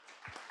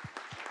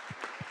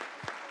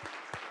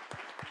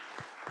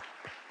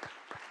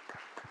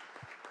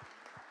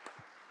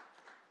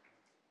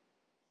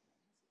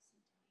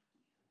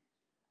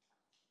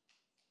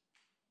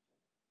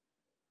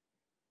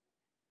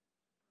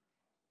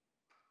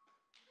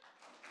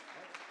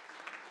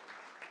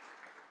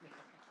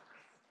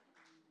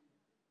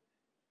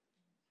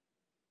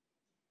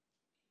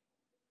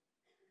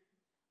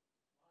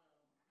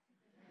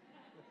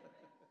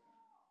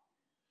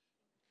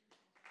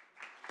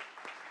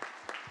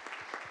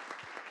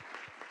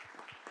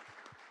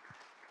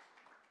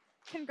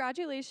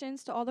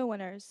 Congratulations to all the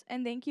winners,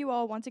 and thank you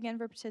all once again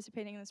for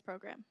participating in this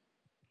program.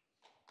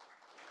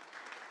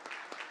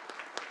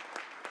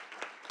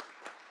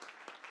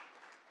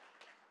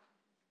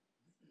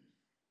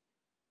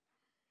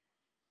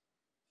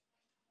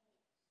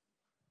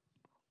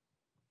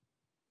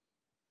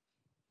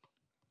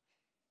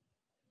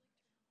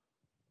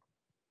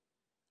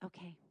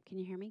 Okay, can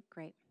you hear me?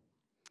 Great.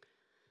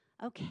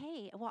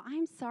 Okay, well,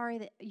 I'm sorry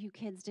that you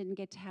kids didn't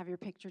get to have your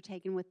picture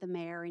taken with the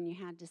mayor and you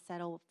had to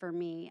settle for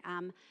me.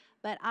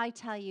 But I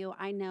tell you,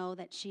 I know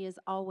that she is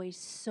always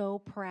so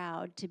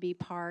proud to be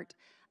part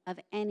of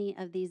any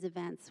of these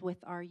events with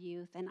our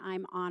youth, and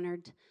I'm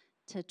honored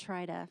to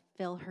try to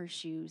fill her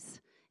shoes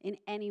in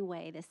any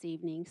way this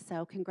evening.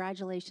 So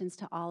congratulations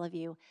to all of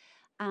you.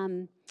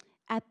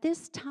 At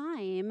this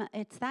time,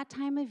 it's that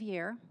time of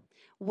year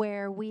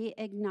where we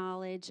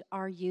acknowledge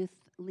our youth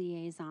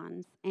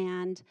liaisons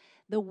and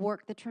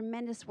the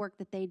tremendous work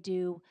that they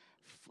do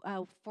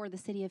for the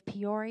city of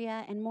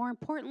Peoria, and more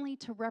importantly,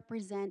 to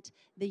represent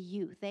the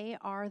youth. They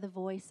are the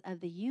voice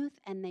of the youth,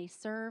 and they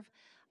serve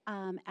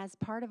as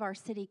part of our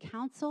city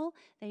council.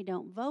 They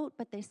don't vote,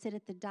 but they sit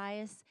at the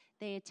dais.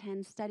 They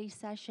attend study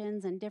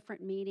sessions and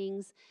different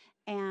meetings,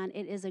 and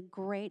it is a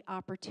great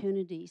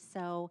opportunity.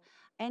 So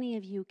any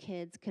of you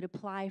kids could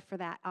apply for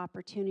that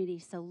opportunity,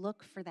 so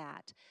look for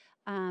that.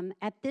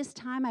 At this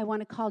time, I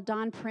want to call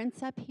Dawn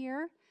Prince up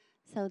here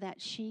so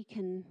that she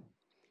can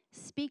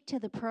speak to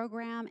the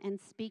program and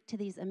speak to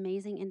these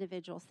amazing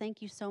individuals.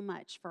 Thank you so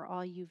much for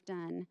all you've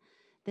done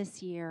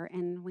this year,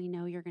 and we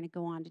know you're going to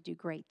go on to do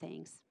great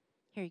things.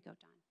 Here you go,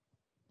 Dawn.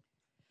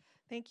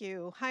 Thank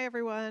you. Hi,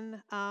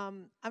 everyone.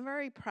 I'm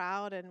very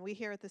proud, and we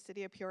here at the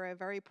City of Peoria are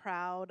very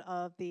proud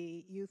of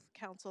the Youth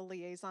Council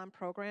Liaison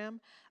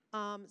Program.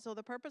 So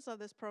the purpose of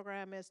this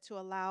program is to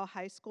allow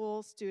high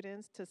school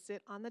students to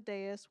sit on the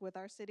dais with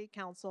our City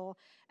Council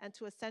and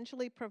to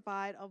essentially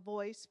provide a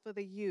voice for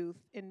the youth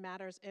in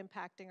matters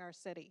impacting our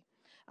city.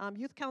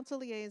 Youth Council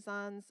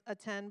liaisons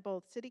attend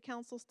both City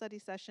Council study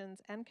sessions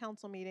and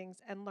council meetings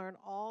and learn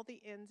all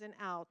the ins and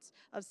outs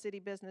of city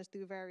business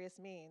through various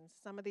means.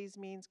 Some of these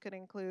means could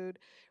include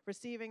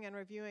receiving and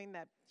reviewing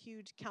that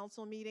huge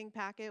council meeting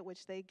packet,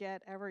 which they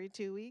get every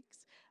 2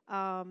 weeks.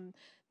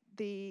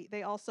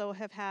 They also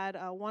have had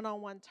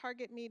one-on-one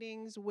target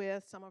meetings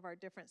with some of our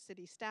different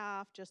city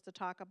staff just to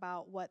talk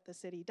about what the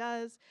city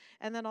does,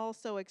 and then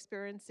also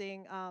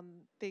experiencing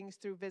things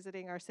through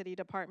visiting our city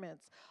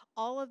departments.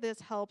 All of this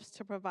helps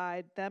to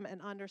provide them an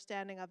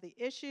understanding of the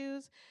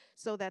issues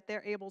so that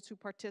they're able to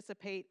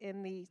participate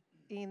in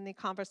the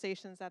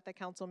conversations at the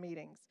council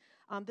meetings.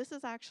 This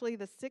is actually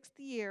the 6th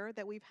year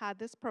that we've had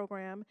this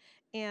program,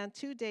 and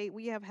to date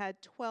we have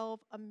had 12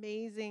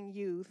 amazing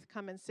youth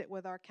come and sit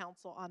with our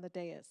council on the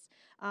dais.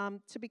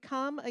 To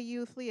become a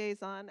youth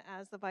liaison,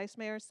 as the Vice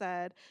Mayor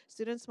said,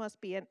 students must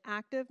be an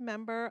active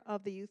member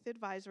of the Youth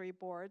Advisory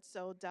Board,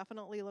 so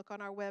definitely look on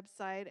our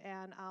website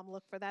and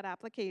look for that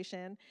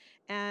application.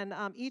 And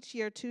each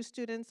year 2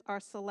 students are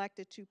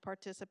selected to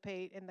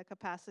participate in the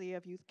capacity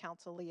of Youth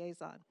Council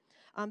Liaison.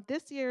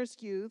 This year's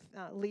youth,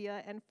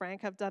 Leah and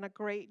Frank, have done a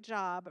great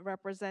job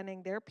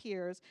representing their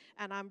peers,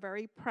 and I'm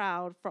very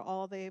proud for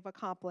all they've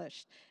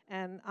accomplished.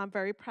 And I'm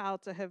very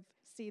proud to have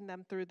seen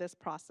them through this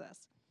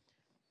process.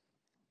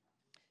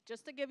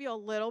 Just to give you a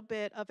little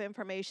bit of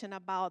information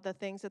about the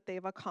things that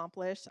they've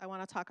accomplished, I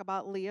want to talk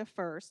about Leah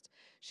first.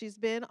 She's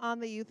been on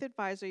the Youth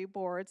Advisory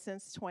Board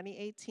since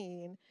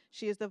 2018.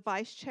 She is the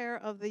Vice Chair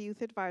of the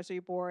Youth Advisory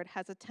Board,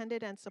 has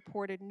attended and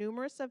supported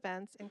numerous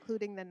events,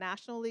 including the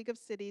National League of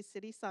Cities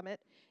City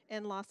Summit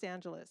in Los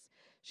Angeles.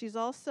 She's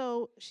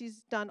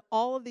done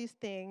all of these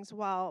things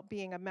while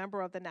being a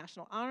member of the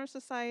National Honor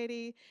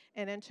Society,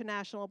 an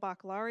International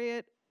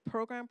Baccalaureate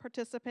program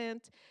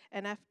participant,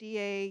 an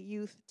FDA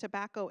youth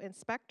tobacco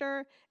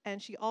inspector,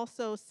 and she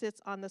also sits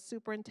on the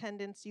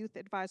Superintendent's Youth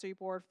Advisory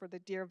Board for the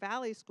Deer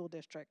Valley School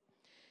District.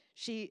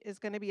 She is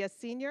going to be a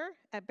senior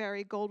at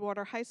Barry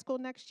Goldwater High School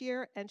next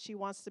year, and she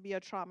wants to be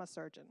a trauma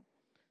surgeon.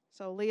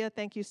 So Leah,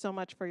 thank you so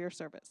much for your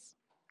service.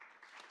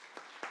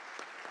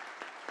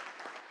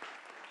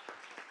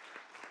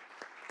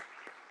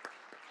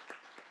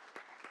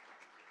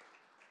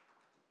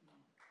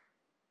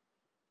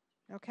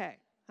 Okay,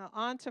 now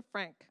on to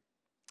Frank.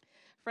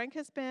 Frank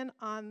has been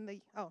on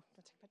the, oh,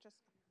 let's take pictures.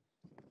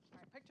 All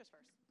right, pictures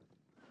first.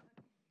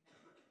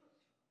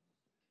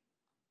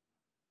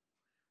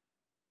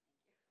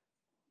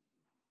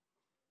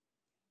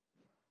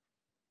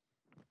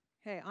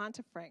 Okay, on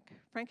to Frank.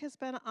 Frank has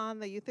been on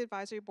the Youth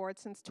Advisory Board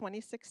since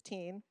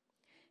 2016.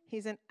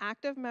 He's an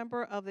active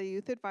member of the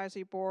Youth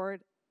Advisory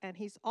Board, and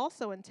he's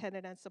also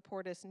attended and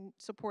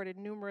supported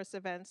numerous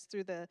events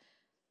through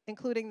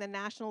including the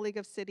National League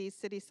of Cities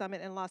City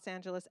Summit in Los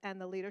Angeles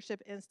and the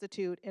Leadership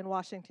Institute in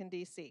Washington,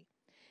 D.C.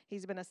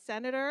 He's been a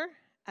senator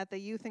at the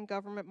Youth and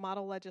Government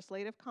Model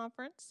Legislative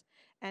Conference,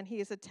 and he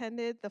has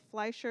attended the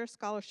Fleischer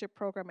Scholarship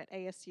Program at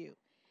ASU.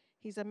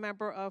 He's a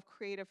member of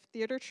Creative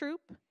Theater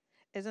Troupe,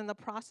 is in the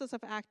process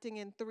of acting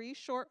in 3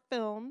 short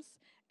films,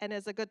 and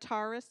is a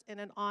guitarist in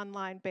an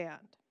online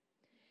band.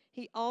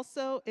 He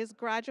also is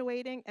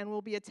graduating and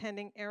will be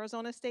attending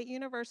Arizona State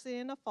University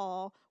in the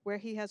fall, where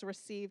he has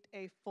received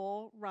a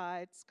full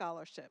ride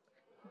scholarship.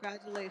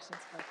 Congratulations,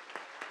 Frank.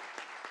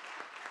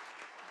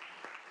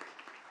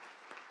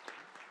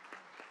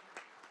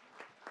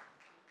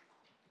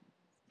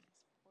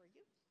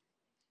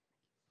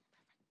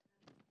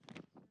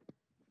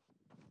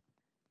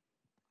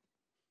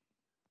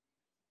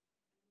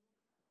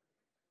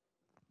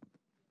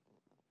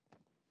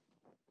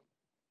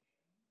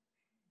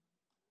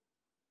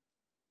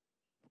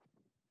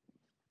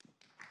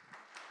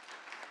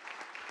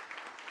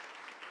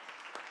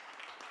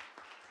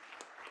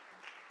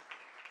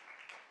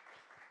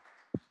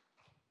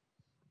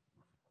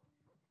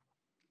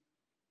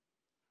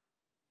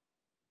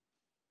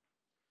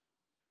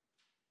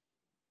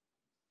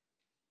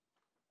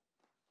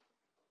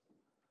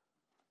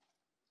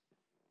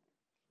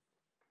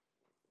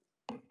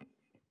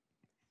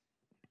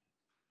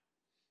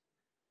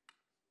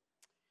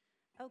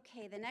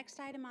 Okay, the next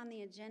item on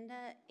the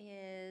agenda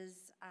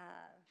is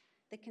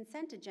the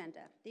consent agenda.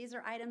 These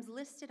are items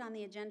listed on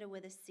the agenda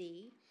with a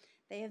C.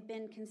 They have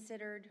been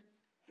considered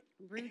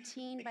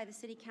routine by the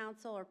City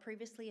Council or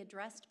previously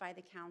addressed by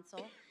the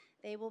Council.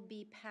 They will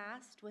be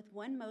passed with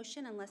one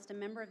motion unless a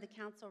member of the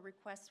Council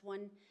requests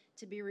one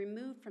to be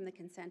removed from the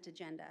consent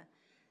agenda.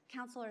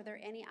 Council, are there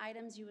any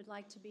items you would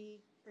like to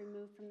be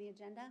removed from the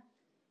agenda?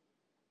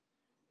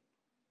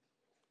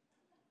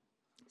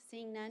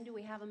 Seeing none, do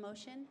we have a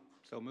motion?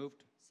 So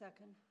moved.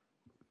 Second.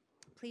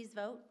 Please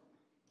vote.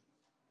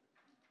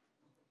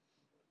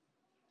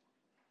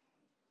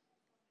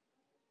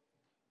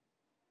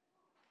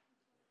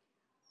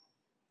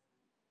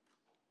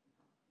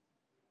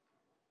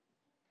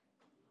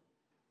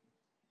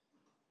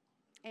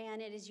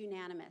 And it is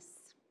unanimous.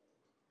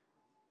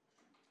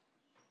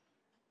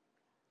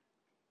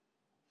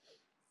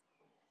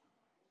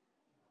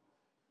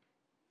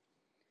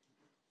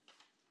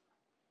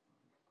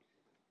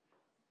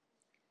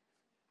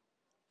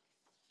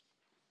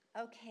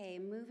 Okay,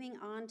 moving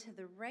on to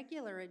the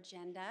regular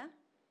agenda.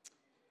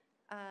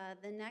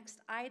 The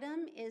next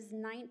item is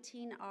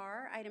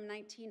 19R, item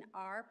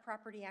 19R,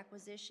 property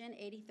acquisition,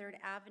 83rd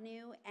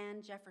Avenue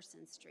and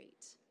Jefferson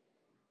Street.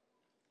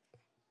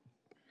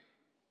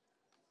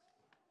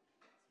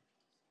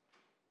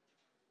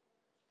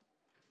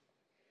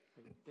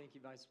 Thank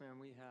you, Vice Mayor. And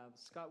we have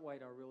Scott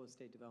White, our Real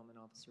Estate Development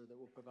Officer, that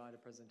will provide a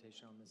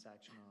presentation on this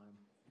action item.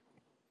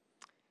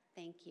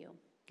 Thank you.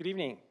 Good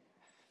evening.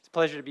 It's a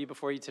pleasure to be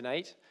before you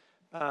tonight.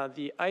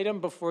 The item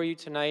before you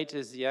tonight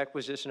is the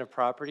acquisition of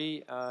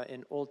property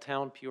in Old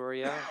Town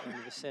Peoria in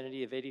the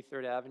vicinity of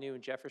 83rd Avenue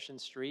and Jefferson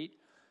Street.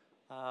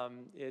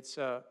 It's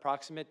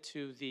proximate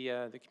to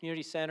the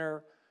community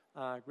center,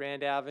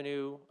 Grand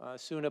Avenue,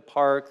 Suna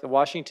Park, the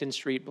Washington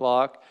Street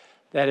block.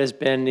 That has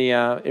been the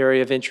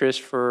area of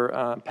interest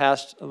for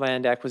past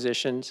land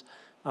acquisitions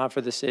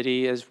for the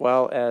city, as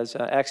well as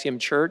Axiom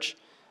Church,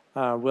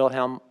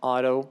 Wilhelm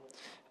Auto.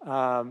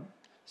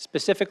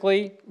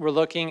 Specifically, we're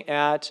looking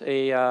at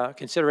a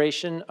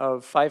consideration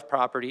of 5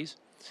 properties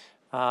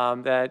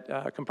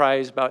that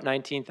comprise about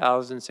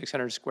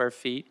 19,600 square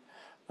feet,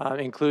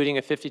 including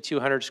a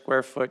 5,200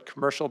 square foot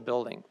commercial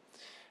building.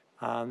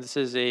 This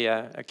is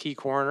a key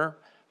corner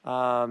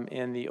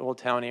in the Old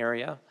Town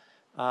area.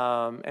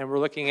 And we're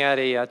looking at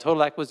a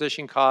total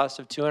acquisition cost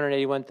of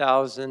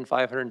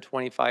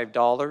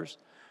 $281,525,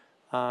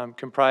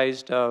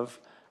 comprised of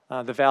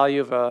the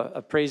value of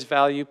appraised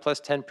value plus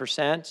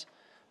 10%,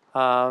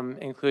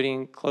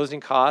 including closing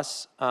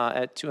costs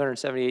at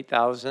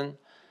 $278,000.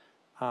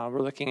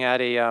 We're looking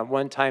at a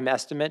one-time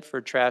estimate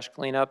for trash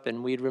cleanup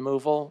and weed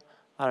removal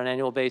on an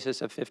annual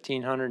basis of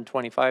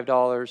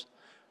 $1,525.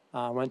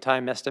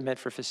 One-time estimate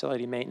for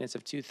facility maintenance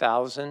of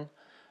 $2,000.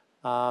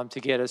 To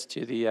get us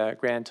to the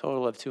grand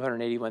total of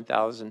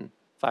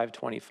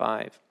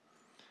 $281,525.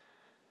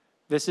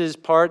 This is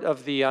part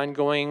of the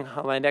ongoing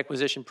land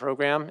acquisition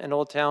program in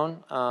Old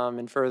Town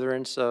in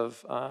furtherance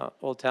of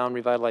Old Town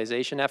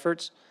revitalization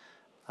efforts.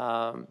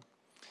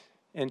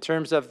 In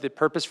terms of the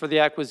purpose for the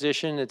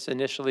acquisition, it's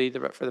initially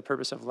for the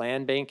purpose of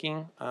land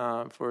banking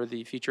for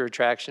the future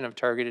attraction of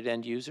targeted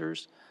end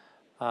users,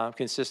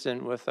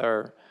 consistent with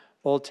our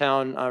Old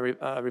Town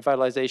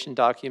revitalization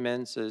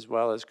documents, as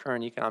well as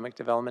current economic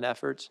development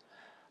efforts.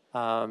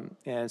 And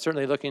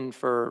certainly looking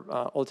for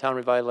Old Town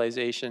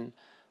revitalization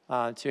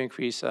to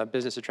increase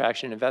business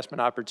attraction and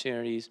investment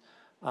opportunities,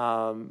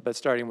 but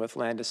starting with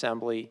land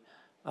assembly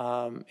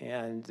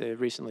and the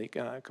recently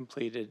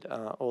completed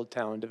Old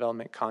Town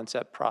development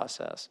concept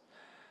process.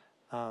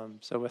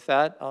 So with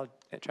that, I'll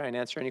try and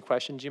answer any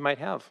questions you might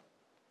have.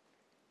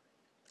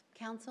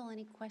 Council,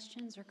 any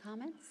questions or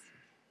comments?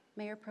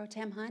 Mayor Pro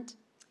Tem Hunt?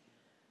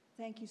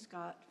 Thank you,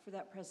 Scott, for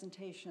that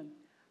presentation.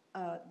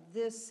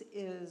 This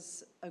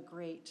is a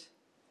great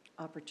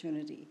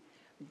opportunity.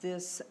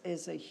 This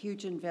is a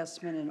huge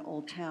investment in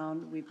Old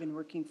Town. We've been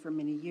working for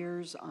many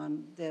years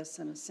on this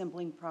and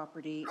assembling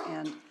property,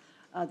 and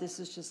this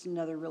is just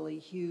another really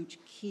huge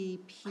key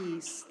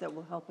piece that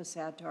will help us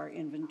add to our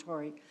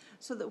inventory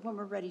so that when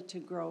we're ready to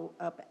grow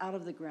up out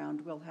of the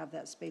ground, we'll have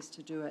that space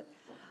to do it.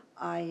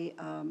 I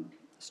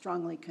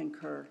strongly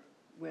concur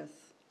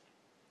with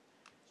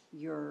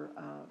your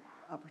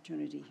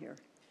opportunity here.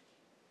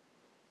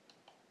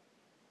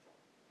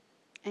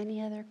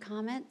 Any other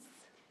comments?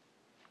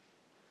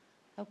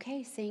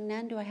 Okay, seeing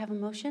none, do I have a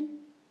motion?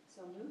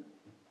 So moved.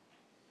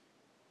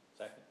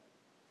 Second.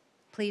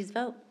 Please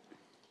vote.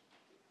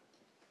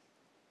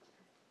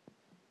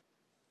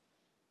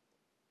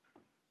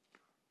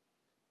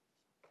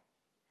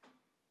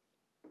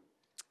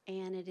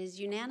 And it is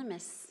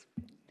unanimous.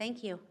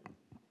 Thank you.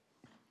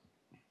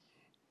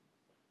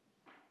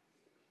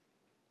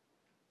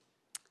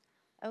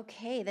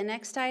 Okay, the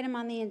next item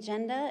on the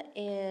agenda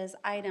is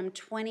item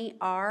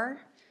 20R,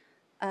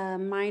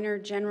 minor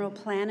general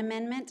plan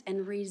amendment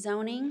and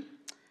rezoning,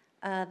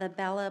 the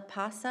Bella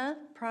Pasa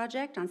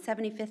project on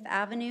 75th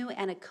Avenue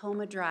and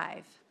Acoma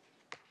Drive.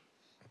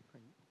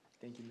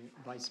 Thank you,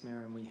 Vice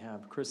Mayor, and we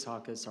have Chris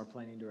Hawkes, our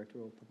Planning Director,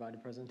 will provide a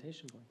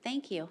presentation.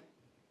 Thank you.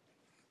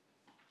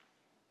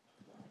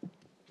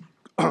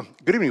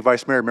 Good evening,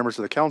 Vice Mayor, members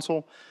of the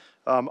council.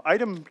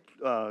 Item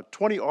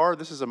 20R,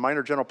 this is a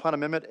minor general plan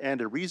amendment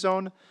and a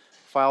rezone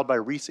filed by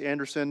Reese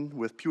Anderson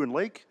with Pugh and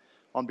Lake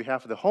on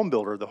behalf of the home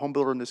builder. The home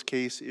builder in this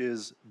case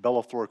is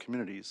Bella Flora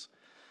Communities.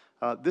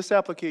 This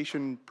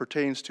application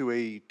pertains to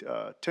a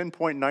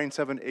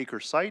 10.97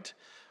 acre site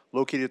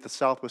located at the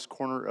southwest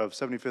corner of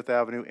 75th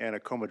Avenue and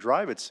Acoma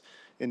Drive. It's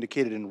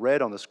indicated in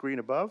red on the screen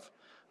above.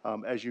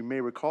 As you may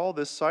recall,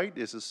 this site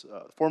is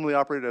formerly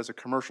operated as a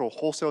commercial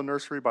wholesale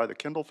nursery by the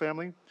Kendall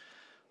family.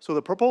 So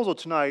the proposal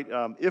tonight,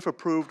 if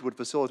approved, would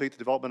facilitate the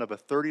development of a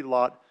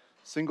 30-lot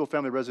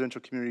single-family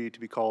residential community to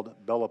be called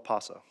Bella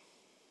Pasa.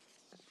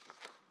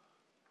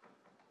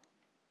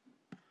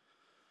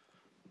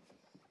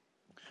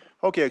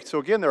 Okay, so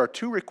again, there are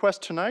two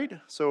requests tonight.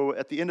 So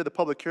at the end of the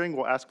public hearing,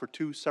 we'll ask for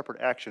two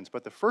separate actions.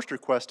 But the first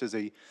request is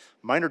a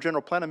minor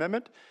general plan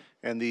amendment,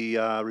 and the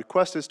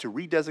request is to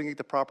redesignate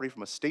the property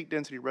from a state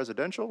density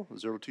residential,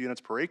 0 to 2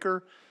 units per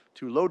acre,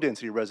 to low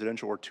density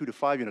residential, or 2 to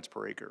 5 units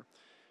per acre.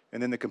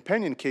 And then the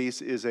companion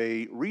case is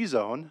a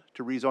rezone,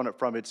 to rezone it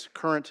from its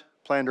current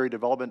planned area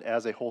development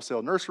as a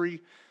wholesale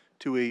nursery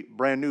to a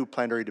brand new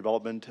planned area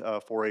development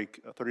for a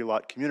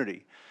 30-lot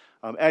community.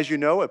 As you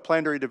know, a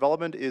planned area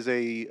development is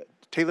a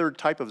tailored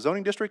type of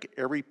zoning district.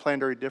 Every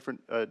planned area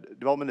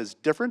development is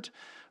different,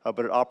 but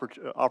it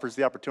offers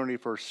the opportunity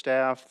for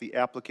staff, the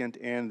applicant,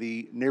 and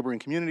the neighboring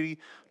community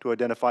to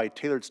identify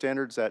tailored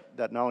standards that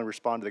not only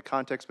respond to the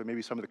context, but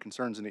maybe some of the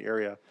concerns in the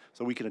area,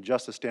 so we can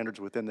adjust the standards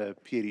within the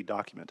PAD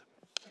document.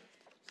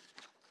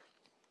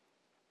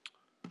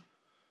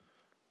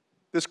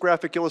 This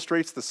graphic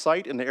illustrates the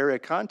site in the area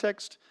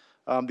context.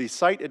 The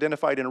site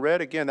identified in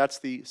red, again, that's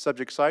the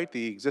subject site,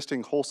 the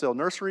existing wholesale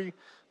nursery.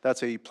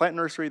 That's a plant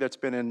nursery that's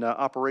been in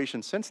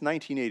operation since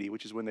 1980,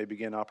 which is when they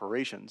began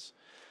operations.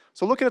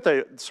 So looking at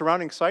the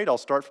surrounding site, I'll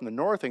start from the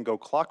north and go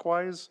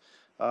clockwise.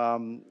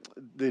 To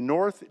the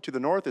north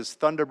is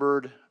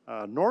Thunderbird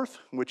North,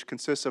 which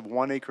consists of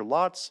 1 acre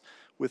lots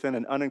within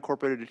an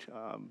unincorporated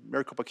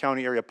Maricopa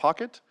County area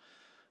pocket.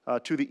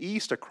 To the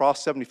east,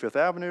 across 75th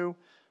Avenue,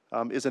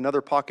 is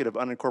another pocket of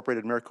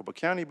unincorporated Maricopa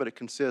County, but it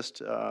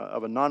consists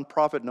of a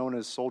nonprofit known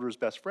as Soldiers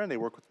Best Friend. They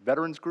work with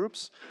veterans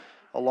groups,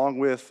 along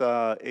with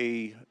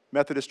a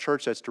Methodist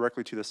church that's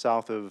directly to the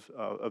south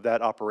of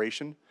that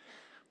operation.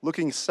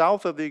 Looking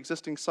south of the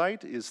existing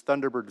site is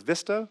Thunderbird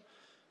Vista.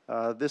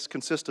 This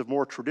consists of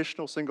more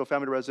traditional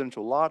single-family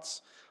residential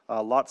lots.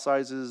 Lot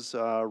sizes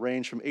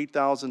range from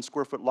 8,000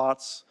 square foot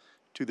lots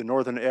to the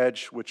northern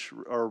edge, which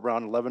are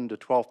around 11 to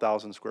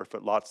 12,000 square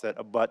foot lots that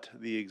abut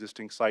the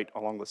existing site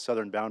along the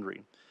southern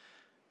boundary.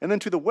 And then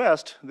to the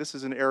west, this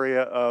is an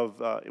area of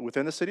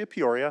within the city of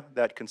Peoria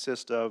that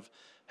consists of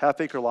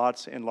half-acre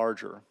lots and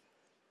larger.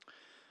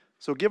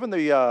 So given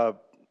the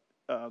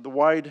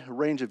wide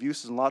range of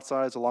uses and lot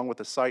size, along with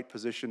the site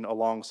position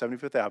along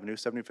 75th Avenue,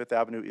 75th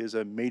Avenue is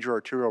a major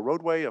arterial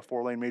roadway, a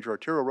 4-lane major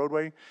arterial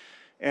roadway,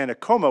 and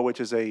Acoma,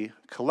 which is a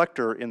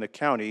collector in the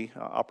county,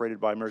 operated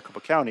by Maricopa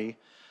County.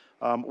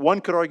 One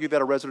could argue that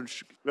a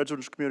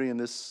residential community in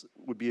this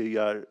would be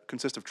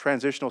consist of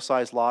transitional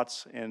sized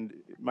lots and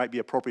it might be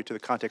appropriate to the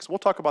context. We'll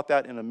talk about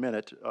that in a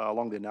minute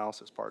along the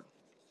analysis part.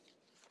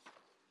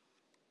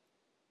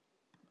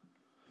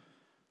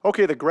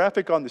 Okay, the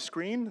graphic on the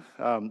screen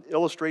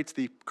illustrates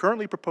the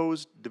currently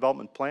proposed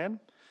development plan.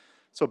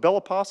 So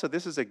Bella Pasa,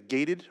 this is a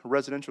gated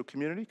residential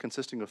community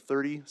consisting of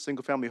 30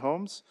 single-family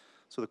homes.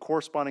 So the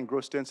corresponding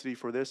gross density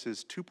for this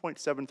is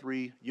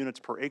 2.73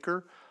 units per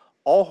acre.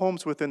 All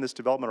homes within this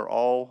development are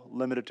all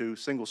limited to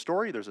single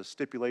story. There's a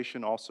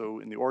stipulation also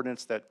in the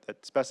ordinance that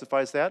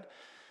specifies that.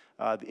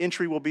 The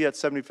entry will be at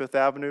 75th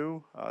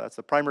Avenue. That's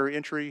the primary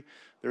entry.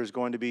 There's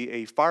going to be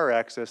a fire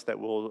access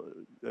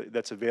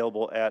that's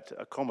available at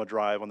Acoma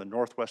Drive on the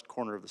northwest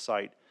corner of the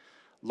site.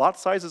 Lot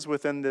sizes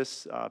within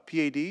this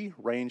PAD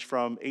range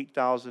from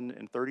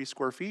 8,030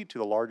 square feet to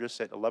the largest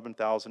at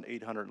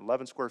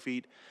 11,811 square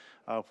feet.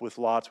 With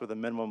lots with a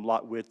minimum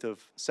lot width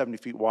of 70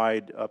 feet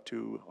wide up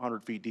to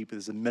 100 feet deep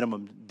is the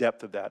minimum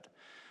depth of that.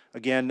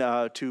 Again,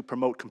 to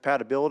promote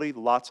compatibility, the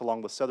lots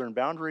along the southern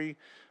boundary,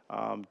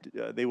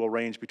 they will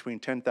range between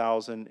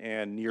 10,000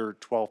 and near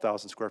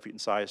 12,000 square feet in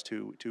size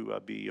to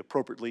be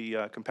appropriately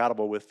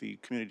compatible with the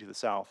community to the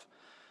south.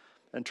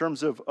 In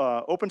terms of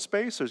open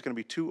space, there's going to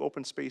be 2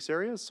 open space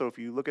areas. So if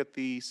you look at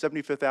the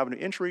 75th Avenue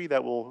entry,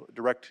 that will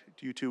direct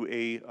you to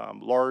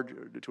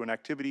an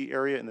activity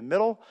area in the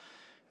middle.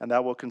 And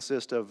that will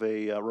consist of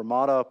a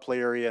Ramada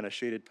play area and a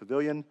shaded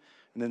pavilion.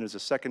 And then there's a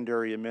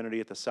secondary amenity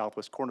at the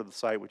southwest corner of the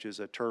site, which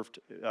is a turfed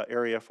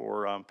area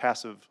for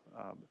passive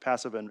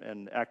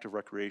and active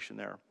recreation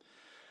there.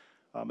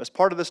 As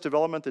part of this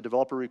development, the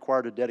developer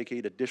required to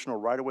dedicate additional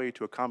right-of-way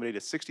to accommodate a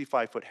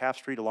 65-foot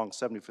half-street along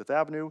 75th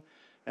Avenue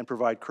and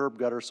provide curb,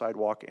 gutter,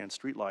 sidewalk, and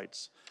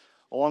streetlights.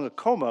 Along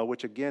Acoma,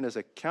 which again is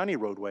a county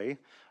roadway,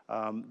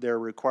 they're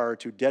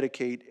required to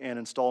dedicate and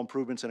install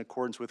improvements in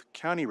accordance with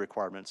county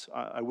requirements.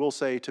 I will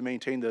say, to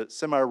maintain the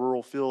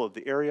semi-rural feel of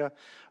the area,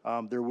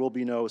 there will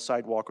be no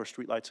sidewalk or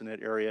streetlights in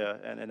that area,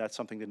 and that's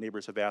something the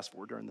neighbors have asked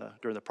for during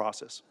the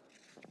process.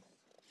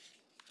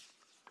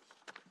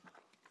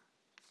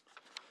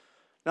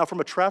 Now,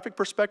 from a traffic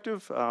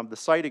perspective, the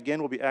site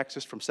again will be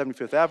accessed from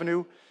 75th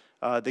Avenue.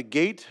 The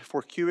gate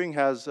for queuing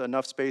has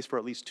enough space for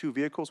at least 2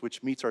 vehicles,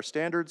 which meets our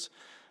standards.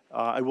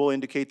 I will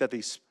indicate that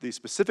the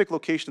specific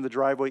location of the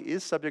driveway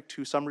is subject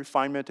to some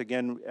refinement.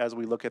 Again, as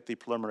we look at the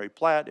preliminary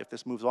plat, if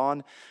this moves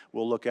on,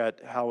 we'll look at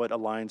how it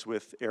aligns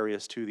with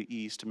areas to the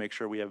east to make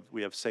sure we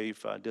have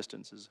safe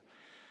distances.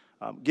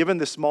 Given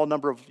the small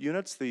number of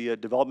units, the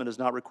development is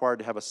not required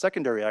to have a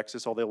secondary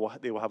access, although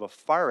they will have a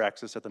fire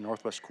access at the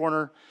northwest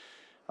corner.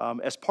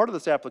 As part of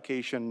this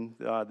application,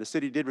 the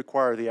city did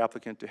require the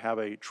applicant to have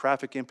a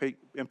traffic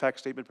impact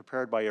statement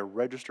prepared by a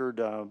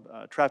registered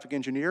traffic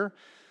engineer.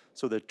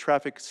 So the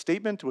traffic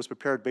statement was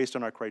prepared based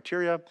on our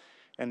criteria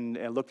and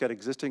looked at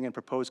existing and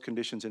proposed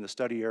conditions in the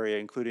study area,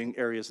 including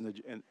areas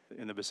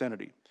in the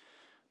vicinity.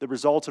 The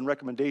results and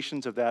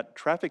recommendations of that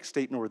traffic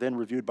statement were then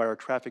reviewed by our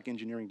traffic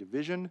engineering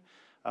division.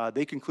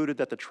 They concluded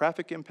that the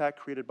traffic impact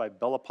created by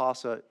Bella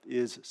Possa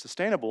is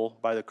sustainable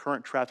by the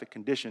current traffic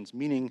conditions,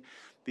 meaning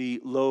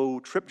the low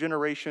trip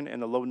generation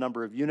and the low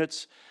number of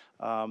units,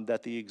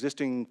 that the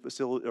existing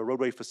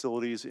roadway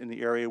facilities in the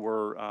area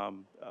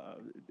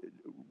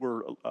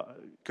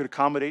could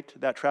accommodate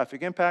that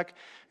traffic impact,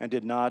 and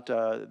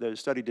the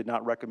study did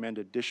not recommend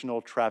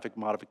additional traffic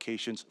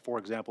modifications. For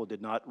example, it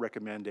did not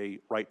recommend a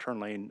right turn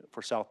lane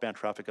for southbound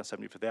traffic on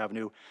 75th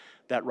Avenue.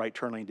 That right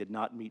turn lane did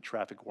not meet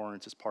traffic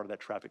warrants as part of that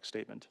traffic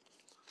statement.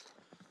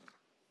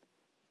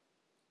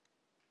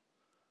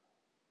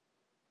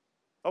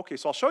 Okay,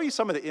 so I'll show you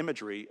some of the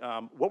imagery.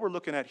 What we're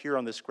looking at here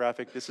on this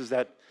graphic, this is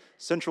that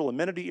central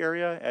amenity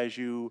area as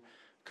you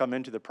come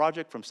into the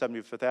project from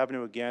 75th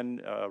Avenue.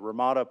 Again,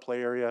 Ramada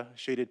play area,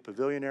 shaded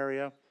pavilion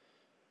area.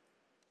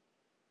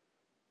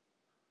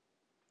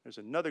 There's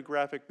another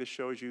graphic. This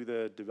shows you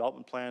the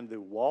development plan, the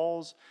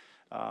walls.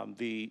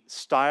 The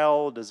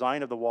style,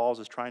 design of the walls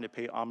is trying to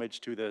pay homage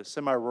to the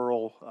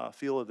semi-rural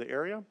feel of the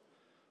area.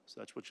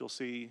 So that's what you'll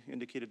see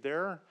indicated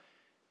there.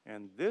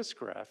 And this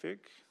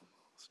graphic,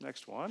 this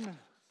next one,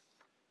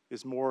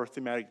 is more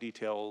thematic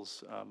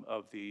details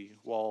of the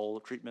wall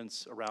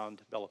treatments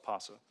around Bella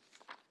Possa.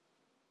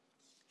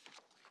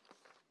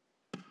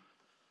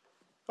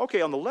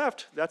 Okay, on the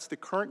left, that's the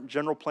current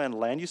general plan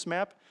land use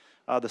map.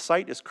 The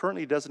site is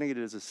currently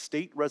designated as a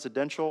state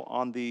residential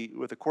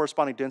with a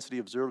corresponding density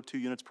of 0 to 2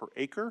 units per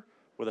acre,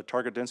 with a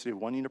target density of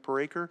 1 unit per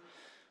acre.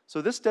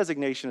 So this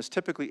designation is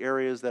typically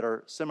areas that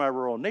are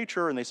semi-rural in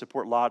nature, and they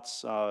support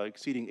lots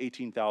exceeding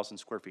 18,000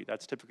 square feet.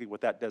 That's typically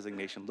what that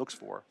designation looks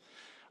for.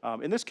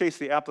 In this case,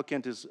 the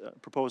applicant is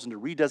proposing to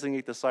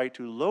redesignate the site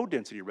to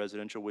low-density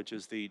residential, which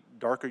is the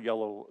darker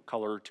yellow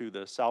color to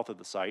the south of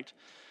the site.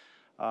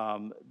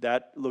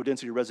 That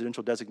low-density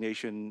residential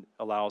designation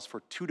allows for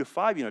 2 to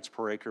 5 units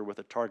per acre with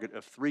a target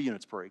of 3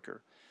 units per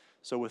acre.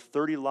 So with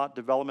 30-lot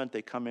development,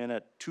 they come in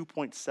at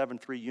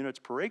 2.73 units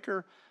per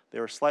acre. They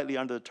are slightly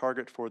under the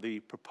target for the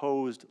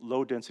proposed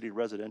low-density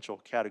residential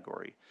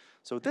category.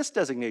 So this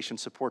designation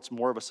supports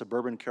more of a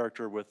suburban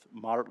character with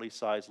moderately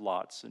sized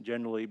lots, and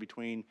generally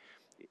between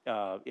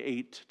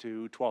 8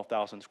 to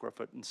 12,000 square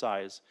foot in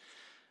size.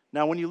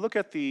 Now, when you look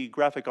at the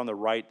graphic on the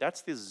right,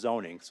 that's the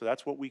zoning. So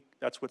that's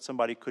what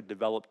somebody could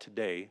develop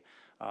today.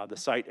 The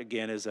site,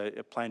 again, is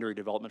a planned area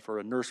development for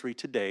a nursery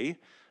today.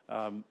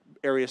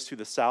 Areas to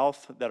the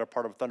south that are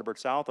part of Thunderbird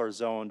South are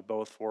zoned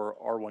both for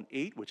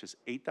R18, which is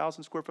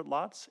 8,000 square foot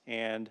lots,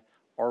 and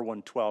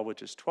R112,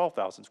 which is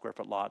 12,000 square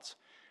foot lots.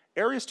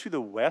 Areas to the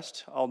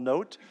west, I'll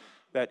note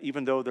that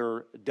even though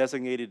they're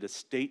designated as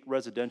state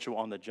residential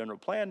on the general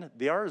plan,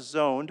 they are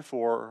zoned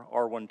for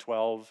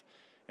R112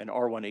 and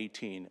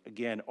R118.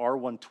 Again,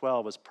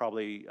 R112 is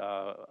probably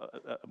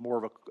more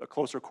of a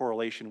closer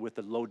correlation with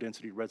the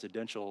low-density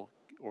residential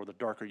or the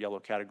darker yellow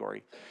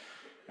category.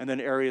 And then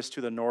areas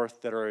to the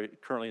north that are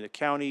currently in the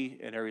county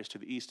and areas to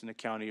the east in the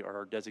county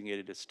are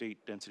designated as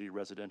state density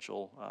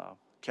residential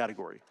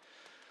category.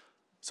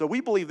 So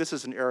we believe this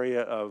is an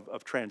area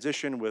of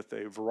transition with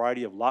a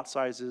variety of lot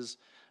sizes.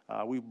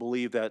 We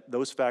believe that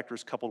those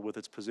factors, coupled with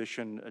its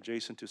position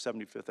adjacent to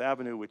 75th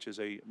Avenue, which is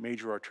a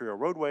major arterial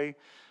roadway,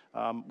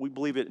 we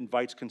believe it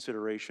invites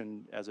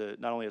consideration as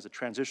not only as a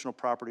transitional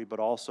property, but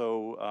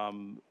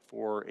also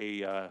for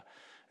an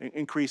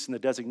increase in the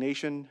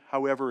designation.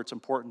 However, it's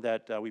important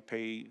that we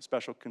pay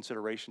special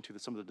consideration to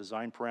some of the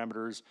design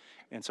parameters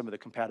and some of the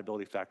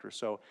compatibility factors.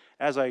 So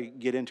as I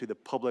get into the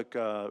public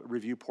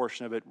review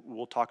portion of it,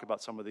 we'll talk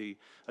about some of the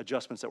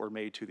adjustments that were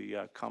made to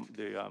the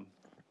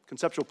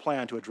conceptual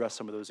plan to address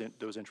some of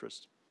those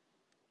interests.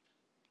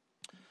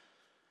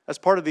 As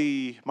part of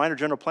the minor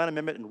general plan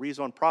amendment and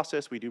rezone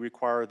process, we do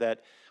require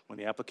that when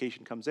the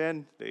application comes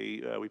in,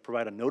 we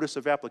provide a notice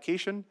of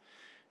application,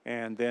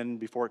 and then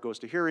before it goes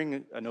to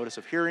hearing, a notice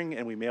of hearing,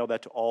 and we mail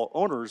that to all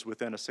owners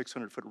within a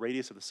 600-foot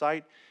radius of the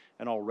site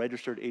and all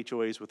registered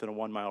HOAs within a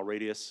 1-mile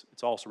radius.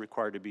 It's also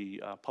required to be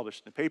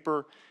published in the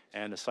paper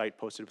and the site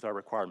posted with our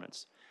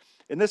requirements.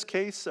 In this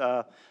case,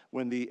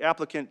 when the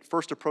applicant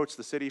first approached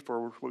the city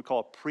for what we call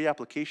a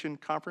pre-application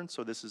conference,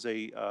 so this is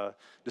a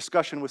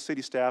discussion with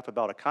city staff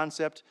about a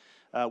concept,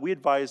 we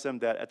advised them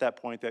that at that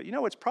point that, you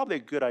know, it's probably a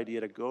good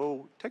idea to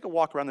go take a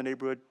walk around the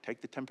neighborhood,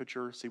 take the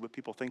temperature, see what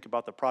people think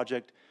about the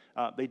project.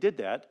 They did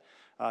that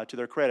to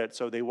their credit.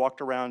 So they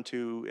walked around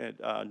to,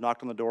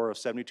 knocked on the door of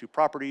 72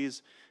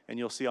 properties, and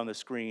you'll see on the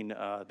screen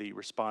the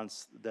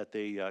response that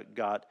they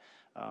got.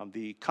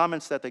 The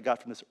comments that they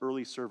got from this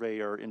early survey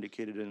are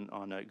indicated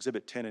on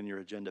Exhibit 10 in your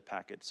agenda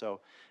packet.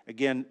 So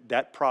again,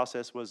 that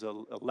process was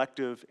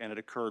elective and it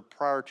occurred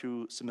prior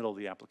to submittal of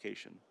the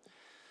application.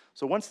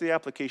 So once the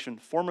application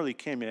formally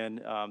came in,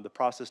 the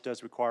process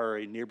does require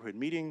a neighborhood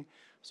meeting.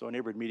 So a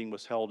neighborhood meeting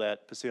was held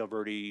at Paseo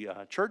Verde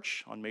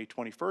Church on May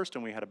 21st,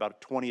 and we had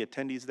about 20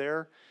 attendees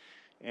there.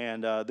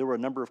 And there were a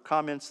number of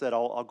comments that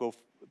I'll go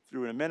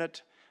through in a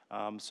minute.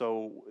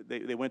 So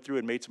they went through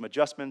and made some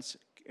adjustments,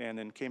 and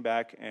then came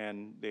back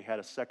and they had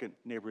a second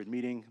neighborhood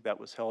meeting that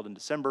was held in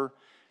December,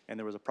 and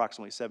there was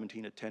approximately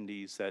 17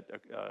 attendees that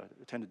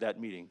attended that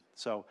meeting.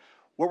 So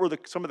what were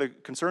some of the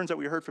concerns that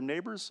we heard from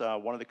neighbors?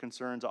 One of the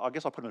concerns, I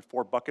guess I'll put them in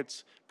 4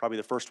 buckets. Probably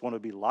the first one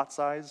would be lot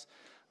size.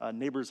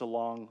 Neighbors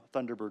along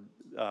Thunderbird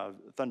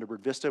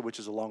Vista, which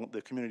is along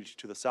the community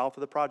to the south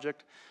of the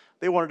project,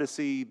 they wanted to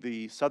see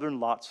the southern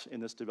lots in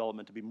this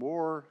development to be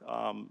more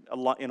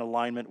in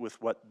alignment with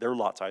what their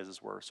lot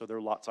sizes were. So their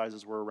lot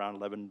sizes were around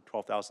 11,000,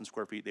 12,000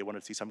 square feet. They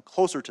wanted to see some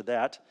closer to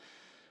that.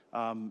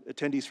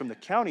 Attendees from the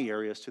county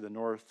areas to the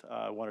north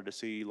wanted to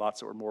see lots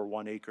that were more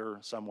 1 acre.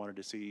 Some wanted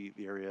to see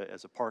the area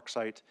as a park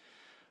site.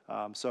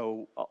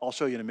 So I'll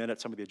show you in a minute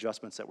some of the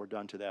adjustments that were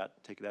done to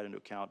that, take that into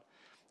account.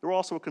 There were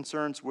also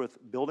concerns with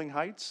building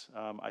heights.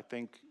 I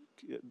think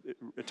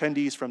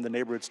attendees from the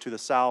neighborhoods to the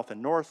south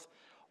and north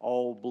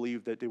all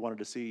believed that they wanted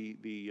to see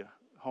the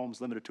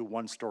homes limited to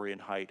 1 story in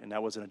height, and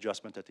that was an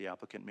adjustment that the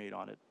applicant made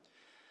on it.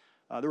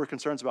 There were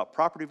concerns about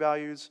property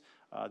values.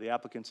 The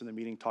applicants in the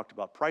meeting talked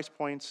about price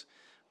points.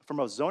 From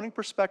a zoning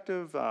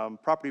perspective,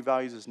 property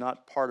values is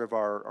not part of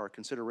our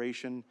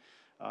consideration.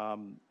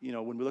 You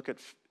know, when we look at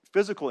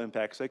physical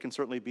impacts, they can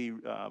certainly be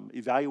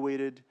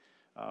evaluated.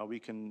 We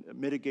can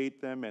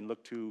mitigate them and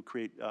look to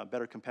create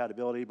better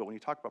compatibility, but when you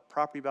talk about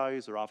property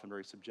values, they're often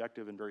very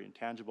subjective and very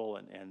intangible,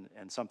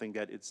 and something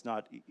that it's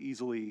not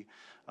easily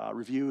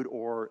reviewed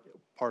or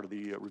part of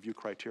the review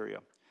criteria.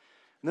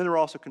 And then there are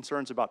also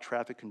concerns about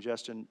traffic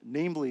congestion,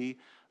 namely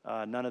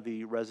none of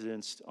the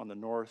residents on the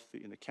north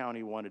in the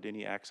county wanted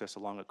any access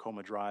along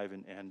Acoma Drive,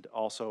 and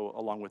also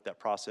along with that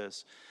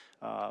process,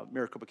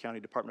 Maricopa County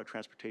Department of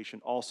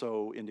Transportation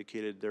also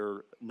indicated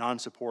their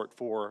non-support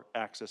for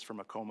access from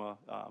Acoma,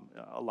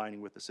 aligning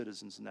with the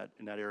citizens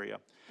in that area.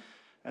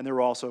 And there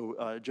were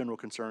also general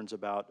concerns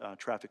about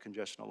traffic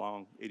congestion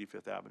along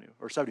 85th Avenue,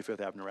 or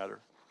 75th Avenue rather.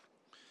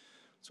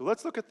 So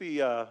let's look at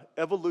the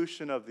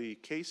evolution of the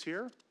case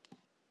here.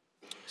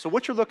 So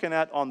what you're looking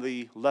at on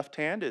the left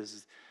hand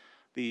is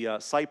the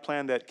site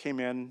plan that came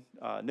in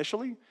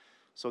initially.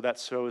 So that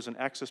shows an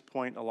access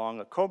point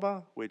along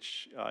Acoma,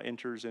 which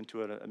enters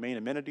into a main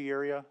amenity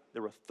area.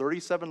 There were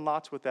 37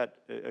 lots with that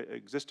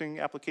existing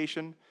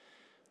application.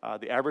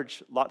 The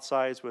average lot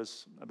size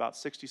was about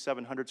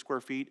 6,700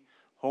 square feet.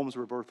 Homes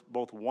were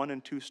both 1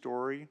 and 2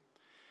 story.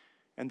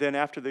 And then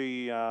after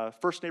the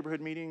first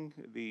neighborhood meeting,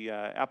 the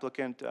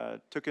applicant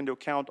took into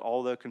account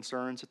all the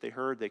concerns that they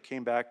heard. They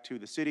came back to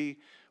the city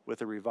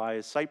with a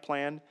revised site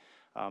plan.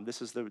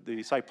 This is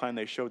the site plan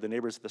they showed the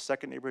neighbors at the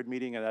second neighborhood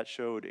meeting, and that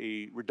showed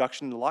a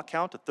reduction in the lot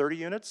count to 30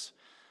 units,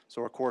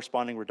 so a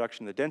corresponding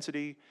reduction in the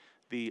density.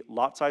 The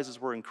lot sizes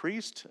were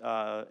increased,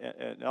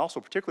 and also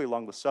particularly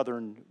along the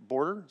southern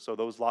border, so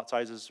those lot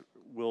sizes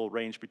will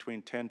range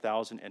between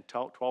 10,000 and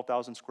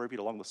 12,000 square feet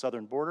along the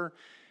southern border.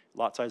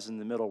 Lot sizes in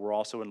the middle were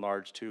also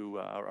enlarged to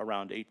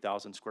around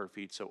 8,000 square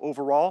feet. So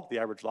overall, the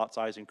average lot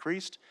size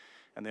increased,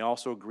 and they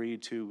also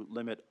agreed to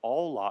limit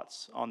all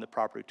lots on the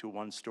property to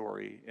 1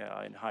 story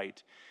in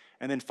height.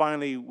 And then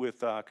finally,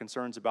 with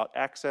concerns about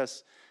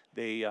access,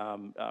 they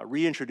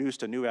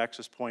reintroduced a new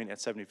access point at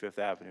 75th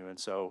Avenue, and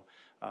so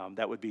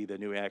that would be the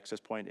new access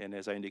point. And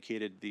as I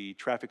indicated, the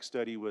traffic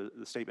study,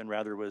 the statement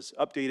rather, was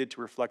updated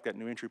to reflect that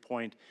new entry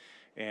point,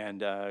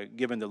 and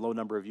given the low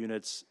number of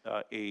units,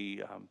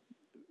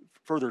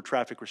 further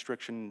traffic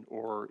restriction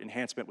or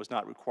enhancement was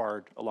not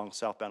required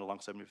southbound along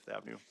 75th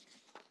Avenue.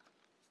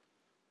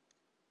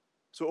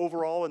 So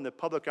overall, in the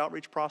public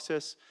outreach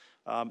process,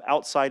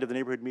 outside of the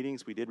neighborhood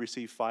meetings, we did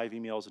receive 5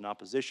 emails in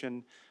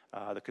opposition.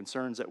 The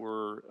concerns that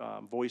were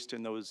voiced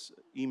in those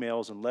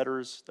emails and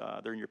letters,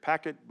 they're in your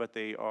packet, but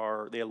they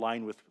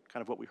align with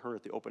kind of what we heard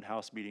at the open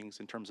house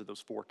meetings in terms of those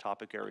 4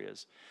 topic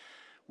areas.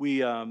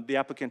 The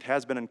applicant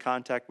has been in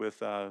contact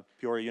with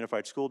Peoria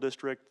Unified School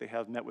District. They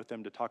have met with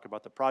them to talk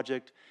about the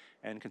project,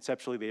 and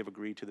conceptually they have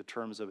agreed to the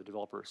terms of a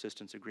developer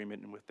assistance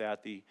agreement, and with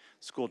that the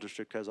school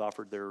district has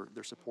offered their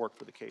support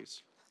for the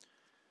case.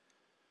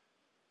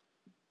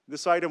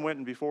 This item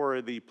went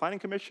before the Planning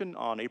Commission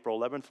on April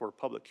 11th for a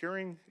public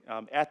hearing.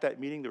 At that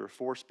meeting, there were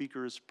 4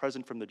 speakers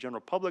present from the general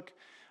public.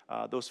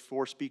 Those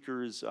 4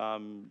 speakers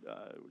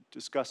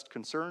discussed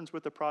concerns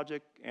with the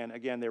project, and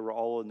again, they were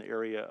all in the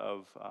area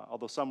of,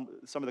 although some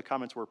of the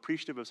comments were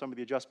appreciative of some of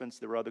the adjustments,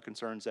 there were other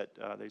concerns that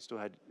they still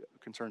had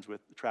concerns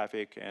with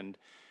traffic and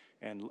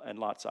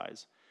lot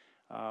size.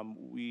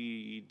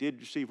 We did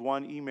receive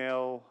 1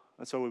 email,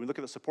 and so when we look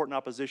at the support and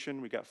opposition,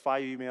 we got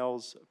 5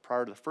 emails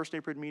prior to the first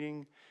neighborhood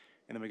meeting,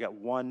 and then we got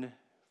 1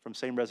 from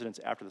same residents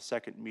after the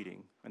second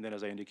meeting, and then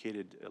as I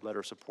indicated, a letter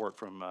of support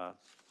from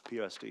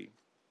POSD.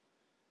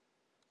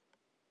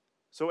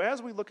 So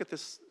as we look at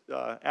this,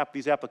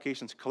 these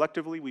applications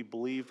collectively, we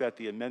believe that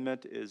the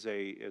amendment is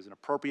an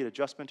appropriate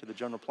adjustment to the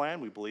general plan.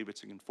 We believe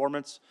it's in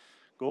conformance,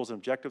 goals and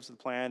objectives of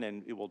the plan,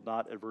 and it will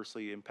not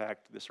adversely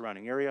impact the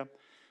surrounding area.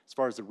 As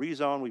far as the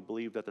rezone, we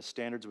believe that the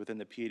standards within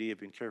the PAD have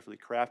been carefully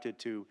crafted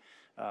to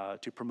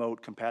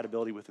promote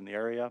compatibility within the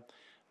area.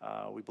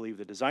 We believe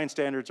the design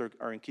standards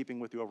are in keeping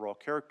with the overall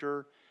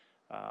character,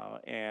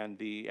 and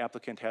the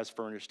applicant has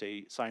furnished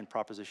a signed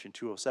Proposition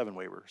 207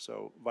 waiver.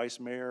 So, Vice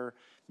Mayor,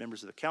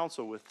 members of the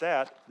council, with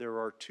that, there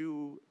are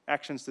 2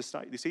 actions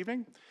this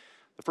evening.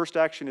 The first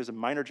action is a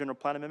minor general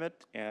plan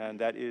amendment, and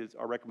that is,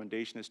 our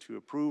recommendation is to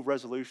approve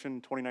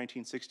Resolution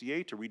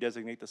 2019-68 to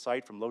redesignate the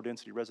site from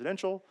low-density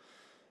residential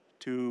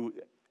to,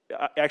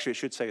 actually it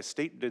should say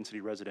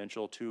estate-density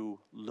residential to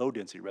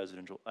low-density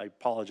residential. I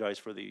apologize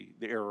for the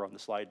error on the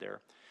slide there.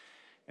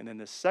 And then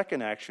the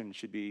second action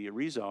should be a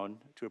rezone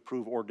to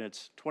approve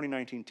ordinance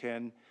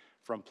 2019-10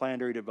 from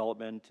planned area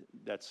development,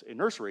 that's a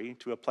nursery,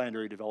 to a planned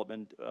area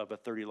development of a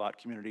 30-lot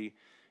community,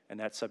 and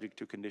that's subject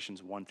to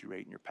conditions 1 through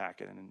 8 in your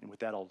packet. And with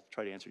that, I'll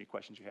try to answer any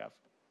questions you have.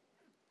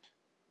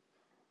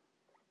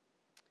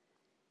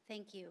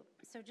 Thank you.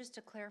 So just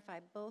to clarify,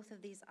 both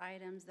of these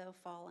items, though,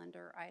 fall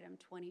under item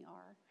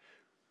 20R.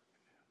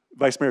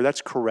 Vice Mayor,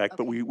 that's correct,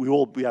 Okay. but we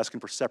will be asking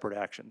for separate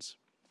actions.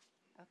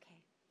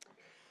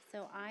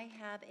 So I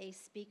have a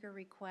speaker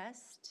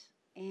request,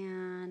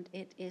 and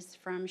it is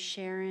from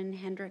Sharon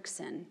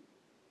Hendrickson.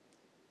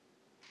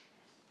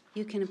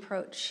 You can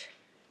approach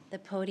the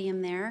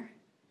podium there,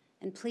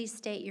 and please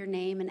state your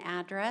name and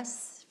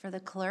address for the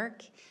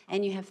clerk,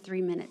 and you have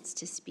 3 minutes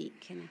to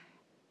speak.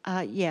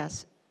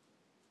 Yes.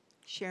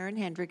 Sharon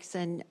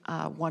Hendrickson,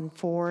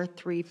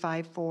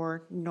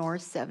 14354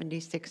 North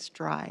 76th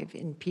Drive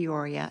in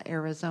Peoria,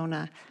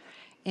 Arizona.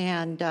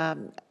 And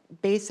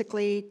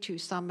basically, to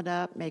sum it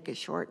up, make it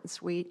short and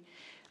sweet,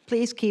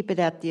 please keep it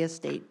at the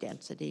estate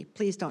density.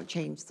 Please don't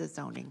change the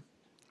zoning.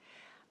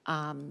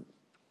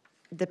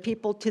 The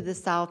people to the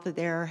south of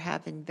there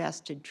have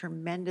invested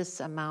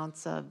tremendous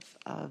amounts of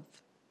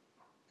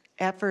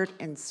effort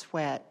and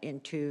sweat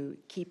into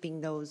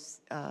keeping those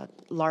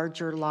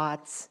larger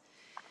lots,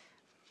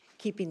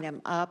 keeping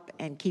them up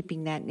and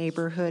keeping that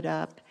neighborhood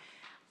up.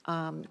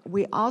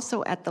 We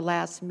also, at the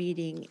last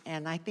meeting,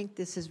 and I think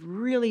this has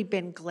really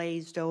been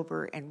glazed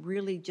over and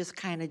really just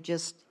kind of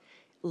just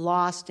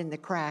lost in the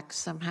cracks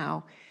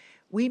somehow,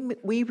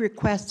 we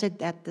requested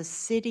that the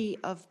city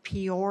of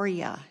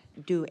Peoria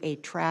do a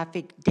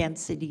traffic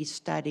density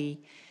study,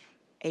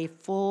 a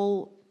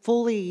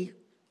fully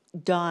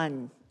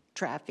done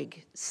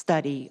traffic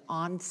study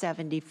on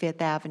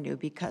 75th Avenue,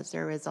 because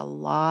there is a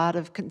lot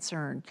of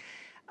concern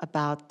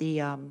about the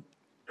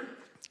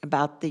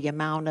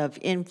amount of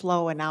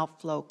inflow and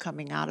outflow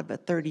coming out of a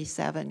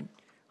 37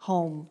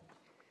 home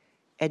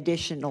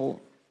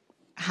additional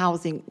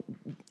housing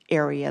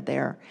area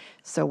there.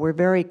 So we're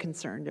very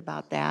concerned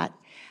about that.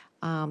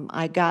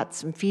 I got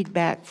some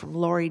feedback from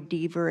Lori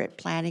Deaver at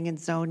Planning and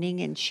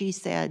Zoning, and she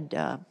said,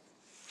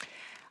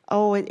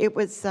 it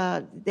was,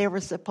 they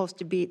were supposed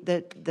to be,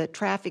 the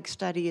traffic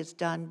study is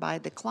done by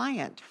the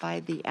client,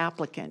 by the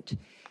applicant.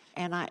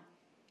 And I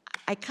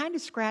kind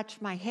of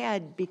scratched my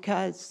head,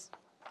 because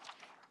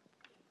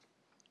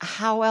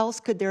how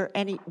else could there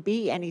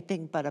be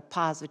anything but a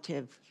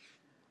positive,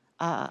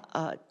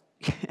 a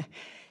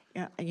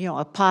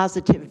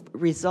positive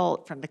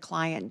result from the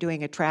client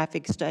doing a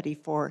traffic study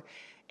for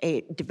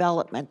a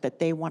development that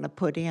they want to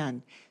put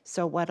in.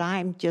 So what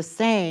I'm just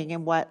saying,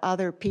 and what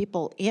other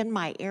people in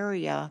my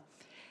area,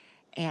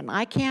 and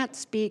I can't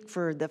speak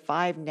for the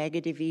 5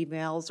 negative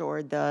emails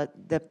or the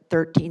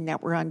 13 that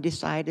were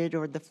undecided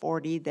or the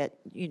 40 that,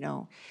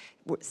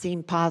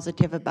 seemed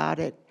positive about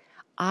it.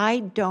 I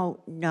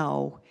don't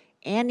know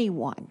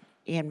anyone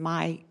in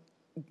my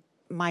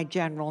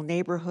general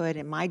neighborhood,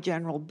 in my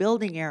general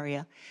building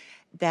area,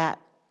 that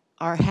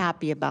are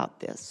happy about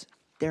this.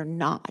 They're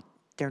not.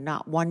 They're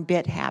not one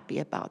bit happy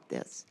about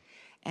this.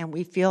 And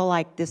we feel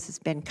like this has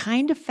been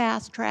kind of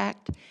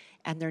fast-tracked,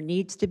 and there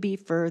needs to be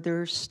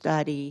further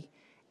study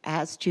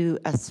as to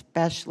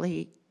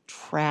especially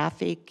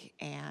traffic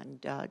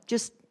and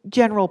just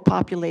general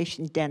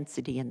population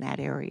density in that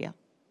area.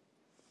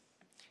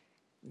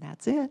 And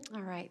that's it.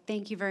 All right.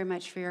 Thank you very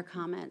much for your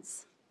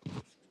comments.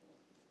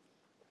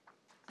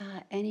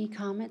 Any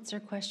comments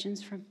or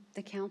questions from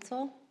the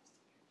council?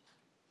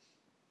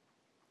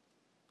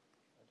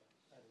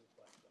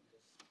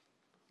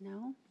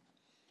 No?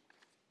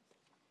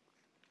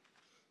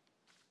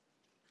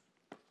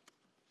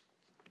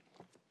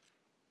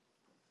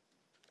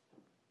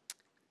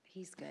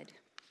 he's good.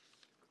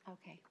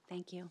 Okay,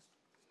 thank you.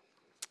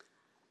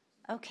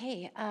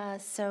 Okay,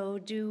 so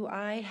do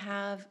I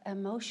have a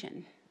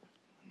motion?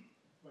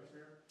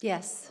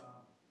 Yes.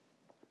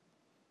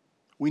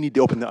 We need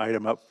to open the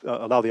item up,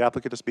 allow the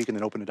applicant to speak, and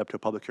then open it up to a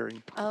public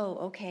hearing. Oh,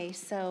 okay,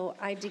 so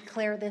I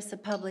declare this a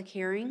public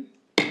hearing.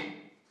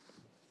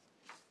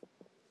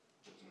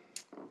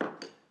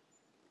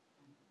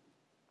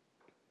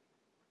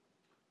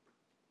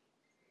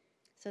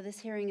 So this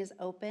hearing is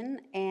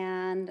open,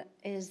 and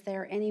is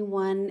there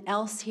anyone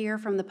else here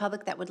from the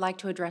public that would like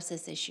to address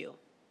this issue?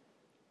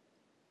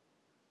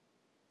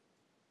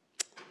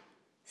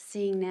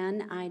 Seeing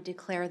none, I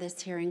declare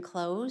this hearing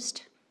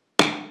closed.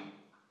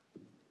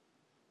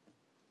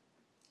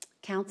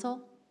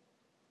 Council,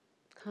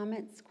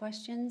 comments,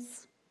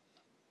 questions?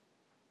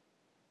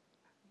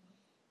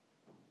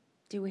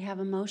 Do we have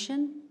a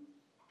motion?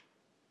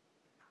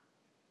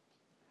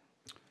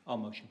 I'll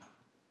motion.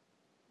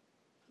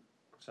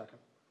 Second.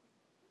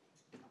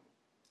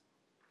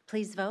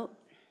 Please vote.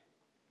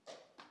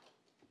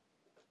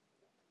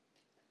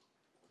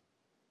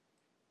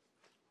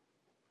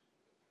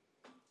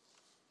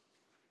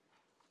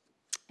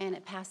 And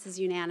it passes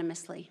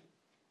unanimously.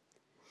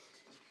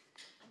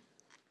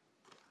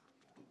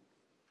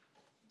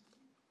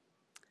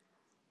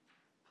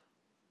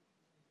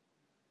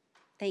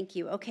 Thank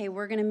you. Okay,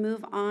 we're going to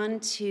move on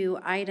to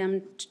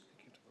item.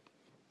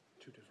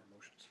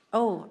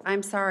 Oh,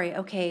 I'm sorry.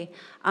 Okay.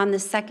 On the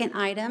second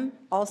item,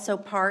 also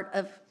part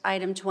of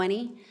item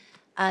 20,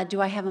 do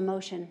I have a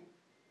motion?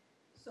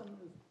 So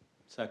moved.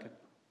 Second.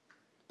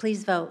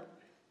 Please vote.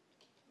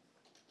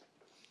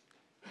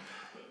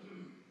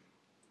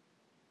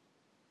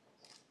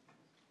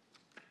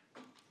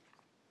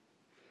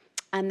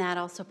 And that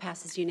also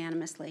passes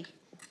unanimously.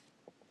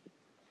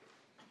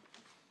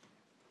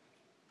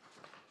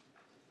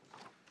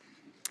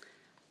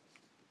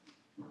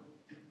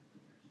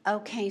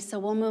 Okay, so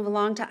we'll move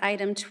along to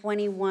item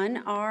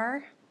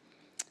 21R,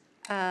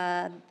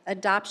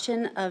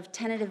 adoption of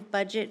tentative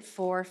budget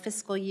for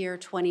fiscal year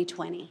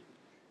 2020.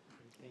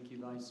 Thank you,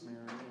 Vice Mayor.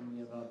 And we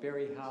have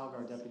Barry Haug,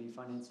 our Deputy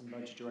Finance and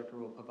Budget Director,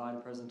 will provide a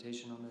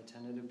presentation on the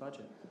tentative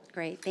budget.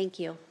 Great, thank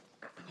you.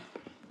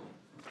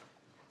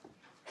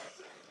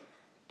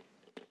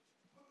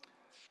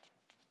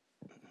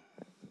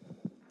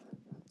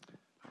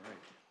 All right.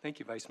 Thank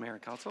you, Vice Mayor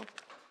and Council.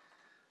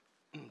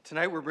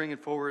 Tonight we're bringing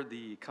forward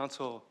the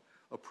council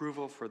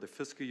approval for the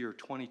fiscal year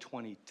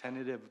 2020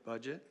 tentative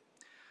budget.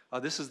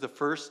 This is the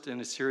first in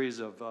a series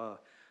of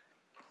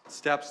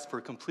steps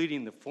for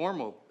completing the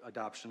formal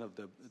adoption of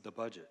the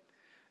budget.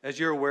 As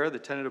you're aware, the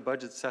tentative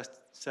budget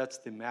sets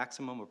the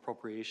maximum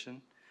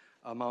appropriation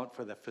amount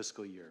for the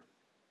fiscal year.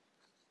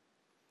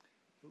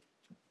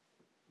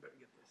 Better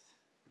get this.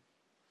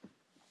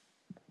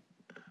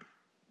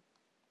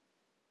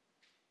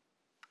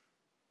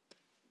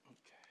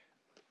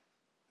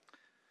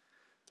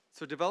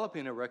 So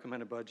developing a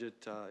recommended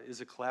budget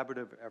is a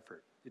collaborative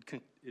effort.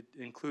 It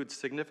includes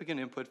significant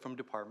input from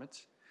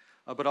departments,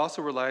 but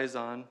also relies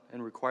on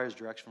and requires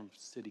direction from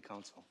City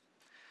Council.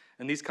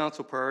 And these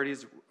council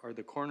priorities are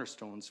the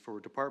cornerstones for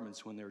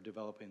departments when they're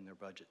developing their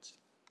budgets.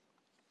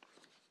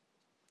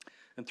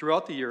 And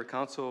throughout the year,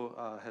 Council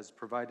has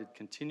provided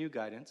continued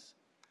guidance,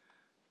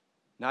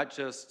 not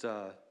just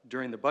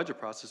during the budget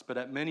process, but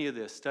at many of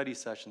the study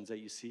sessions that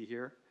you see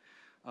here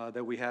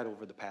that we had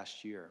over the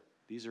past year.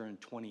 These are in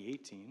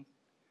 2018,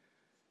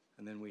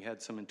 and then we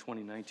had some in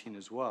 2019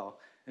 as well.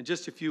 And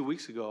just a few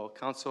weeks ago,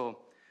 Council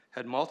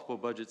had multiple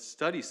budget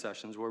study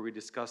sessions where we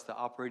discussed the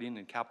operating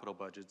and capital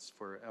budgets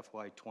for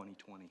FY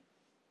 2020.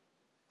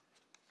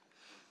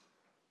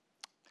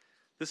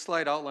 This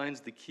slide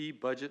outlines the key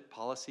budget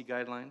policy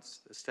guidelines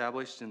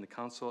established in the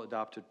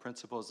Council-adopted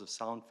Principles of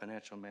Sound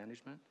Financial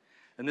Management,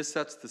 and this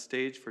sets the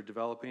stage for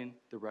developing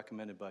the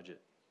recommended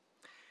budget.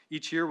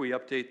 Each year, we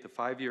update the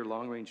 5-year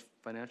long-range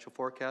financial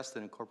forecast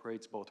that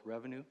incorporates both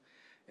revenue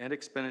and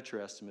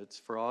expenditure estimates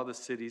for all the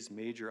city's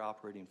major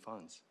operating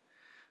funds.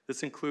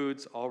 This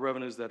includes all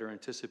revenues that are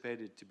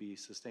anticipated to be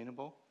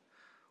sustainable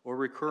or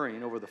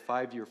recurring over the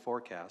 5-year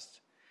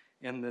forecast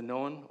and the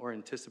known or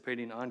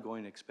anticipating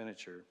ongoing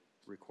expenditure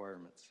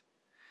requirements.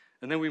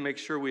 And then we make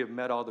sure we have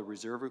met all the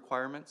reserve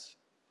requirements.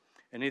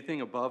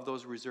 Anything above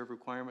those reserve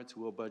requirements,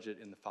 we'll budget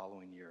in the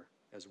following year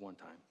as one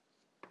time.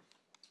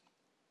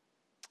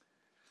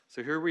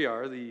 So here we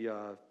are,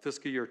 the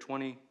fiscal year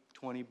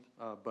 2020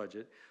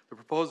 budget. The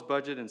proposed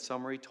budget in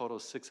summary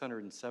totals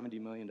 $670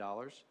 million.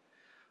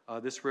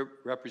 This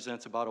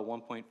represents about a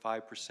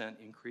 1.5%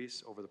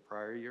 increase over the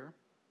prior year.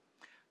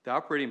 The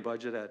operating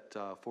budget at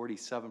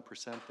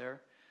 47%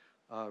 there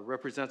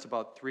represents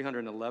about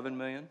 $311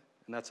 million,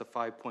 and that's a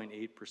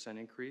 5.8%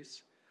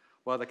 increase,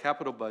 while the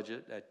capital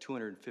budget at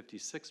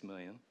 $256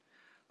 million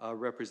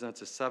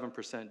represents a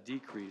 7%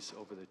 decrease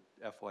over the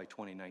FY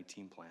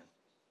 2019 plan.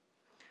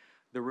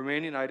 The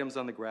remaining items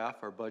on the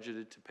graph are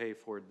budgeted to pay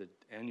for the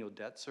annual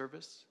debt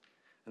service,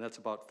 and that's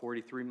about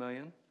 $43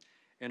 million,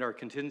 and our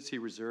contingency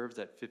reserves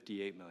at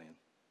 $58 million.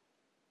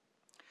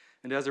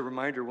 And as a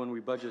reminder, when we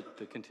budget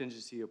the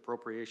contingency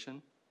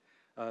appropriation,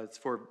 It's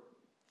for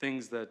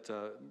things that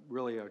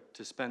really are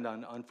to spend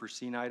on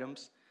unforeseen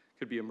items.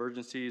 Could be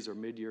emergencies or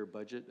mid-year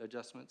budget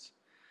adjustments.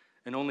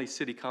 And only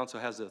City Council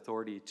has the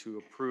authority to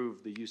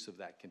approve the use of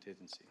that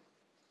contingency.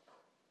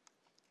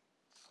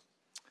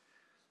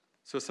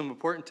 So some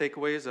important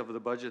takeaways of the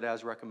budget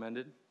as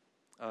recommended.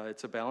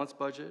 It's a balanced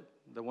budget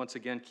that once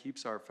again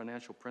keeps our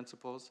financial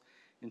principles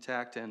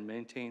intact and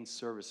maintains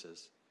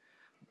services.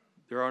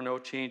 There are no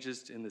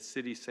changes in the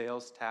city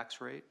sales tax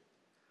rate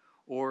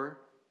or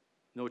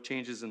no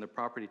changes in the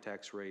property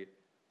tax rate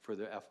for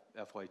the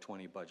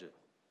FY20 budget.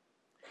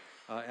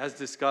 As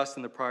discussed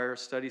in the prior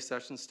study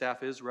session,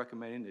 staff is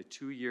recommending a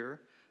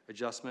 2-year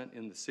adjustment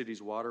in the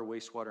city's water,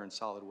 wastewater, and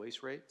solid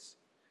waste rates.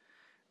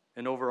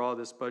 And overall,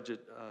 this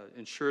budget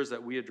ensures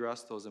that we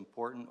address those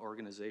important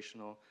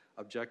organizational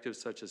objectives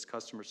such as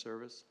customer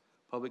service,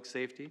 public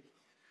safety,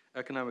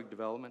 economic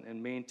development,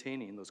 and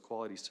maintaining those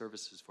quality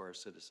services for our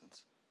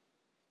citizens.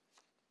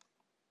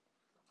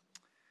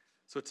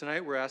 So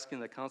tonight we're asking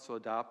the council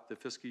adopt the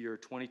fiscal year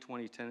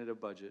 2020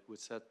 tentative budget,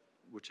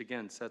 which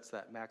again sets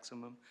that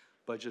maximum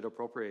budget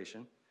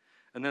appropriation.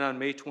 And then on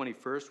May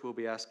 21st, we'll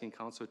be asking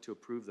council to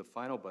approve the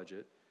final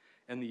budget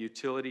and the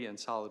utility and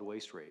solid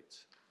waste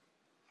rates.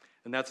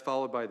 And that's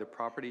followed by the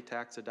property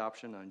tax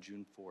adoption on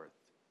June 4th.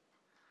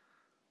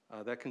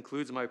 That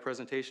concludes my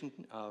presentation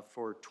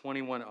for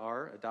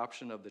 21R,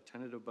 adoption of the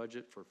tentative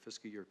budget for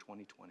fiscal year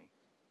 2020.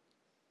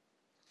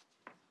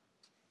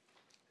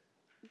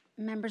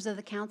 Members of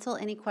the council,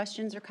 any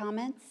questions or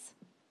comments?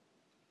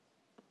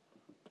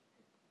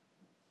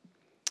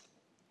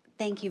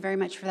 Thank you very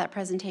much for that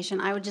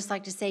presentation. I would just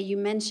like to say, you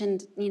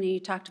mentioned, you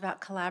talked about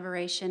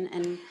collaboration,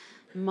 and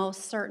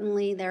most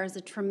certainly there is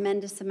a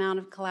tremendous amount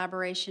of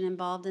collaboration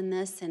involved in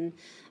this, and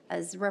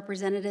as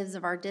representatives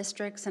of our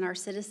districts and our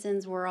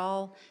citizens, we're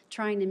all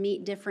trying to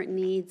meet different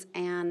needs,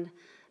 and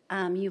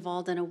you've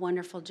all done a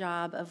wonderful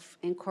job of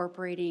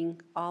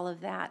incorporating all of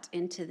that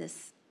into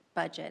this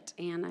budget,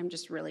 and I'm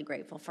just really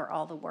grateful for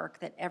all the work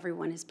that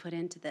everyone has put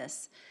into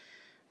this.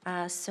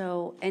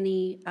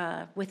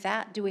 With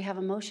that, do we have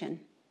a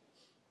motion?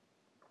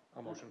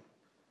 I'll motion.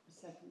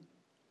 Second.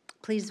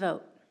 Please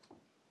vote.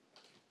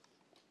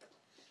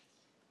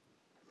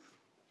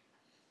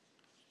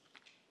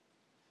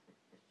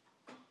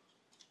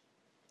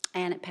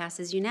 And it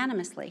passes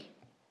unanimously.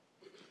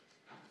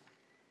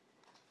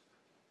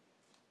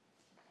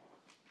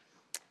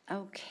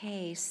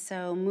 Okay,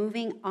 so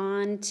moving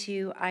on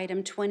to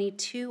item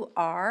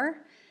 22R,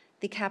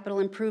 the Capital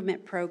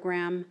Improvement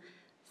Program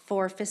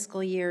for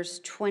fiscal years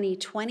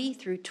 2020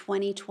 through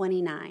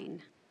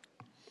 2029.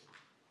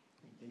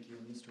 Thank you.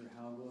 Mr.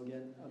 Howe will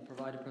again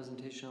provide a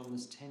presentation on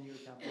this 10-year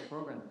capital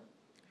program.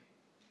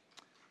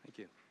 Thank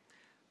you.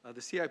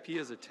 The CIP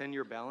is a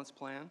 10-year balance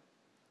plan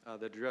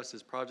that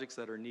addresses projects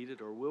that are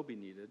needed or will be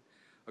needed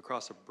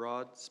across a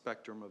broad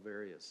spectrum of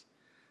areas.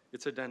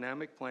 It's a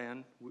dynamic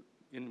plan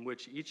in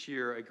which each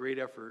year a great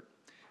effort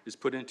is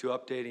put into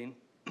updating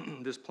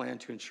this plan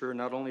to ensure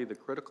not only the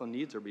critical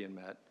needs are being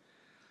met,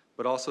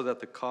 but also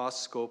that the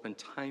cost, scope, and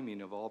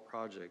timing of all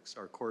projects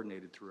are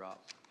coordinated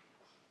throughout.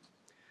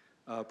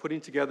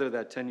 Putting together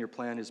that 10-year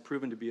plan is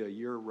proven to be a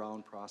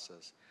year-round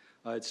process.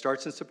 It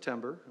starts in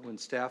September when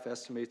staff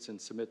estimates and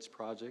submits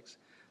projects.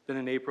 Then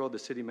in April, the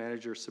city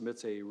manager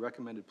submits a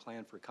recommended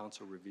plan for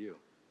council review.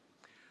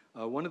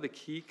 One of the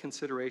key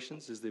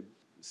considerations is the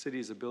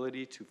city's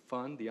ability to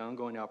fund the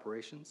ongoing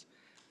operations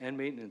and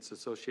maintenance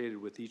associated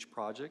with each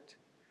project.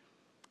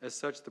 As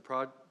such, the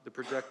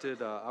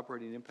projected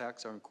operating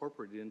impacts are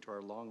incorporated into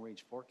our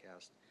long-range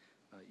forecast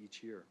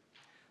each year.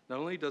 Not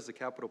only does the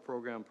capital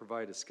program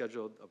provide a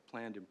schedule of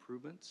planned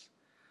improvements,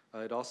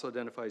 it also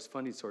identifies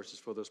funding sources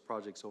for those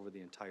projects over the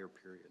entire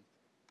period.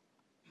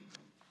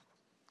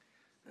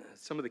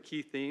 Some of the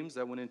key themes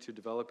that went into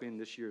developing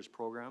this year's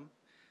program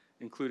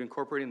include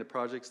incorporating the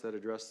projects that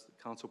address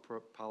council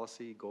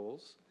policy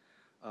goals,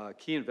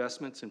 key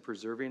investments in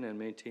preserving and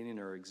maintaining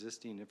our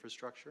existing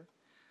infrastructure,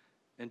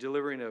 and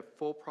delivering a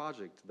full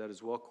project that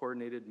is well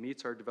coordinated,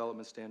 meets our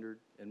development standard,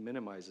 and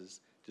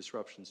minimizes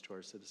disruptions to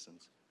our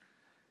citizens.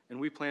 And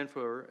we plan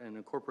for and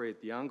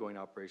incorporate the ongoing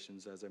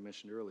operations, as I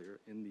mentioned earlier,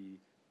 in the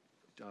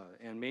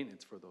and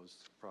maintenance for those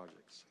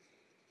projects.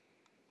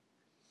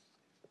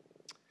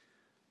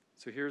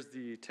 So here's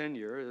the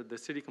 10-year. The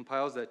city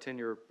compiles that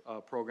 10-year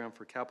program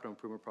for capital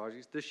improvement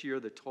projects. This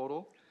year, the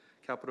total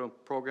capital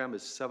program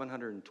is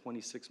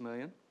 $726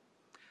 million.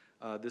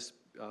 This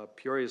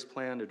Peoria's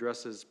plan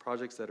addresses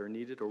projects that are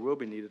needed or will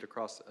be needed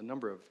across a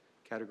number of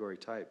category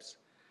types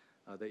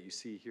that you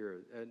see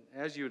here. And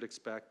as you would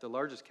expect, the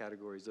largest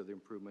categories of the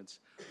improvements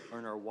are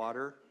in our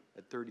water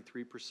at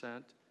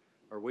 33%,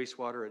 our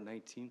wastewater at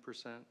 19%,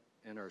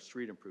 and our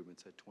street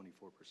improvements at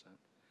 24%.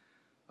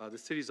 The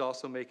city's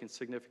also making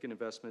significant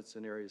investments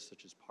in areas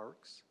such as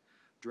parks,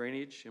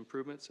 drainage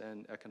improvements,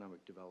 and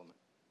economic development.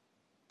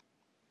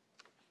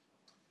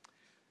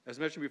 As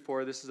mentioned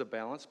before, this is a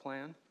balanced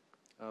plan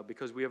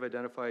because we have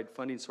identified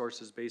funding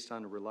sources based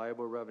on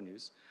reliable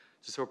revenues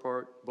to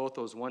support both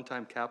those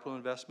one-time capital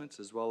investments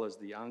as well as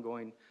the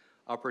ongoing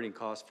operating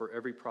costs for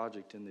every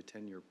project in the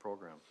 10-year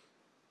program.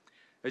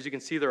 As you can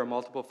see, there are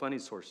multiple funding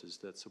sources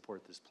that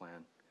support this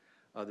plan.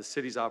 The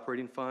city's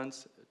operating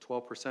funds,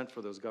 12%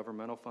 for those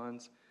governmental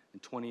funds,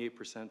 and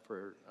 28%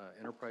 for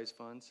enterprise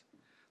funds.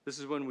 This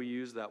is when we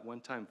use that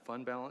one-time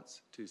fund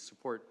balance to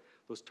support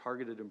those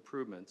targeted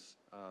improvements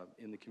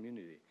in the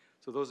community.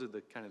 So those are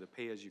the kind of the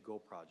pay-as-you-go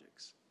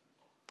projects.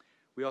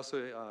 We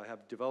also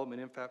have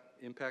development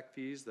impact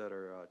fees that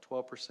are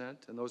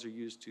 12%, and those are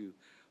used to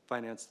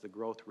finance the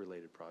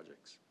growth-related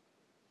projects.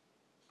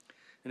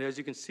 And as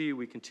you can see,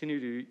 we continue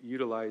to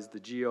utilize the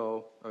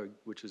GO,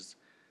 which is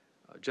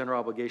general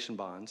obligation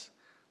bonds,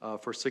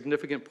 for a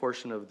significant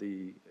portion of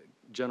the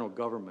general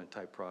government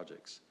type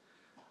projects.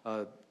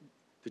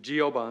 The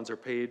GO bonds are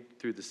paid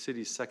through the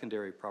city's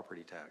secondary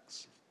property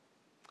tax.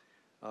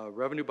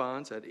 Revenue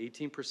bonds at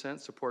 18%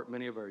 support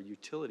many of our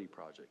utility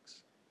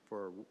projects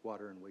for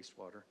water and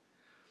wastewater.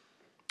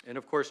 And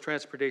of course,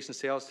 transportation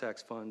sales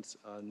tax funds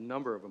a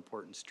number of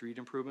important street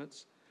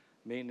improvements,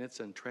 maintenance,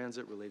 and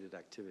transit-related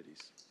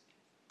activities.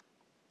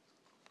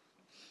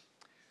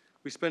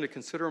 We spend a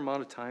considerable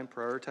amount of time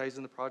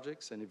prioritizing the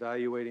projects and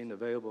evaluating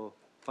available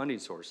funding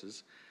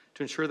sources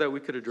to ensure that we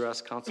could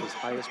address Council's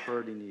highest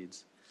priority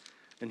needs.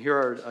 And here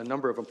are a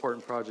number of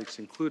important projects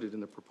included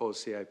in the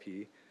proposed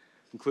CIP,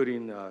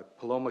 including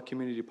Paloma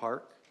Community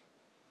Park,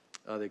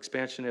 the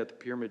expansion at the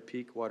Pyramid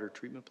Peak Water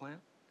Treatment Plant,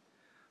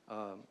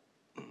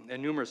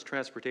 and numerous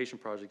transportation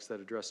projects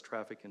that address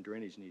traffic and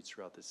drainage needs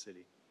throughout the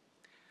city.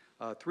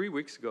 3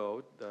 weeks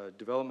ago, the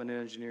Development and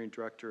Engineering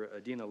Director,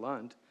 Adina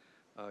Lund,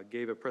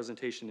 gave a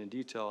presentation in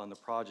detail on the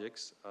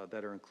projects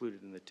that are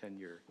included in the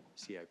 10-year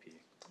CIP.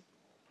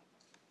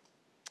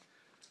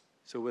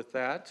 So with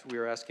that, we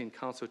are asking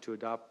Council to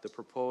adopt the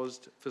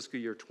proposed fiscal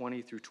year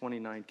 20 through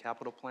 29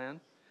 capital plan.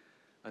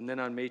 And then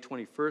on May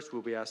 21st,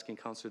 we'll be asking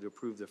Council to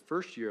approve the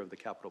first year of the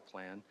capital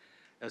plan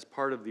as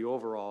part of the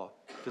overall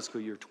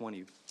fiscal year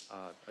 20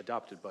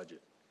 adopted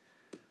budget.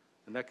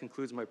 And that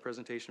concludes my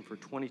presentation for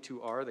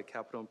 22R, the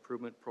capital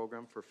improvement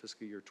program for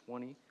fiscal year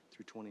 20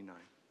 through 29.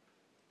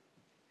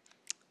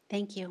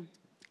 Thank you.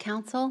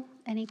 Council,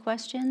 any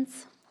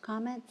questions,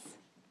 comments?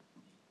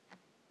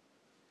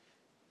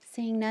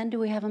 Seeing none, do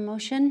we have a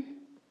motion?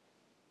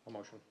 A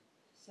motion.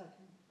 Second.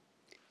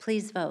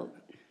 Please vote.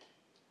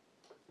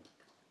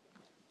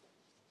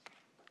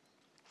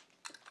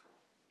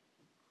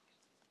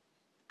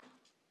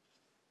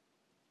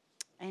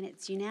 And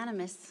it's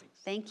unanimous.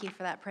 Thank you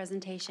for that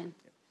presentation.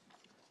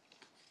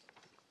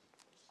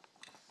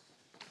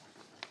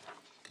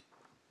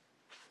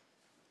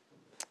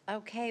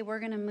 Okay, we're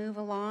going to move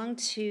along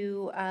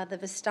to the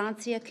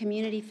Vistancia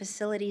Community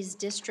Facilities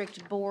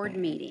District Board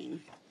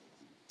meeting.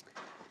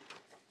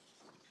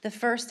 The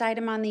first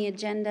item on the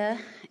agenda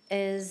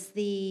is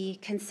the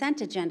consent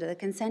agenda. The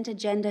consent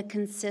agenda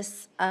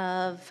consists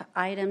of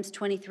items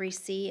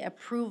 23C,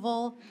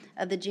 approval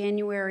of the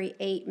January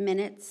 8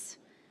 minutes.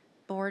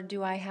 Board,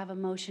 do I have a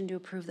motion to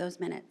approve those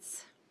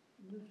minutes?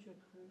 Move to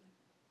approve.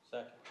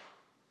 Second.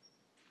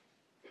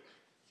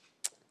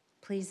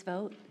 Please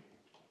vote.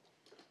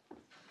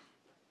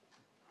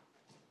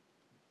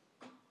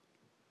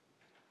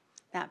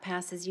 That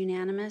passes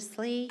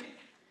unanimously.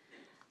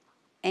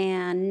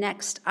 And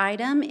next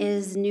item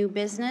is new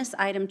business,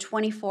 item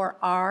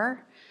 24R,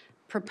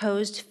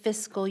 proposed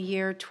fiscal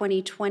year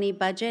 2020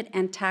 budget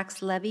and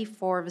tax levy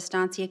for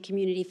Vistancia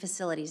Community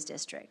Facilities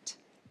District.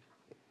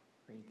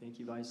 Great, thank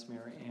you, Vice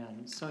Mayor.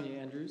 And Sonia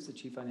Andrews, the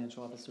Chief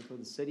Financial Officer for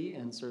the city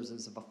and serves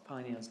as the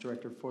Finance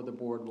Director for the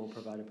board, will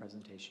provide a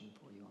presentation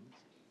for you on this.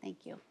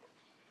 Thank you.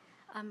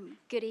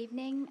 Good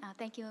evening.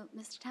 Thank you,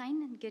 Mr.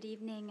 Tyne, and good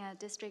evening,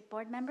 district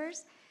board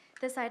members.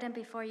 This item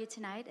before you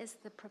tonight is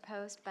the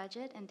proposed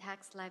budget and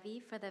tax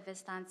levy for the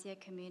Vistancia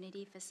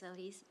Community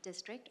Facilities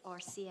District, or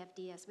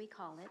CFD as we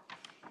call it.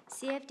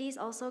 CFDs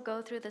also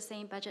go through the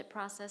same budget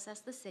process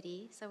as the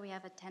city, so we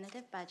have a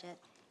tentative budget,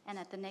 and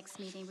at the next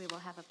meeting we will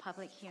have a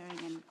public hearing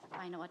and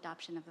final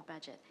adoption of the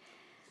budget.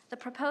 The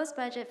proposed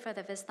budget for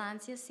the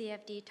Vistancia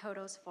CFD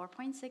totals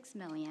 $4.6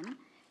 million.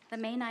 The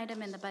main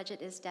item in the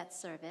budget is debt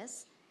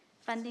service.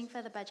 Funding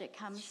for the budget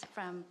comes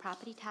from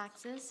property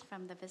taxes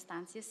from the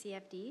Vistancia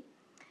CFD.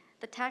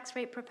 The tax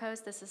rate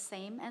proposed is the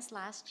same as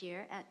last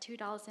year at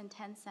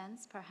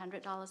 $2.10 per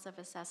 $100 of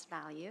assessed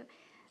value.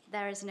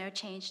 There is no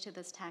change to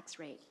this tax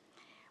rate.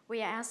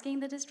 We are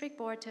asking the district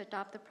board to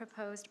adopt the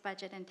proposed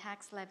budget and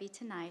tax levy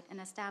tonight and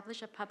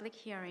establish a public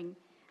hearing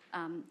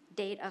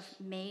date of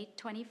May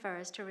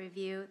 21st to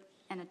review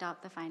and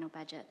adopt the final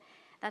budget.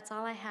 That's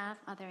all I have.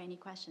 Are there any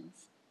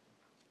questions?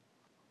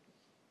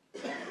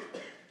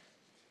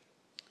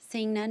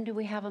 Seeing none, do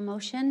we have a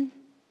motion?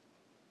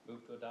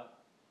 Move to adopt.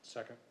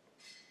 Second.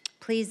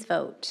 Please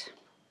vote.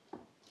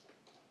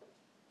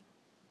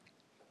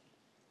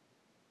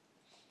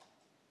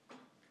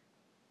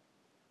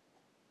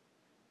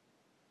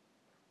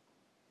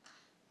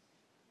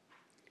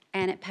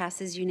 And it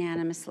passes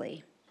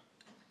unanimously.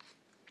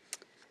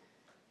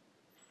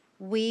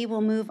 We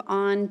will move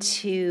on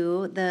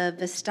to the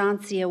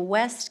Vistancia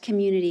West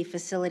Community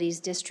Facilities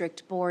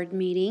District Board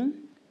meeting.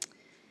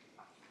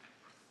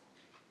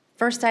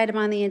 First item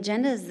on the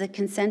agenda is the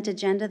consent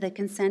agenda. The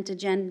consent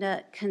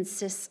agenda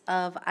consists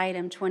of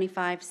item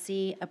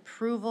 25C,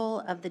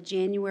 approval of the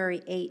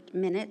January 8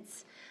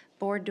 minutes.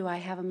 Board, do I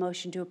have a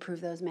motion to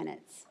approve those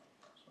minutes?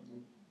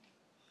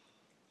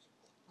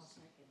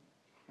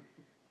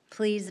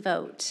 Please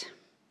vote.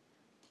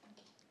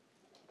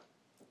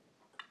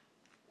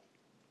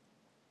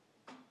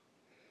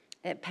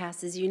 It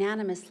passes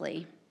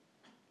unanimously.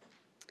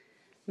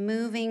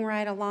 Moving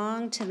right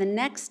along to the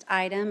next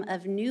item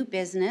of new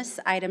business,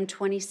 item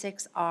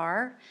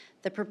 26R,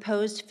 the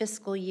proposed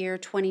fiscal year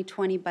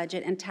 2020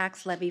 budget and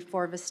tax levy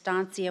for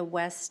Vistancia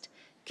West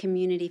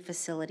Community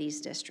Facilities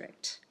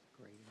District.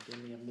 Great.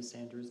 Again, we have Ms.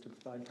 Andrews to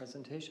provide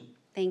presentation.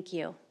 Thank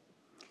you.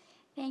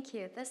 Thank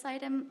you. This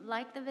item,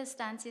 like the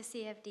Vistancia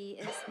CFD,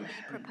 is the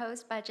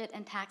proposed budget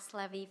and tax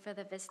levy for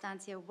the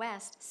Vistancia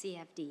West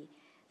CFD.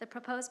 The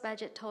proposed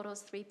budget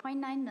totals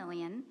 $3.9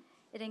 million.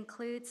 It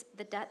includes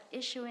the debt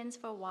issuance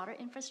for water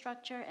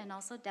infrastructure and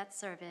also debt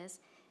service.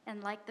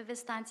 And like the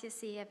Vistancia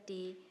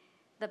CFD,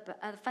 the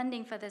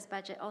funding for this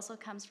budget also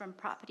comes from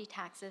property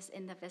taxes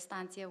in the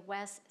Vistancia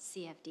West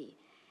CFD.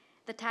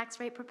 The tax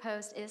rate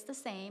proposed is the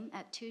same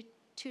at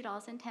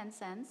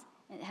 $2.10.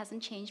 It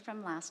hasn't changed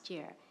from last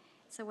year.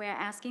 So we're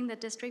asking the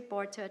district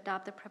board to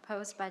adopt the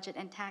proposed budget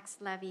and tax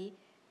levy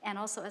and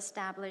also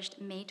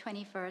established May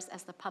 21st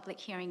as the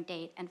public hearing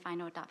date and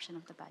final adoption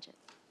of the budget.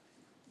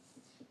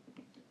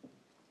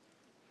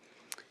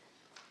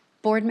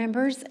 Board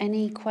members,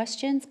 any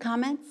questions,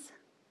 comments?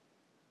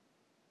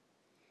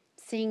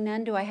 Seeing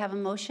none, do I have a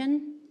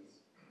motion?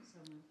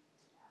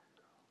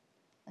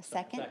 A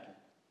second? Second.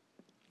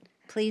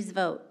 Please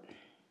vote.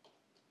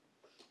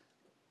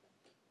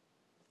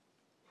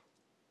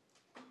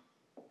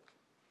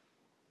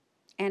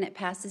 And it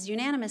passes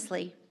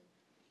unanimously.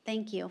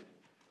 Thank you.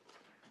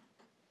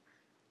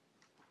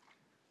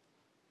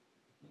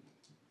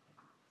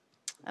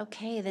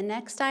 Okay, the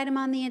next item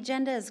on the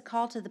agenda is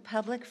call to the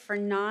public for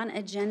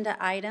non-agenda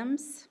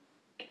items.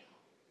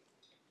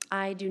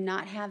 I do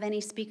not have any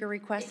speaker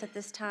requests at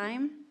this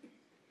time,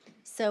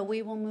 so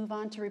we will move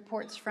on to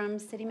reports from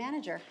City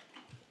Manager.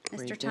 Mr.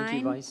 Great. Tyne?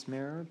 Thank you, Vice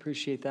Mayor.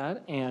 Appreciate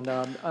that. And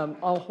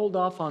I'll hold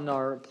off on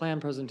our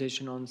plan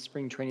presentation on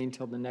spring training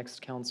until the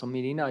next council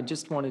meeting. I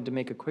just wanted to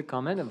make a quick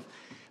comment of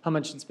how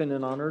much it's been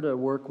an honor to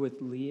work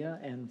with Leah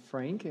and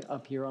Frank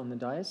up here on the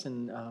dais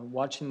and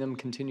watching them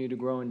continue to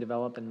grow and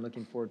develop, and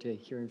looking forward to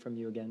hearing from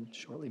you again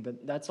shortly.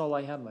 But that's all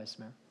I have, Vice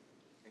Mayor.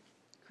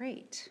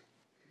 Great.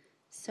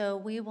 So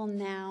we will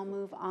now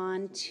move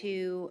on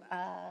to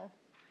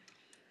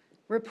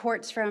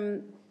reports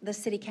from the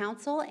City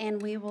Council,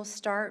 and we will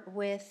start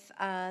with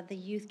the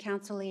Youth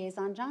Council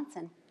Liaison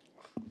Johnson.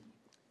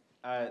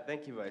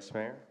 Thank you, Vice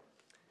Mayor.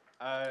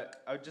 I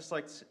would just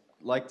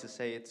like to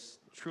say it's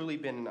truly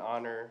been an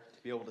honor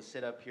to be able to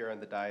sit up here on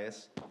the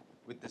dais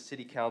with the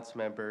City Council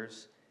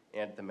members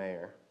and the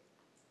Mayor.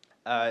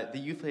 The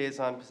Youth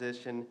Liaison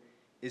position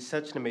is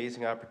such an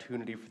amazing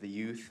opportunity for the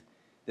youth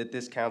that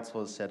this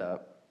council has set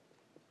up.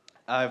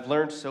 I've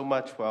learned so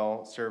much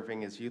while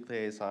serving as Youth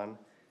Liaison,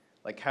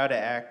 like how to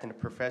act in a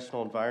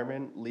professional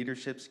environment,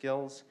 leadership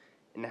skills,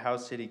 and how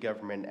city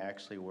government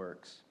actually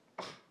works.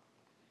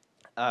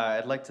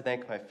 I'd like to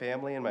thank my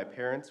family and my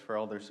parents for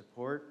all their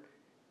support,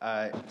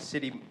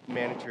 City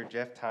Manager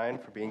Jeff Tyne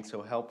for being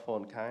so helpful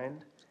and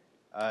kind,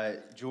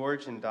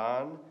 George and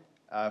Don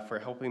for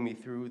helping me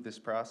through this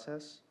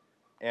process,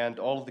 and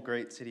all of the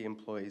great city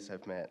employees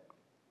I've met.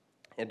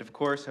 And of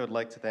course, I would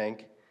like to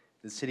thank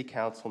the City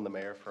Council and the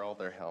Mayor for all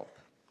their help.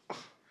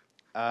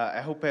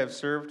 I hope I have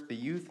served the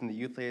youth and the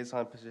Youth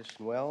Liaison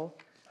position well.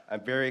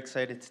 I'm very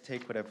excited to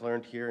take what I've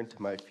learned here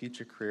into my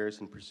future careers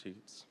and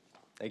pursuits.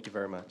 Thank you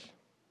very much.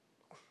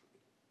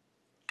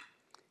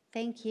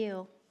 Thank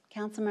you.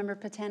 Councilmember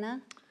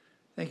Patena?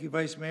 Thank you,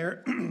 Vice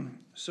Mayor.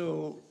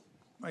 So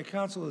my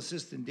council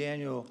assistant,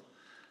 Daniel,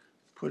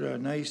 put a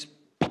nice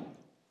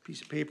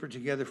piece of paper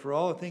together for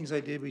all the things I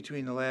did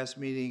between the last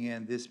meeting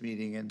and this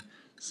meeting, and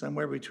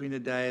somewhere between the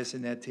dais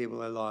and that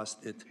table, I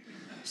lost it.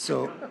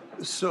 So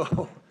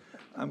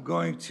I'm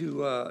going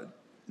to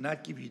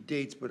not give you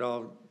dates, but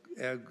I'll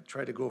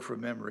try to go from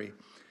memory.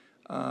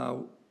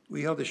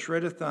 We held a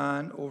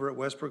shred-a-thon over at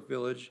Westbrook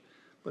Village,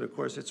 but of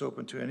course it's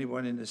open to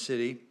anyone in the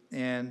city.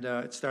 And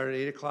it started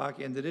at 8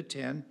 o'clock, ended at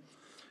 10.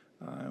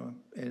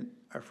 And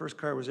our first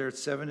car was there at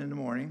 7 in the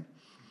morning.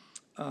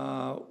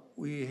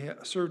 We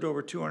served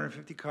over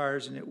 250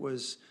 cars, and it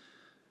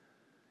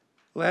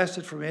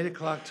lasted from 8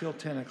 o'clock till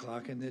 10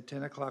 o'clock. And at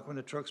 10 o'clock, when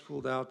the trucks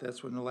pulled out,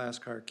 that's when the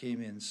last car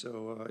came in.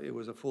 So it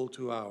was a full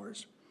 2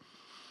 hours.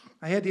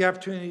 I had the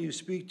opportunity to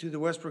speak to the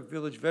Westbrook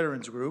Village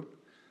Veterans Group.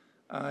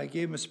 I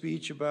gave them a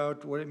speech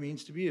about what it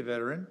means to be a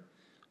veteran,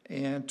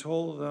 and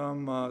told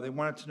them they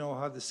wanted to know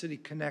how the city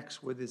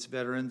connects with its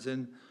veterans.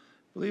 And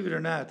believe it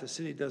or not, the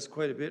city does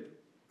quite a bit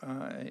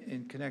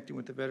in connecting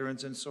with the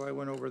veterans, and so I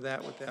went over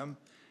that with them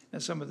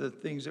and some of the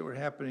things that were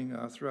happening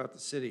throughout the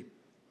city.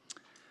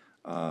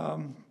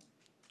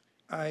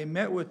 I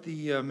met with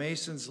the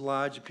Masons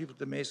Lodge, people at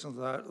the Masons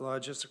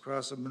Lodge just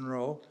across of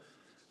Monroe.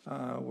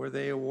 where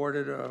they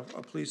awarded a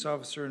police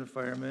officer and a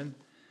fireman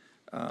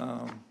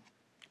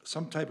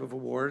some type of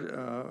award.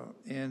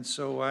 And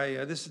so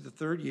this is the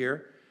third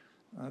year.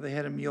 They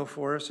had a meal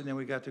for us, and then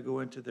we got to go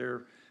into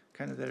their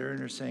their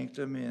inner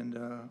sanctum, and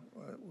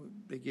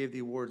they gave the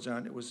awards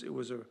on. It was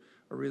a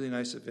really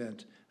nice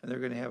event, and they're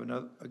going to have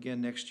another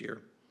again next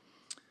year.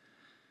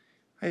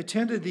 I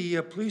attended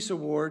the police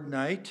award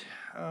night.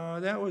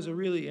 That was a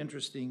really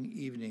interesting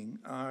evening.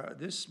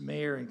 This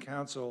mayor and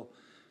council,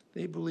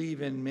 they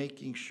believe in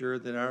making sure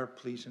that our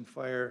police and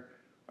fire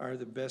are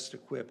the best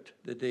equipped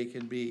that they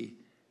can be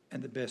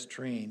and the best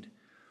trained.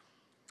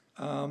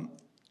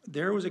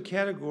 There was a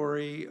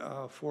category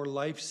for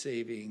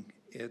life-saving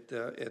at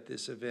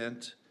this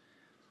event,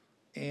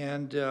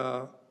 and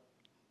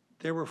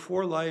there were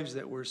 4 lives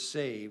that were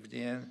saved.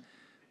 And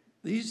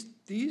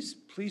these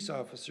police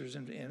officers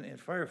and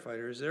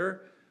firefighters,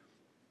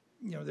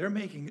 they're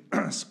making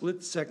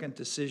split-second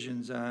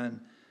decisions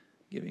on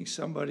giving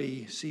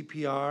somebody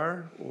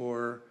CPR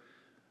or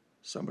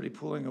somebody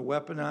pulling a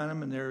weapon on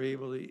them, and they're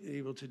able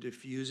to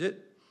defuse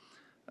it.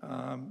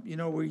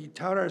 We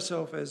tout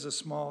ourselves as a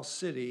small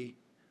city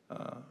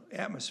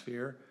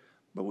atmosphere,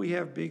 but we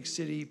have big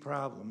city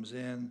problems,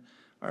 and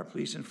our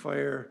police and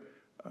fire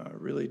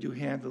really do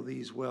handle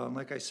these well. And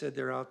like I said,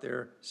 they're out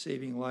there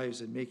saving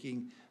lives and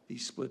making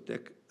these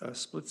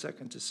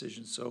split-second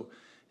decisions. So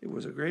it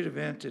was a great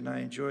event, and I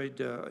enjoyed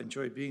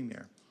being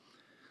there.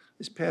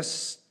 This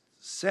past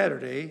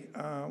Saturday,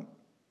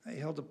 I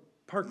held a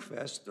Park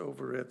Fest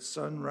over at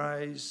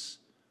Sunrise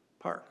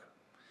Park.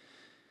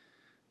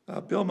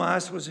 Bill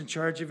Moss was in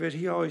charge of it.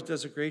 He always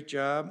does a great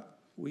job.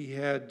 We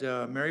had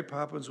Mary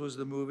Poppins was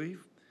the movie.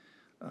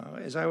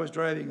 As I was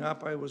driving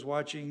up, I was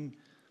watching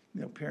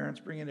parents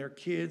bringing their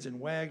kids and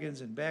wagons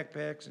and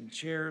backpacks and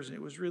chairs, and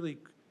it was really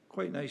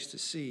quite nice to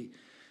see.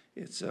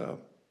 It's a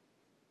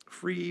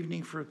free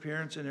evening for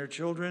parents and their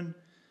children.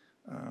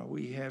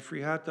 We have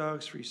free hot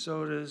dogs, free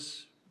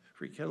sodas,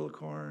 free kettle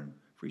corn,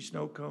 free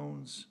snow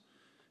cones,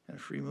 and a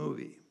free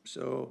movie.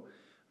 So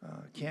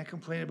can't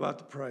complain about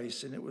the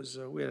price. And it was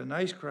we had a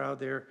nice crowd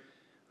there.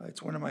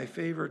 It's one of my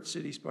favorite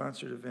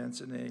city-sponsored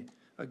events, and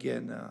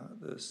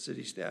the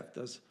city staff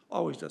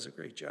always does a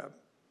great job.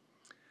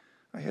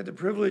 I had the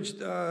privilege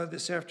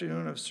this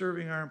afternoon of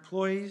serving our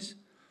employees.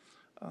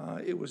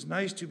 It was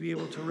nice to be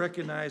able to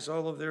recognize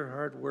all of their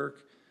hard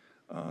work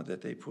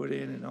that they put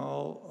in and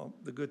all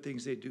the good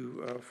things they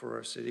do for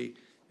our city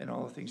and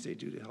all the things they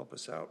do to help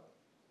us out.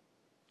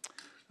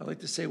 I'd like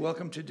to say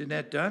welcome to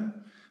Danette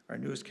Dunn, our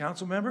newest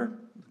council member.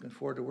 Looking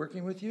forward to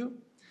working with you.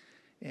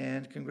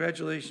 And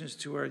congratulations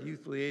to our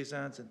youth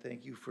liaisons, and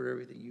thank you for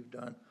everything you've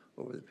done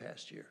over the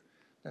past year.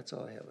 That's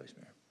all I have, Vice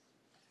Mayor.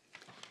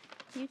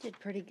 You did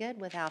pretty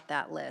good without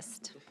that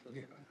list.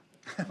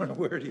 I don't know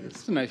where it is.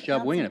 It's a nice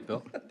job winging it,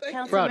 Bill.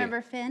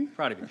 Councilmember Finn?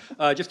 Proud of you.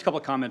 Just a couple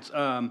of comments.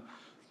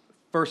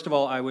 First of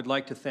all, I would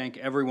like to thank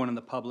everyone in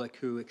the public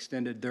who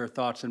extended their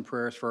thoughts and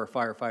prayers for our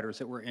firefighters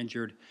that were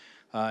injured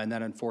in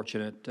that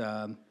unfortunate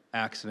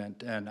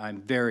accident. And I'm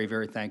very,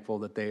 very thankful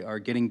that they are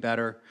getting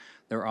better.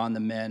 They're on the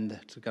mend.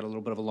 It's got a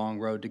little bit of a long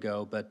road to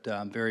go, but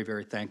I'm very,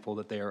 very thankful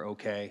that they are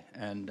okay,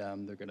 and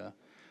they're going to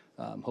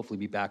hopefully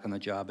be back on the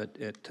job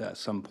at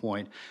some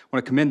point. I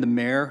want to commend the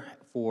mayor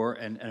for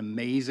an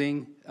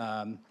amazing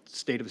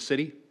State of the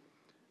City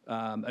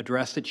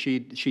address that she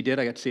did.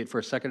 I got to see it for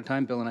a second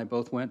time. Bill and I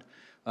both went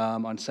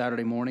on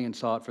Saturday morning and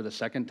saw it for the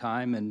second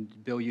time.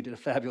 And Bill, you did a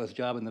fabulous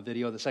job in the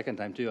video the second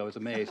time too. I was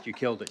amazed. You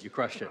killed it. You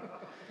crushed it.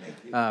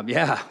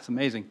 Yeah, it's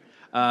amazing.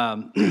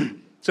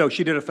 So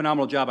she did a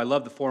phenomenal job. I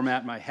love the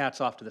format. My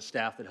hat's off to the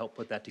staff that helped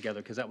put that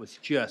together, because that was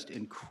just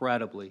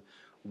incredibly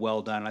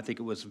well done. I think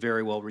it was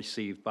very well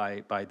received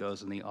by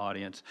those in the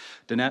audience.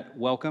 Danette,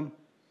 welcome.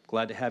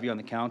 Glad to have you on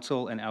the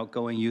council and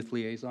outgoing youth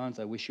liaisons.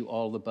 I wish you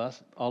all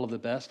of the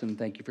best, and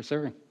thank you for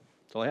serving.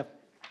 That's all I have.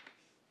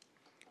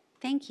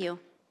 Thank you.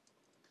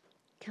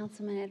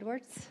 Councilman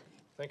Edwards?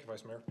 Thank you,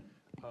 Vice Mayor.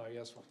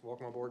 Yes,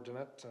 welcome aboard,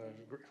 Danette.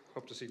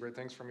 Hope to see great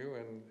things from you,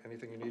 and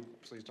anything you need,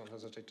 please don't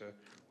hesitate to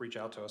reach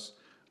out to us.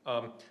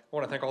 I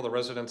want to thank all the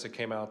residents that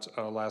came out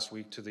last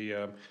week to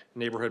the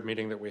neighborhood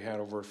meeting that we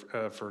had over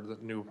for the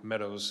new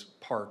Meadows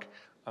Park.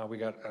 We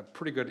got a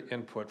pretty good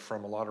input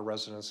from a lot of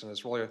residents, and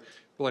it's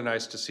really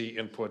nice to see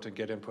input and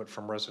get input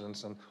from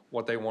residents and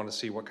what they want to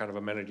see, what kind of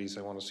amenities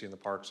they want to see in the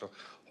park. So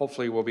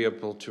hopefully we'll be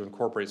able to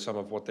incorporate some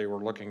of what they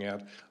were looking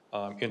at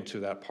into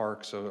that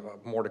park. So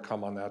more to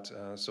come on that.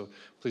 So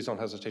please don't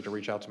hesitate to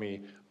reach out to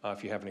me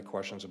if you have any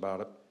questions about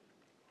it.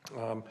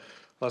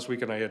 Last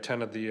weekend I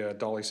attended the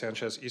Dolly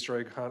Sanchez Easter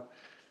egg hunt.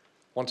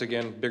 Once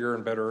again, bigger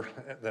and better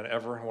than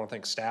ever. I want to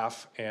thank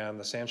staff and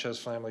the Sanchez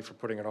family for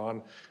putting it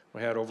on.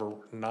 We had over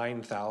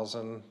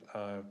 9,000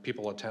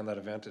 people attend that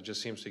event. It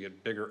just seems to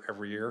get bigger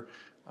every year.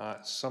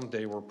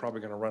 Someday we're probably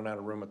going to run out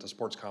of room at the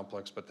sports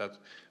complex, but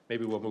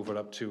maybe we'll move it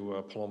up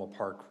to Paloma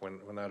Park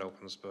when that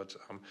opens. But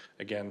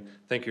again,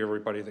 thank you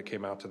everybody that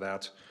came out to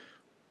that.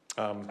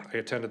 I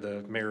attended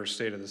the mayor's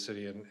State of the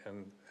City,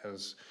 and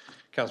as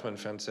Councilman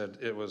Finn said,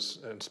 it was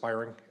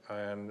inspiring,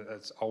 and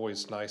it's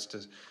always nice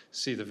to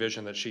see the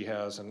vision that she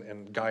has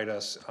and guide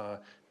us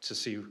to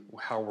see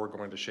how we're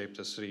going to shape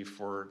the city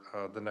for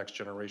the next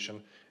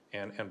generation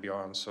and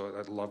beyond. So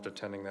I loved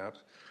attending that.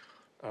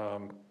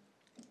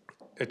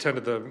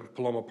 Attended the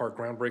Paloma Park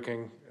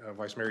groundbreaking.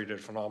 Vice Mayor did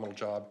a phenomenal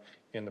job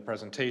in the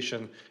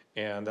presentation,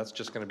 and that's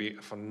just going to be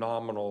a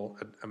phenomenal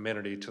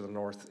amenity to the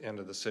north end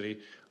of the city.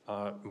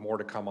 More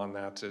to come on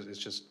that. It's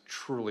just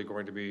truly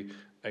going to be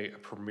a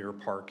premier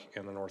park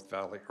in the North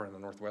Valley, or in the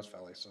Northwest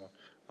Valley. So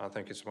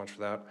thank you so much for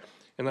that.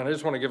 And then I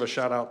just want to give a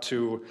shout out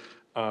to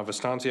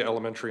Vistancia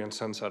Elementary and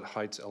Sunset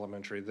Heights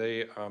Elementary.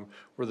 They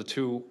were the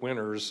two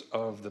winners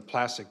of the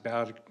Plastic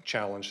Bag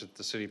Challenge that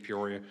the city of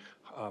Peoria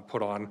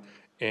put on.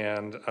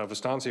 And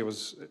Vistancia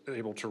was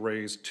able to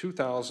raise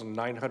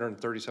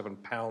 2,937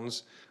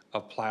 pounds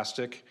of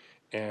plastic,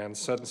 and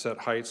Sunset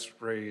Heights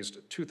raised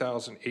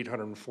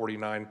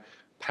 2,849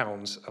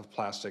 pounds of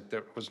plastic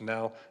that was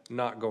now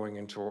not going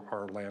into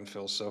our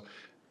landfills. So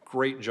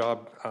great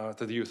job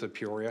to the youth of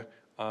Peoria.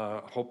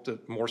 Hope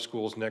that more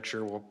schools next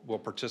year will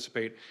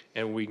participate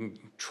and we can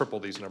triple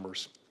these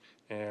numbers.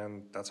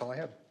 And that's all I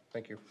had.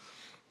 Thank you.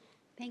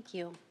 Thank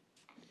you.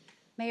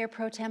 Mayor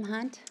Pro Tem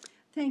Hunt.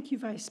 Thank you,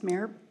 Vice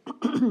Mayor.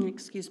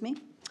 Excuse me.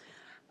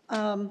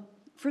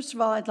 First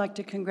of all, I'd like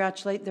to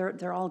congratulate,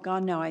 they're all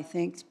gone now, I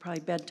think. It's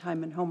probably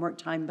bedtime and homework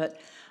time, but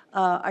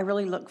I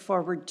really look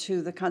forward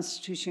to the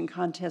Constitution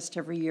contest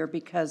every year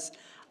because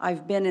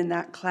I've been in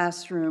that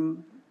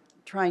classroom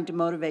trying to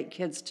motivate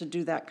kids to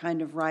do that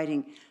kind of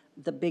writing,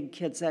 the big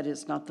kids, that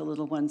is, not the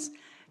little ones.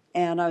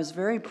 And I was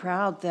very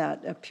proud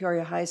that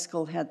Peoria High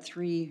School had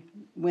 3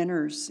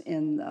 winners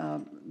in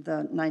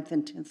the 9th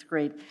and 10th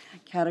grade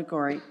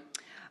category.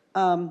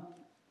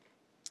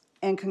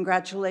 And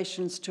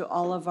congratulations to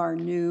all of our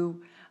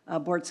new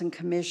boards and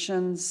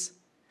commissions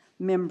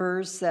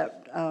members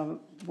that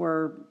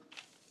were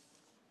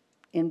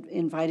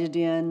invited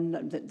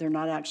in. They're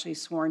not actually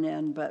sworn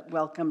in, but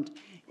welcomed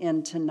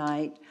in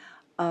tonight.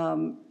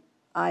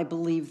 I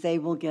believe they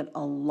will get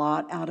a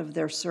lot out of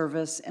their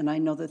service, and I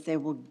know that they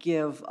will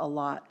give a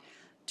lot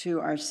to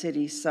our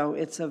city. So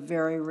it's a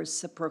very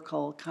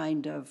reciprocal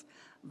kind of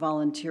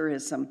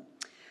volunteerism.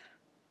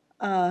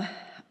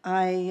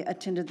 I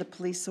attended the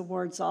police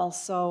awards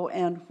also,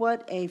 and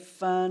what a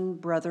fun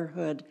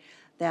brotherhood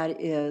that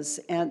is.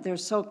 And they're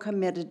so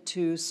committed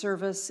to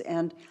service,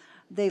 and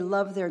they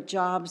love their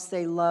jobs.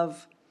 They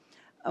love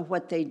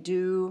what they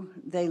do.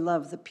 They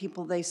love the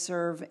people they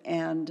serve.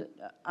 And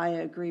I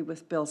agree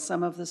with Bill.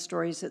 Some of the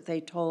stories that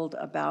they told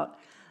about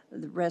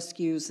the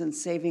rescues and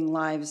saving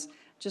lives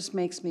just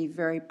makes me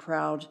very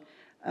proud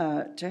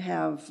to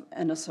have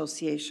an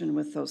association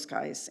with those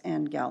guys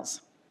and gals.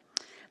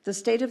 The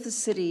State of the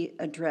City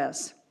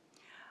address.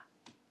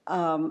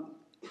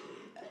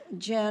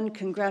 Jen,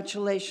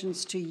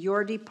 congratulations to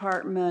your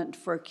department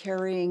for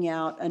carrying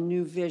out a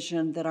new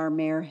vision that our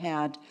mayor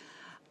had.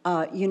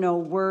 You know,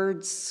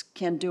 words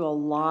can do a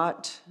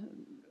lot.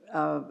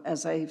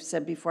 As I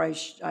said before,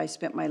 I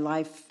spent my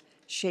life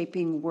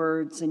shaping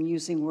words and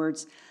using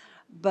words,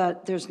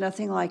 but there's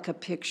nothing like a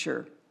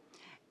picture.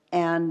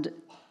 And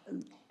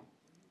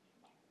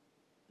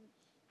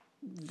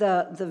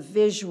the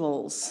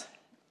visuals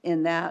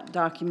in that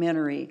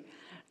documentary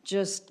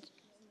just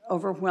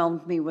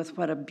overwhelmed me with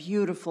what a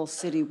beautiful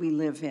city we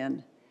live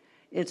in.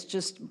 It's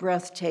just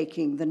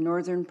breathtaking. The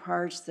northern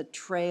parts, the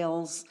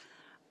trails,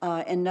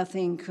 and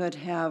nothing could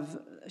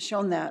have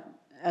shown that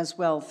as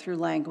well through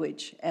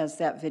language as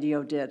that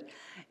video did.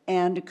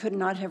 And it could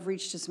not have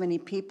reached as many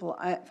people.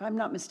 If I'm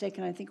not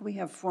mistaken, I think we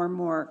have 4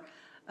 more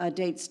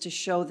dates to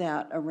show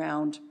that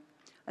around.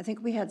 I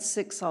think we had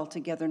 6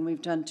 altogether, and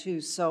we've done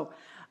 2. So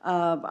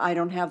I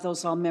don't have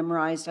those all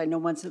memorized. I know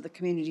one's at the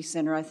community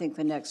center, I think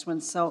the next one.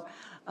 So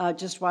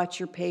just watch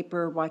your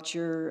paper, watch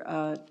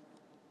your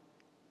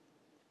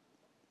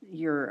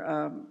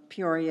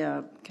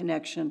Peoria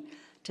connection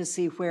to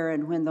see where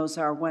and when those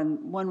are.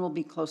 One will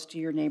be close to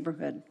your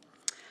neighborhood.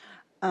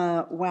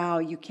 Wow,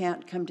 you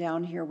can't come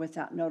down here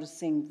without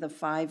noticing the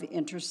 5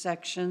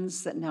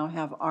 intersections that now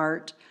have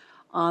art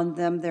on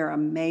them. They're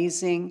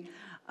amazing.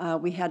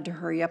 We had to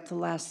hurry up the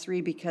last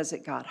 3 because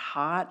it got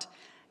hot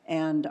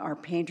and our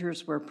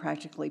painters were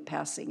practically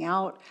passing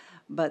out,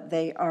 but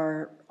they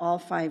are all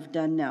 5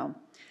 done now.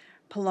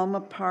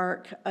 Paloma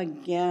Park,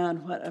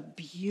 again, what a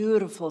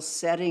beautiful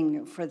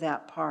setting for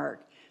that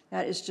park.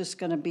 That is just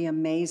going to be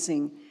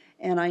amazing.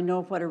 And I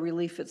know what a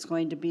relief it's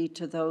going to be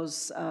to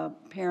those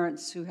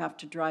parents who have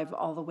to drive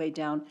all the way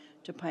down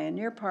to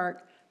Pioneer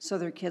Park so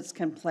their kids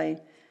can play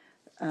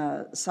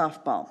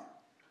softball.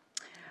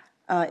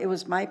 It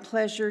was my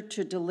pleasure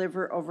to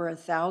deliver over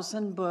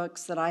 1,000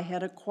 books that I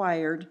had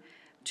acquired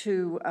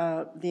to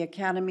the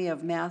Academy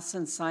of Maths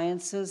and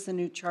Sciences, the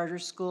new charter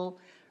school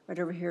right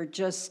over here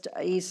just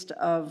east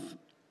of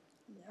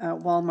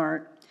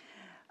Walmart.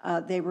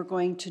 They were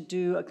going to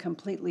do a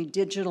completely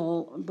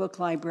digital book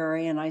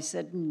library, and I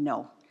said,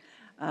 no.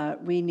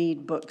 We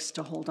need books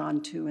to hold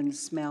on to and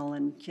smell,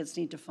 and kids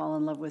need to fall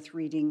in love with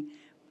reading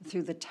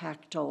through the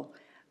tactile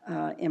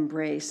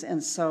embrace.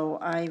 And so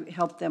I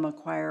helped them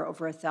acquire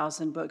over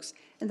 1,000 books,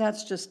 and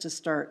that's just to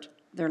start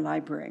their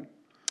library.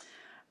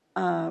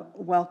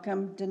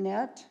 Welcome,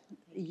 Danette.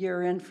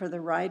 You're in for the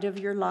ride of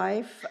your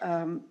life.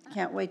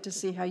 Can't wait to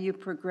see how you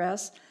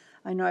progress.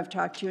 I know I've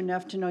talked to you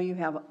enough to know you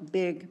have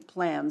big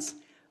plans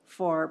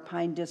for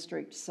Pine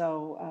District,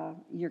 so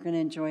you're going to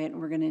enjoy it, and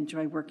we're going to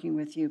enjoy working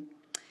with you.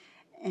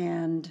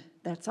 And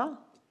that's all.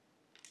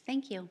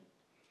 Thank you.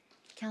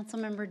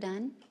 Councilmember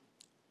Dunn.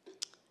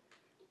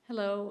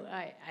 Hello,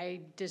 I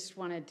just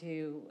wanted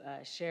to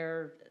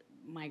share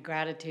my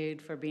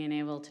gratitude for being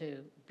able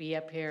to be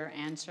up here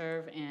and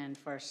serve, and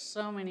for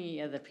so many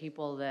of the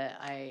people that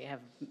I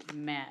have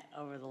met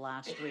over the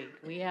last week.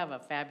 We have a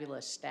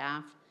fabulous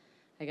staff.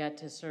 I got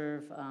to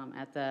serve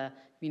at the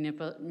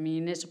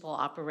Municipal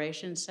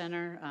Operations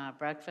Center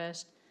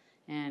breakfast,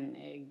 and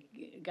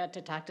got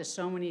to talk to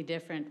so many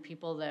different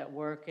people that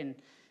work in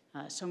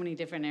so many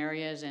different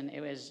areas, and it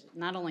was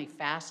not only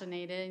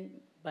fascinating,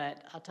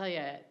 but I'll tell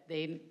you,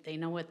 they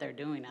know what they're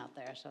doing out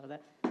there, so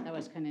that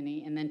was kind of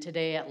neat. And then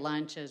today at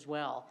lunch as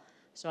well.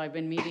 So I've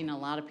been meeting a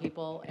lot of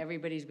people.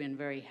 Everybody's been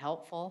very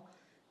helpful.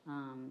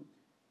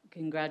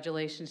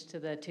 Congratulations to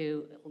the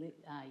two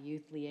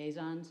youth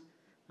liaisons.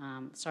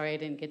 Sorry I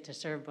didn't get to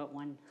serve but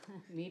one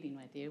meeting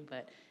with you,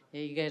 but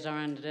yeah, you guys are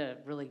on to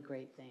really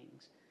great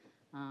things.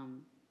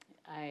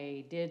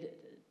 I did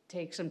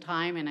take some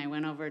time and I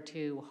went over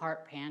to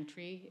Heart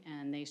Pantry,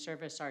 and they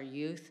service our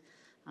youth.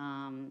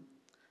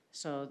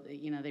 So,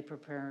 you know, they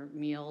prepare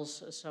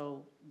meals,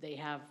 so they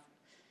have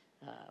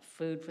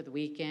food for the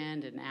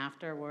weekend and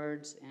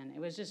afterwards, and it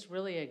was just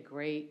really a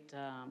great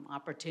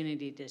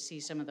opportunity to see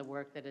some of the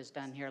work that is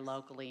done here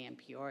locally in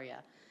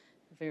Peoria.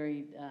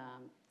 Very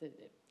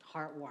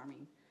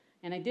heartwarming.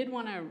 And I did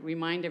want to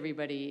remind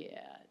everybody,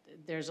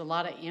 there's a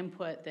lot of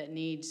input that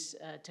needs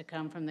to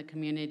come from the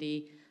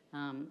community.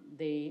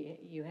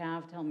 You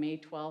have till May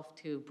 12th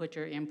to put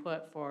your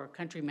input for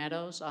Country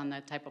Meadows on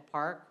the type of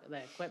park,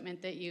 the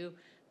equipment that you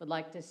would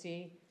like to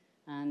see.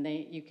 And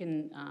you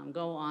can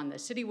go on the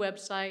city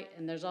website,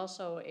 and there's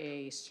also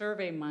a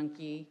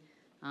SurveyMonkey.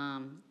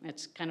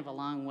 It's kind of a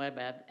long web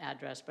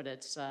address, but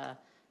it's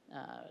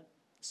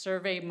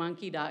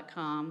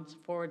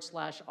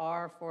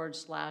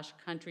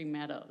surveymonkey.com/r/Country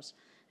Meadows.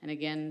 And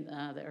again,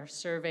 their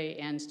survey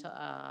ends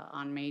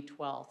on May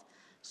 12th.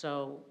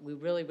 So we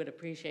really would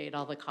appreciate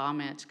all the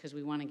comments, because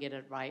we want to get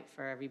it right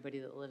for everybody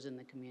that lives in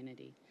the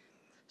community.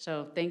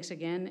 So thanks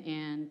again,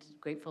 and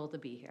grateful to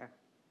be here.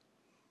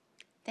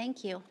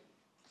 Thank you.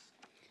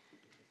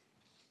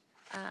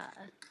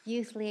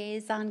 Youth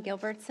Liaison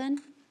Gilbertson.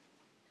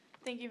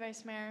 Thank you,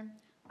 Vice Mayor.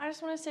 I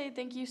just want to say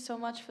thank you so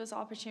much for this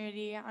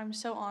opportunity. I'm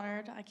so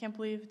honored. I can't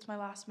believe it's my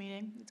last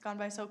meeting. It's gone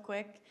by so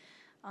quick.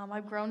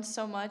 I've grown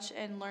so much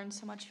and learned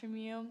so much from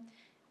you.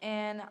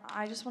 And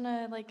I just want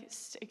to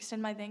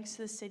extend my thanks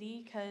to the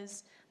city,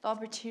 because the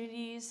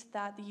opportunities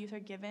that the youth are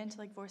given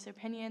to voice their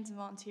opinions and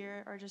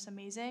volunteer are just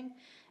amazing.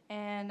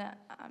 And I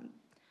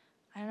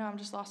don't know, I'm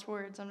just lost for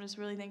words. I'm just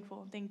really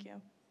thankful. Thank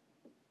you.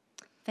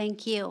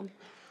 Thank you.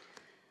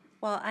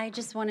 Well, I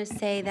just want to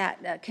say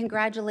that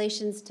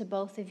congratulations to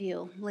both of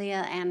you,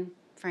 Leah and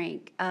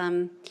Frank.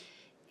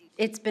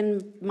 It's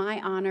been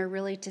my honor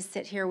really to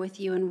sit here with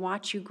you and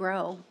watch you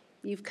grow.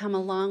 You've come a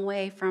long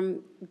way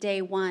from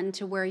day one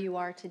to where you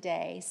are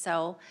today.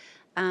 So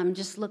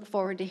just look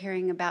forward to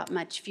hearing about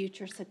much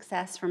future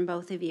success from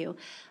both of you.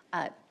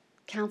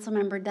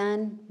 Councilmember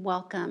Dunn,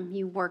 welcome.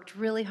 You worked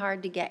really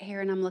hard to get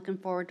here, and I'm looking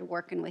forward to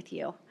working with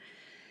you.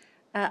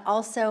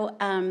 Also,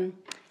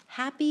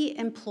 Happy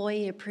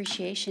Employee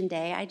Appreciation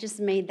Day. I just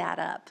made that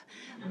up.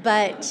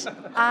 But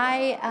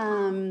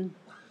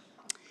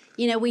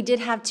you know, we did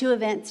have two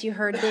events. You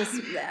heard this,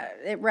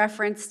 it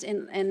referenced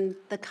in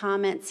the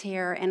comments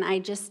here, and I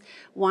just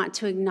want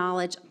to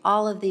acknowledge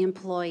all of the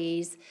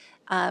employees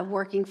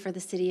working for the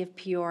city of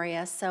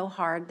Peoria so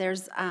hard.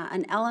 There's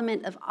an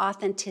element of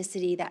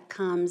authenticity that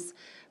comes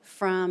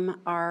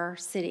from our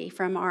city,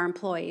 from our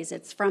employees.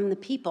 It's from the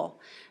people,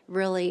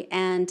 really.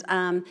 And,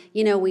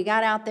 you know, we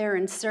got out there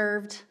and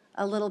served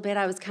a little bit.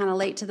 I was kind of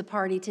late to the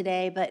party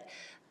today, but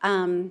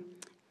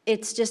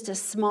it's just a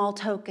small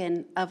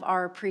token of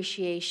our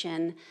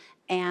appreciation,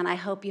 and I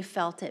hope you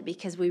felt it,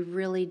 because we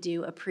really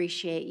do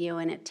appreciate you,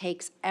 and it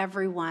takes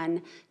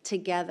everyone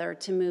together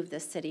to move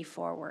this city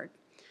forward.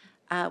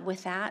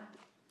 With that,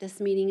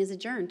 this meeting is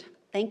adjourned.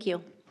 Thank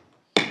you.